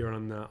up here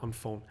on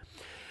phone.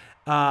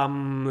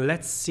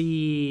 Let's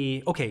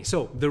see. Okay,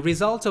 so the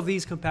result of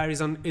these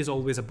comparison is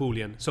always a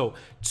Boolean. So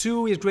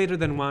 2 is greater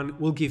than 1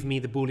 will give me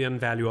the Boolean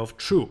value of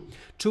true.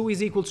 2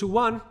 is equal to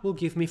 1 will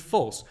give me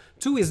false.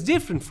 2 is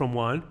different from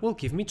 1 will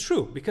give me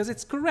true, because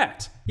it's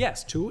correct.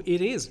 Yes, 2,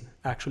 it is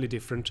actually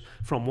different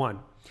from 1.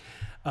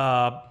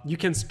 You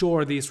can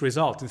store this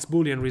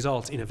Boolean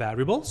result in a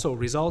variable. So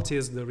result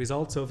is the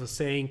result of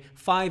saying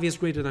 5 is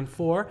greater than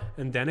 4,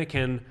 and then I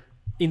can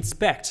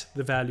inspect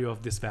the value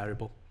of this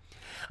variable.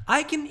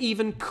 I can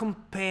even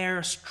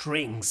compare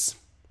strings.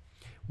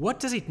 What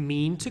does it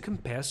mean to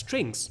compare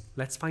strings?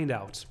 Let's find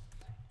out.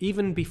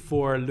 Even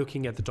before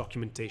looking at the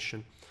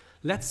documentation,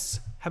 let's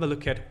have a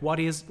look at what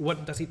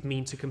does it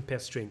mean to compare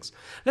strings.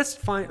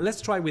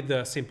 Let's try with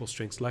the simple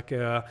strings, like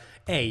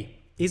A.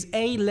 Is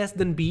A less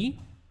than B?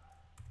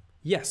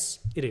 Yes,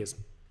 it is.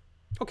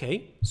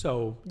 Okay,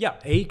 so yeah,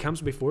 A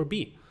comes before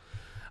B.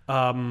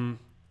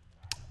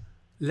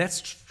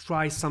 Let's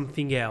try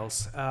something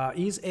else.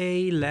 Is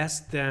A less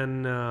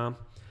than,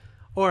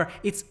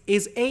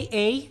 is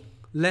AA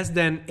less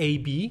than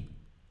AB?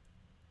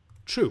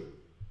 True.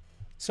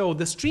 So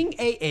the string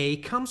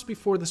AA comes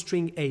before the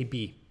string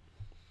AB.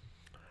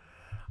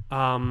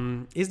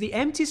 Is the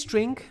empty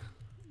string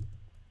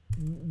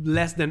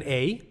less than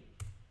A?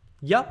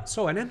 Yep,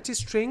 so an empty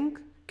string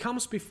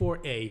comes before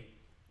A.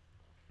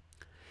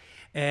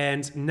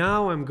 And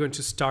now I'm going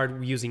to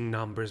start using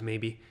numbers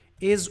maybe.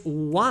 Is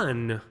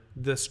 1,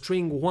 the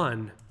string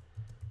 1,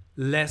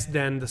 less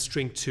than the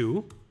string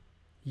 2?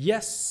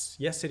 Yes,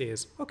 yes it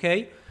is.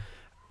 Okay.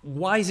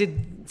 Why is it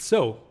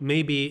so?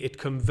 Maybe it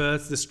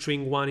converts the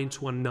string 1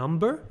 into a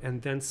number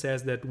and then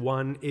says that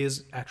 1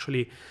 is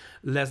actually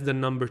less than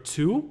number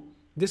 2.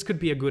 This could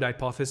be a good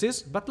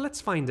hypothesis, but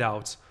let's find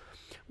out.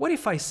 What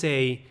if I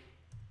say,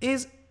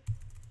 is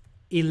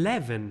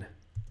 11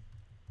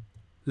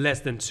 less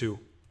than 2?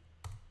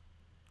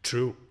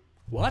 True.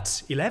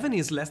 What? 11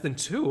 is less than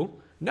 2?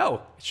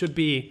 No, it should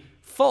be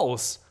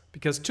false,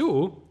 because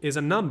 2 is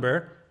a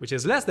number which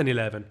is less than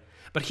 11.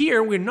 But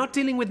here we're not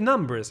dealing with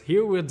numbers,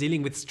 here we're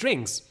dealing with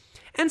strings.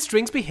 And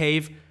strings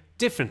behave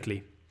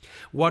differently.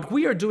 What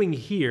we are doing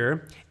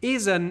here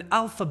is an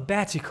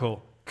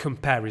alphabetical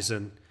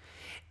comparison.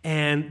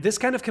 And this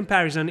kind of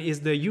comparison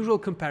is the usual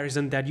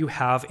comparison that you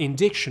have in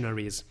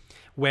dictionaries,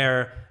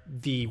 where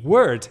the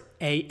word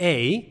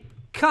AA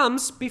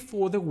comes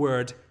before the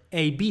word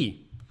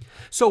AB.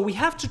 So we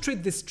have to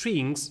treat these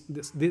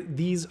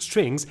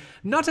strings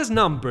not as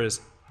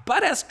numbers,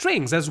 but as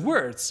strings, as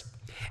words.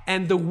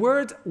 And the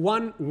word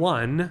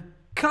 1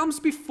 comes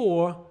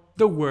before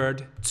the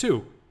word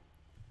 2.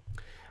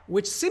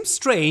 Which seems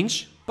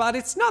strange, but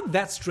it's not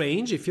that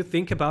strange if you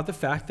think about the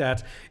fact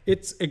that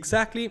it's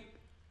exactly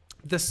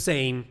the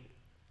same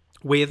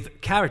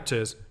with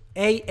characters.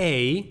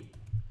 AA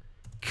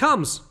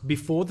comes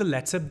before the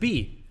letter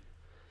B.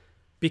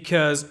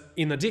 Because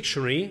in a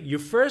dictionary, you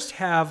first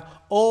have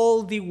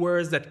all the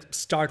words that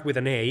start with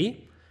an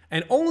A,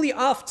 and only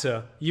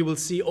after you will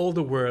see all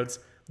the words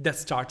that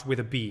start with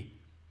a B.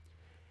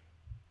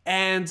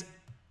 And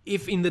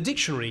if in the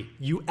dictionary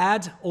you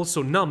add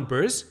also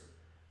numbers,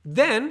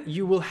 then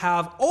you will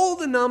have all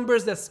the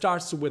numbers that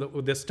start with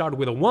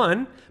a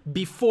 1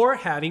 before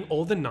having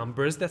all the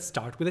numbers that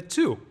start with a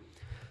 2.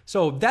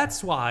 So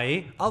that's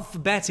why,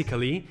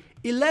 alphabetically,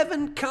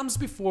 11 comes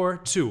before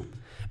 2.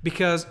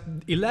 Because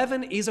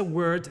 11 is a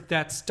word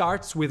that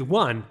starts with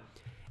 1.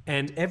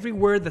 And every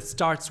word that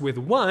starts with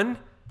 1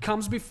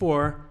 comes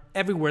before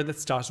every word that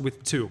starts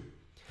with 2.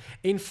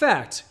 In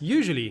fact,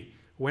 usually,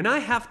 when I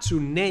have to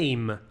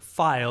name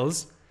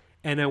files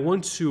and I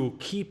want to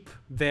keep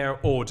their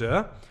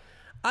order,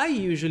 I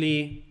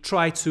usually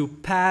try to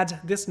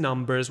pad these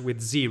numbers with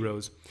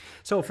zeros.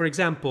 So, for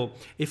example,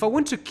 if I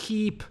want to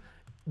keep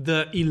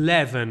the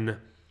 11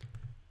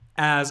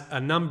 as a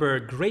number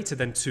greater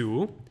than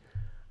 2,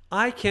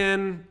 I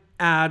can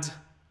add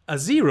a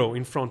 0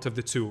 in front of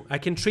the 2. I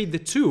can treat the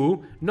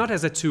 2 not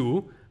as a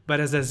 2,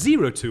 but as a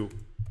 02.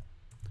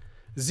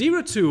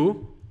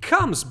 02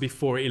 comes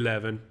before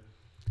 11.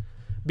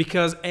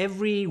 Because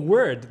every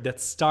word that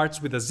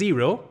starts with a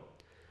 0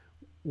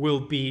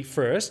 will be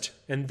first,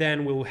 and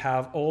then we'll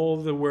have all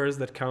the words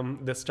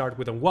that start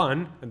with a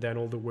 1, and then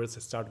all the words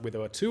that start with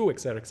a 2,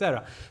 etc.,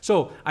 etc.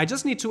 So I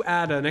just need to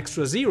add an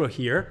extra 0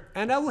 here,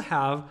 and I will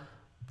have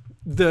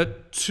the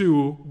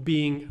 2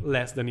 being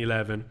less than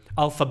 11,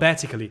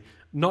 alphabetically,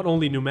 not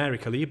only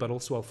numerically, but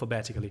also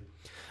alphabetically.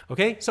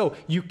 Okay, so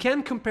you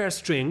can compare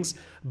strings,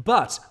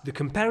 but the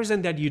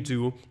comparison that you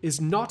do is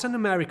not a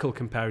numerical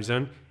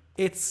comparison,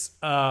 it's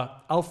an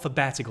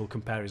alphabetical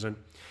comparison.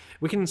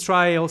 We can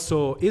try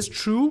also, is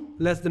true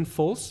less than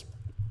false?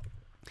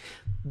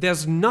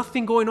 There's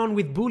nothing going on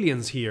with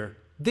booleans here.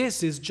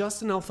 This is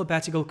just an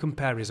alphabetical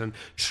comparison.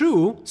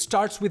 True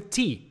starts with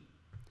T.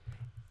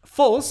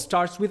 False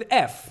starts with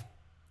F.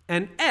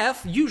 And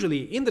F,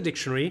 usually in the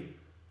dictionary,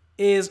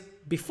 is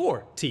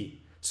before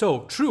T.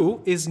 So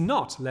true is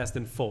not less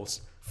than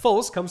false.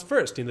 False comes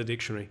first in the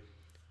dictionary.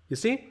 You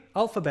see?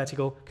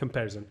 Alphabetical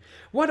comparison.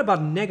 What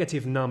about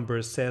negative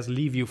numbers, says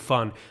Leave You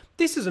Fun?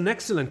 This is an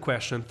excellent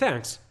question.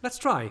 Thanks. Let's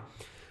try.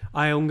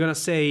 I am going to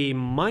say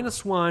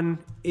 -1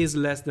 is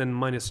less than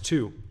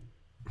 -2.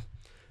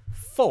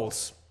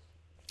 False.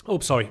 Oh,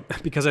 sorry,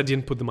 because I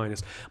didn't put the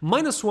minus.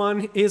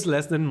 -1 is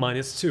less than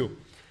 -2.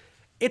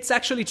 It's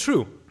actually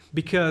true,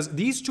 because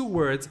these two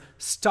words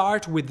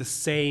start with the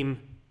same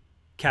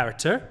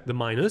character, the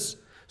minus,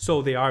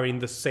 so they are in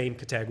the same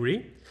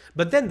category.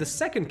 But then the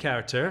second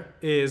character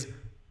is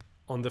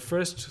on the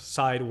first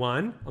side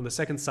 1, on the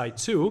second side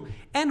 2,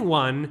 and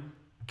 1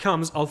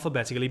 comes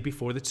alphabetically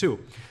before the 2.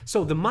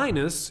 So the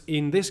minus,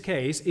 in this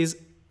case, is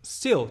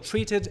still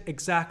treated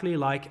exactly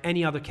like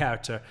any other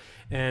character.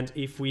 And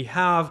if we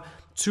have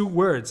two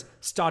words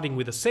starting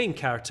with the same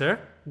character,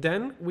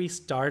 then we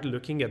start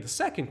looking at the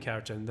second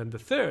character, and then the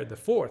third, the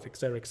fourth,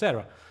 etc.,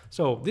 etc.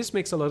 So this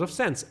makes a lot of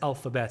sense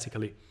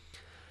alphabetically.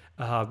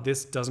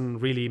 This doesn't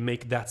really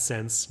make that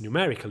sense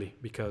numerically,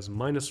 because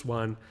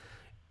 -1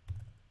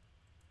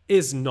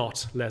 is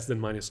not less than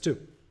 -2.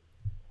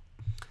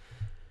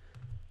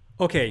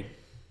 Okay,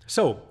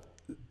 so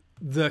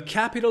the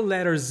capital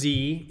letter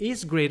Z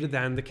is greater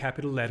than the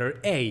capital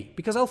letter A,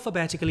 because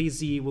alphabetically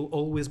Z will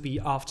always be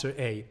after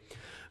A.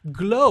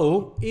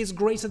 Glow is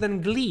greater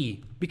than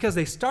Glee, because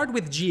they start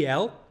with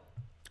GL,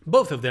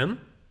 both of them,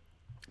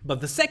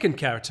 but the second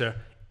character,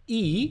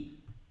 E,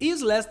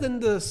 is less than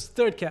the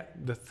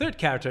third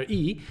character,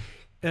 E,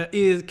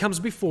 comes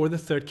before the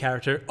third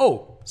character,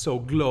 O. So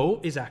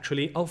glow is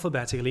actually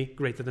alphabetically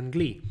greater than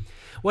Glee.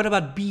 What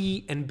about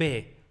B and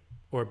B,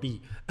 or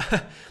B?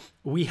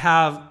 We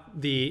have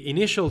the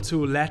initial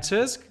two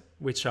letters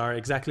which are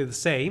exactly the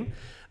same.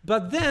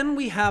 But then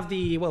we have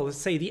the, well, let's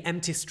say the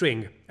empty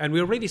string. And we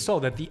already saw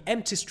that the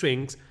empty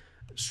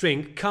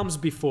string comes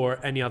before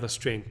any other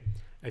string.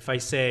 If I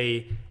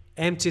say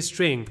empty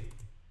string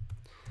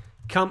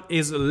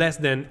is less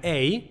than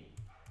A,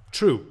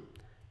 true.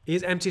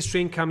 Is empty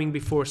string coming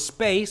before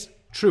space?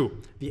 True.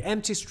 The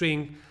empty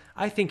string,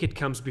 I think it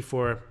comes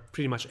before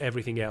pretty much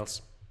everything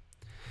else.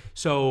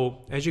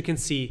 So, as you can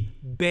see,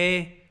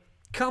 B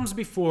comes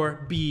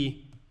before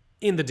B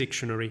in the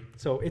dictionary.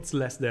 So, it's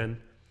less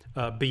than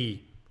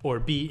B, or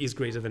B is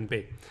greater than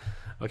B.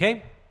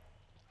 Okay?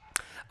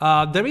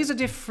 There is a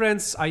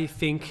difference, I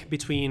think,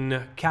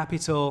 between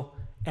capital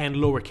and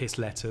lowercase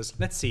letters.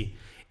 Let's see.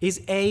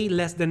 Is A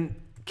less than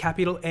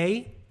capital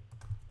A?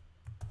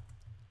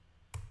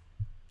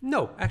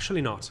 No,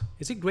 actually not.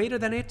 Is it greater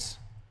than it?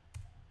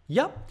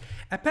 Yep.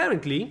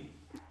 Apparently,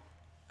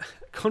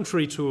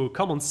 contrary to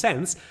common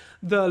sense,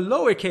 the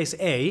lowercase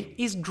a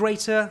is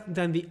greater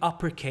than the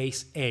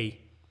uppercase a.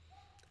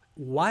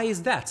 Why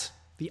is that?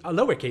 The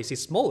lowercase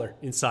is smaller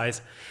in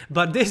size,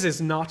 but this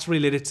is not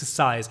related to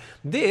size.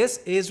 This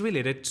is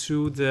related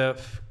to the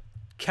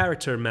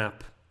character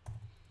map.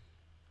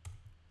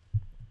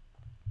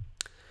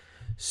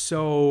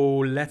 So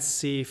let's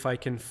see if I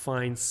can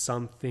find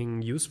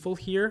something useful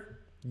here.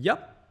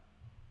 Yep.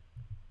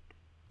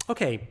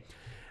 Okay.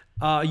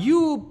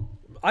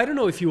 I don't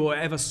know if you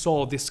ever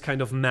saw this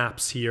kind of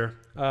maps here.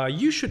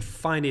 You should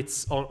find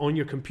it on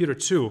your computer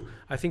too.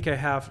 I think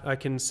I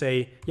can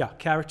say, yeah,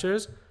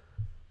 characters.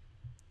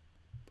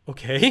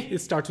 Okay, it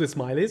starts with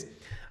smileys.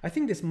 I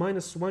think this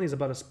 -1 is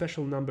about a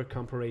special number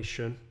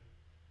comparison.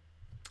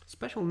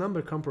 Special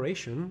number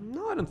comparison?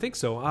 No, I don't think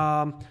so.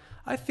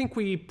 I think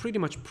we pretty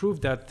much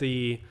proved that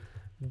the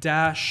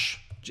dash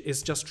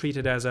is just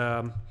treated as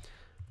a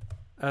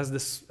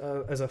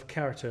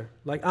character,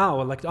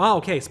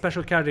 okay,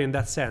 special character in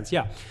that sense.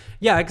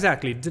 Yeah,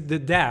 exactly. The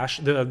dash,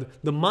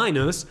 the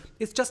minus,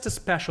 is just a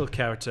special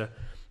character,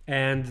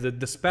 and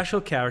the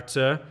special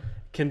character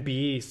can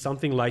be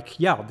something like,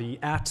 yeah, the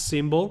 @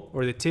 symbol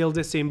or the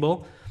tilde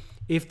symbol.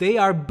 If they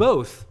are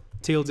both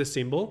tilde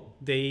symbol,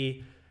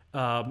 they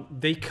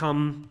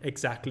come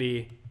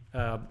exactly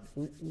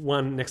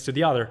one next to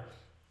the other.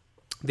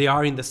 They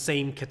are in the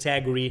same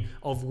category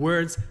of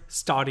words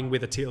starting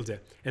with a tilde,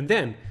 and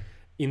then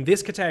in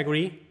this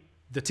category,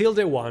 the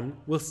tilde one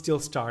will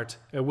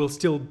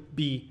still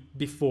be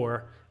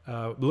before,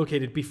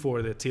 located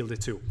before the tilde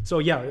 2. So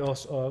yeah,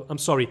 I'm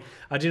sorry,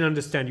 I didn't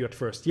understand you at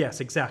first. Yes,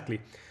 exactly.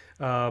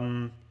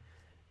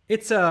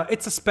 It's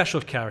a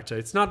special character.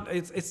 It's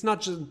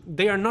not just,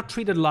 they are not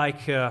treated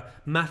like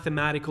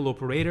mathematical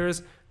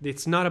operators.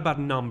 It's not about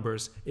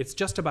numbers. It's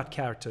just about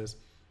characters.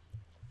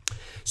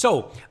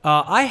 So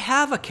I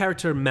have a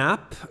character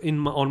map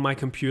on my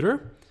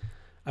computer.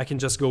 I can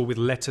just go with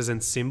letters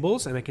and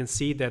symbols, and I can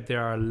see that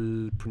there are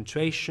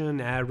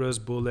punctuation, arrows,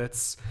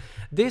 bullets.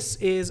 This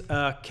is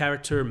a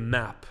character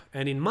map.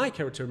 And in my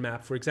character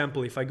map, for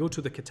example, if I go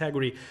to the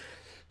category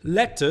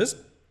letters,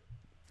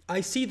 I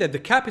see that the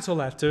capital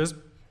letters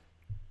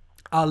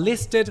are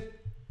listed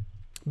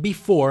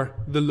before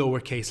the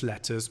lowercase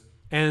letters.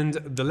 And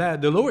the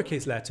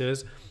lowercase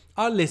letters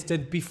are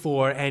listed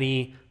before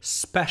any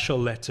special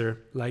letter,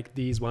 like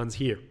these ones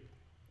here.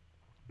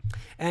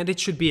 And it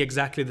should be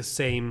exactly the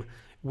same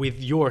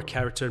with your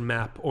character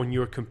map on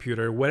your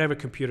computer, whatever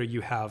computer you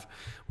have.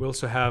 We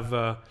also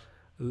have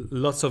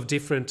lots of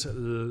different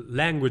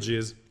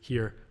languages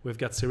here. We've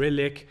got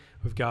Cyrillic,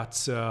 we've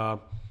got,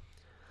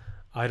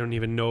 I don't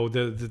even know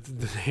the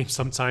name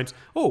sometimes.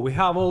 Oh, we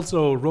have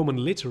also Roman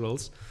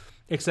literals,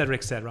 etc.,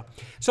 etc.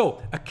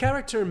 So a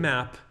character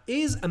map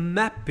is a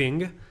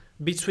mapping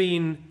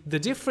between the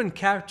different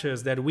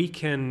characters that we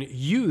can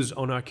use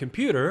on our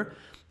computer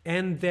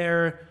and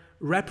their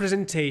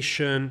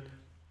representation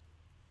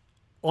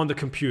on the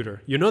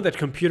computer. You know that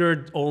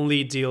computer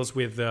only deals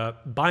with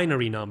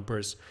binary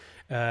numbers.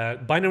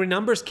 Binary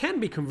numbers can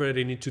be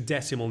converted into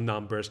decimal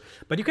numbers,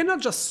 but you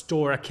cannot just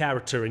store a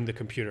character in the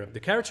computer. The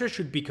character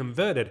should be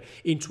converted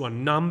into a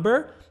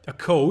number, a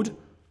code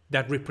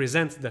that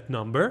represents that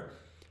number,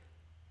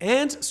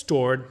 and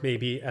stored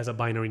maybe as a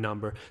binary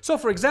number. So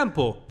for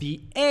example,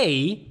 the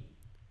A,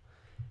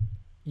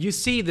 you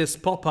see this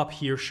pop-up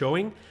here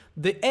showing,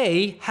 the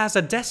A has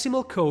a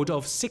decimal code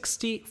of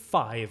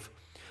 65.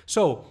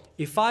 So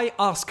if I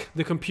ask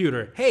the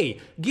computer, hey,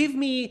 give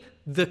me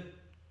the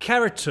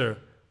character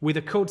with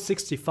a code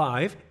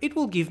 65, it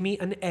will give me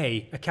an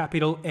A, a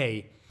capital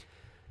A.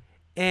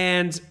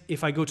 And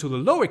if I go to the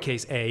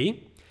lowercase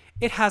a,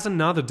 it has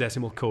another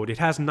decimal code. It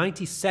has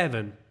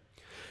 97.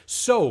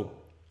 So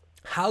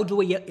how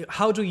do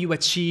you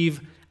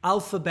achieve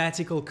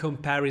alphabetical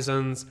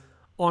comparisons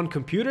on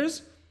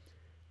computers?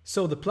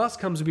 So the plus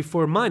comes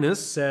before minus,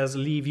 says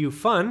leave you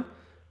fun.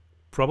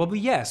 Probably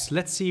yes.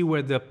 Let's see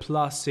where the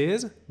plus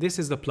is. This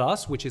is the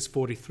plus, which is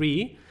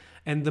 43.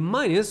 And the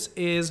minus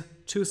is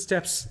 2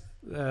 steps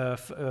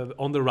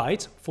on the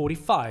right,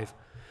 45.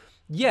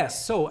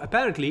 Yes, so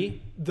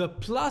apparently the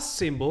plus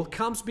symbol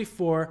comes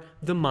before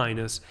the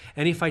minus.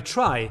 And if I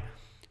try,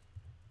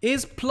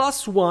 is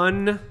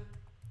 +1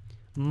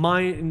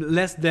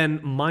 less than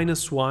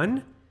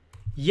 -1?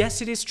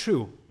 Yes, it is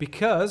true,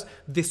 because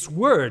this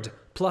word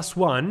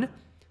 +1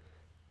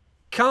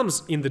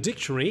 comes in the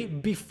dictionary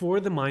before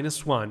the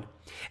 -1.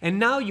 And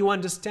now you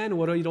understand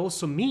what it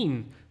also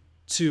means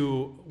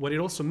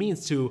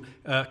to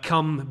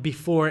come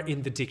before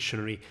in the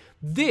dictionary.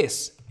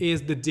 This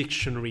is the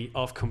dictionary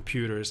of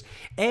computers.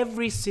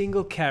 Every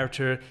single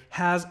character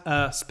has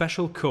a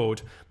special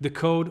code. The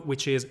code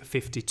which is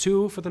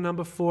 52 for the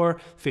number 4,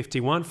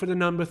 51 for the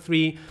number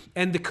 3,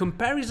 and the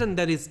comparison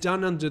that is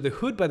done under the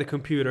hood by the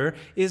computer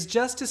is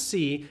just to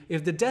see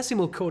if the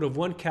decimal code of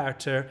one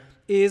character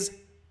is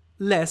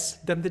less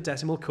than the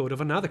decimal code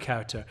of another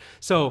character.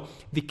 So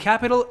the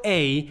capital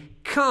A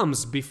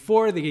comes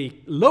before the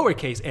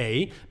lowercase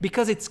a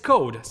because its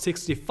code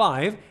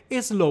 65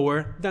 is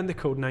lower than the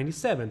code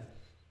 97.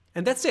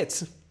 And that's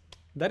it.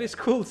 That is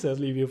cool, says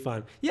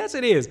LiviuFan. Yes,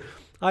 it is.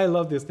 I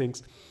love these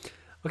things.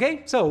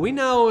 Okay, so we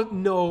now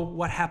know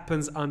what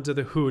happens under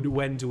the hood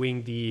when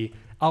doing the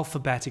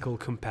alphabetical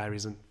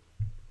comparison.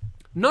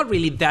 Not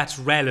really that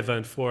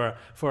relevant for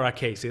our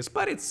cases,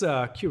 but it's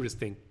a curious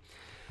thing.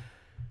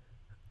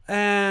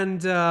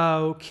 And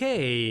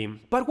okay,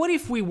 but what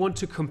if we want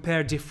to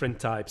compare different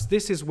types?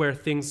 This is where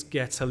things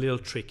get a little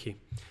tricky.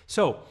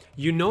 So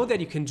you know that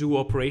you can do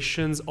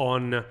operations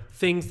on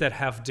things that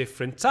have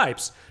different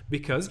types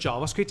because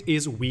JavaScript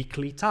is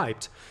weakly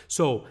typed.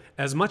 So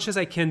as much as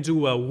I can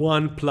do a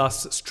 1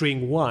 plus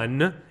string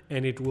 1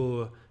 and it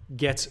will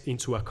get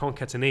into a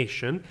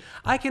concatenation,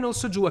 I can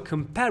also do a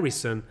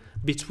comparison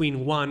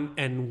between 1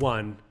 and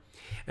 1.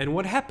 And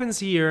what happens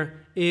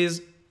here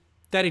is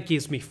that it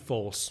gives me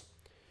false.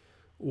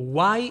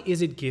 Why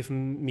is it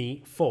giving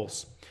me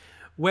false?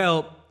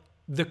 Well,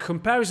 the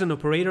comparison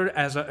operator,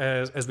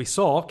 as we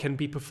saw, can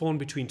be performed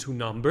between two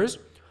numbers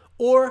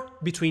or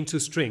between two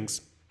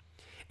strings.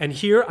 And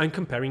here I'm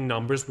comparing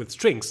numbers with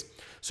strings.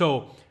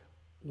 So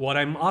what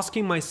I'm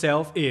asking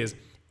myself is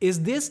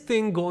this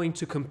thing going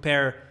to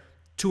compare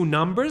two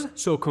numbers,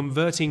 so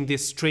converting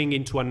this string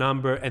into a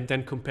number and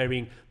then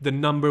comparing the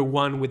number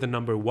 1 with the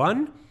number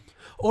 1?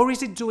 Or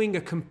is it doing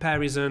a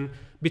comparison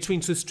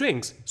between two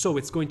strings? So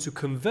it's going to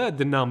convert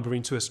the number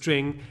into a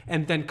string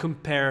and then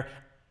compare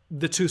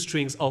the two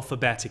strings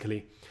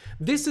alphabetically.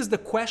 This is the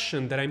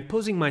question that I'm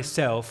posing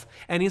myself,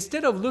 and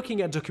instead of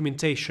looking at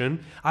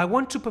documentation, I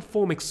want to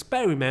perform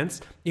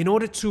experiments in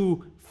order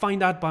to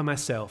find out by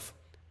myself,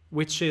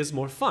 which is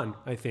more fun,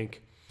 I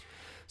think.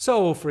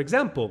 So, for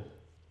example,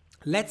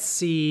 let's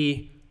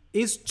see,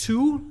 is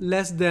 2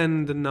 less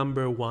than the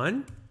number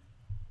 1?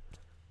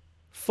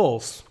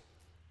 False.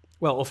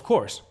 Well, of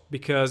course,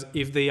 because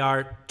if they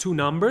are two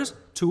numbers,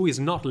 2 is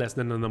not less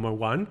than the number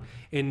 1,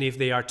 and if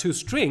they are two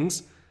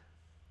strings,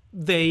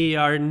 they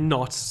are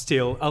not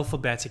still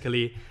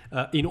alphabetically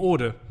in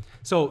order.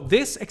 So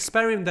this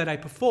experiment that I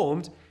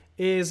performed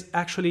is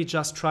actually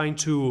just trying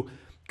to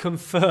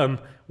confirm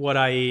what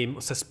I'm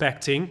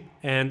suspecting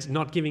and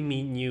not giving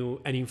me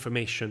any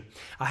information.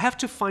 I have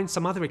to find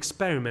some other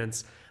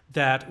experiments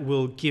that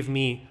will give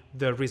me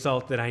the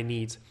result that I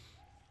need.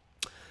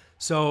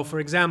 So, for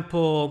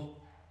example,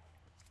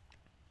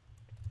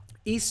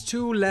 is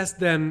 2 less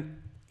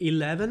than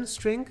 11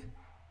 string?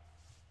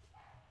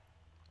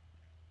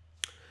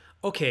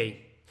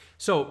 Okay,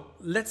 so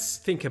let's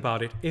think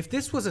about it. If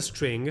this was a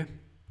string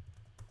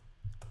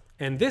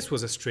and this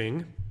was a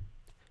string,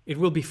 it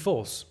will be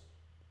false.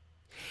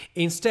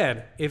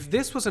 Instead, if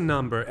this was a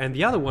number and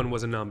the other one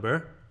was a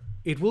number,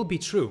 it will be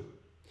true.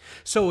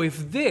 So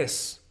if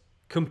this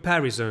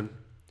comparison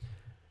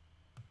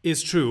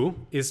is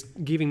true, is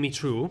giving me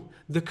true,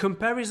 the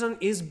comparison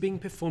is being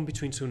performed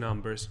between two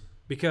numbers,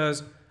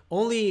 because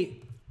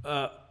only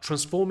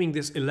transforming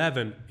this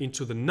 11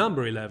 into the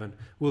number 11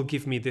 will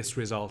give me this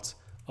result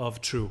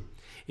of true.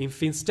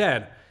 If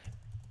instead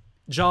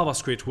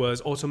JavaScript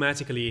was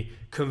automatically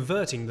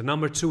converting the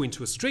number 2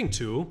 into a string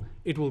 2,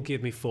 it will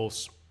give me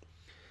false.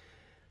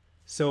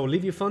 So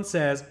LiviuFan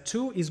says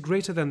 2 is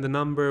greater than the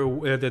number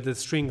the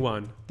string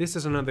 1. This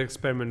is another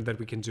experiment that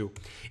we can do.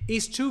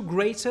 Is 2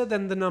 greater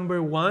than the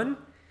number 1?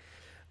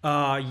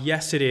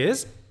 Yes, it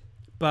is.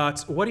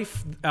 But what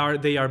if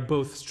they are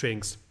both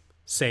strings?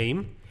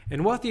 Same.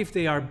 And what if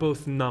they are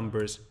both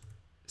numbers?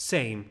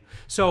 Same.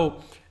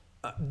 So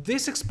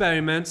this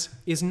experiment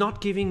is not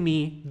giving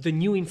me the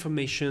new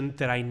information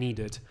that I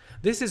needed.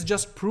 This is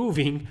just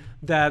proving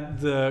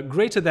that the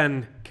greater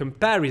than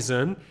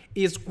comparison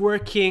is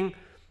working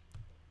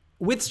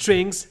with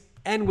strings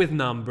and with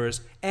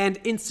numbers. And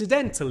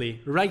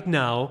incidentally, right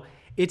now,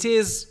 it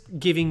is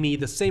giving me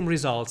the same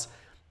results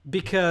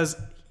because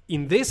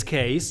in this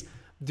case,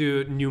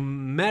 the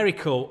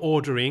numerical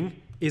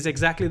ordering is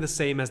exactly the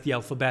same as the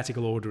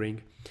alphabetical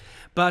ordering.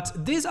 But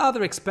this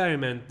other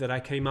experiment that I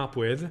came up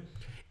with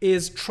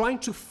is trying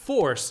to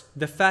force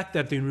the fact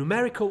that the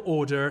numerical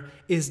order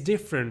is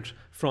different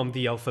from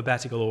the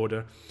alphabetical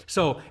order.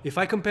 So if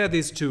I compare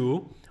these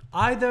two,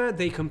 either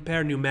they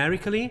compare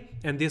numerically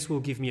and this will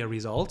give me a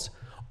result,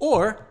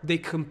 or they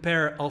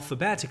compare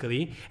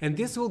alphabetically and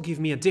this will give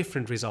me a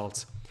different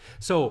result.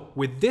 So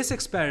with this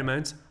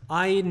experiment,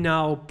 I'm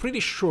now pretty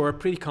sure,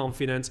 pretty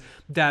confident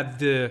that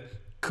the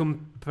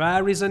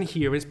comparison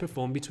here is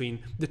performed between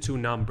the two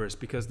numbers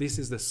because this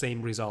is the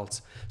same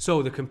result.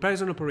 So the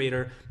comparison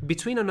operator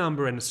between a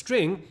number and a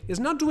string is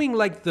not doing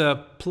like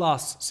the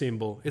plus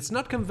symbol. It's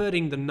not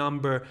converting the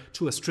number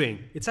to a string.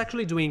 It's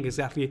actually doing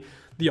exactly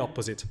the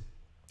opposite.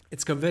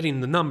 It's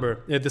converting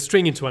the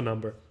string into a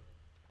number.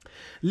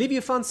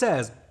 Liviufan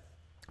says,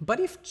 but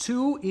if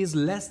 2 is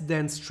less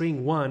than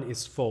string 1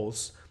 is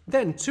false,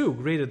 then 2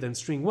 greater than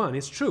string 1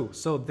 is true.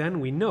 So then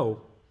we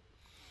know.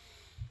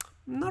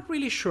 Not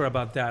really sure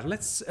about that.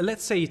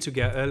 Let's say it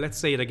together. Let's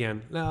say it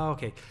again.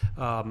 Okay.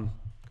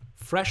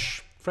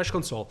 Fresh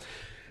console.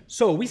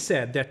 So we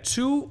said that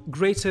 2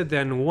 greater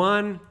than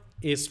 1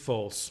 is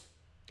false.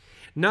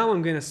 Now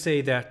I'm going to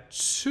say that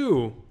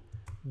 2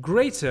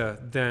 greater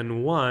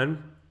than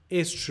 1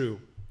 is true.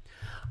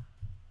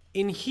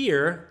 In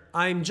here,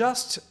 I'm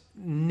just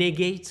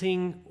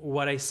negating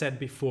what I said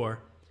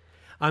before.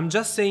 I'm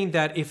just saying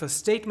that if a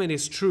statement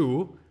is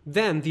true,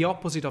 then the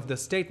opposite of the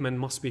statement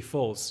must be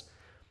false,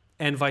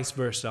 and vice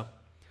versa.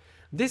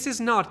 This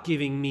is not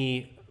giving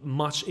me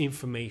much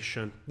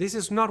information. This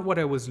is not what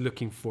I was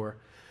looking for.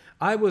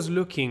 I was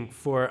looking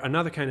for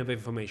another kind of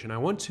information. I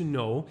want to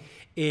know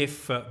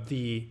if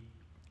the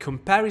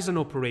comparison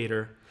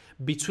operator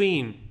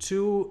between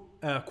two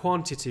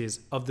quantities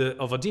of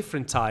a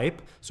different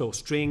type, so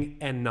string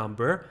and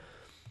number,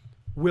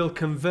 will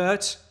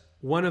convert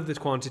one of the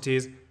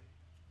quantities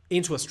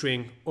into a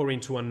string or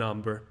into a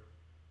number,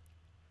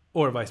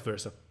 or vice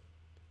versa.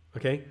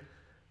 Okay?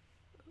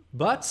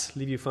 But,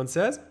 Liviufan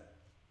says,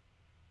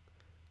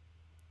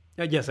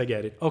 yes, I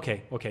get it.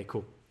 Okay,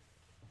 cool.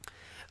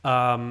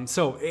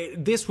 So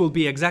this will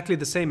be exactly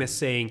the same as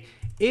saying,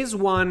 is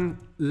 1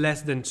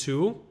 less than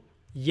 2?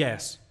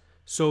 Yes.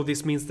 So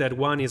this means that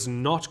 1 is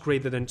not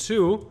greater than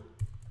 2.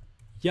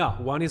 Yeah,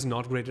 1 is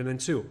not greater than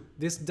 2.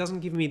 This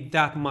doesn't give me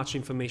that much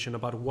information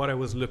about what I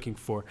was looking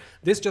for.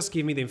 This just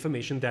gives me the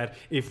information that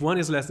if 1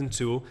 is less than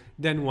 2,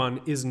 then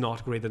 1 is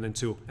not greater than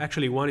 2.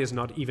 Actually, 1 is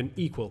not even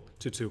equal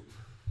to 2.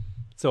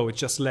 So it's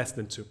just less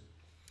than 2.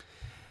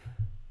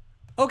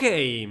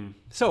 Okay,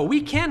 so we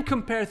can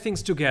compare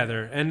things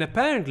together, and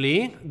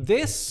apparently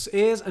this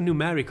is a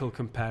numerical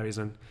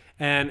comparison.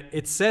 And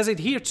it says it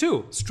here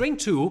too. String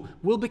 2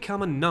 will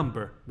become a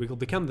number. We will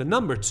become the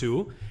number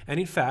 2, and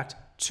in fact,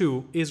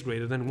 2 is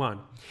greater than 1.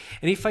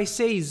 And if I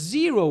say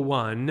 0,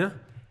 1,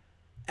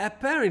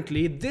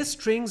 apparently this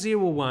string 0,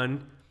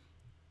 1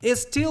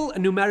 is still a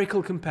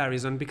numerical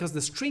comparison because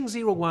the string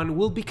 0, 1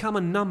 will become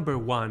a number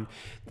 1.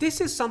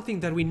 This is something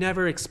that we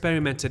never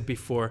experimented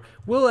before.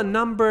 Will a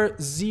number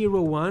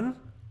 0, 1?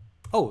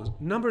 Oh,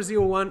 number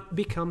 0, 1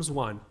 becomes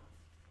 1.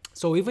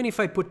 So even if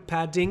I put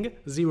padding,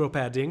 0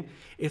 padding,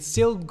 it's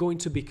still going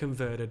to be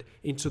converted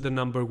into the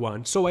number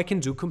 1. So I can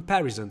do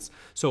comparisons.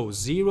 So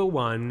 0,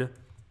 1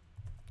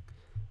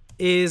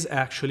 is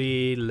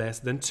actually less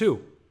than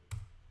 2.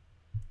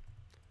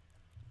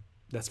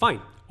 That's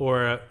fine.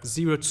 Or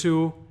 0,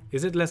 2,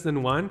 is it less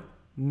than 1?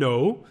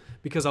 No,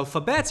 because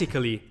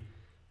alphabetically,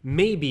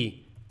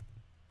 maybe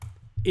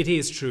it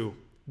is true.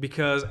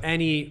 Because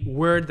any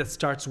word that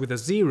starts with a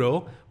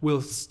 0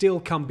 will still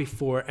come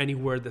before any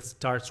word that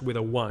starts with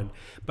a 1.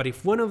 But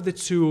if one of the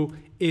two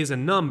is a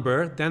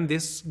number, then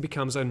this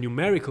becomes a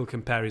numerical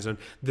comparison.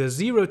 The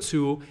 0,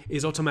 2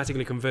 is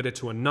automatically converted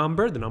to a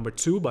number, the number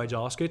 2 by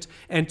JavaScript,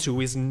 and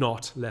 2 is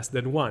not less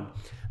than 1.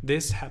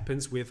 This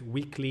happens with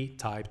weakly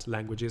typed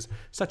languages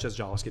such as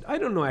JavaScript. I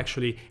don't know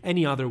actually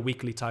any other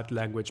weakly typed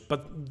language,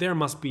 but there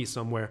must be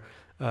somewhere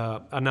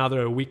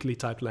another weakly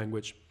typed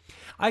language.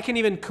 I can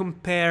even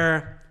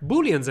compare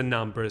booleans and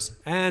numbers,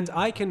 and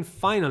I can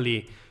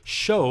finally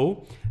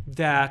show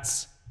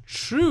that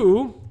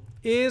true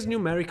is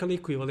numerically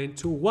equivalent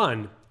to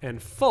 1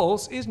 and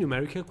false is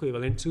numerically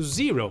equivalent to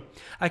 0.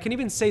 I can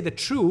even say that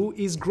true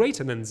is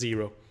greater than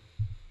 0.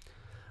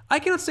 I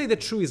cannot say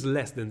that true is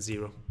less than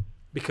 0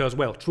 because,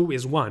 well, true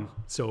is 1,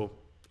 so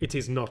it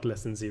is not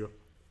less than 0.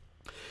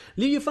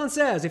 Liviufan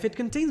says if it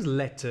contains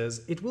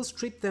letters, it will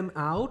strip them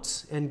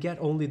out and get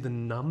only the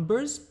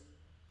numbers.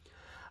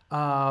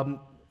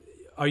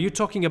 Are you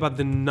talking about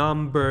the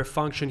number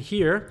function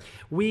here?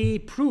 We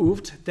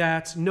proved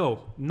that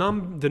no,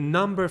 the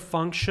number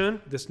function,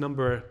 this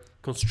number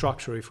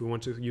constructor, if we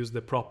want to use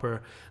the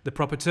proper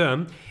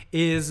term,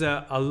 is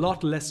a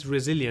lot less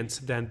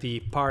resilient than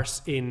the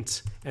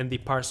parseInt and the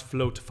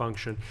parseFloat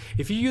function.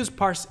 If you use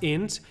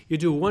parseInt, you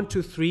do 1,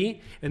 2,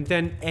 3, and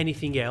then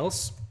anything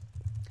else,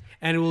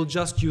 and it will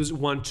just use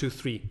 1, 2,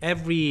 3.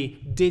 Every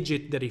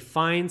digit that it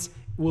finds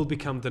will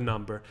become the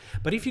number.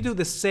 But if you do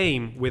the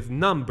same with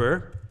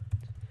number,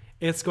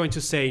 it's going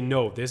to say,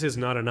 no, this is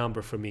not a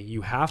number for me.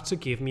 You have to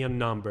give me a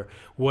number.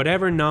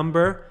 Whatever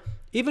number,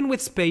 even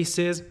with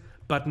spaces,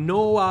 but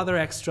no other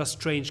extra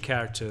strange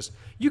characters.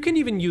 You can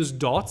even use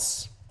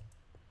dots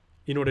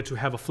in order to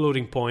have a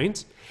floating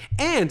point.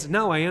 And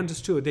now I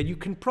understood that you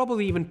can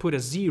probably even put a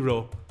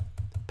 0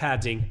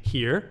 padding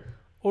here,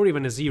 or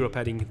even a 0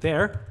 padding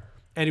there,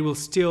 and it will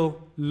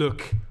still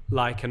look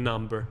like a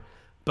number.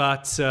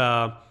 but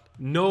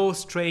no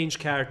strange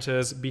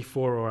characters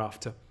before or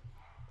after.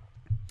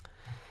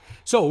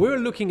 So we're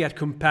looking at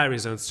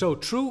comparisons. So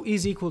true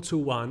is equal to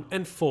 1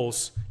 and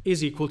false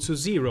is equal to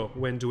 0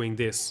 when doing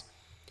this.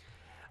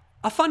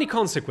 A funny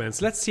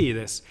consequence, let's see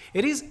this.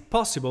 It is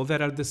possible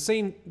that at the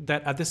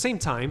same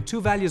time two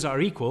values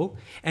are equal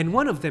and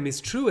one of them is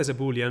true as a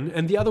Boolean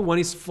and the other one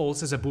is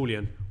false as a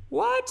Boolean.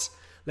 What?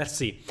 Let's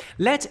see.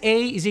 Let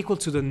A is equal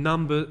to the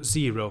number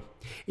 0.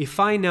 If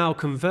I now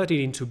convert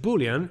it into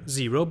Boolean,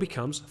 0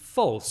 becomes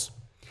false.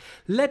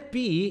 Let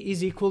B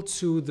is equal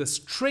to the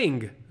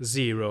string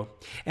 0.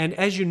 And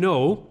as you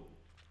know,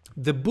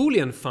 the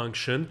Boolean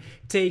function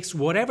takes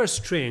whatever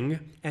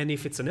string, and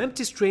if it's an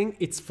empty string,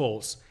 it's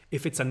false.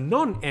 If it's a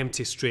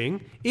non-empty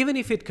string, even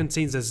if it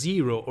contains a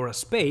 0 or a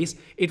space,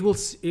 it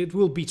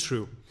will be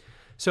true.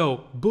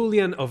 So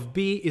Boolean of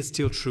B is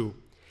still true.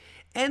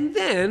 And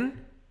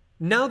then,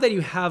 now that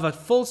you have a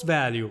false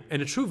value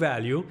and a true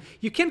value,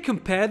 you can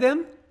compare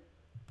them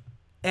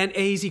and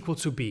A is equal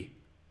to B.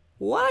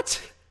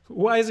 What?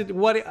 Why is it?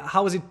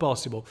 How is it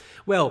possible?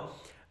 Well,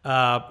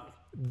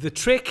 the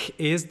trick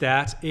is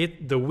that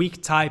the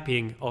weak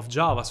typing of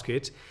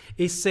JavaScript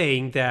is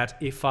saying that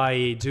if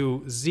I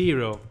do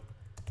 0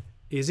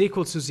 is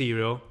equal to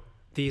 0,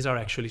 these are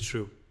actually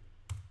true.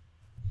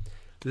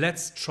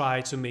 Let's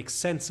try to make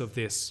sense of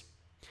this.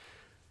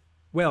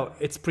 Well,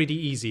 it's pretty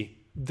easy.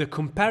 The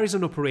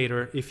comparison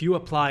operator, if you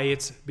apply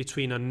it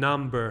between a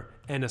number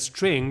and a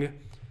string,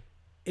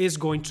 is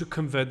going to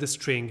convert the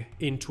string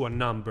into a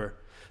number.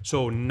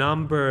 So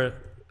number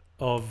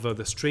of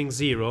the string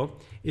 0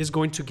 is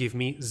going to give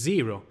me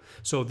 0.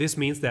 So this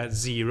means that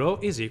 0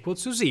 is equal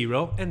to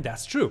 0, and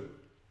that's true.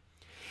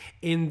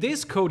 In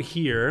this code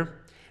here,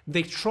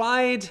 they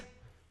tried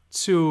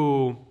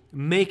to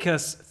make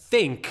us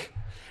think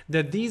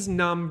that these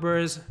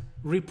numbers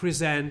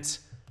represent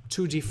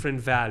two different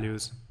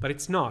values, but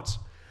it's not.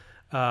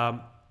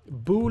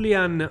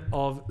 Boolean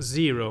of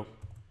 0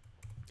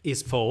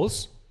 is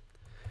false.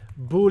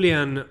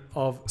 Boolean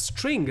of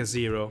string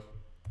 0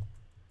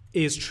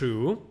 is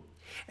true.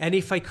 And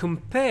if I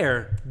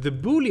compare the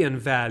Boolean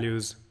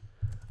values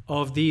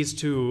of these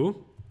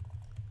two,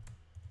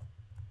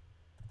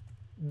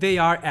 they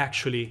are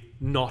actually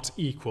not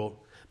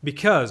equal,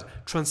 because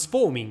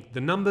transforming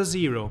the number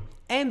 0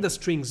 and the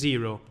string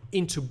 0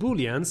 into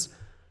Booleans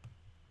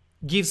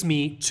gives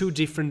me two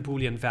different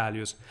Boolean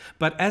values.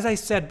 But as I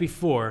said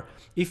before,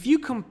 if you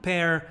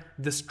compare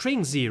the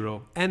string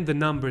 0 and the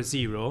number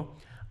 0,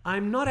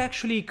 I'm not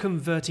actually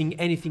converting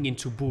anything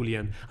into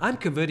Boolean. I'm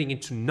converting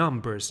into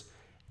numbers.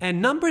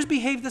 And numbers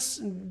behave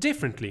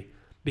differently,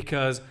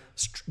 because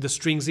the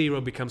string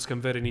 0 becomes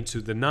converted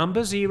into the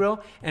number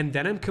 0, and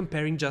then I'm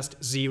comparing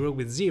just 0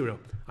 with 0.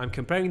 I'm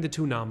comparing the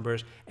two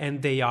numbers,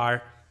 and they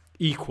are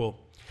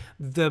equal.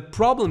 The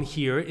problem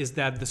here is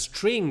that the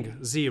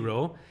string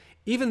 0,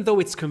 even though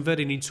it's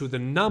converted into the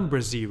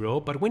number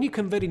 0, but when you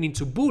convert it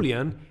into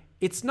Boolean,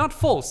 it's not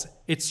false,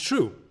 it's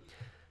true.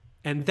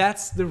 And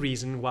that's the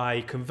reason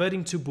why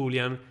converting to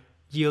Boolean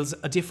yields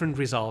a different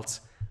result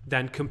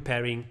than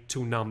comparing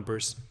two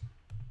numbers.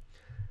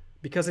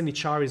 Because any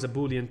char is a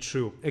Boolean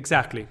true.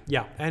 Exactly,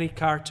 yeah, any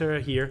character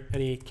here,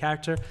 any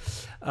character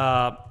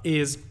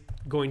is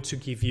going to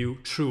give you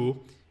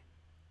true,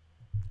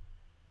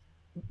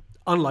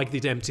 unlike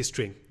the empty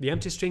string. The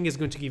empty string is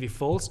going to give you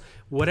false,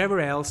 whatever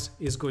else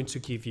is going to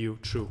give you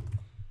true.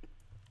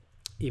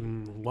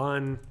 Even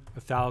 1,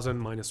 1,000,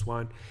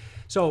 -1.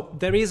 So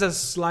there is a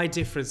slight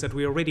difference that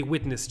we already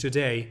witnessed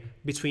today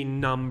between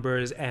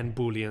numbers and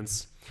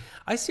Booleans.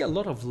 I see a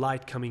lot of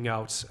light coming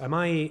out. Am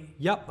I?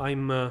 Yep,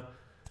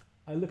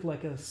 I look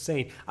like a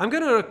saint. I'm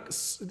gonna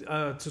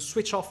to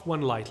switch off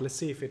one light. Let's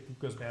see if it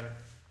goes better.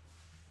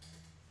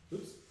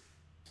 Oops.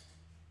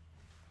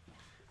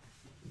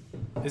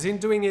 Is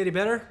it doing any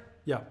better?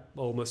 Yeah,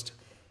 almost.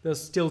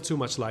 There's still too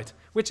much light,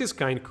 which is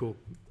kind of cool.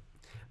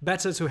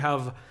 Better to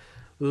have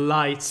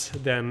light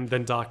than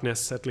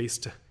darkness, at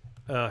least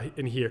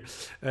in here.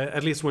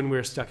 At least when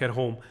we're stuck at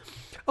home.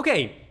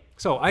 Okay,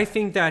 so I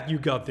think that you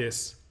got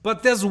this.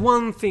 But there's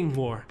one thing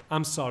more.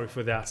 I'm sorry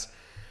for that.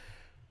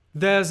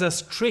 There's a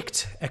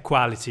strict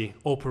equality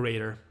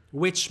operator,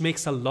 which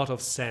makes a lot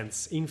of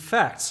sense. In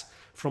fact,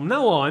 from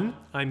now on,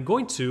 I'm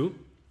going to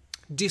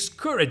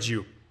discourage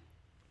you,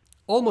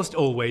 almost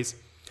always,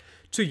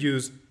 to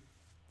use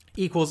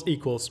equals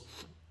equals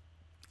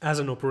as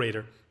an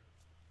operator.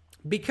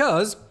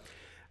 Because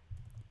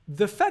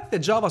the fact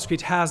that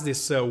JavaScript has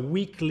this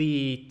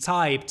weakly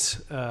typed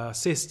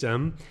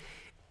system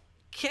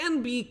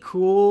can be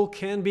cool,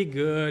 can be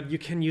good, you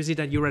can use it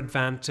at your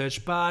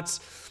advantage, but,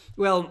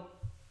 well,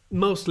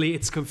 mostly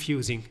it's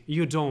confusing.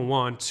 You don't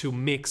want to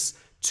mix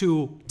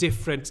two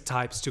different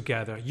types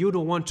together. You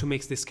don't want to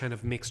mix this kind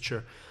of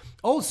mixture.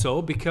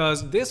 Also,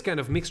 because this kind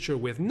of mixture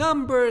with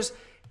numbers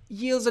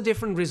yields a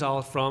different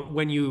result from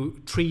when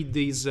you treat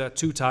these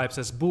two types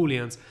as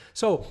Booleans.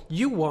 So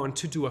you want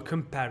to do a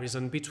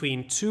comparison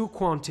between two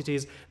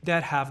quantities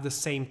that have the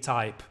same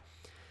type.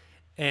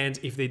 And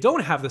if they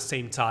don't have the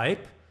same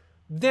type,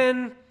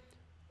 then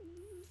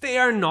they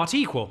are not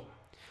equal.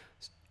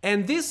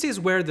 And this is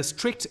where the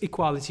strict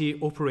equality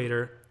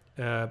operator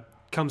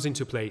comes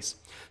into place.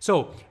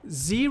 So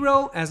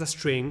 0 as a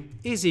string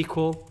is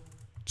equal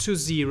to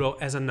 0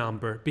 as a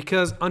number,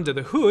 because under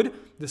the hood,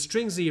 the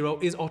string 0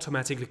 is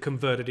automatically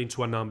converted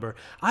into a number.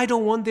 I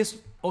don't want this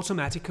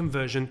automatic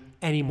conversion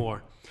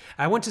anymore.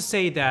 I want to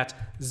say that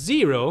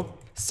 0,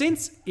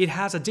 since it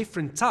has a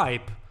different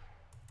type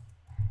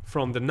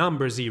from the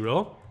number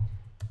 0,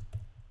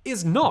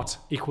 is not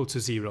equal to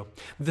 0.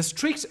 The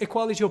strict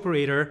equality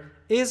operator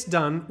is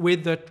done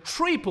with the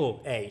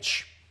triple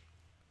H,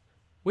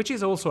 which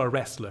is also a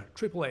wrestler,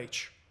 triple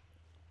H.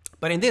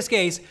 But in this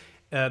case,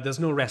 there's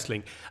no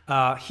wrestling.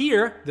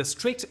 Here, the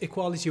strict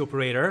equality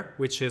operator,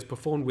 which is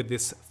performed with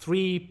this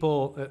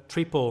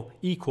triple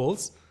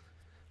equals.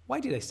 Why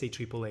did I say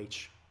triple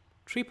H?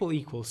 Triple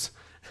equals.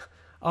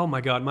 Oh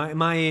my God,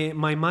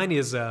 my mind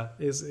is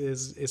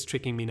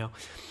tricking me now.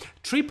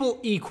 Triple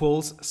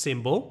equals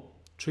symbol,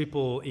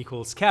 triple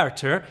equals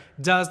character,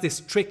 does the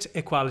strict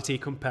equality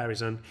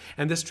comparison.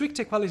 And the strict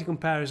equality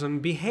comparison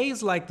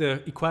behaves like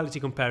the equality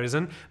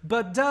comparison,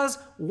 but does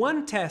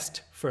one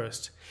test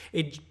first.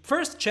 It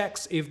first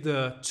checks if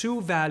the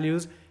two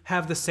values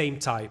have the same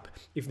type.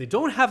 If they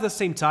don't have the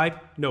same type,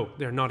 no,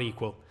 they're not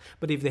equal.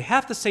 But if they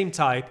have the same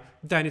type,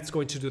 then it's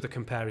going to do the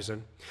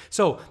comparison.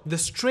 So the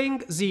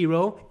string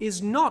 0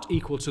 is not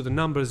equal to the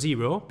number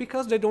 0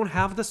 because they don't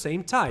have the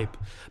same type.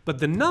 But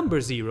the number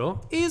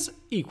 0 is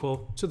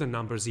equal to the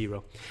number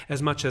 0,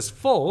 as much as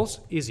false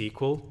is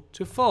equal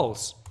to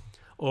false,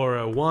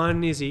 or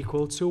 1 is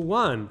equal to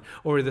 1,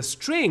 or the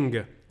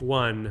string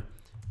 1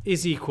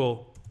 is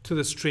equal to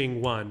the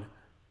string 1.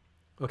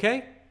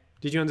 Okay?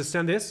 Did you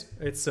understand this?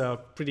 It's a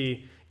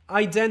pretty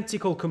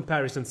identical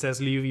comparison,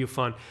 says Liu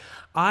Fan.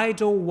 I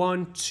don't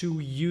want to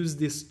use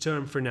this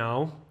term for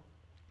now.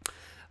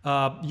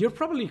 You're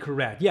probably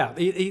correct. Yeah,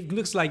 it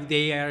looks like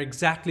they are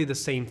exactly the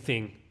same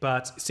thing.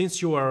 But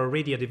since you are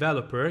already a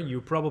developer,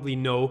 you probably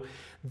know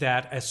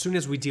that as soon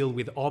as we deal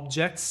with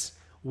objects,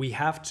 we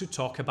have to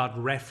talk about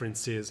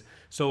references.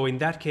 So in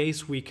that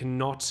case, we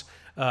cannot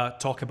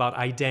talk about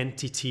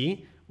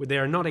identity. They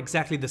are not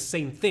exactly the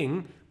same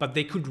thing, but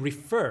they could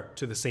refer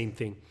to the same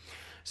thing.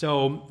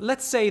 So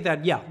let's say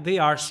that, yeah, they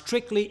are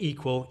strictly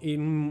equal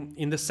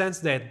in the sense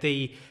that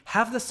they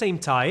have the same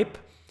type,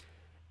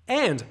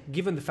 and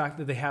given the fact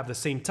that they have the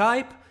same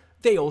type,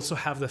 they also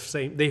have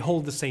they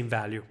hold the same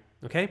value,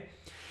 okay?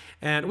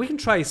 And we can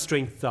try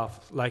string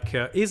stuff, like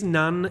is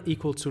none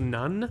equal to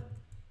none?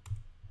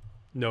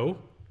 No,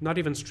 not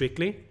even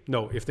strictly.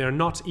 No, if they're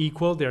not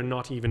equal, they're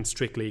not even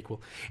strictly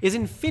equal. Is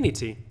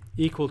infinity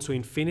equal to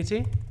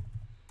infinity?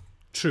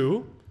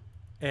 True.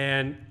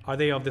 And are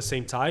they of the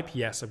same type?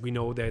 Yes, we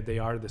know that they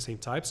are the same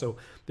type, so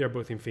they're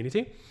both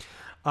infinity.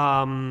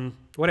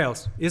 What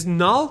else? Is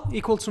null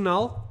equal to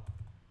null?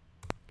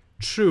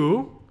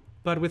 True,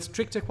 but with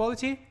strict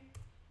equality?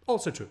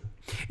 Also true.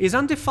 Is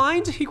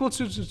undefined equal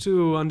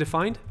to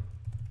undefined?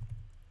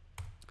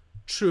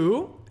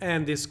 True,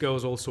 and this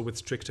goes also with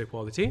strict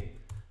equality.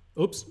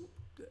 Oops.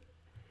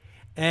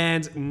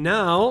 And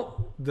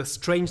now, the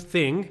strange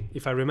thing,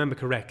 if I remember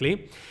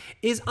correctly,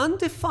 is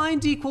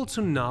undefined equal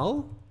to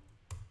null?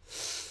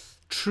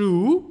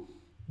 True,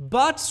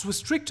 but with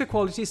strict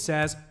equality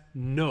says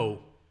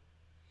no.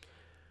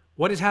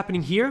 What is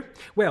happening here?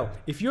 Well,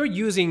 if you're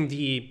using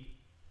the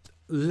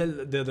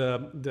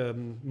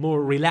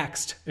more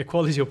relaxed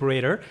equality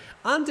operator,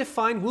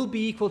 undefined will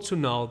be equal to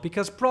null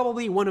because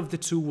probably one of the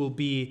two will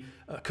be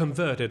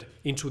converted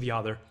into the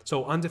other.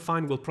 So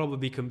undefined will probably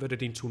be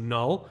converted into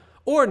null,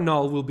 or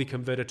null will be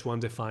converted to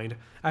undefined.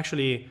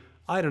 Actually,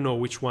 I don't know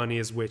which one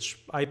is which.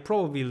 I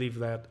probably believe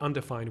that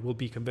undefined will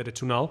be converted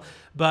to null.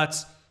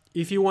 But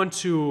if you want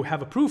to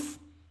have a proof,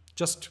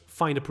 just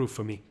find a proof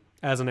for me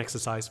as an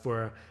exercise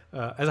for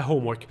as a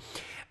homework.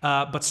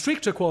 But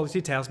strict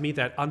equality tells me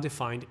that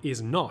undefined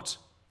is not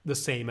the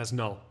same as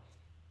null,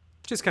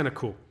 which is kind of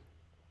cool.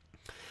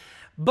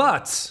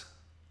 But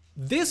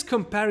this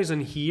comparison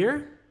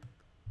here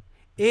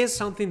is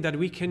something that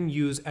we can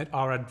use at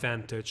our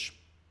advantage.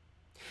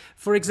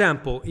 For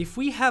example, if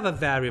we have a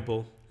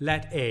variable,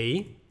 let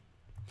A,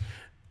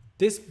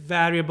 this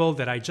variable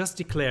that I just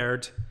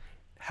declared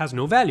has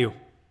no value.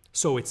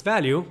 So its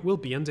value will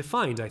be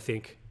undefined, I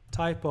think.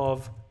 Type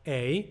of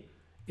A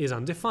is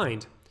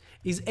undefined.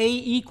 Is A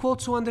equal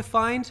to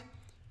undefined?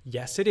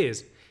 Yes, it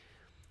is.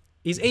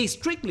 Is A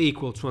strictly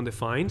equal to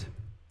undefined?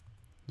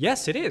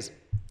 Yes, it is.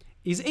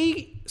 Is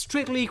A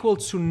strictly equal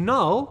to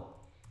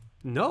null?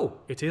 No,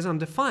 it is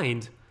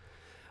undefined.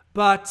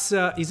 But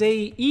is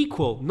A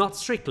equal, not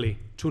strictly,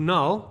 to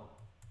null?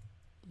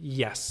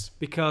 Yes,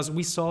 because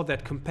we saw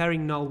that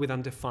comparing null with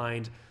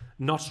undefined,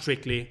 not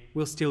strictly,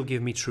 will still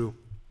give me true.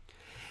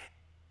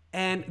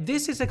 And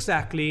this is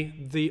exactly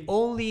the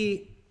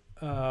only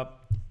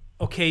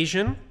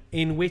occasion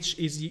in which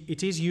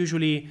it is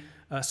usually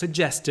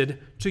suggested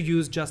to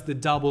use just the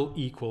double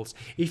equals.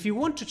 If you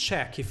want to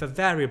check if a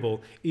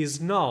variable is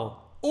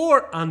null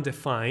or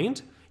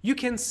undefined, you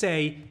can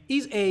say,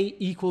 is A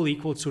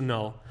equal to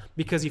null?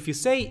 because if you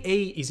say A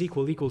is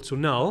equal to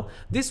null,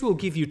 this will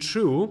give you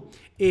true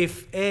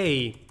if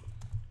A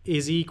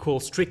is equal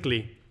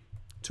strictly,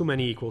 too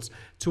many equals,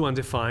 to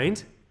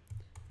undefined,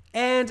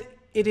 and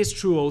it is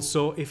true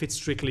also if it's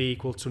strictly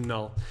equal to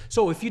null.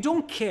 So if you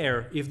don't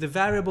care if the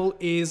variable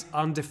is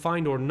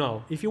undefined or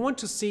null, if you want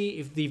to see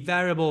if the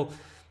variable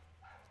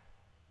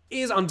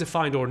is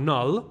undefined or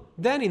null,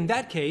 then in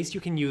that case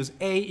you can use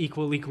A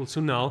equal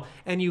to null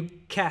and you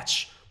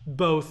catch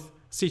both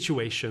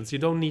situations. You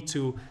don't need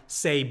to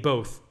say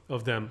both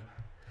of them.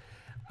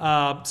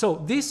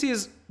 So this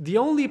is the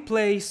only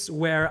place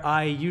where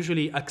I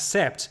usually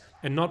accept,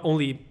 and not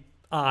only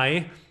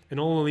I, and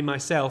only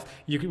myself,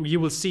 you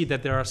will see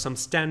that there are some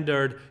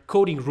standard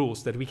coding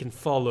rules that we can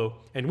follow,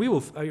 and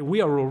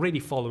we are already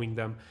following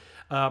them,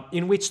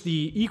 in which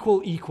the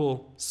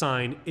equal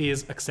sign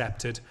is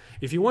accepted.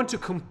 If you want to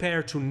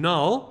compare to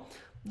null,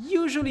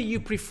 usually you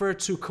prefer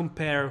to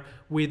compare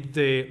with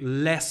the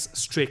less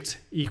strict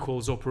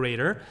equals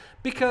operator,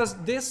 because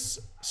this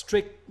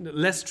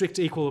less strict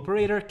equal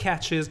operator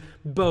catches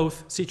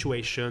both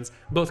situations,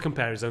 both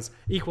comparisons,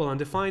 equal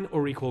undefined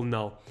or equal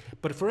null.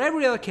 But for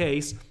every other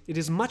case, it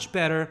is much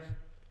better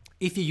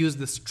if you use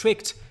the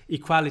strict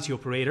equality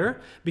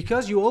operator,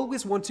 because you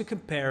always want to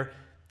compare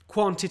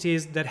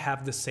quantities that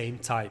have the same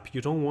type. You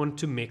don't want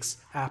to mix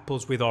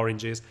apples with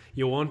oranges.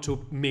 You want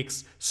to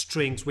mix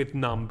strings with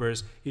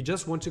numbers. You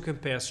just want to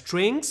compare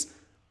strings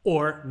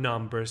or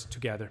numbers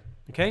together.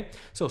 Okay?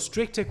 So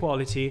strict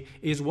equality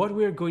is what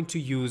we're going to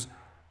use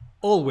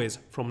always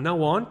from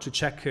now on to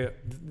check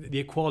the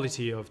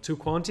equality of two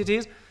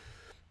quantities,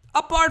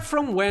 apart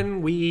from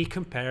when we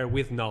compare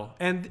with null.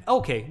 And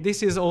okay,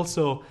 this is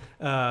also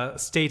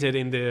stated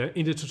in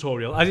the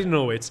tutorial. I didn't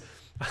know it.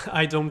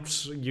 I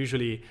don't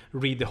usually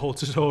read the whole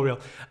tutorial.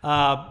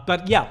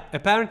 But yeah,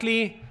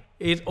 apparently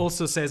it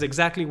also says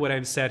exactly what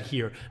I've said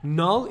here.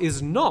 Null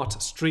is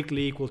not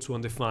strictly equal to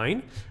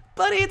undefined,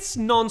 but it's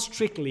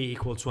non-strictly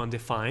equal to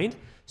undefined.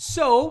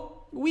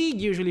 So we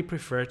usually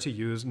prefer to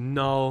use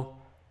null,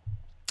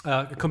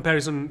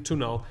 comparison to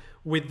null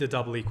with the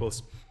double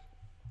equals.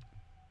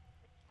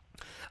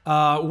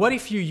 What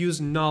if you use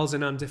nulls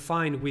and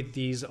undefined with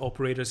these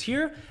operators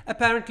here?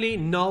 Apparently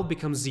null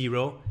becomes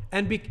 0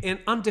 and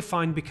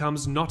undefined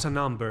becomes not a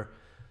number.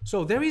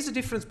 So there is a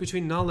difference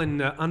between null and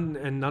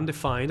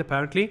undefined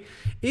apparently.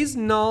 Is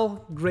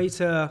null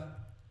greater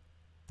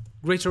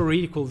or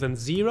equal than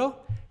 0?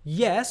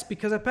 Yes,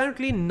 because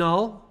apparently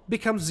null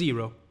becomes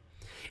 0.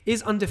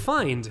 Is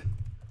undefined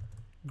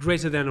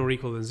greater than or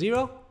equal than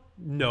 0?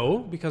 No,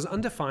 because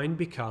undefined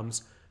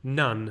becomes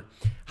none.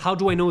 How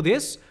do I know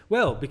this?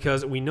 Well,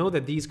 because we know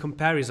that these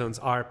comparisons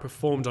are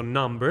performed on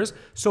numbers,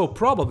 so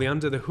probably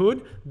under the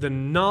hood, the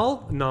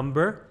null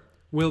number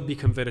will be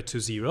converted to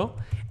 0,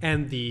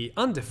 and the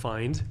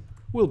undefined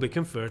will be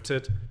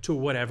converted to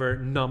whatever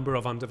number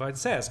of undefined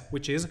says,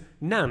 which is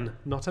none,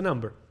 not a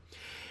number.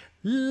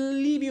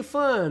 Leave You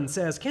Fun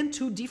says, can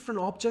two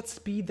different objects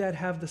be that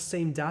have the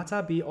same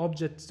data be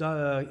object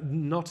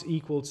not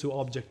equal to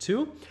object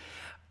 2?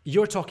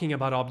 You're talking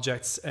about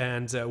objects,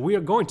 and we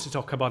are going to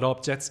talk about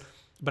objects,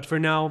 but for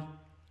now,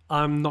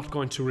 I'm not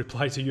going to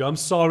reply to you. I'm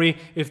sorry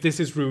if this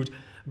is rude,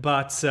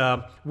 but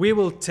I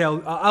will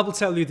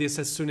tell you this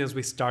as soon as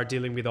we start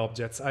dealing with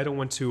objects. I don't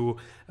want to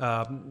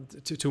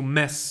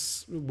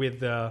mess with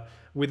the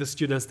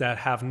students that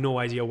have no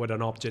idea what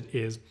an object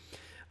is.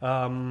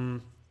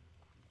 I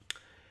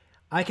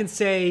can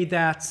say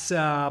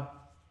that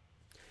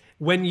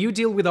when you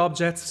deal with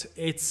objects,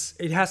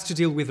 it has to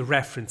deal with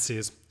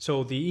references.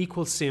 So the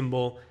equal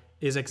symbol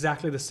is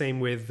exactly the same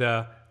with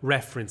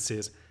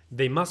references.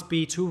 They must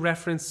be two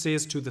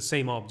references to the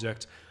same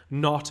object,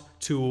 not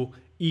two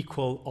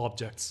equal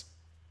objects.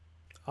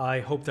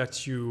 I hope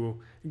that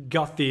you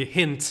got the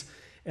hint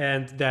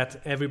and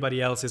that everybody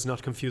else is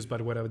not confused by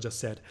what I just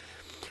said.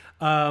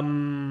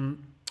 But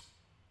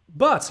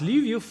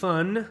Leave You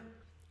Fun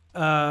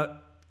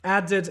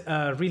added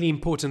a really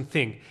important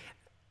thing.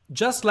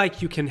 Just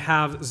like you can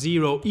have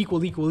 0 equal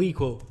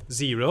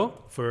 0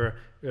 for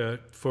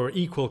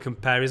equal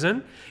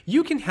comparison,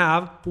 you can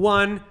have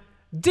one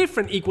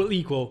different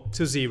equal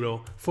to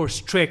 0 for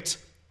strict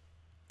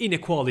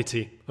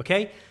inequality,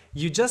 okay?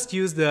 You just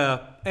use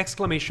the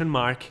exclamation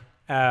mark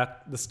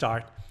at the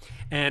start.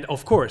 And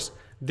of course,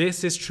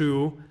 this is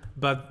true,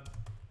 but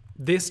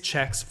this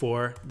checks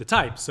for the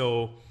type.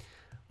 So,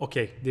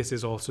 okay, this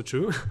is also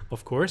true,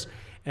 of course.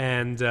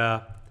 And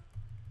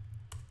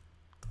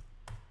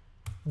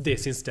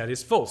this instead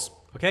is false,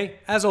 okay?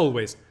 As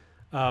always.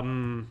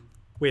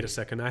 Wait a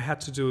second, I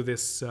had to do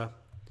this.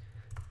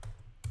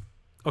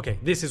 Okay,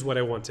 this is what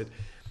I wanted.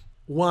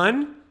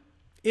 1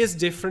 is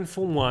different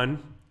from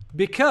 1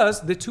 because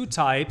the two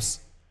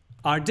types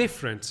are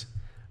different.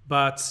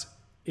 But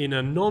in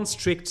a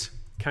non-strict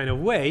kind of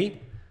way,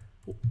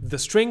 the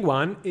string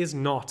 1 is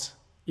not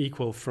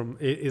equal from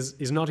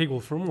is not equal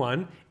from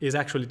 1, is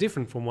actually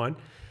different from 1.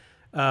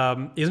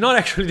 is not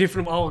actually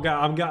different. Oh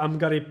God, I'm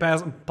getting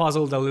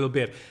puzzled a little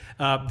bit.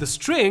 The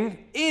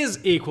string is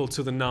equal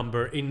to the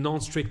number in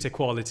non-strict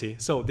equality.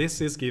 So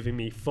this is giving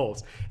me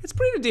false. It's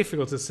pretty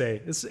difficult to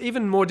say. It's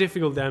even more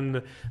difficult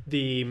than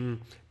the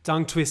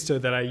tongue twister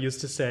that I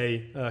used to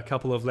say a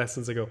couple of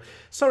lessons ago.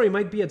 Sorry, it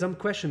might be a dumb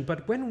question,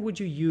 but when would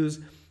you use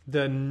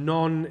the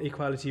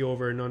non-equality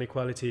over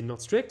non-equality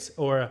not strict,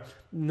 or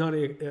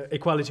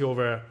equality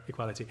over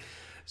equality?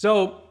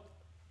 So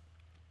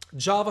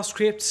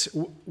JavaScript,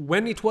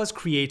 when it was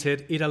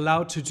created, it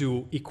allowed to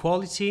do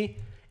equality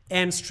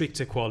and strict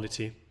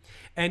equality.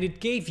 And it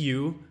gave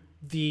you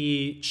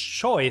the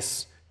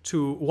choice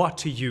to what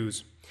to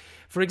use.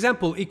 For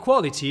example,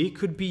 equality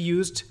could be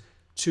used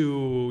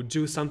to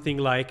do something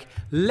like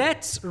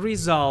let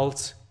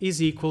result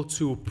is equal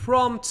to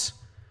prompt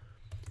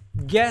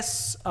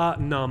guess a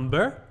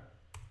number,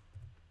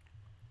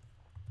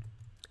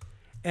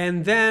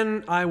 and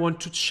then I want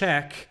to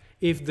check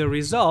if the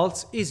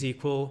result is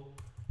equal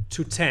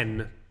to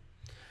 10.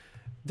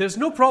 There's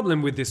no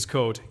problem with this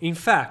code. In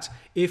fact,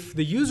 if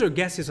the user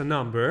guesses a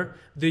number,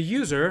 the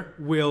user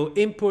will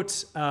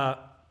input a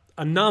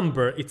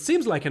number. It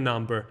seems like a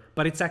number,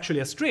 but it's actually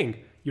a string.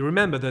 You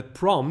remember that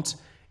prompt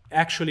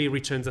actually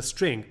returns a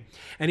string.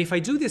 And if I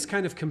do this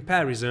kind of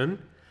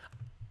comparison,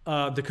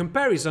 the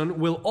comparison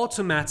will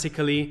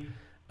automatically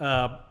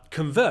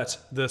convert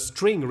the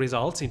string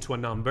result into a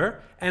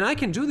number, and I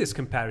can do this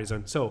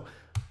comparison. So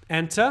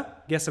enter,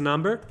 guess a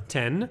number,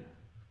 10,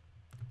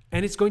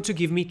 and it's going to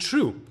give me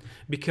true,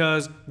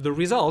 because the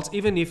result,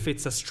 even if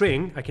it's a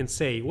string, I can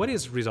say, what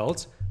is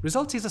result?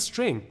 Result is a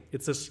string.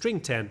 It's a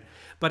string 10.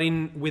 But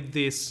with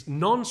this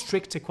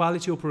non-strict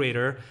equality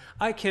operator,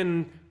 I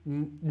can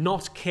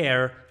not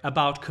care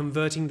about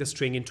converting the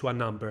string into a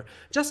number,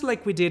 just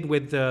like we did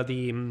with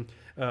the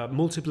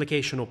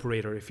multiplication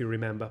operator, if you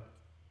remember.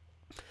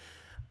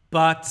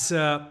 But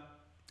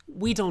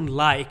we don't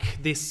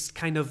like this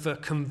kind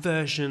of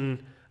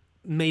conversion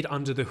made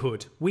under the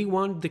hood. We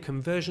want the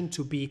conversion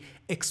to be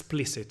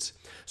explicit.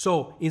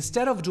 So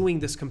instead of doing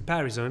this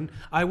comparison,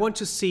 I want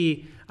to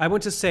say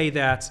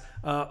that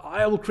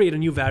I will create a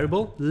new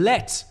variable,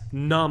 let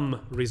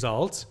num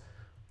result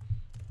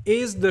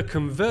is the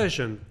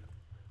conversion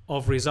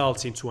of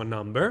results into a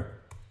number.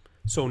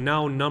 So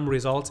now num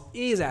result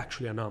is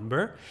actually a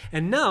number.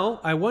 And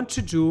now I want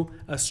to do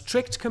a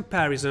strict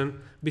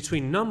comparison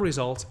between num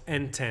result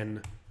and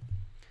 10.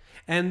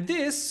 And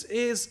this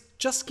is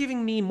just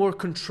giving me more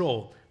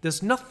control.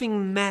 There's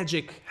nothing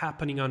magic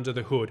happening under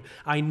the hood.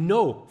 I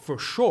know for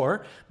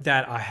sure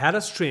that I had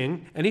a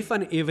string, and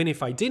even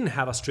if I didn't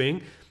have a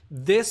string,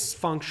 this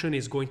function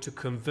is going to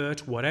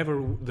convert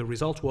whatever the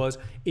result was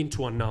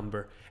into a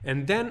number.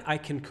 And then I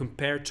can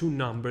compare two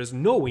numbers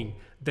knowing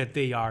that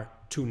they are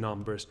two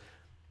numbers.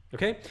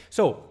 Okay?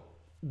 So,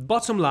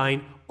 bottom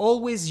line,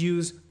 always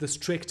use the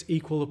strict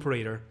equal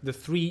operator, the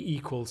three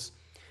equals,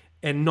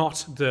 and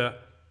not the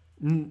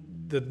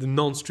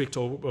non-strict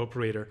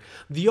operator.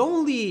 The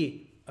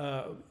only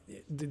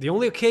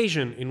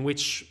occasion in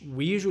which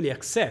we usually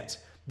accept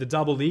the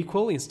double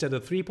equal instead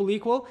of triple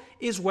equal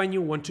is when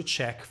you want to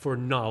check for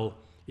null.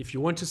 If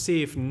you want to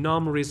see if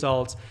num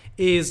result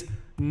is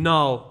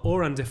null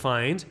or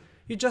undefined,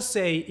 you just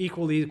say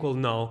equal equal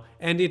null,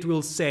 and it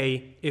will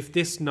say if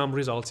this num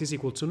result is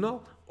equal to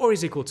null or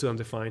is equal to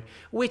undefined,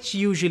 which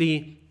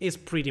usually is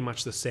pretty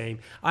much the same.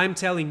 I'm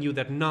telling you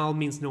that null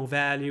means no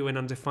value and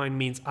undefined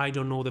means I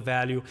don't know the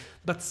value,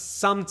 but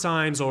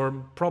sometimes, or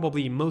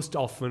probably most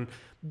often,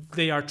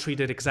 they are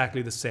treated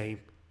exactly the same.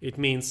 It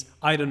means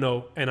I don't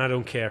know and I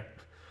don't care.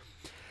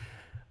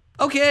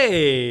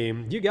 Okay,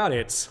 you got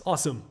it.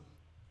 Awesome.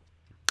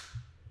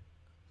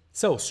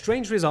 So,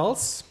 strange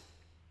results.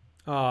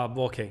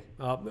 Okay,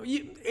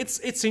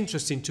 it's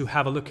interesting to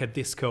have a look at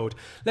this code.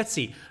 Let's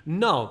see.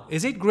 Null,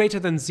 is it greater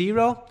than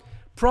 0?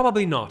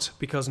 Probably not,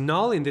 because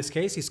null in this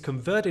case is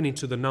converted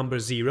into the number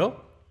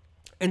 0,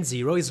 and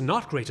 0 is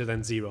not greater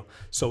than 0,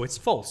 so it's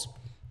false.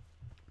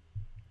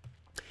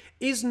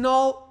 Is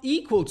null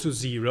equal to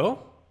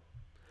 0?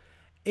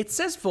 It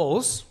says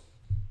false.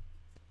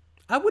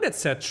 I would have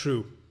said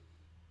true.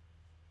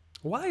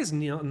 Why is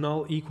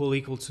null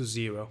equal to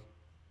 0?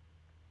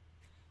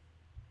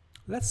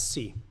 Let's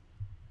see.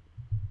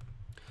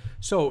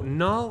 So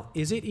null,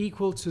 is it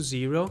equal to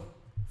 0?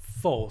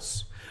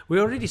 False. We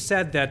already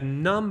said that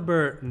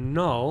number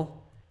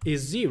null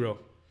is 0.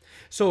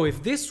 So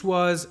if this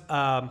was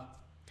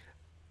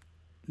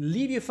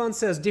Leviathan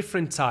says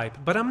different type,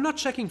 but I'm not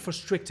checking for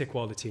strict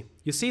equality.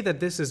 You see that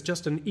this is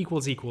just an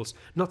equals equals,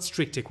 not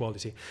strict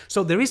equality.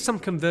 So there is some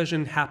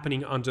conversion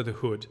happening under the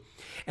hood.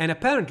 And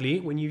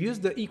apparently, when you use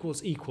the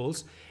equals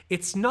equals,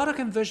 it's not a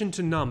conversion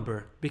to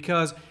number,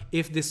 because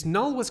if this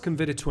null was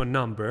converted to a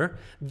number,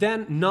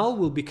 then null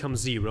will become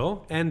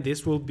 0, and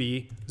this will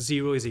be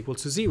 0 is equal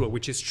to 0,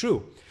 which is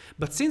true.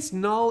 But since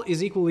null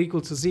is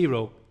equal to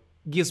 0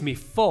 gives me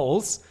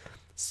false,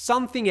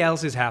 something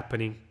else is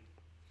happening.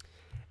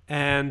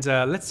 And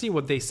let's see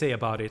what they say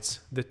about it.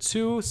 The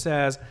 2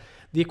 says,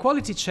 The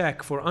equality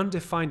check for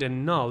undefined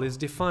and null is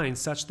defined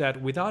such that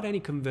without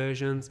any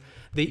conversions,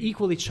 they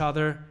equal each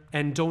other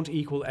and don't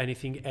equal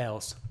anything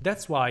else.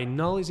 That's why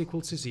null is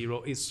equal to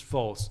 0 is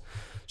false.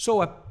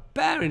 So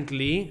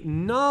apparently,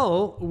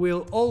 null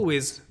will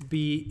always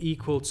be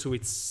equal to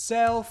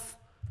itself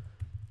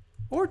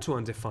or to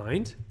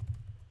undefined,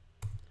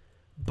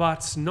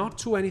 but not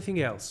to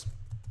anything else.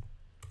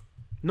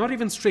 Not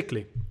even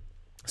strictly.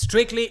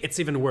 Strictly, it's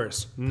even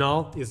worse.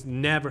 Null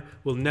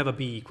will never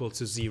be equal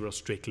to 0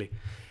 strictly.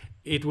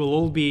 It will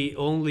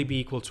only be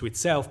equal to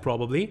itself,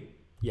 probably.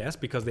 Yes,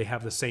 because they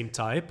have the same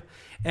type.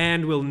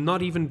 And will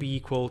not even be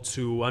equal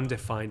to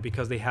undefined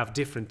because they have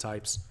different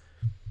types.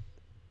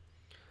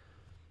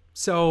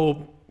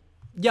 So,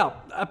 yeah,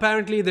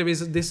 apparently there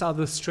is this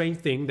other strange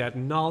thing that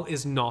null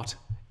is not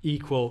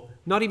equal,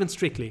 not even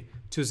strictly,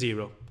 to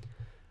 0.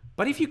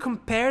 But if you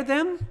compare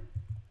them,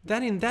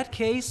 then in that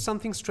case,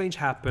 something strange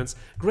happens.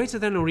 Greater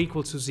than or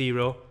equal to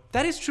 0.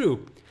 That is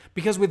true.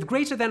 Because with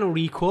greater than or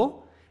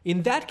equal,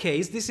 in that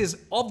case, this is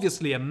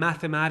obviously a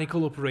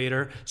mathematical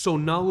operator, so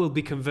null will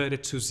be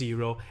converted to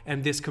 0,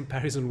 and this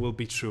comparison will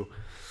be true.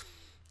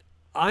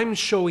 I'm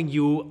showing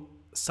you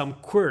some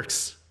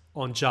quirks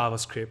on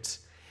JavaScript.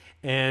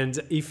 And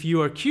if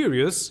you are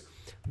curious,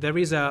 there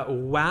is a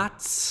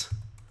WAT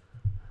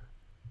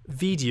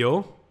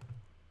video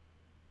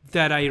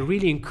that I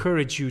really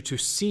encourage you to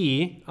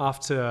see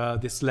after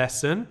this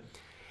lesson.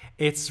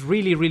 It's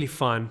really, really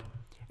fun.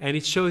 And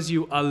it shows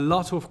you a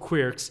lot of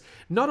quirks,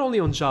 not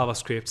only on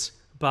JavaScript,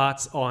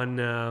 but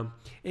on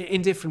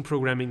in different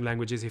programming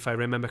languages, if I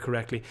remember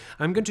correctly.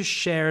 I'm going to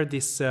share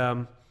this,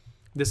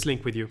 this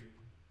link with you.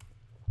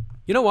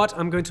 You know what?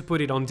 I'm going to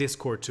put it on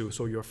Discord too,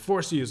 so you're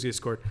forced to use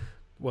Discord.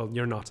 Well,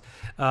 you're not.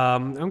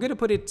 I'm going to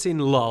put it in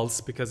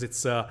lulls because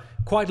it's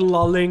quite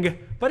lulling,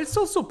 but it's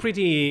also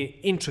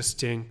pretty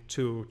interesting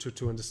to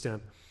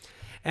understand.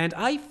 And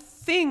I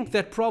think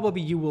that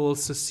probably you will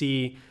also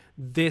see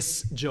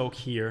this joke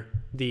here,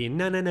 the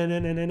na na na na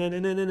na na na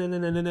na na na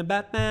na na na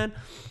Batman.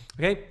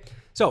 Okay,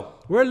 so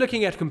we're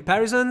looking at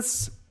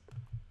comparisons,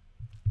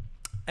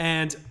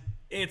 and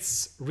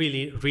it's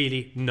really,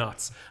 really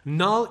nuts.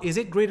 Null, is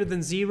it greater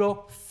than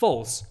 0?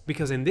 False,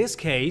 because in this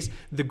case,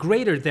 the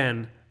greater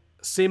than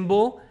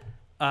symbol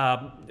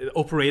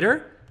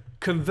operator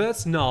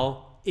converts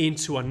null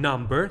into a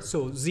number,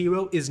 so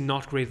 0 is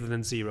not greater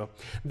than 0.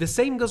 The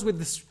same goes with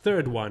this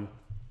third one.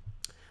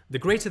 The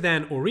greater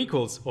than or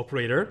equals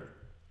operator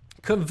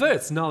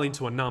converts null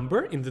into a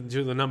number,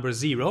 into the number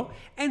 0,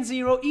 and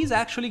 0 is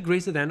actually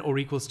greater than or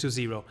equals to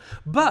 0.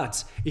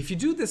 But if you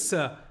do this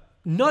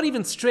not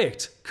even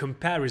strict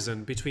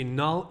comparison between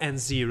null and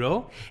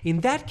 0,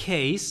 in that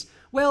case,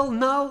 well,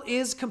 null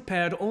is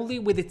compared only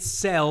with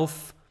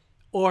itself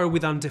or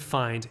with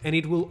undefined, and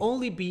it will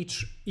only be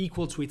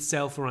equal to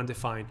itself or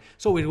undefined.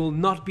 So it will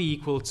not be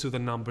equal to the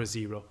number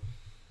 0.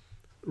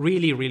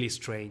 Really, really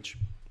strange.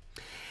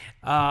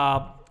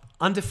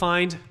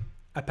 Undefined,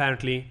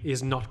 apparently,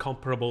 is not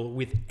comparable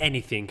with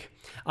anything.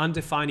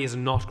 Undefined is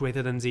not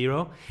greater than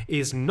 0,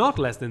 is not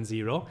less than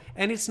 0,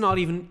 and it's not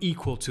even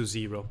equal to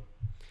 0.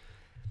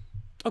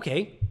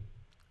 Okay,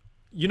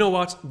 you know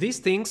what? These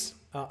things,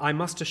 I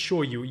must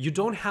assure you, you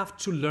don't have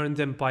to learn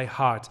them by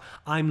heart.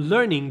 I'm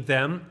learning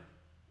them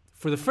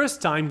for the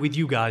first time with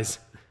you guys.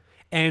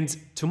 And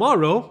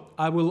tomorrow,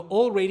 I will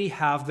already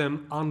have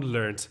them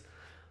unlearned.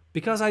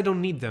 Because I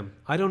don't need them.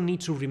 I don't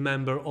need to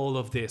remember all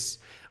of this.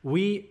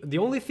 The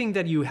only thing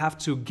that you have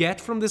to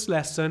get from this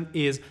lesson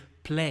is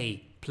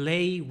play.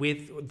 Play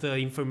with the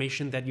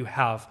information that you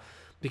have.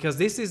 Because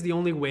this is the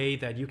only way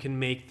that you can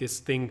make this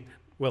thing,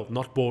 well,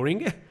 not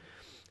boring.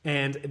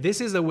 And this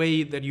is a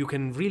way that you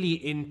can really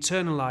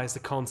internalize the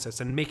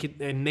concepts and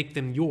make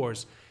them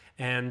yours,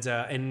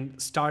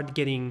 and start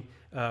getting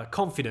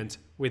confident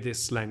with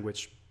this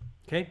language.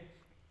 Okay?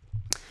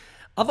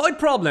 Avoid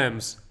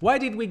problems. Why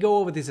did we go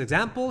over these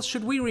examples?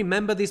 Should we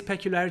remember these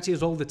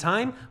peculiarities all the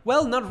time?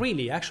 Well, not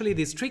really. Actually,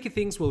 these tricky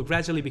things will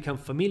gradually become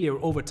familiar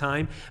over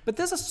time, but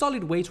there's a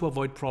solid way to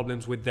avoid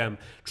problems with them.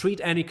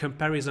 Treat any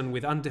comparison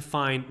with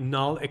undefined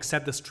null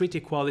except the strict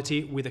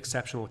equality with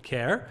exceptional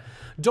care.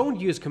 Don't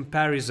use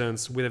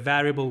comparisons with a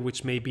variable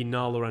which may be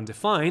null or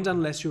undefined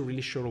unless you're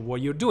really sure of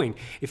what you're doing.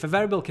 If a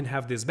variable can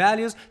have these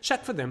values,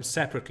 check for them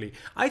separately.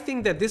 I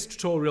think that this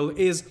tutorial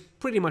is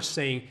pretty much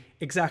saying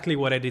exactly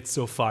what I did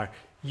so far.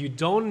 You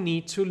don't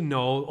need to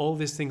know all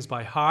these things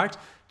by heart.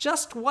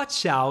 Just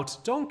watch out.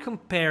 Don't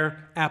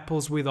compare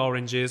apples with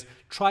oranges.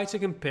 Try to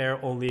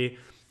compare only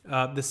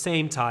the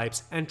same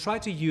types and try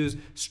to use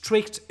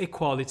strict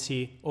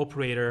equality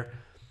operator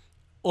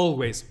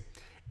always.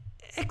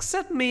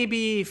 Except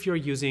maybe if you're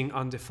using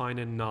undefined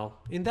and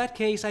null. In that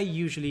case, I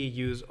usually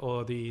use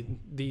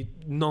the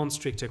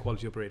non-strict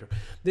equality operator.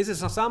 This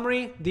is a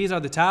summary. These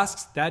are the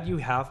tasks that you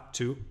have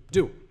to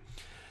do.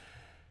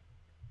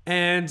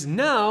 And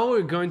now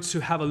we're going to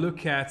have a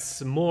look at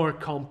some more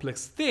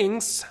complex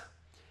things.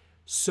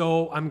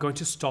 So I'm going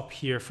to stop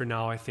here for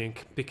now, I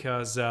think,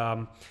 because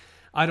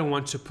I don't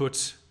want to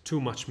put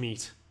too much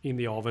meat in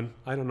the oven.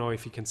 I don't know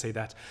if you can say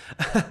that.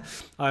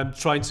 I'm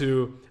trying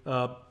to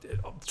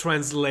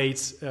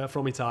translate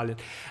from Italian.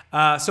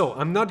 So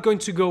I'm not going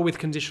to go with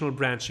conditional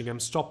branching. I'm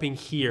stopping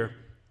here.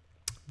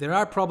 There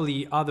are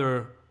probably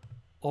other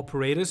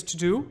operators to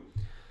do,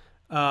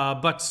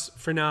 but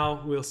for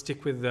now we'll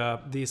stick with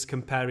these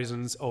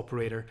comparisons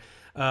operator.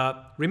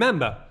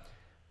 Remember,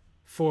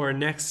 for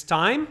next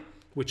time,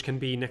 which can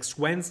be next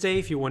Wednesday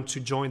if you want to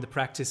join the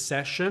practice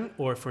session,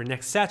 or for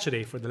next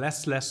Saturday for the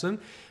last lesson,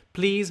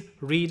 please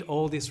read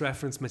all this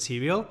reference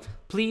material.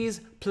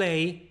 Please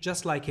play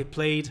just like I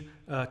played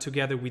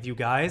together with you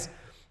guys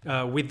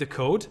with the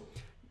code.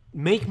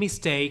 Make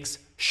mistakes,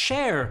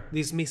 share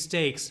these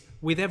mistakes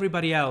with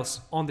everybody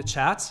else on the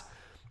chat.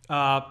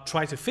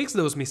 Try to fix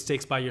those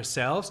mistakes by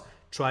yourselves.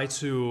 Try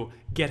to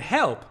get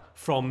help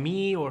from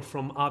me or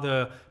from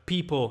other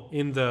people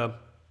in the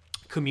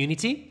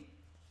community.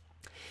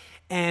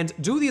 And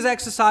do these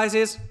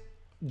exercises.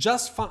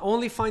 Just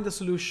only find the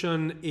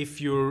solution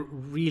if you're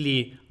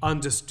really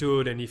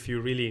understood and if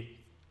you really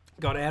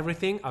got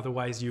everything.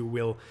 Otherwise, you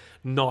will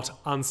not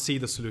unsee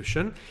the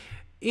solution.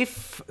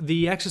 If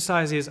the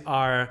exercises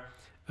are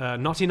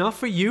not enough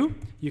for you,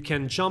 you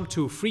can jump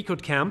to Free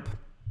Code Camp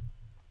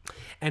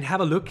and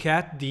have a look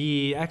at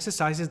the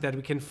exercises that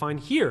we can find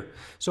here.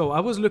 So I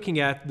was looking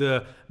at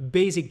the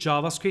basic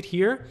JavaScript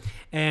here,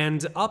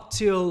 and up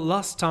till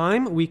last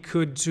time we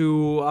could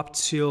do up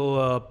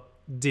till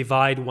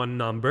divide one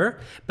number,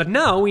 but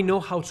now we know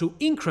how to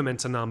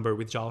increment a number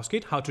with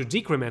JavaScript, how to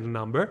decrement a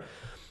number.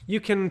 You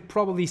can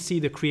probably see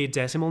the create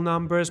decimal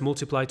numbers,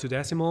 multiply two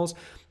decimals,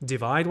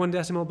 divide one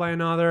decimal by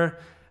another,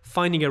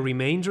 finding a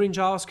remainder in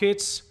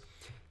JavaScript,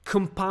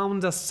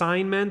 compound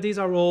assignment. These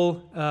are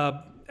all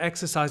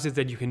exercises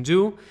that you can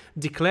do.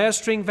 Declare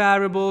string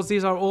variables.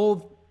 These are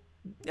all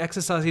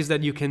exercises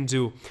that you can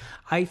do.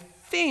 I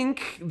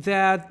think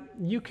that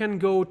you can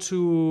go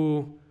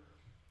to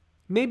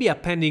maybe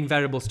appending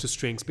variables to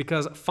strings,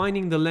 because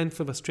finding the length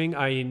of a string,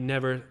 I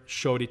never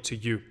showed it to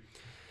you.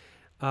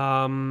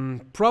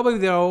 Probably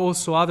there are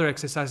also other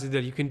exercises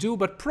that you can do,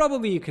 but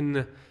probably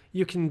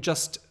you can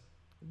just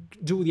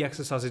do the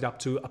exercises up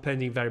to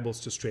appending variables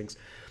to strings.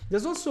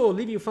 There's also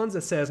leave you funds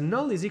that says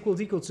null is equal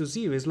to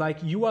 0. It's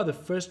like you are the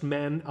first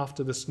man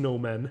after the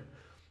snowman.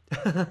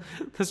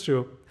 That's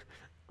true.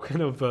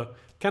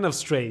 Kind of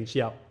strange,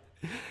 yeah.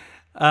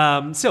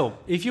 So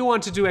if you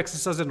want to do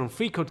exercises on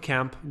Free Code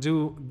Camp,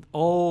 do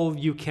all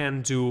you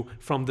can do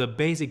from the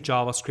basic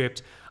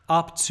JavaScript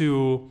up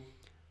to,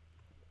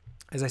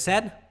 as I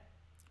said,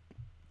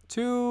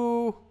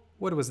 to,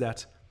 what was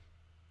that?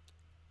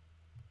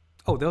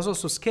 Oh, there's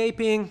also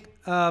escaping,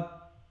 up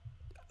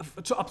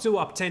to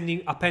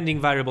appending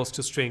variables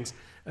to strings.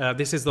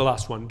 This is the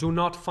last one. Do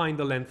not find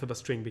the length of a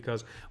string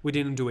because we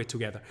didn't do it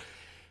together.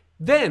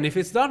 Then, if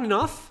it's not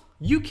enough,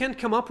 you can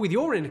come up with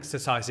your own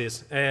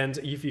exercises. And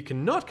if you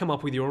cannot come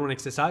up with your own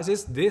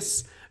exercises,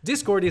 this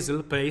Discord is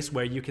a place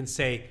where you can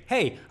say,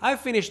 hey,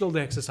 I've finished all the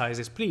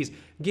exercises. Please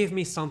give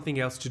me something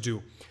else to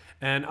do.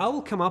 And I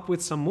will come up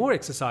with some more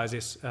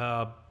exercises.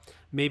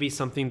 Maybe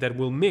something that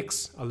will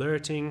mix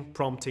alerting,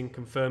 prompting,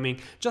 confirming,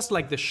 just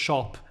like the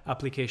shop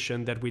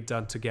application that we've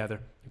done together,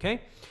 okay?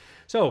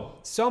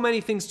 So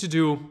many things to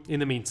do in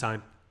the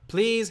meantime.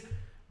 Please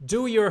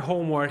do your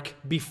homework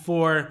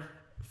before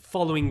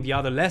following the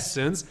other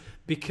lessons,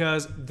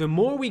 because the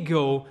more we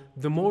go,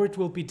 the more it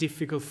will be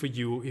difficult for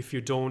you if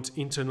you don't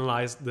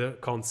internalize the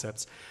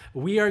concepts.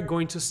 We are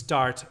going to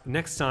start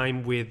next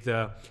time with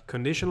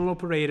conditional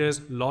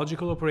operators,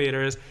 logical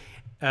operators,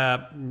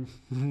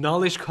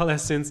 knowledge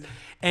coalescence,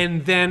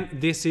 and then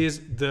this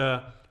is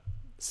the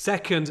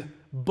second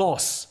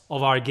boss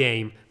of our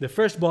game. The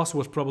first boss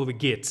was probably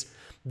Git.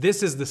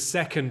 This is the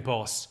second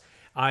boss.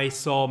 I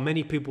saw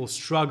many people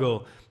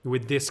struggle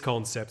with this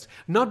concept,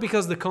 not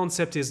because the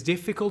concept is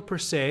difficult per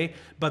se,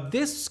 but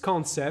this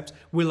concept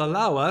will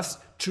allow us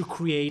to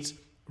create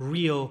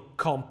real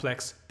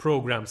complex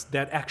programs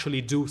that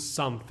actually do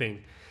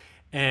something.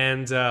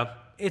 And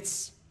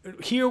it's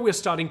here we're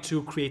starting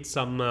to create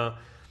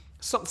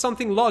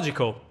something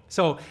logical.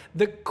 So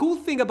the cool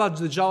thing about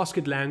the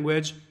JavaScript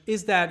language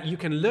is that you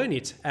can learn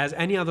it as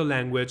any other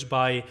language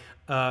by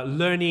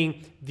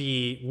learning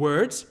the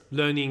words,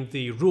 learning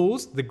the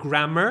rules, the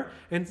grammar,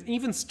 and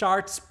even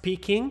start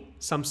speaking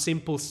some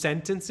simple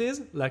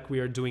sentences like we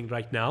are doing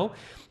right now.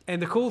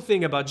 And the cool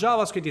thing about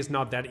JavaScript is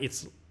not that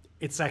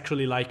it's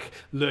actually like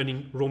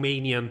learning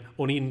Romanian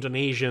or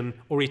Indonesian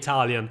or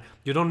Italian.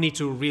 You don't need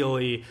to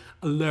really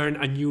learn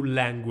a new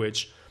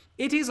language.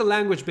 It is a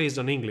language based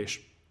on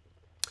English.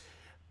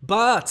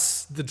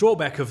 But the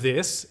drawback of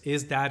this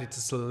is that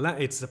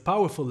it's a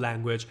powerful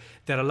language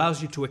that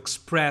allows you to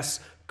express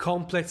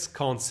complex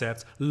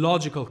concepts,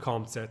 logical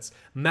concepts,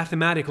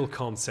 mathematical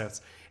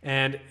concepts,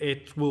 and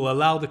it will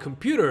allow the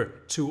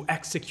computer to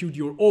execute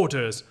your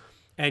orders.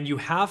 And you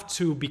have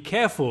to be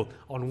careful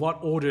on what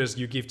orders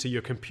you give to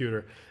your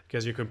computer,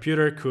 because your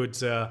computer could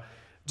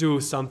do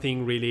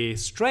something really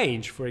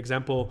strange. For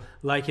example,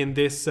 like in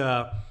this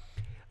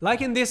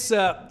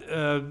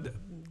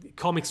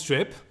comic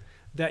strip,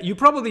 that you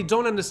probably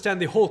don't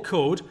understand the whole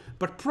code,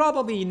 but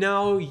probably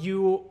now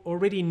you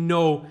already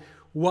know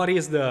what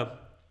is the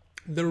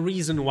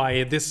reason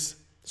why this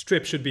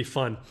strip should be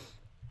fun.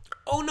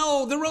 Oh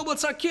no, the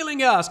robots are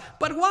killing us!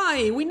 But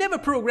why? We never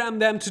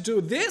programmed them to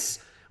do this!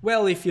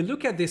 Well, if you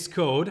look at this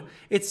code,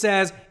 it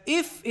says,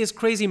 if is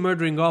crazy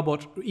murdering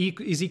robot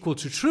is equal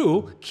to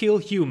true, kill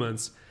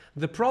humans.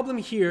 The problem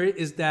here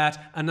is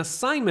that an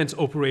assignment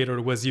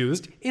operator was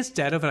used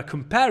instead of a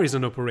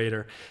comparison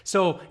operator.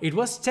 So it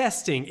was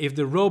testing if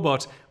the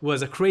robot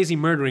was a crazy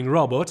murdering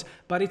robot,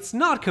 but it's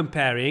not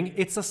comparing,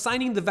 it's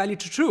assigning the value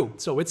to true.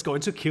 So it's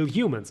going to kill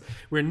humans.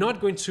 We're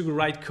not going to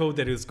write code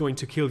that is going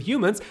to kill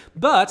humans,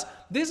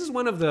 but this is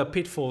one of the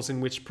pitfalls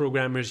in which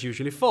programmers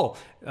usually fall.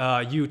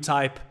 You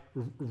type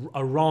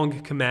a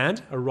wrong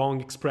command, a wrong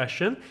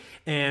expression,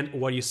 and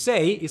what you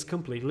say is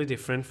completely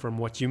different from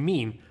what you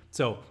mean.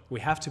 So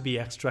we have to be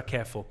extra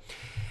careful.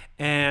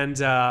 And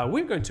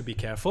we're going to be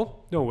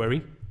careful, don't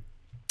worry.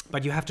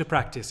 But you have to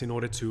practice in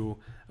order to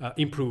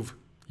improve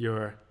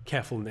your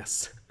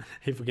carefulness,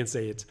 if we can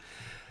say it.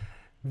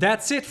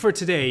 That's it for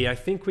today. I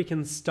think we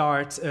can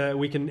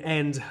we can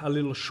end a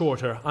little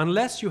shorter,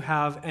 unless you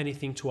have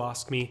anything to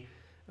ask me,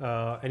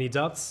 any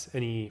doubts,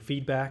 any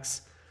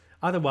feedbacks.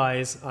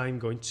 Otherwise, I'm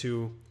going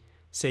to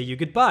say you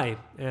goodbye.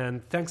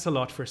 And thanks a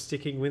lot for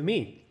sticking with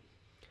me.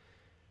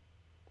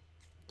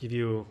 Give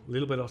you a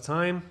little bit of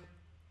time.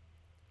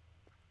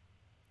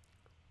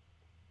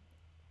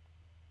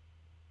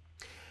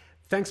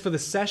 Thanks for the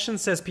session,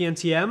 says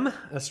PNTM.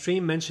 A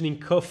stream mentioning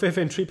COFIF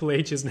and Triple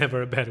H is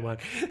never a bad one.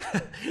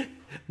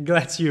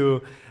 Glad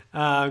you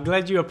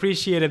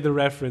appreciated the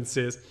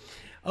references.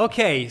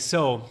 Okay,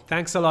 so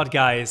thanks a lot,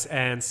 guys,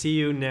 and see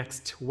you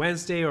next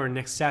Wednesday or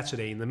next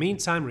Saturday. In the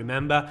meantime,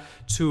 remember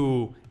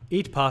to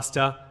eat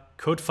pasta,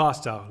 code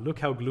faster. Look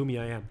how gloomy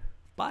I am.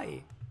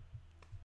 Bye.